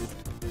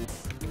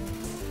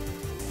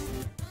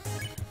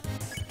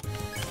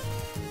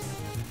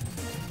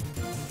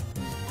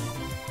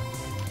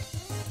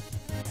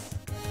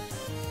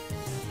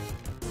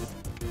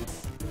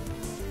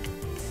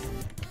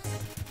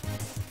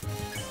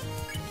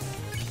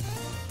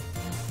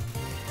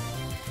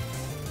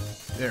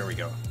 There we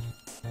go.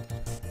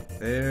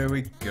 There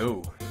we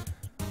go.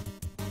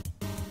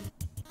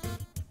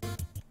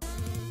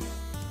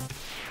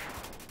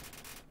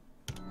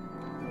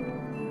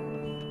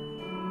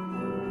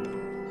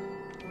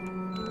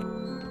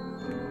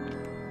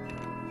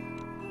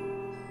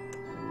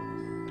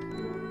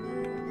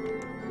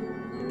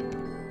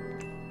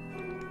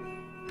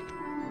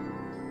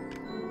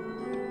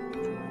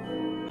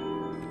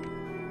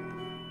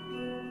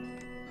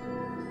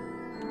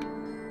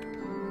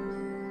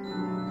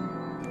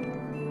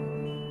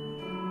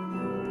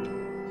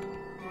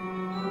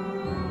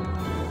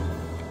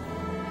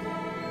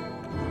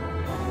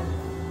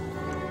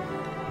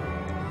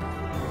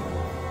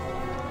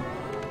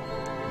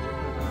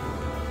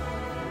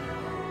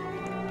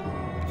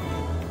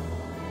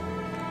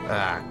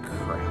 Ah,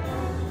 crap.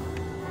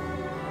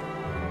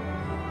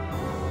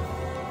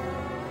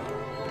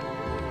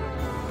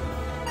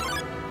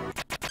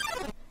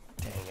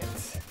 Dang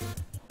it.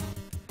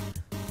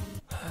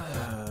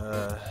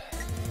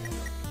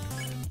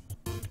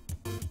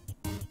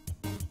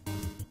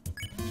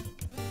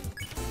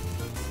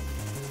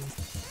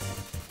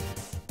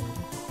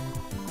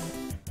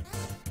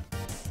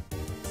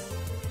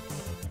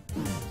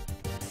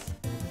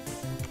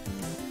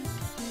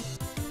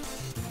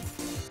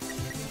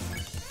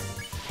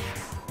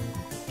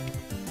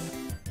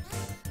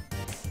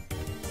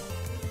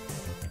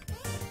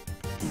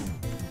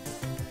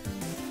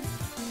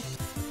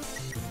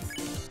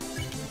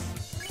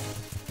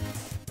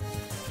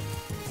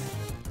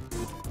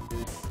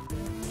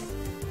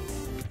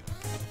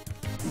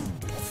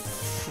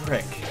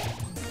 Frick.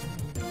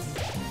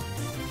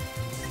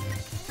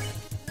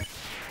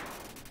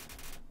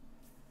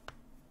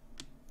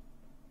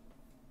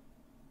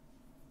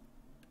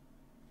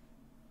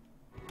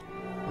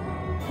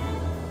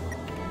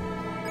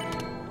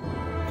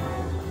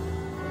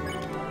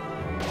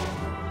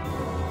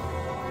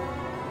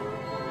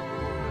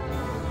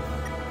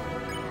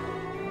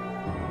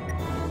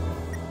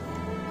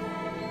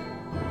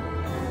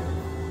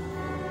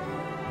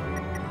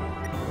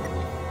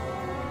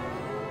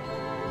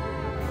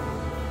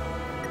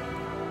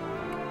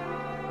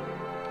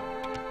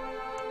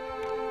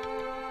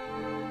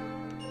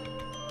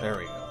 There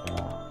we go.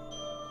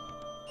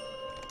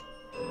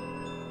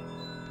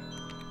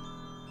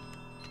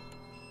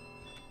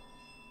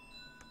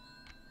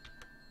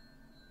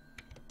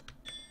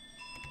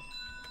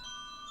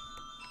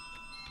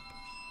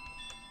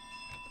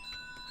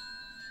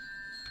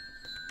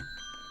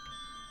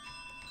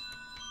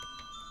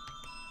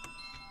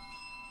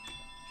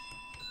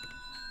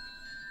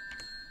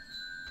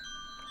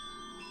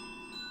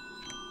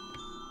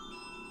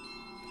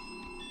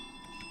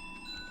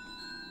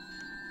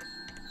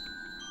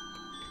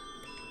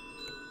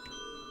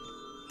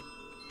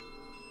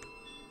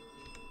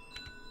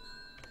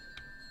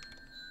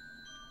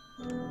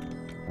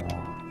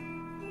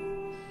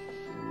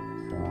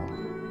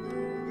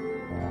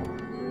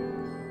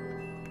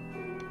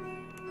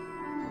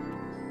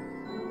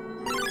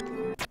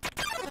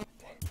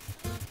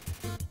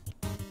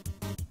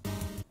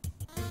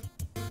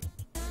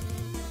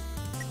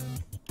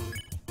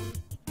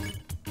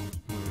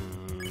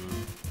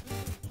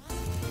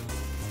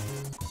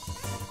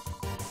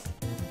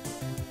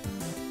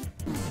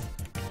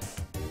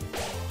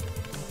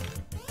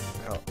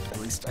 Well, at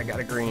least I got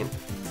a green.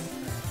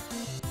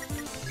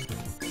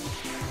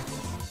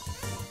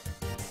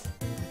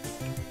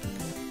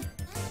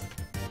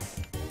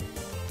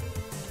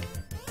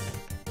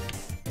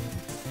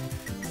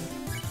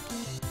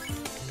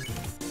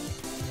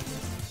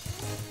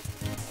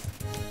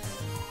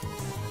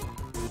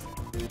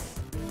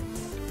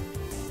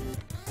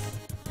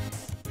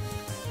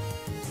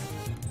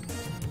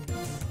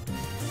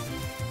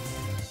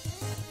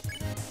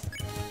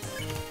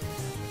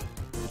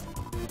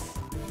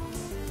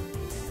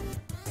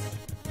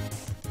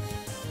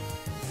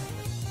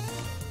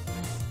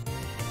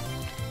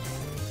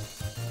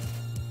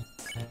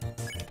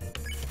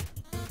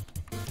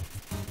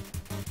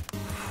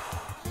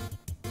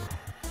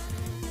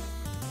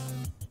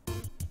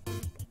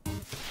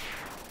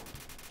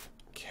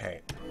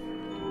 Okay.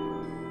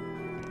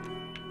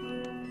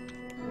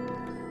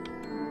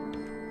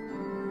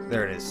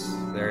 There it is.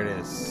 There it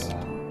is.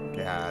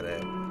 Got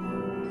it.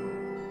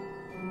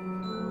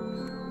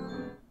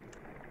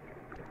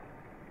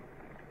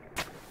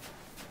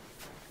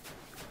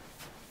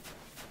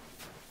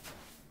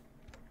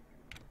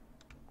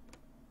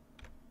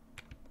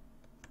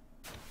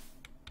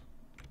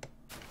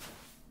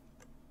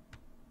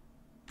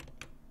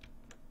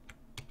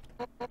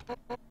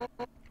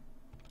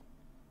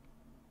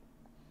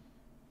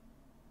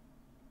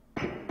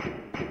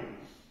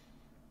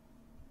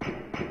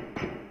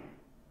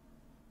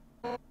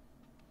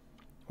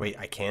 Wait,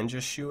 I can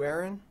just shoot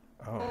Aaron?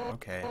 Oh,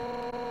 okay.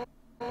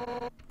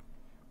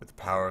 With the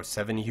power of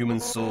 7 human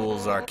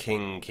souls, our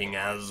king, King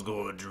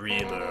Asgore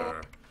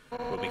Dreamer,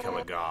 will become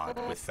a god.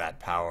 With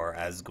that power,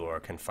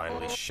 Asgore can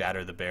finally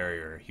shatter the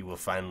barrier. He will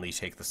finally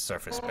take the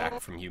surface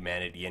back from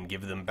humanity and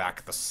give them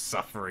back the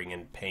suffering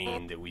and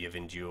pain that we have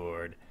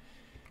endured.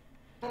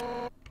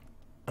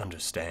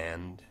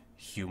 Understand,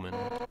 human?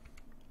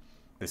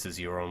 This is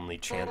your only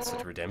chance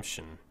at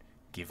redemption.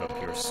 Give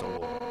up your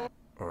soul,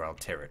 or I'll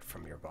tear it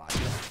from your body.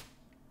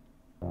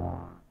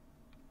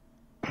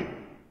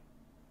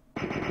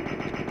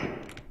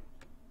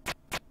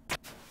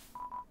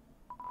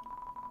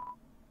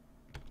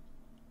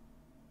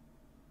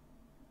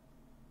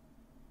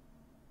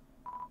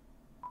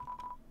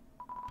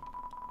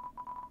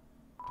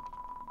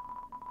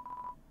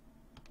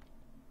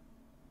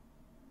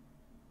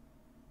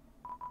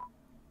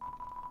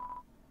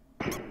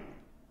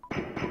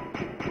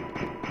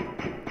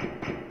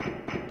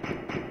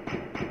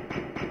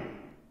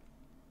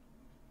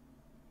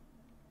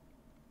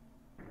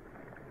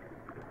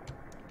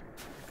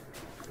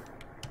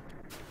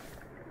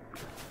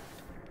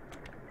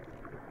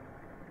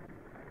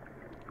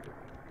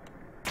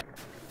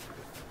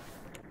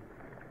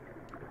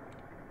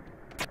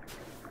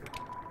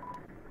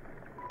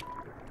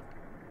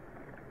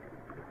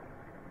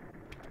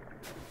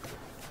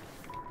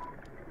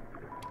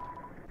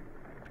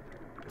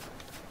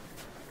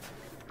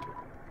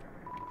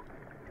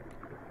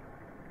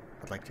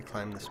 I'd like to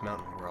climb this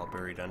mountain we're all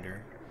buried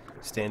under.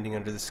 Standing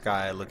under the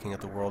sky, looking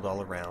at the world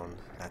all around.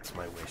 That's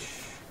my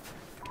wish.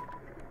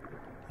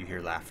 You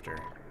hear laughter.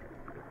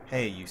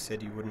 Hey, you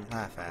said you wouldn't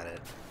laugh at it.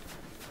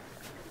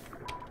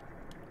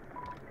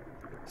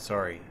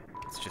 Sorry,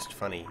 it's just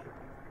funny.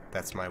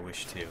 That's my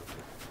wish too.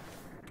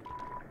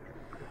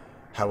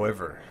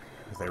 However,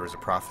 there is a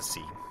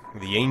prophecy.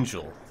 The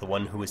angel, the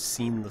one who has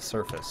seen the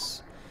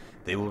surface,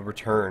 they will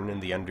return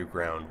and the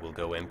underground will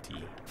go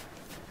empty.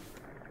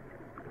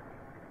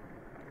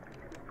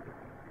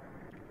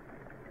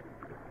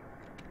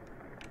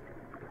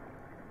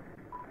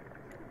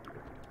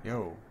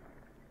 Yo.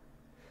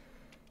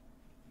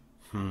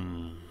 I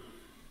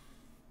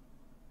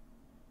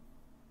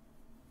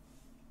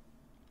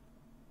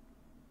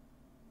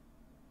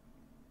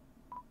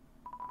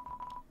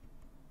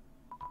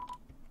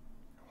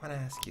want to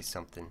ask you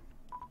something.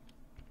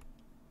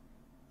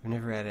 I've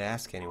never had to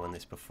ask anyone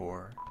this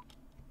before.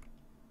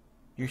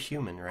 You're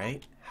human,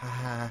 right?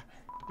 Haha,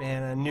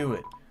 man, I knew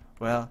it.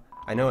 Well,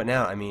 I know it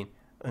now. I mean,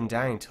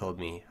 Undying told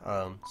me,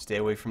 stay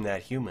away from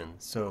that human.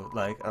 So,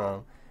 like,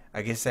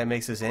 I guess that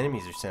makes us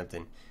enemies or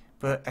something.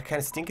 But I kind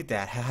of stink at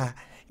that. Haha.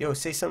 Yo,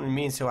 say something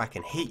mean so I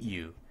can hate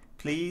you.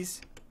 Please?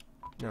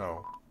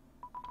 No.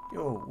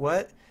 Yo,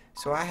 what?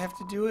 So I have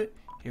to do it?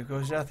 Here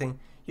goes nothing.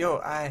 Yo,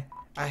 I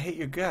hate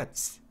your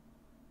guts.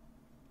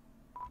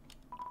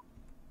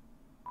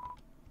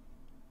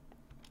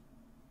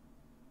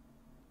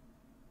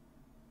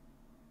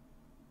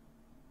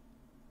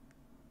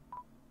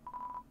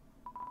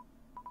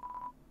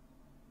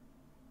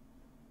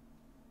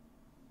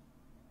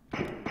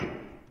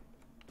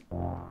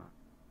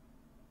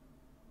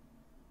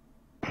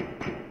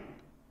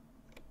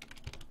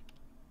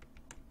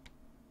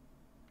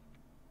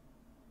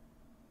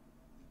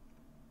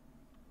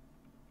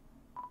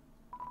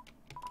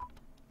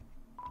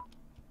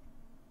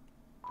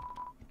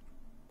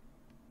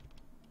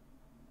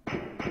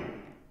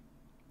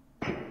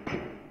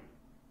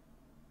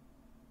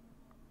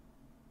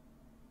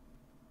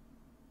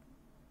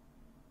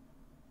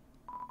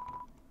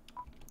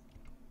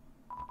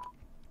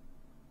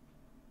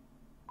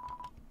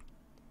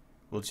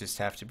 We'll just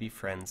have to be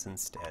friends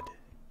instead.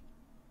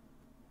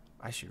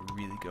 I should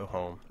really go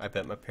home. I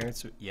bet my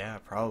parents would... Yeah,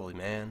 probably,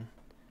 man.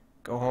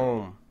 Go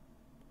home.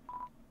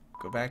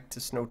 Go back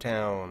to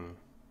Snowtown.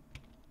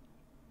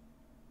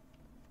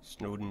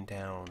 Snowden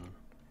Town.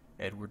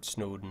 Edward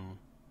Snowden.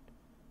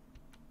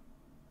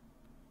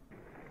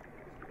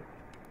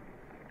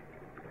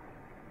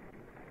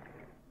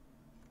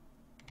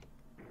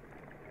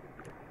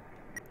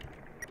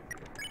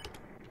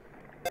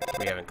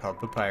 We haven't called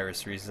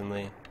Papyrus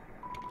recently.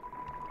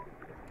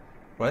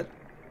 What?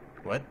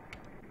 What?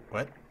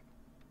 What?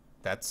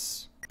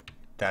 That's...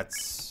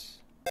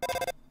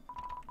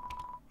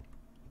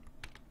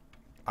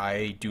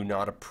 I do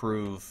not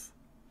approve.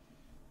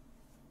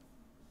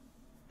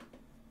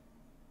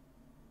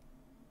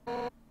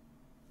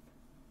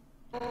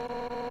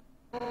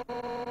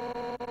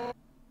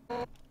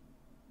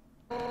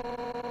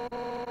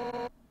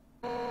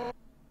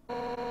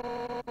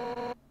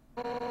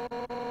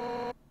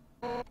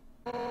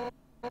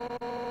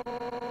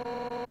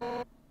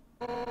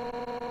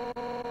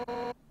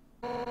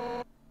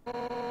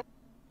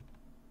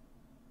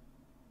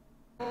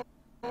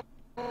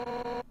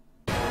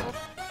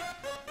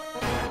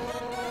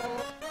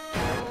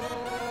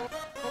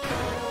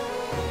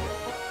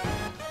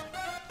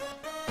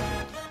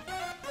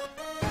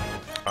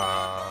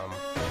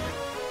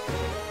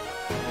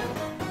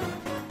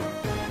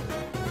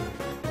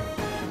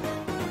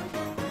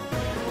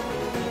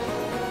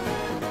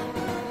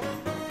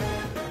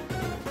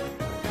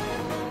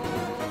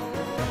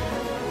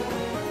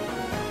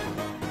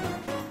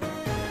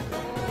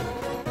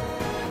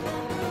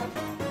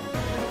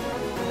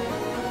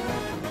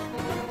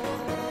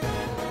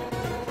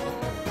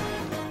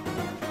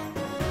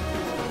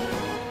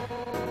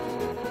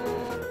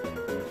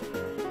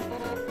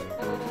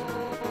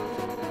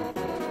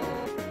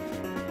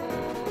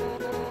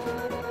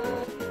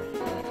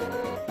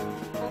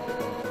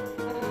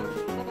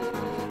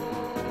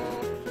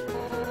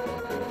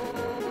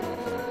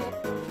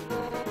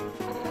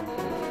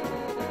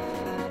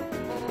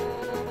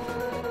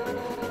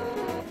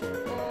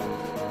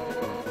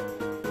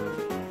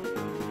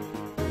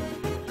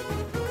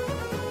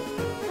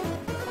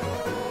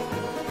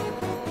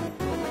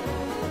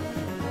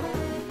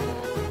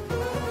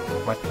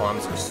 My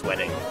palms are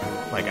sweating.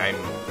 Like I'm...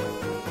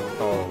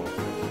 Oh.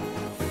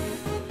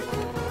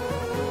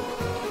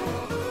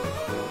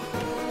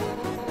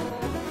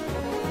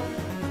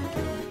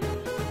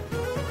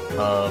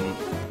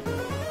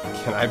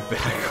 Can I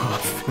back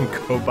off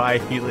and go buy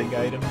healing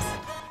items?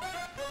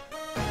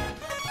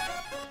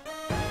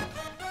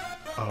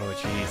 Oh,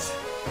 jeez.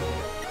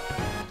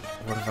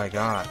 What have I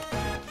got?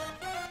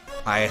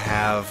 I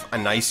have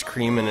an ice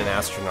cream and an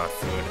astronaut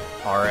food.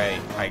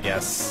 Alright, I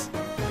guess.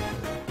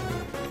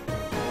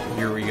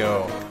 Here we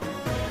go.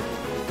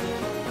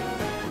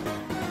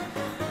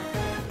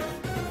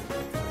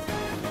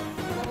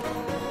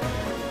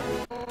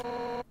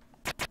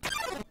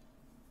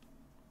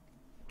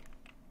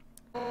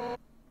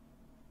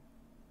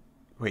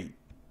 Wait.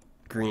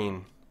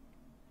 Green.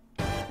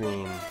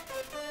 Green.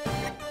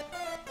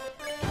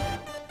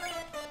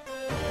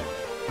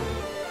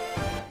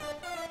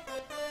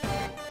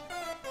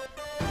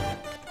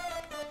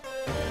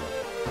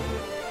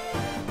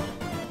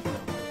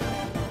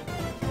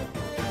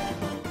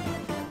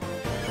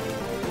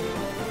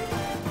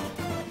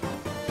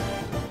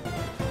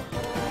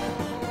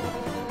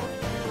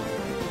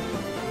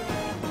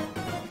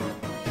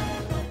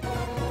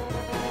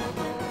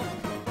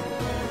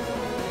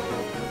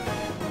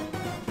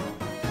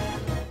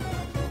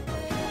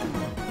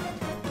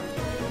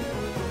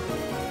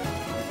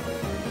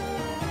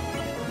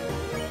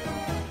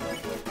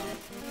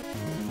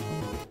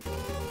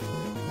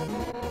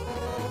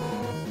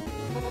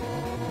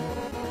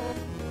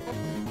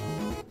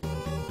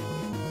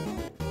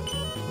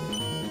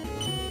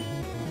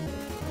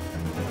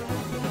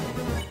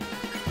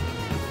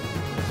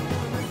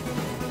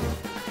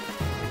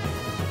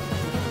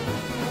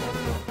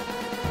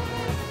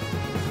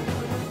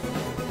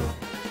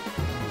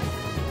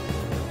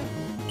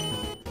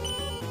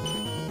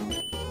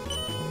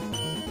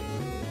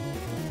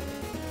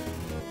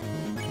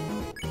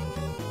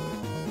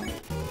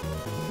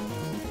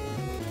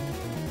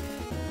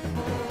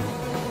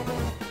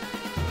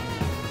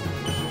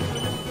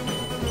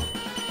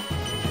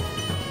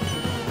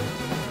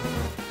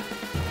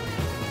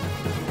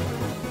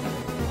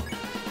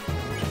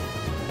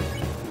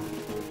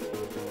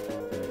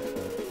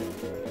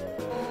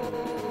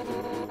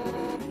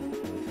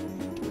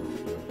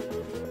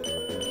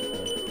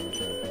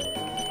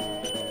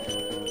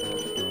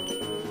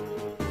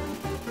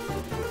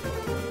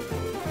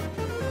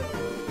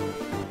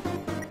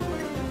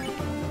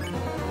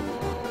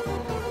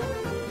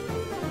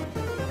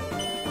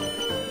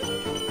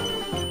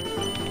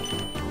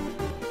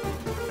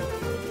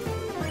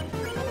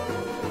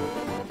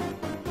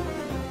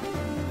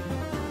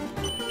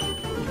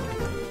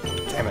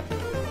 Damn it.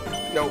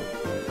 No.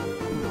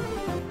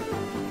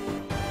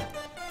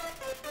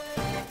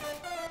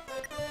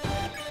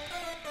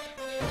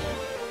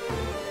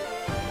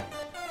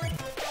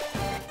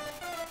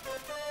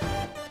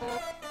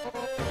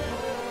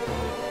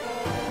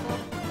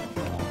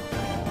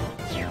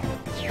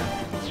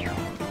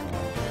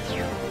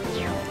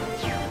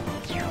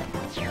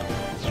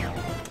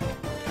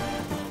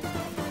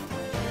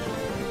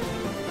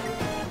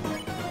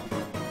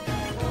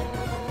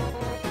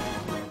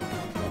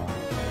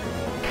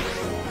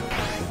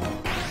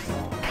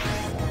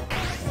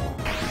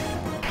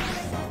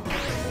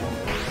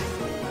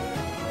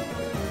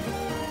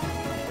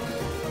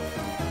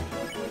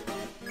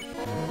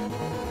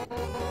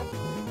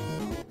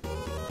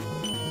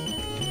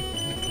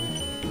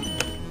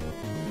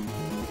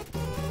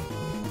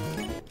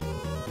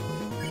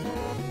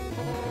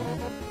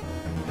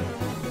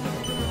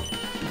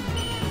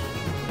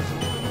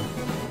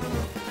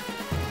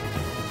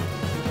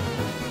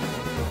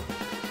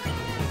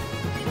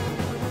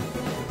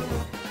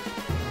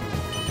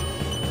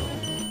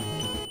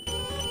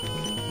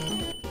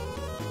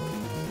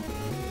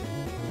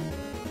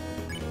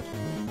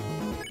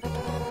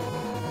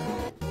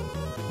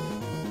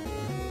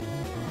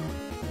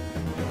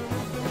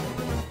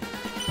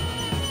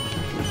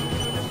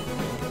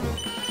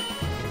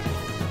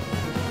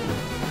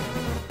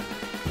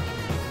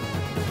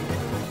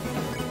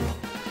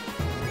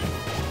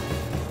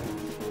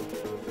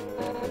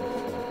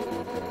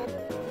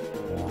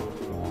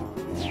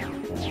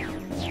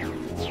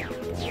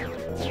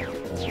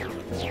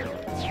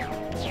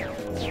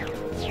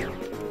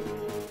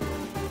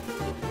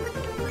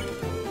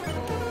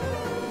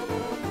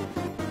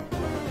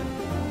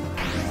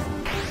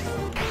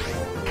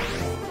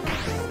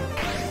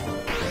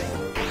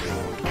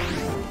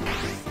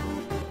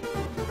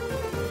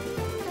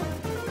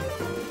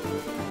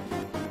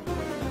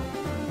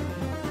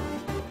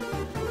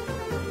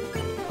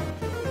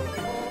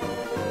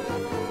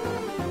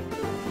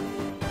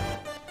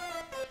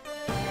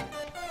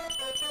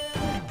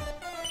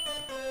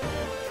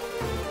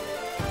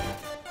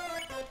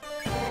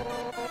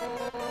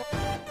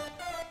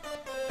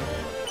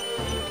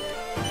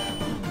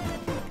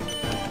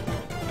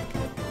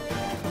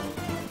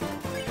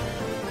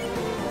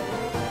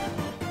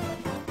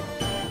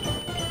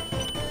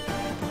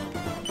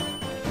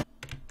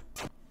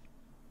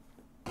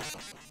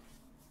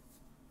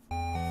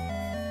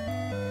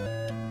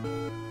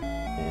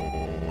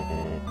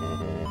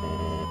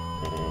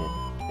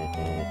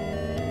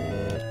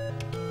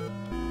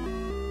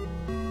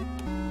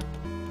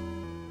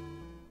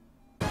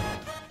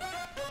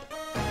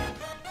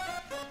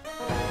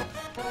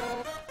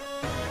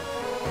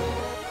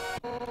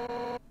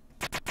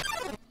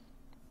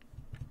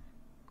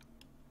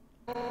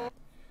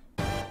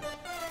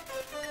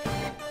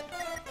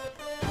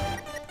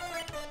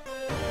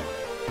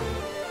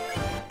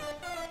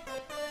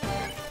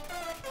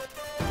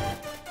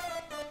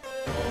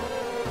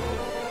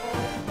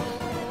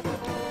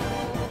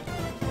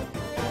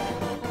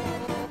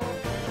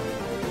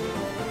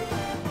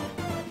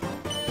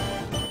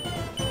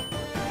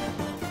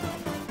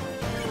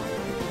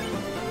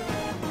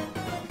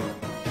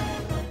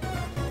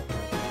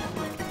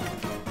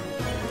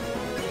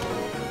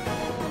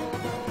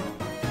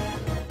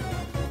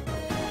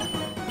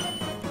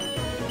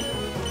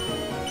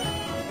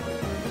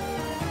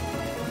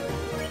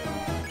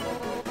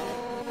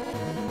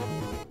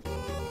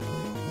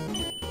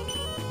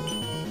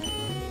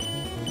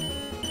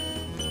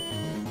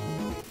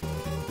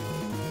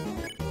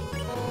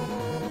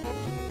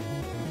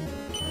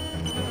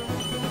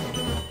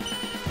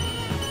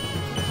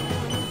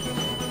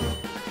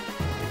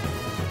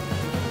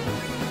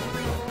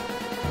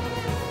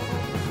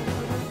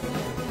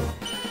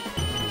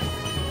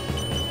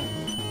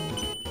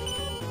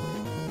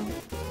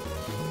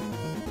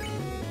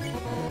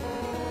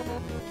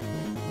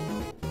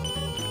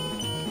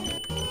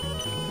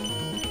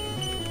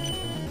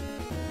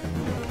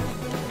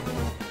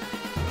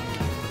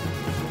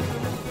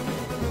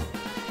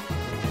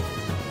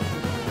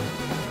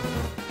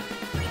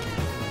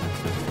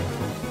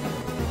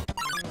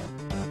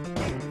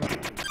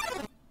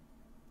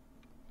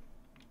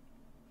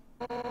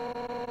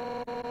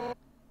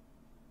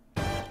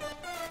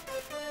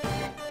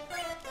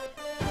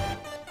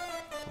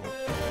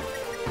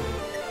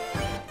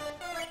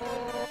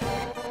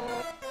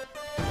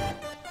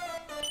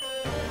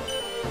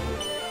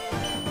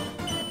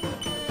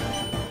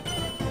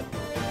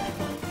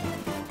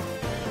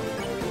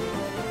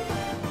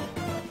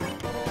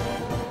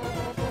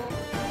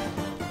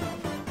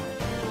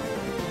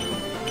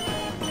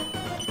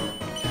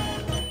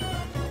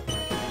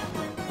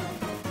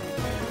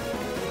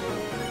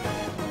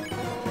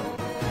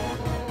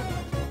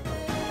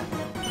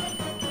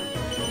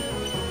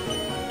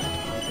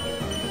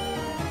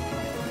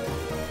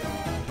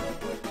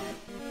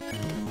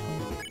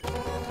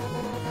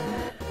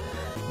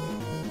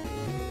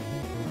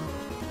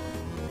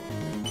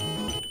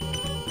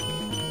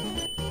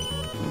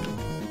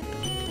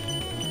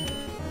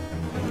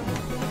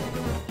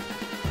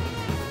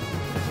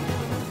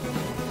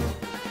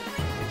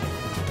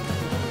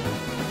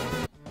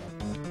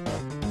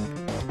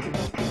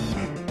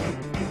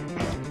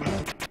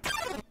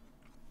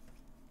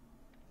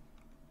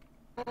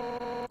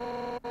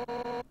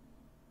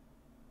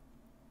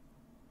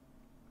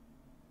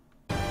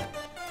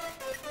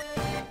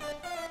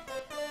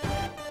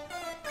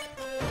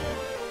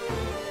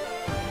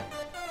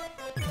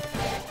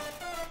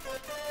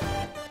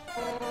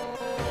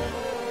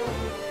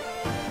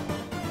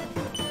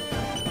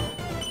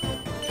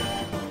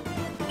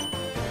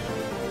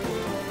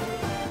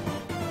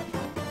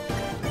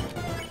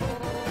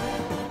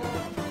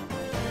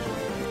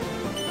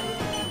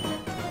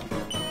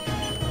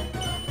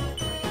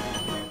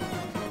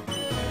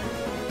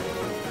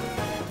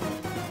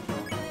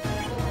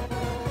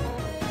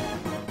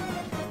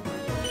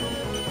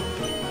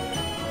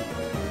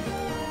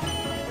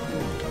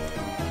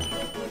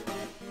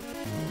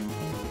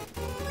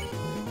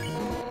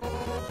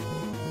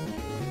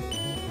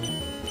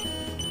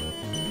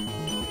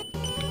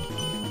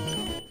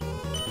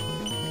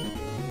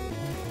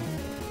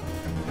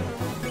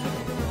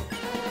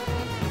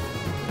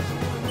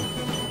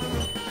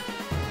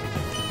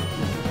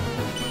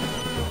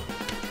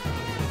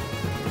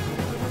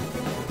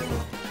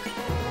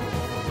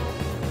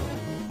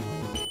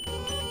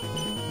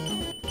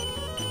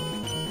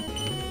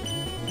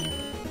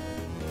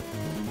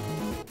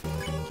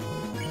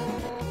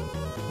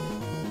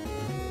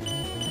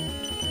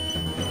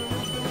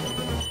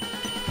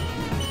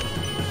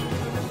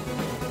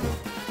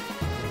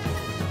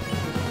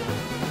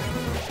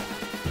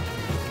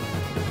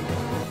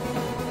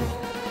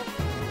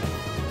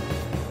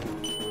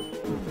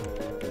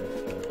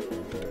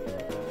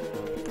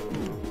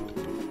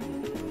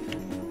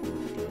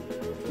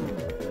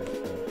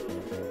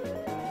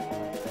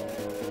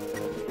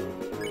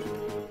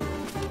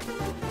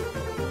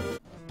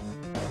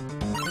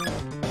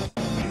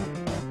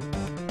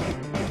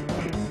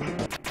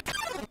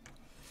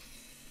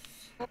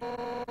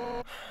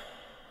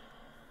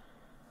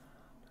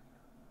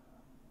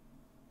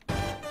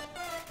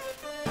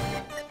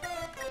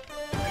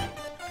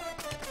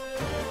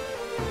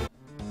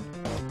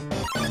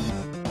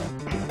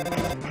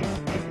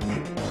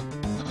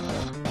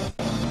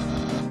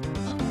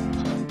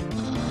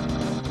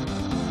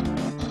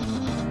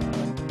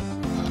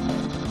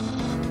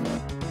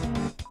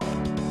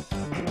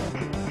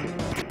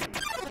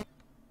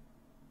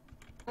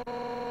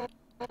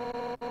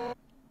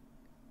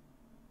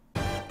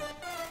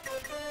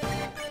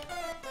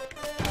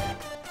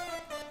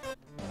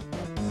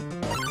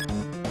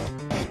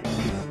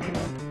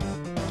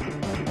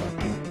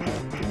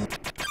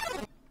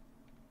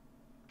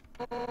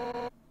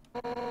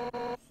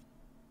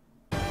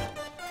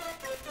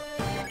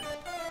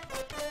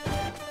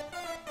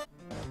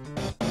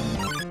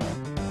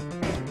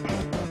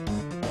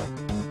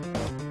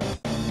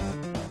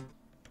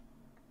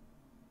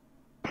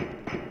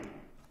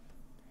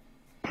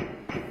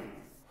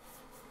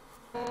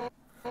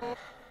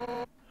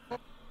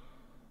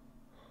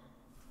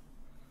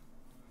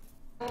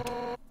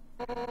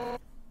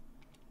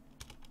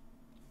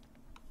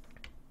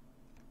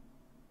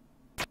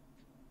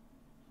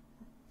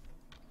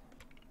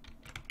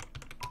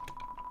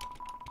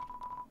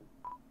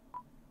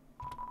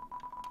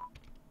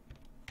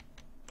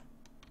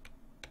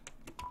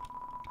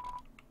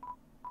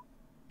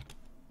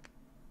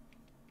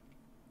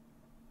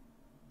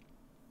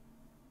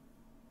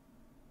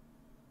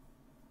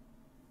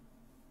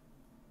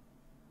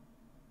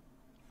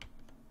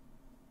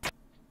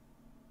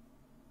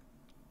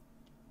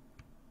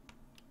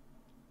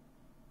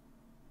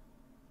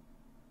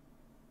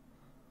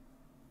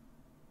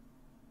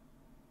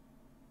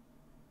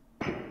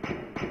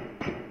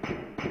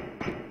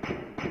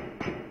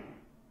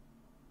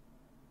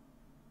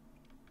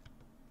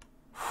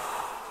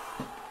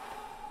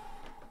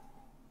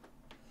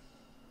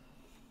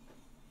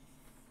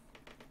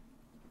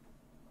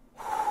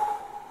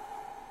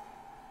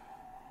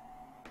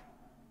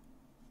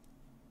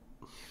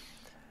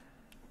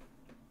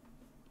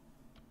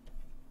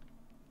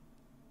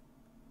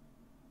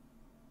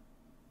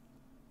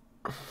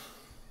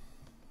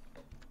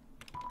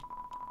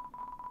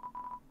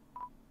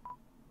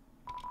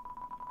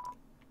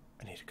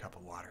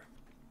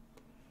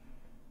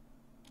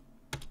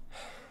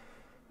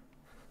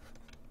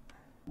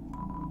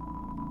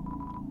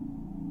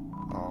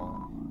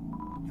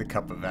 the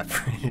cup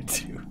evaporated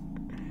too.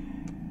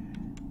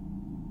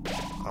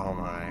 Oh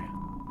my.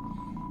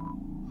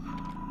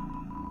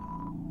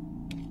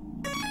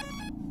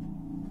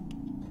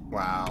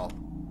 Wow.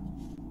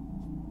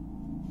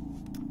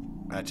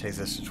 That takes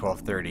us to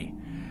 12:30.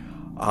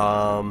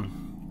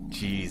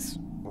 Jeez.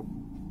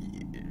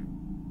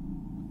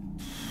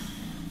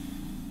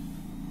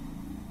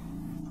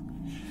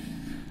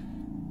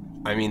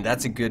 I mean,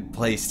 that's a good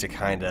place to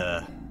kind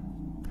of...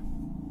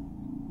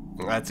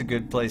 That's a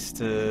good place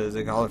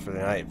to call it for the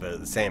night, but at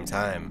the same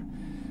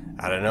time,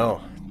 I don't know.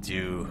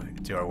 Do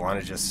I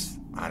want to just...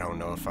 I don't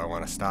know if I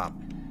want to stop.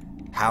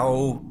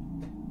 How...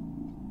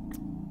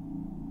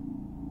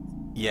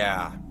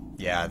 Yeah,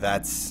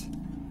 that's...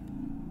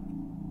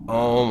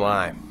 Oh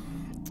my.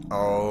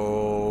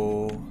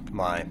 Oh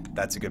my.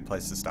 That's a good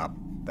place to stop.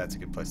 That's a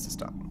good place to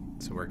stop.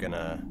 So we're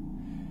gonna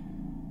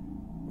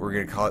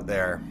call it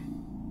there.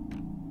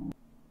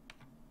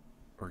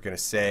 We're gonna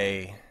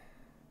say...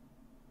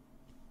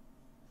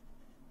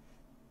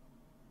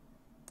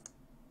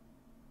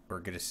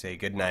 We're gonna say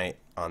good night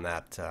on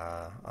that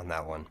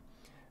one.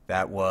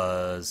 That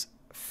was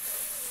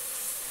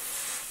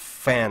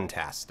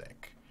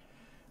fantastic.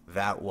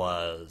 That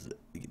was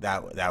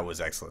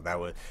excellent. That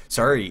was...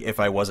 Sorry if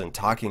I wasn't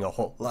talking a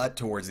whole lot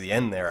towards the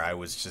end there. I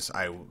was just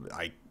I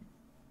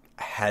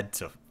had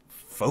to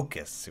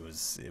focus.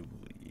 You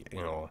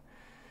know,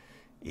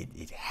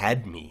 it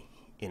had me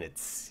in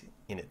its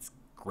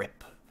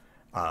grip.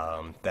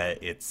 That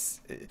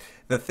it's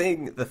the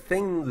thing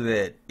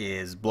that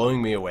is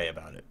blowing me away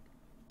about it.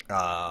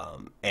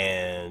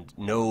 And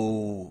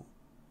no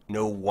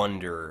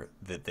wonder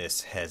that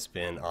this has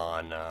been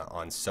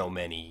on so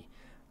many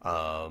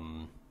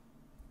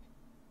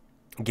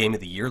Game of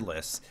the Year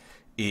lists.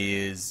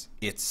 Is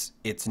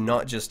it's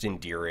not just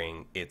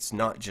endearing, it's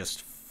not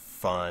just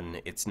fun,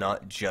 it's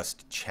not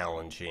just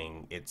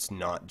challenging, it's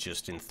not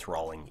just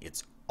enthralling,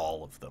 it's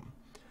all of them.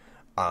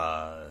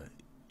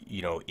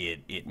 You know,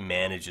 it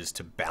manages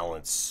to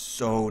balance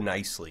so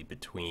nicely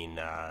between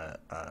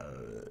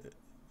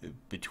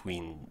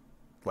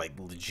like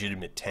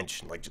legitimate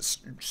tension, like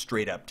just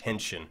straight up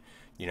tension,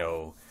 you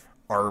know,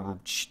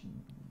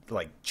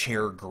 like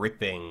chair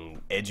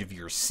gripping, edge of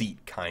your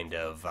seat kind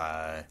of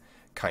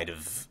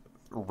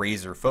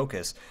razor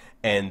focus,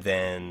 and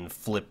then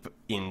flip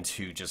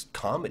into just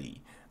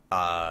comedy,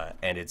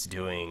 and it's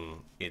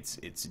doing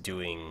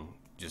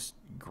just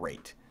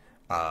great.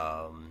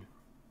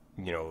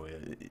 You know,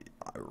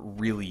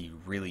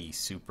 really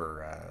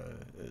super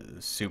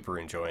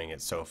enjoying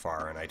it so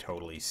far, and I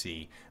totally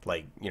see,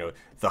 like, you know,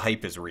 the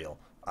hype is real,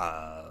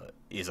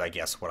 is I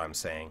guess what I'm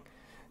saying.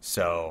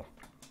 So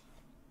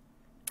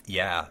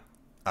yeah,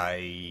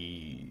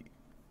 I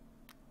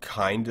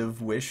kind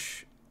of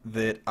wish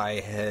that I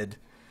had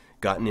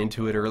gotten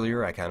into it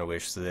earlier. I kind of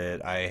wish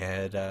that I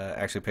had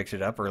actually picked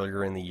it up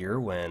earlier in the year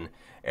when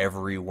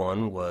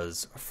everyone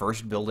was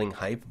first building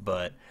hype,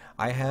 but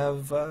I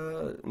have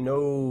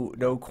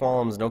no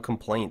qualms, no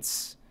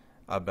complaints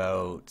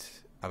about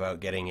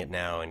getting it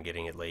now and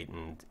getting it late,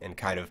 and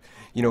kind of,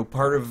 you know,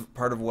 part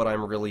of what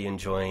I'm really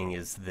enjoying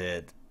is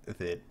that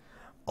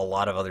a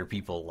lot of other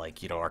people,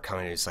 like, you know, are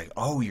coming and it's like,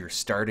 oh, you're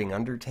starting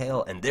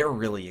Undertale, and they're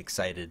really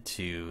excited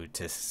to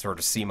sort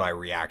of see my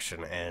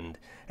reaction, and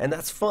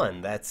that's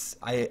fun.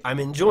 I'm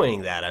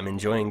enjoying that. I'm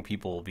enjoying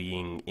people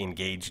being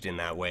engaged in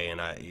that way,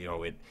 and you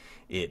know,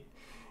 it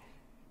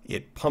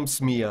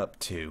pumps me up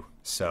too.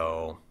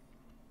 So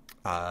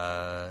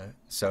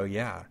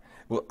yeah.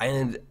 Well,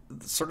 and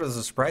sort of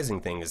the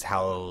surprising thing is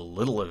how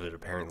little of it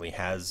apparently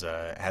has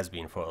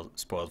been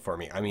spoiled for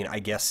me. I mean, I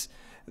guess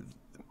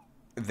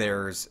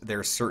there's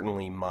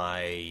certainly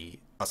my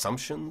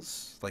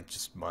assumptions, like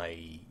just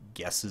my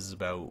guesses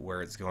about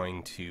where it's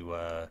going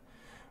to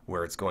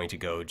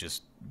go,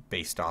 just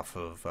based off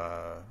of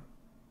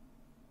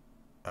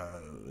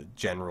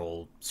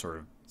general sort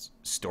of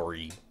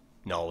story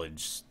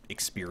knowledge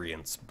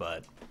experience,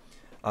 but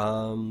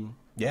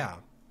yeah,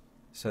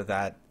 so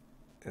that's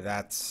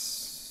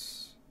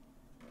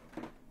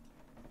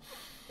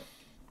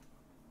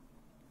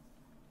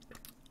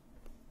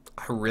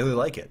I really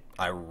like it.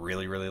 I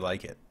really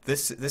like it.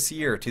 This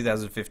year,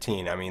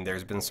 2015, I mean,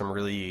 there's been some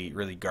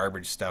really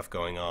garbage stuff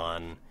going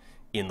on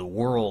in the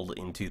world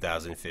in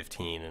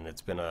 2015, and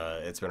it's been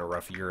a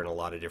rough year in a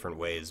lot of different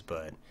ways,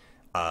 but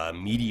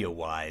media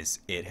wise,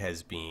 it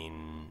has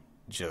been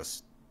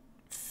just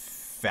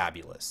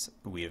fabulous.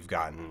 We have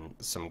gotten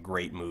some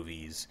great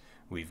movies.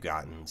 We've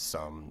gotten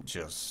some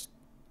just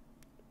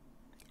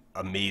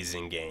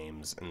amazing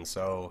games, and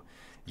so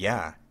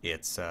yeah,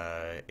 it's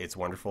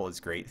wonderful. It's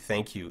great.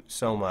 Thank you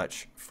so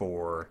much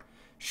for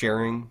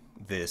sharing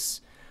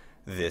this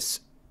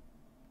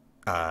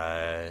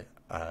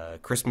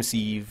Christmas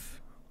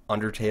Eve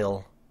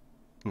Undertale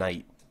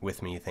night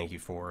with me. Thank you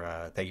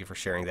for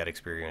sharing that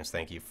experience.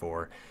 Thank you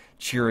for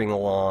cheering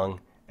along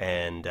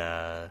and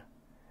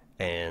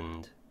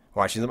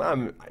watching them. I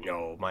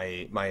know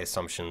my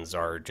assumptions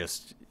are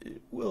just,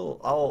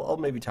 I'll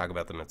maybe talk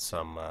about them at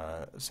some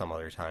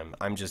other time.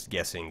 I'm just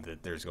guessing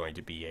that there's going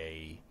to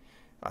be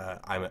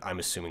I'm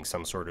assuming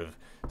some sort of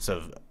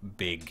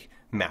big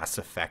Mass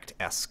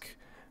Effect-esque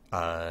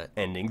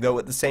ending. Though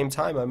at the same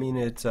time, I mean,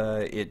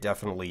 it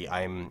definitely,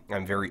 I'm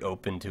very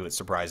open to it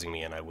surprising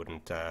me, and I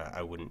wouldn't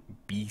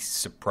be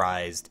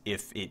surprised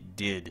if it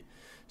did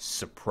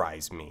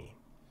surprise me.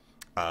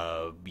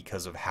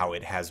 Because of how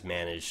it has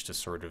managed to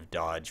sort of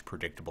dodge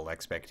predictable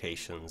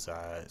expectations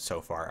so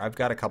far. I've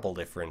got a couple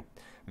different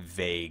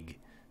vague,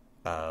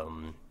 I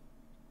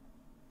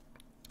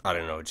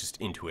don't know, just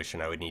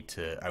intuition. I would need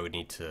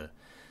to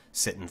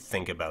sit and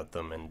think about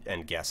them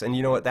and guess. And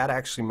you know what? That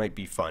actually might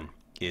be fun.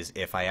 Is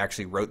if I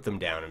actually wrote them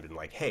down and been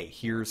like, hey,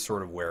 here's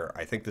sort of where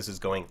I think this is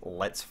going.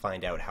 Let's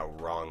find out how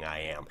wrong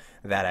I am.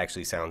 That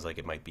actually sounds like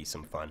it might be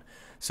some fun.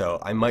 So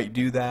I might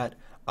do that.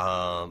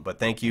 But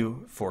thank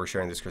you for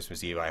sharing this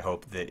Christmas Eve. I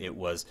hope that it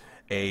was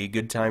a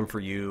good time for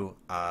you.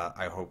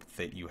 I hope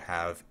that you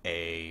have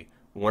a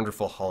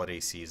wonderful holiday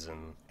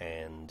season,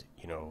 and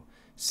you know,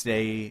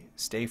 stay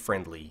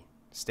friendly,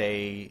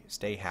 stay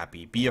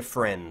happy. Be a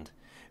friend.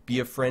 Be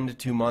a friend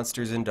to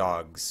monsters and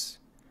dogs.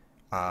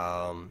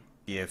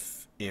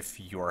 If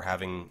you're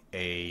having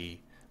a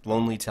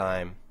lonely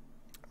time,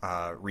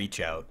 reach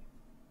out,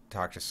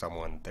 talk to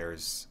someone.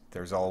 There's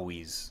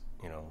always,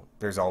 you know,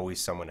 there's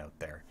always someone out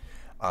there.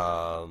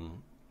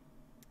 And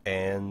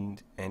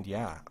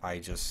yeah,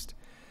 I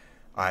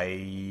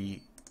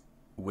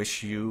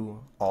wish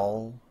you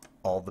all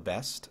the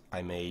best.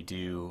 I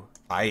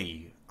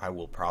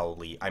will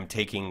probably, I'm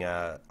taking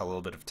a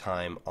little bit of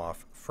time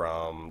off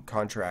from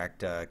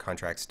contract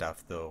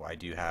stuff, though I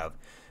do have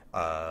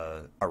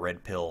a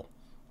red pill.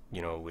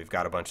 You know, we've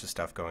got a bunch of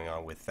stuff going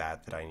on with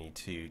that I need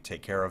to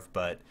take care of,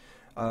 but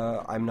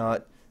I'm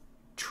not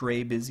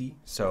tray busy,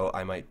 so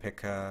I might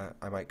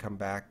come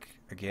back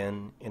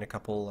again in a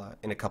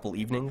couple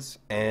evenings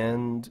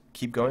and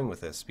keep going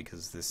with this,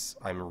 because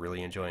I'm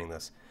really enjoying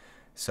this.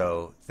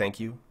 So thank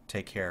you,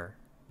 take care,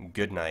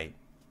 good night,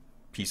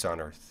 peace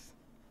on earth,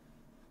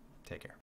 take care.